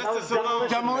about Sylvester Stallone.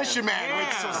 Demolition Man Yeah.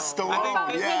 with What Stallone. about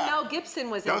when Yeah. Mel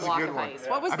Gibson was in That a was a Block good of one. Ice?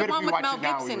 What was I the bet if one you with watch Mel it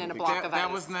now, Gibson you in a would Block think of Ice?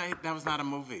 That was not a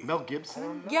movie. Mel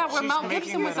Gibson? Yeah, where She's Mel making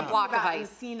Gibson was it a up. Block of Ice.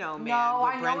 Encino Man. No,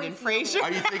 I know Brendan it's Fraser. Are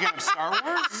you thinking of Star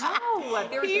Wars? No,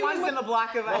 there was one in the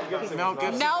Block of Ice. Mel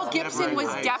Gibson was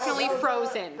nice. definitely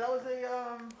frozen.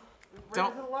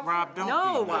 Don't, Rob, don't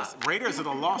No. be nice. Raiders of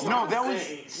the Lost No, Ark. that was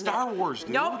Star Wars,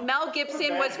 dude. Nope, Mel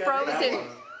Gibson was frozen.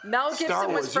 Mel Star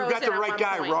Gibson Wars. was You frozen. got the at right one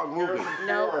guy. point. Wrong movie.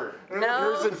 No,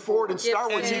 Harrison Ford in Star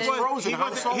Wars. Gibson. He's frozen.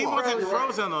 He wasn't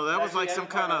frozen though. That was like some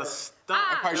kind of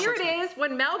stuff. Here it is.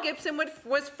 When Mel Gibson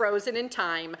was frozen in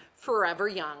time, forever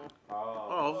young.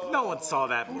 Oh, no one saw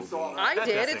that movie. I That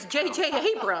did. doesn't It's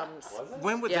J.J. Abrams.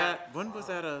 When was Yeah. that? When was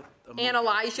that a movie? And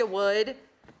Elijah Wood.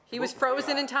 He was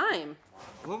frozen in time.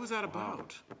 What was that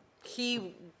about?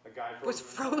 He was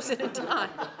frozen in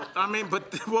time. I mean,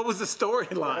 but what was the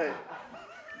storyline?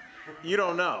 You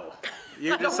don't know.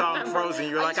 You just saw him frozen.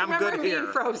 You're like, I'm good I just remember him here.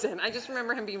 being frozen. I just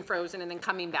remember him being frozen and then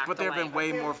coming back But to there have life.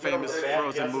 been way more famous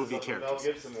Frozen movie characters.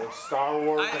 Mel Gibson was Star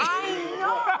Wars.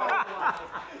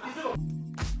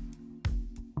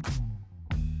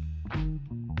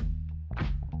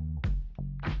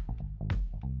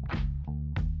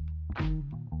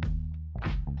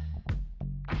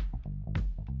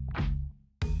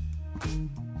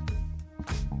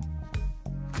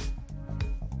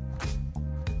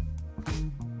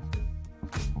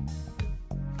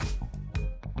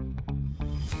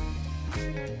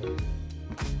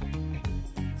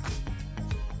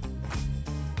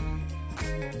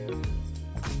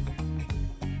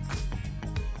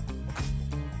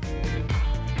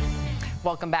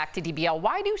 Welcome back to DBL.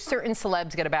 Why do certain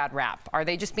celebs get a bad rap? Are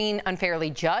they just being unfairly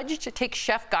judged? Take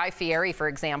Chef Guy Fieri, for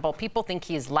example. People think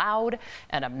he is loud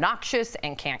and obnoxious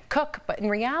and can't cook, but in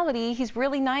reality, he's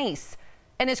really nice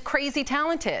and is crazy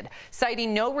talented.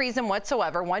 Citing no reason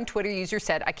whatsoever, one Twitter user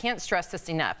said, I can't stress this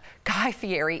enough. Guy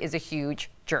Fieri is a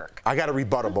huge jerk. I got a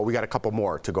rebuttal, but we got a couple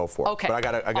more to go for. Okay. But I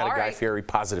got a Guy right. Fieri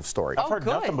positive story. I've heard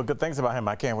nothing but good things about him.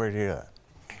 I can't wait to hear that.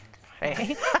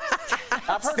 Hey.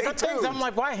 I've heard good things. I'm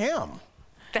like, why him?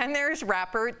 Then there's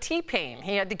rapper T-Pain.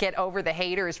 He had to get over the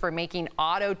haters for making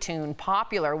auto-tune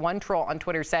popular. One troll on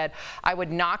Twitter said, I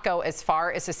would not go as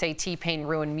far as to say T-Pain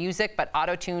ruined music, but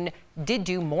auto-tune did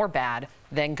do more bad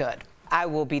than good. I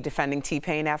will be defending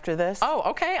T-Pain after this. Oh,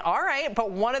 okay, all right.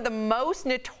 But one of the most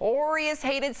notorious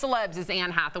hated celebs is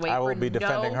Anne Hathaway. I will be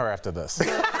defending her after this.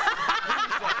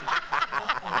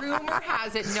 Rumor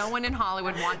has it no one in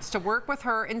Hollywood wants to work with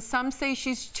her, and some say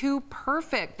she's too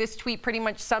perfect. This tweet pretty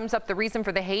much sums up the reason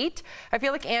for the hate. I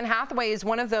feel like Anne Hathaway is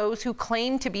one of those who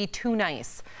claim to be too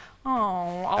nice. Oh,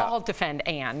 I'll defend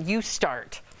Anne. You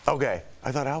start. Okay.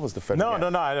 I thought I was defending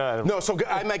No. No, so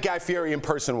I met Guy Fieri in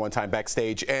person one time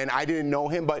backstage, and I didn't know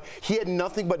him, but he had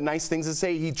nothing but nice things to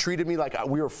say. He treated me like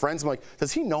we were friends. I'm like,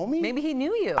 does he know me? Maybe he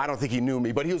knew you. I don't think he knew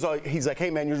me, but he's like, hey,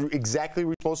 man, you're exactly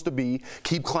where you're supposed to be.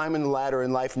 Keep climbing the ladder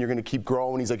in life, and you're going to keep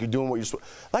growing. He's like, you're doing what you're supposed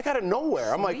to. Like, out of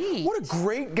nowhere. I'm like, what a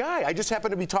great guy. I just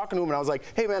happened to be talking to him, and I was like,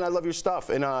 hey, man, I love your stuff.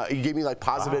 And he gave me, like,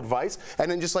 positive advice, and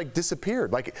then just, like,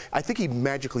 disappeared. Like, I think he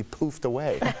magically poofed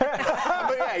away.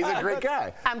 But, yeah, he's a great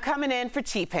guy. I'm coming in for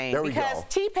T-Pain. Because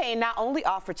T-Pain not only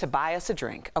offered to buy us a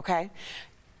drink, okay?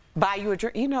 Buy you a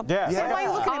drink, you know. Yeah. So why are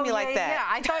you looking at me like that? Yeah,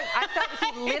 I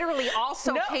thought he literally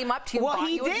also came up to you. Well,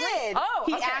 he you a did. drink. Oh,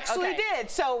 he actually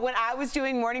did. So when I was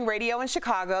doing morning radio in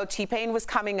Chicago, T-Pain was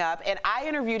coming up, and I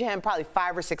interviewed him probably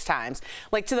 5 or 6 times.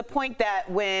 Like, to the point that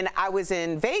when I was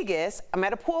in Vegas, I'm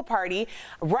at a pool party,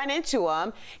 run into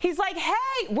him. He's like,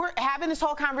 hey, we're having this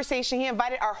whole conversation. He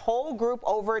invited our whole group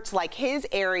over to, like, his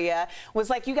area. Was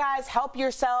like, you guys help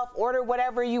yourself, order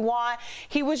whatever you want.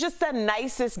 He was just the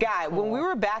nicest guy. When we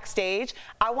were backstage,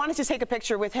 I wanted to take a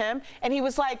picture with him, and he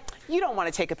was like, you don't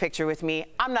want to take a picture with me.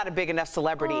 I'm not a big enough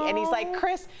celebrity. And he's like,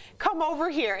 Chris, come over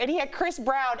here. And he had Chris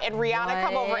Brown and Rihanna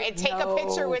come over and take a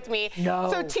picture with me.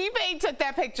 So T-Pain took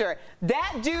that picture.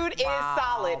 That dude is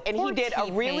solid, and he did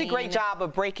a really great job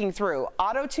of breaking through.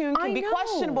 Auto-tune can be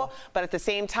questionable, but at the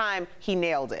same time, he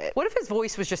nailed it. What if his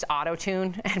voice was just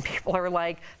auto-tune, and people are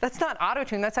like, that's not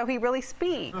auto-tune, that's how he really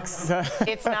speaks.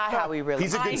 It's not how he really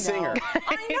speaks. He's a good singer.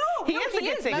 I know. He is a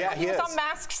good singer. Yeah, he is. He's a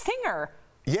Masked Singer.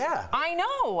 Yeah. I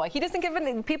know. He doesn't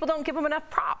give people don't give him enough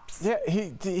props. Yeah,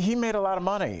 he made a lot of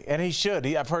money, and he should.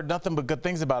 I've heard nothing but good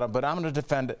things about him, but I'm going to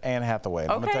defend Anne Hathaway.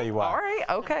 I'm going to tell you why. All right,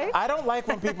 okay. I don't like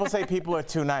when people say people are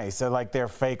too nice. They're like they're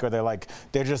fake, or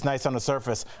they're just nice on the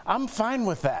surface. I'm fine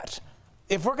with that.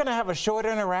 If we're going to have a short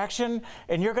interaction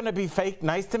and you're going to be fake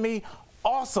nice to me,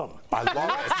 awesome. I love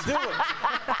Let's do it.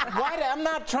 I'm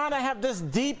not trying to have this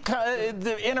deep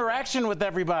interaction with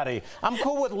everybody. I'm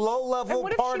cool with low-level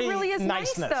party niceness. What if she really is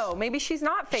niceness. Nice, though? Maybe she's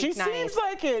not fake she nice. She seems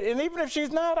like it, and even if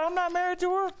she's not, I'm not married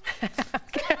to her.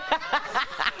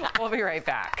 We'll be right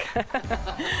back.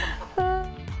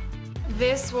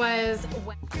 This was...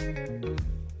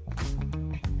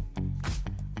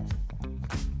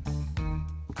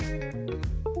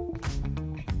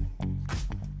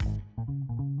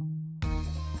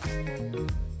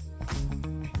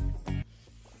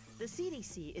 The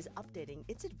CDC is updating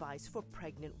its advice for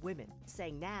pregnant women,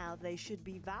 saying now they should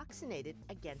be vaccinated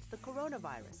against the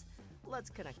coronavirus. Let's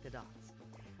connect the dots.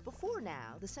 Before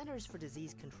now, the Centers for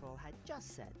Disease Control had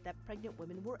just said that pregnant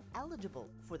women were eligible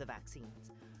for the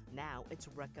vaccines. Now it's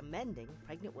recommending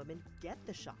pregnant women get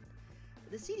the shot.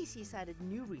 The CDC cited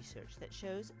new research that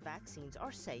shows vaccines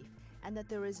are safe and that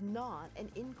there is not an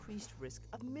increased risk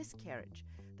of miscarriage.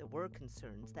 There were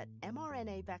concerns that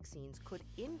mRNA vaccines could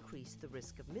increase the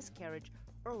risk of miscarriage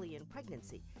early in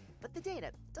pregnancy, but the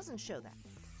data doesn't show that.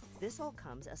 This all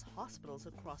comes as hospitals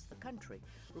across the country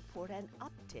report an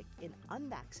uptick in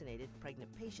unvaccinated pregnant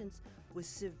patients with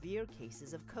severe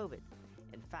cases of COVID.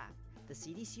 In fact, the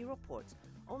CDC reports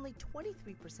only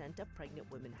 23% of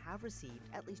pregnant women have received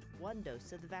at least one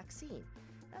dose of the vaccine.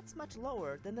 That's much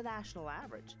lower than the national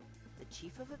average. The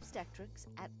chief of obstetrics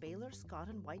at Baylor Scott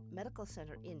 & White Medical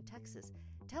Center in Texas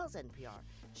tells NPR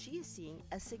she is seeing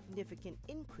a significant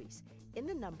increase in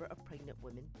the number of pregnant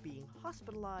women being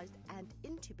hospitalized and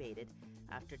intubated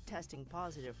after testing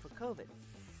positive for COVID.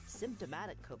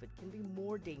 Symptomatic COVID can be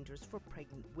more dangerous for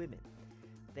pregnant women.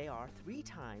 They are 3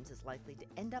 times as likely to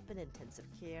end up in intensive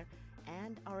care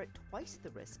and are at twice the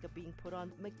risk of being put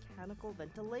on mechanical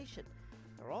ventilation.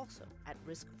 They're also at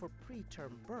risk for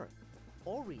preterm birth.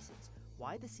 All reasons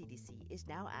why the CDC is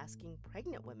now asking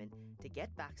pregnant women to get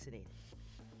vaccinated.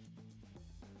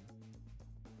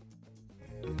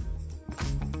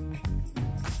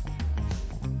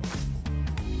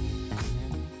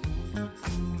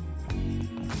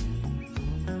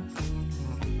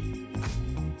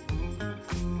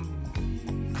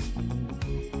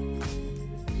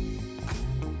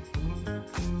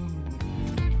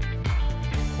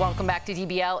 Welcome back to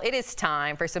DBL. It is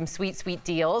time for some sweet, sweet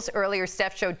deals. Earlier,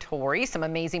 Steph showed Tori some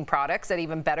amazing products at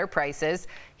even better prices.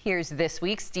 Here's this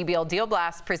week's DBL Deal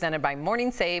Blast presented by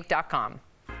MorningSave.com.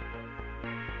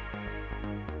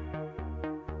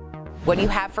 What do you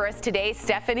have for us today,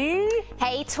 Stephanie?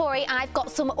 Hey, Tori, I've got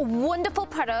some wonderful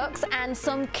products and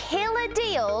some killer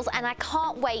deals, and I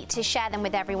can't wait to share them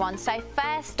with everyone. So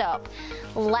first up,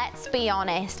 let's be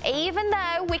honest, even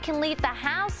though we can leave the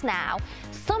house now,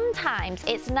 sometimes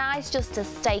it's nice just to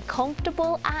stay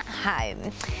comfortable at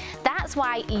home. That's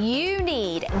why you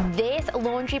need this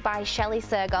Laundry by Shelly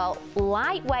Sergel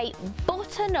lightweight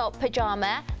button-up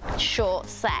pajama short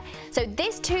set. So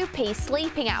this two-piece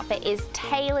sleeping outfit is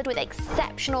tailored with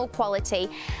exceptional quality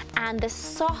and the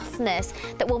softness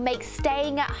that will make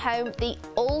staying at home the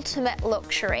ultimate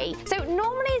luxury. So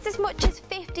normally it's as much as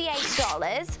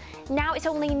 $58. Now it's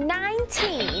only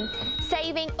 $19,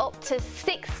 saving up to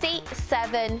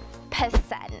 67%.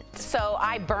 So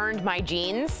I burned my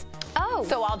jeans. Oh.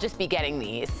 So I'll just be getting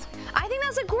these. I think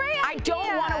that's a great idea. I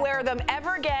don't want to wear them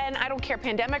ever again. I don't care,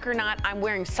 pandemic or not, I'm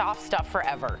wearing soft stuff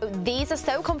forever. These are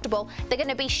so comfortable. They're going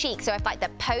to be chic. So if like the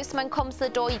postman comes to the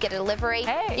door, you get a delivery.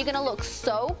 Hey. You're going to look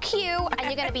so cute and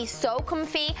you're going to be so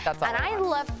comfy. That's all and I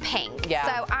love pink. Yeah.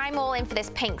 So I'm all in for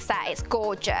this pink set. It's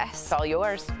gorgeous. It's all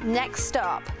yours. Next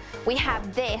up, we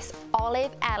have this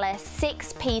Olive Ella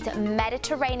 6-piece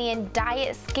Mediterranean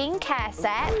diet skincare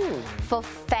set for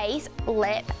face,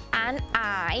 lip, and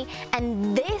eye.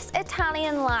 And this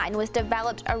Italian line was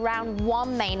developed around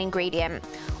one main ingredient: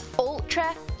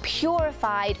 ultra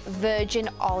purified virgin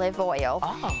olive oil.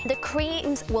 The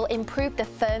creams will improve the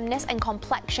firmness and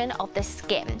complexion of the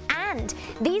skin. And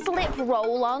these lip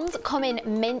roll-ons come in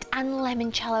mint and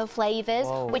limoncello flavors,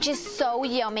 which is so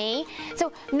yummy.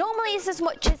 So normally it's as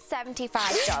much as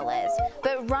 $75,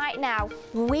 but right now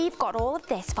we've got all of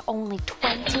this for only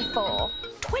 $24.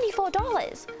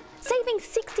 Saving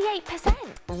 68%.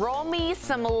 Roll me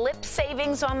some lip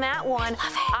savings on that one.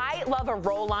 I love a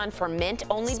roll-on for mint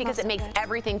only because it makes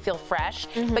everything feel fresh.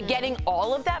 But getting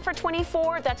all of that for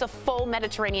 $24, that's a full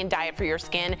Mediterranean diet for your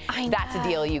skin. That's a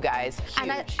deal, you guys. Huge.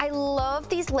 And I love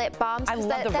these lip balms. I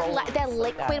love the roll-ons. They're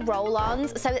liquid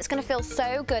roll-ons, so it's going to feel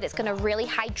so good. It's going to really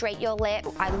hydrate your lip.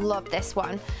 I love this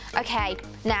one. Okay,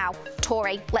 now,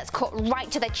 Tori, let's cut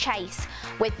right to the chase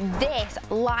with this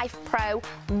Life Pro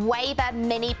Weber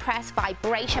Mini Press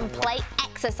Vibration Plate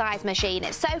Exercise Machine.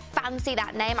 It's so fancy,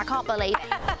 that name, I can't believe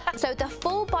it. So the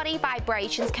full body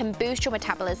vibrations can boost your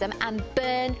metabolism and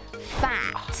burn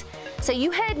fat. So you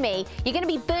heard me, you're going to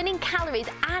be burning calories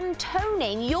and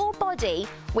toning your body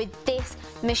with this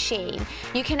machine.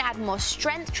 You can add more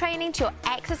strength training to your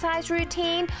exercise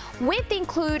routine with the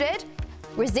included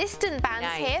resistant bands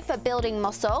here for building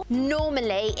muscle.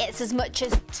 Normally, it's as much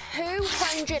as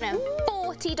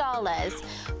 $240,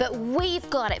 but we've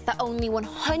got it for only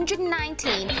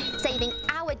 $119, saving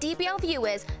our DBL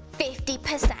viewers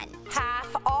 50%.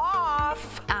 Half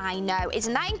off. I know,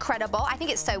 isn't that incredible? I think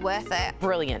it's so worth it.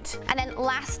 Brilliant. And then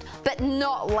last but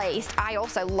not least, I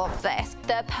also love this,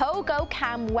 the Pogo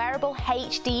Cam wearable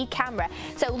HD camera.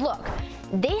 So look,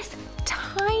 this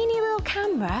tiny little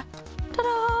camera,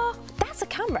 ta-da! That's a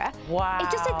camera. Wow. It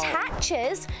just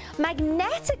attaches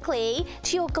magnetically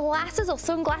to your glasses or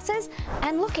sunglasses,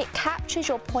 and look, it captures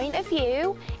your point of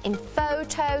view in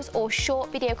photos or short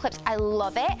video clips. I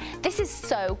love it. This is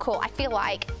so cool. I feel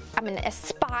like I'm in a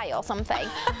spy or something.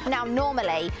 Now,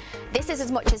 normally, this is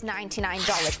as much as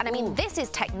 $99. And I mean, this is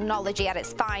technology at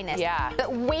its finest. Yeah.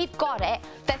 But we've got it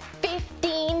for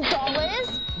 $15.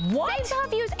 What? Saves our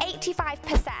viewers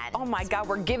 85%. Oh my God,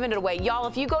 we're giving it away. Y'all,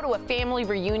 if you go to a family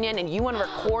reunion and you want to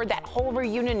record that whole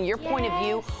reunion in your point of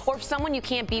view, or if someone you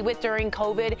can't be with during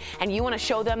COVID and you want to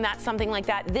show them that something like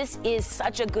that, this is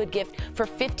such a good gift for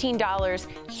 $15.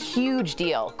 Huge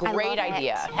deal. Great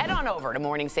idea. Head on over to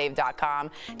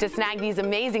morningsave.com to snag these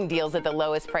amazing deals at the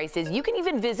lowest prices. You can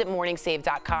even visit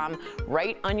morningsave.com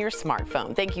right on your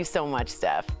smartphone. Thank you so much,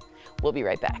 Steph. We'll be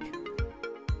right back.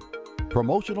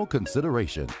 Promotional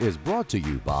consideration is brought to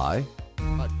you by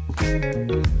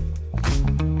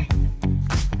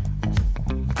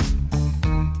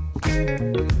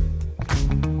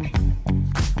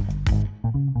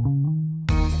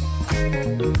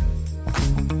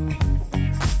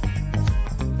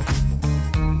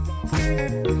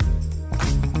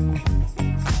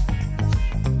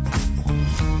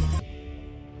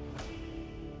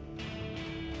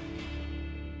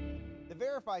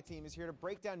Verify team is here to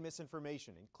break down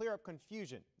misinformation and clear up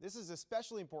confusion. This is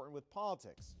especially important with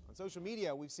politics. On social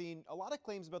media, we've seen a lot of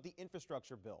claims about the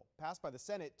infrastructure bill passed by the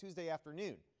Senate Tuesday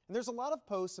afternoon. And there's a lot of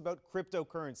posts about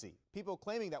cryptocurrency, people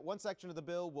claiming that one section of the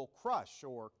bill will crush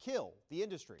or kill the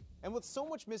industry. And with so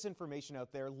much misinformation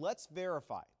out there, let's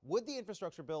verify. Would the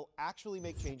infrastructure bill actually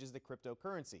make changes to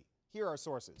cryptocurrency? Here are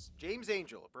sources. James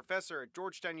Angel, a professor at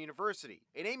Georgetown University,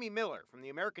 and Amy Miller from the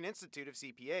American Institute of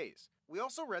CPAs. We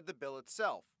also read the bill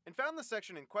itself and found the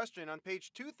section in question on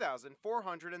page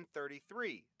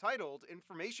 2433, titled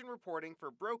Information Reporting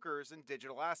for Brokers and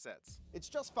Digital Assets. It's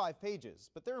just 5 pages,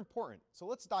 but they're important, so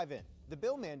let's dive in. The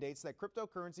bill mandates that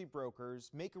cryptocurrency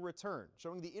brokers make a return,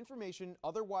 showing the information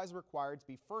otherwise required to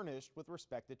be furnished with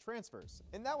respect to transfers.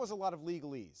 And that was a lot of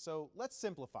legalese, so let's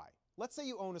simplify. Let's say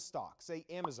you own a stock, say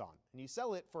Amazon, and you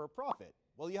sell it for a profit.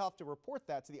 Well, you have to report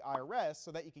that to the IRS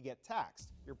so that you can get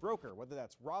taxed. Your broker, whether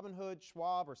that's Robinhood,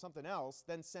 Schwab, or something else,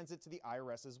 then sends it to the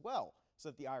IRS as well, so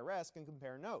that the IRS can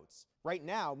compare notes. Right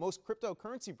now, most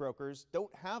cryptocurrency brokers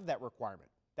don't have that requirement.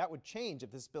 That would change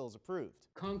if this bill is approved.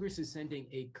 Congress is sending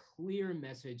a clear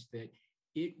message that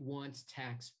it wants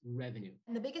tax revenue.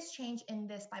 And the biggest change in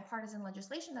this bipartisan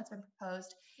legislation that's been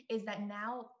proposed is that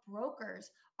now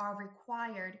brokers are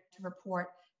required to report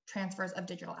transfers of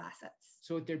digital assets.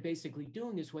 So what they're basically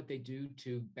doing is what they do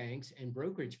to banks and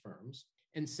brokerage firms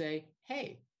and say,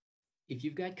 hey, if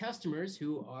you've got customers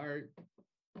who are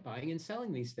buying and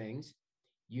selling these things,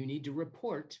 you need to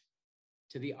report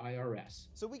to the IRS.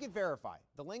 So we can verify,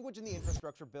 the language in the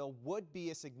infrastructure bill would be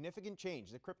a significant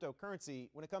change to cryptocurrency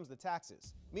when it comes to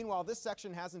taxes. Meanwhile, this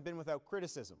section hasn't been without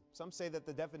criticism. Some say that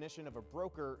the definition of a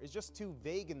broker is just too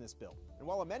vague in this bill. And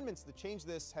while amendments to change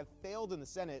this have failed in the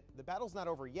Senate, the battle's not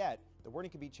over yet. The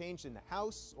wording can be changed in the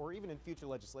House or even in future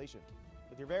legislation.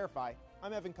 With your Verify,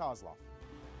 I'm Evan Kozloff.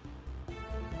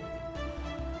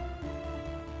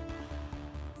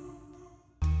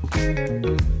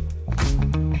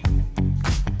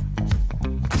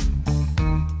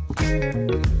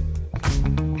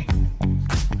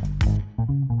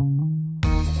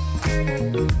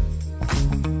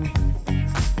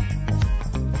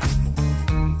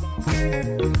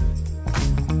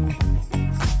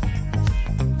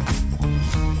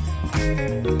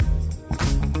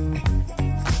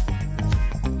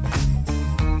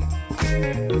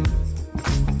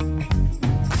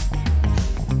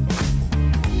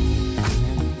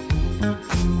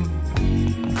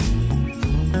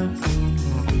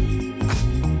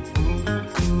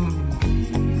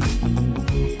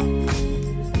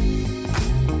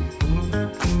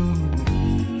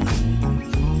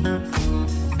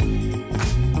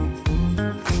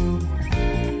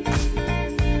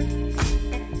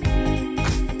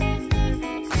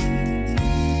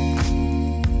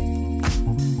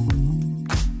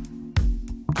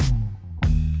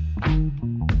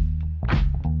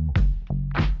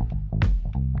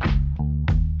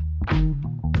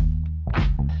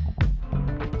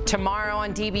 Tomorrow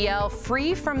on DBL,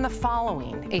 Free from the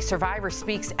Following. A survivor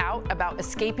speaks out about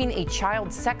escaping a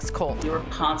child sex cult. You were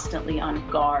constantly on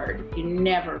guard. You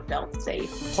never felt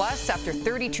safe. Plus, after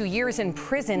 32 years in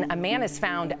prison, a man is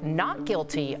found not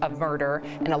guilty of murder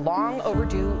in a long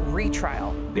overdue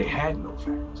retrial. They had no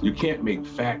facts. You can't make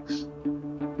facts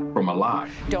from a lie.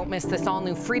 Don't miss this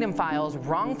all-new Freedom Files,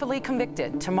 Wrongfully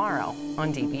Convicted, tomorrow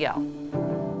on DBL.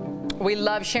 We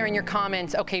love sharing your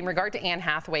comments. Okay, in regard to Anne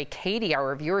Hathaway, Katie, our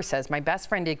reviewer, says, my best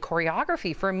friend did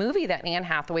choreography for a movie that Anne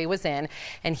Hathaway was in,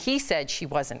 and he said she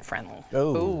wasn't friendly.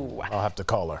 Ooh. I'll have to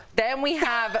call her. Then we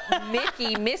have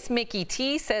Mickey, Miss Mickey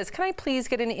T says, can I please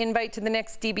get an invite to the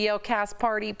next DBL cast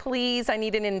party? Please, I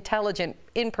need an intelligent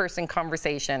in-person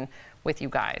conversation with you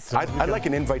guys. I'd like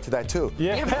an invite to that too.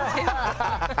 Yeah.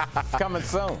 Coming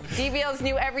soon. DBL's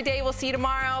new every day. We'll see you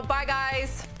tomorrow. Bye,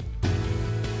 guys.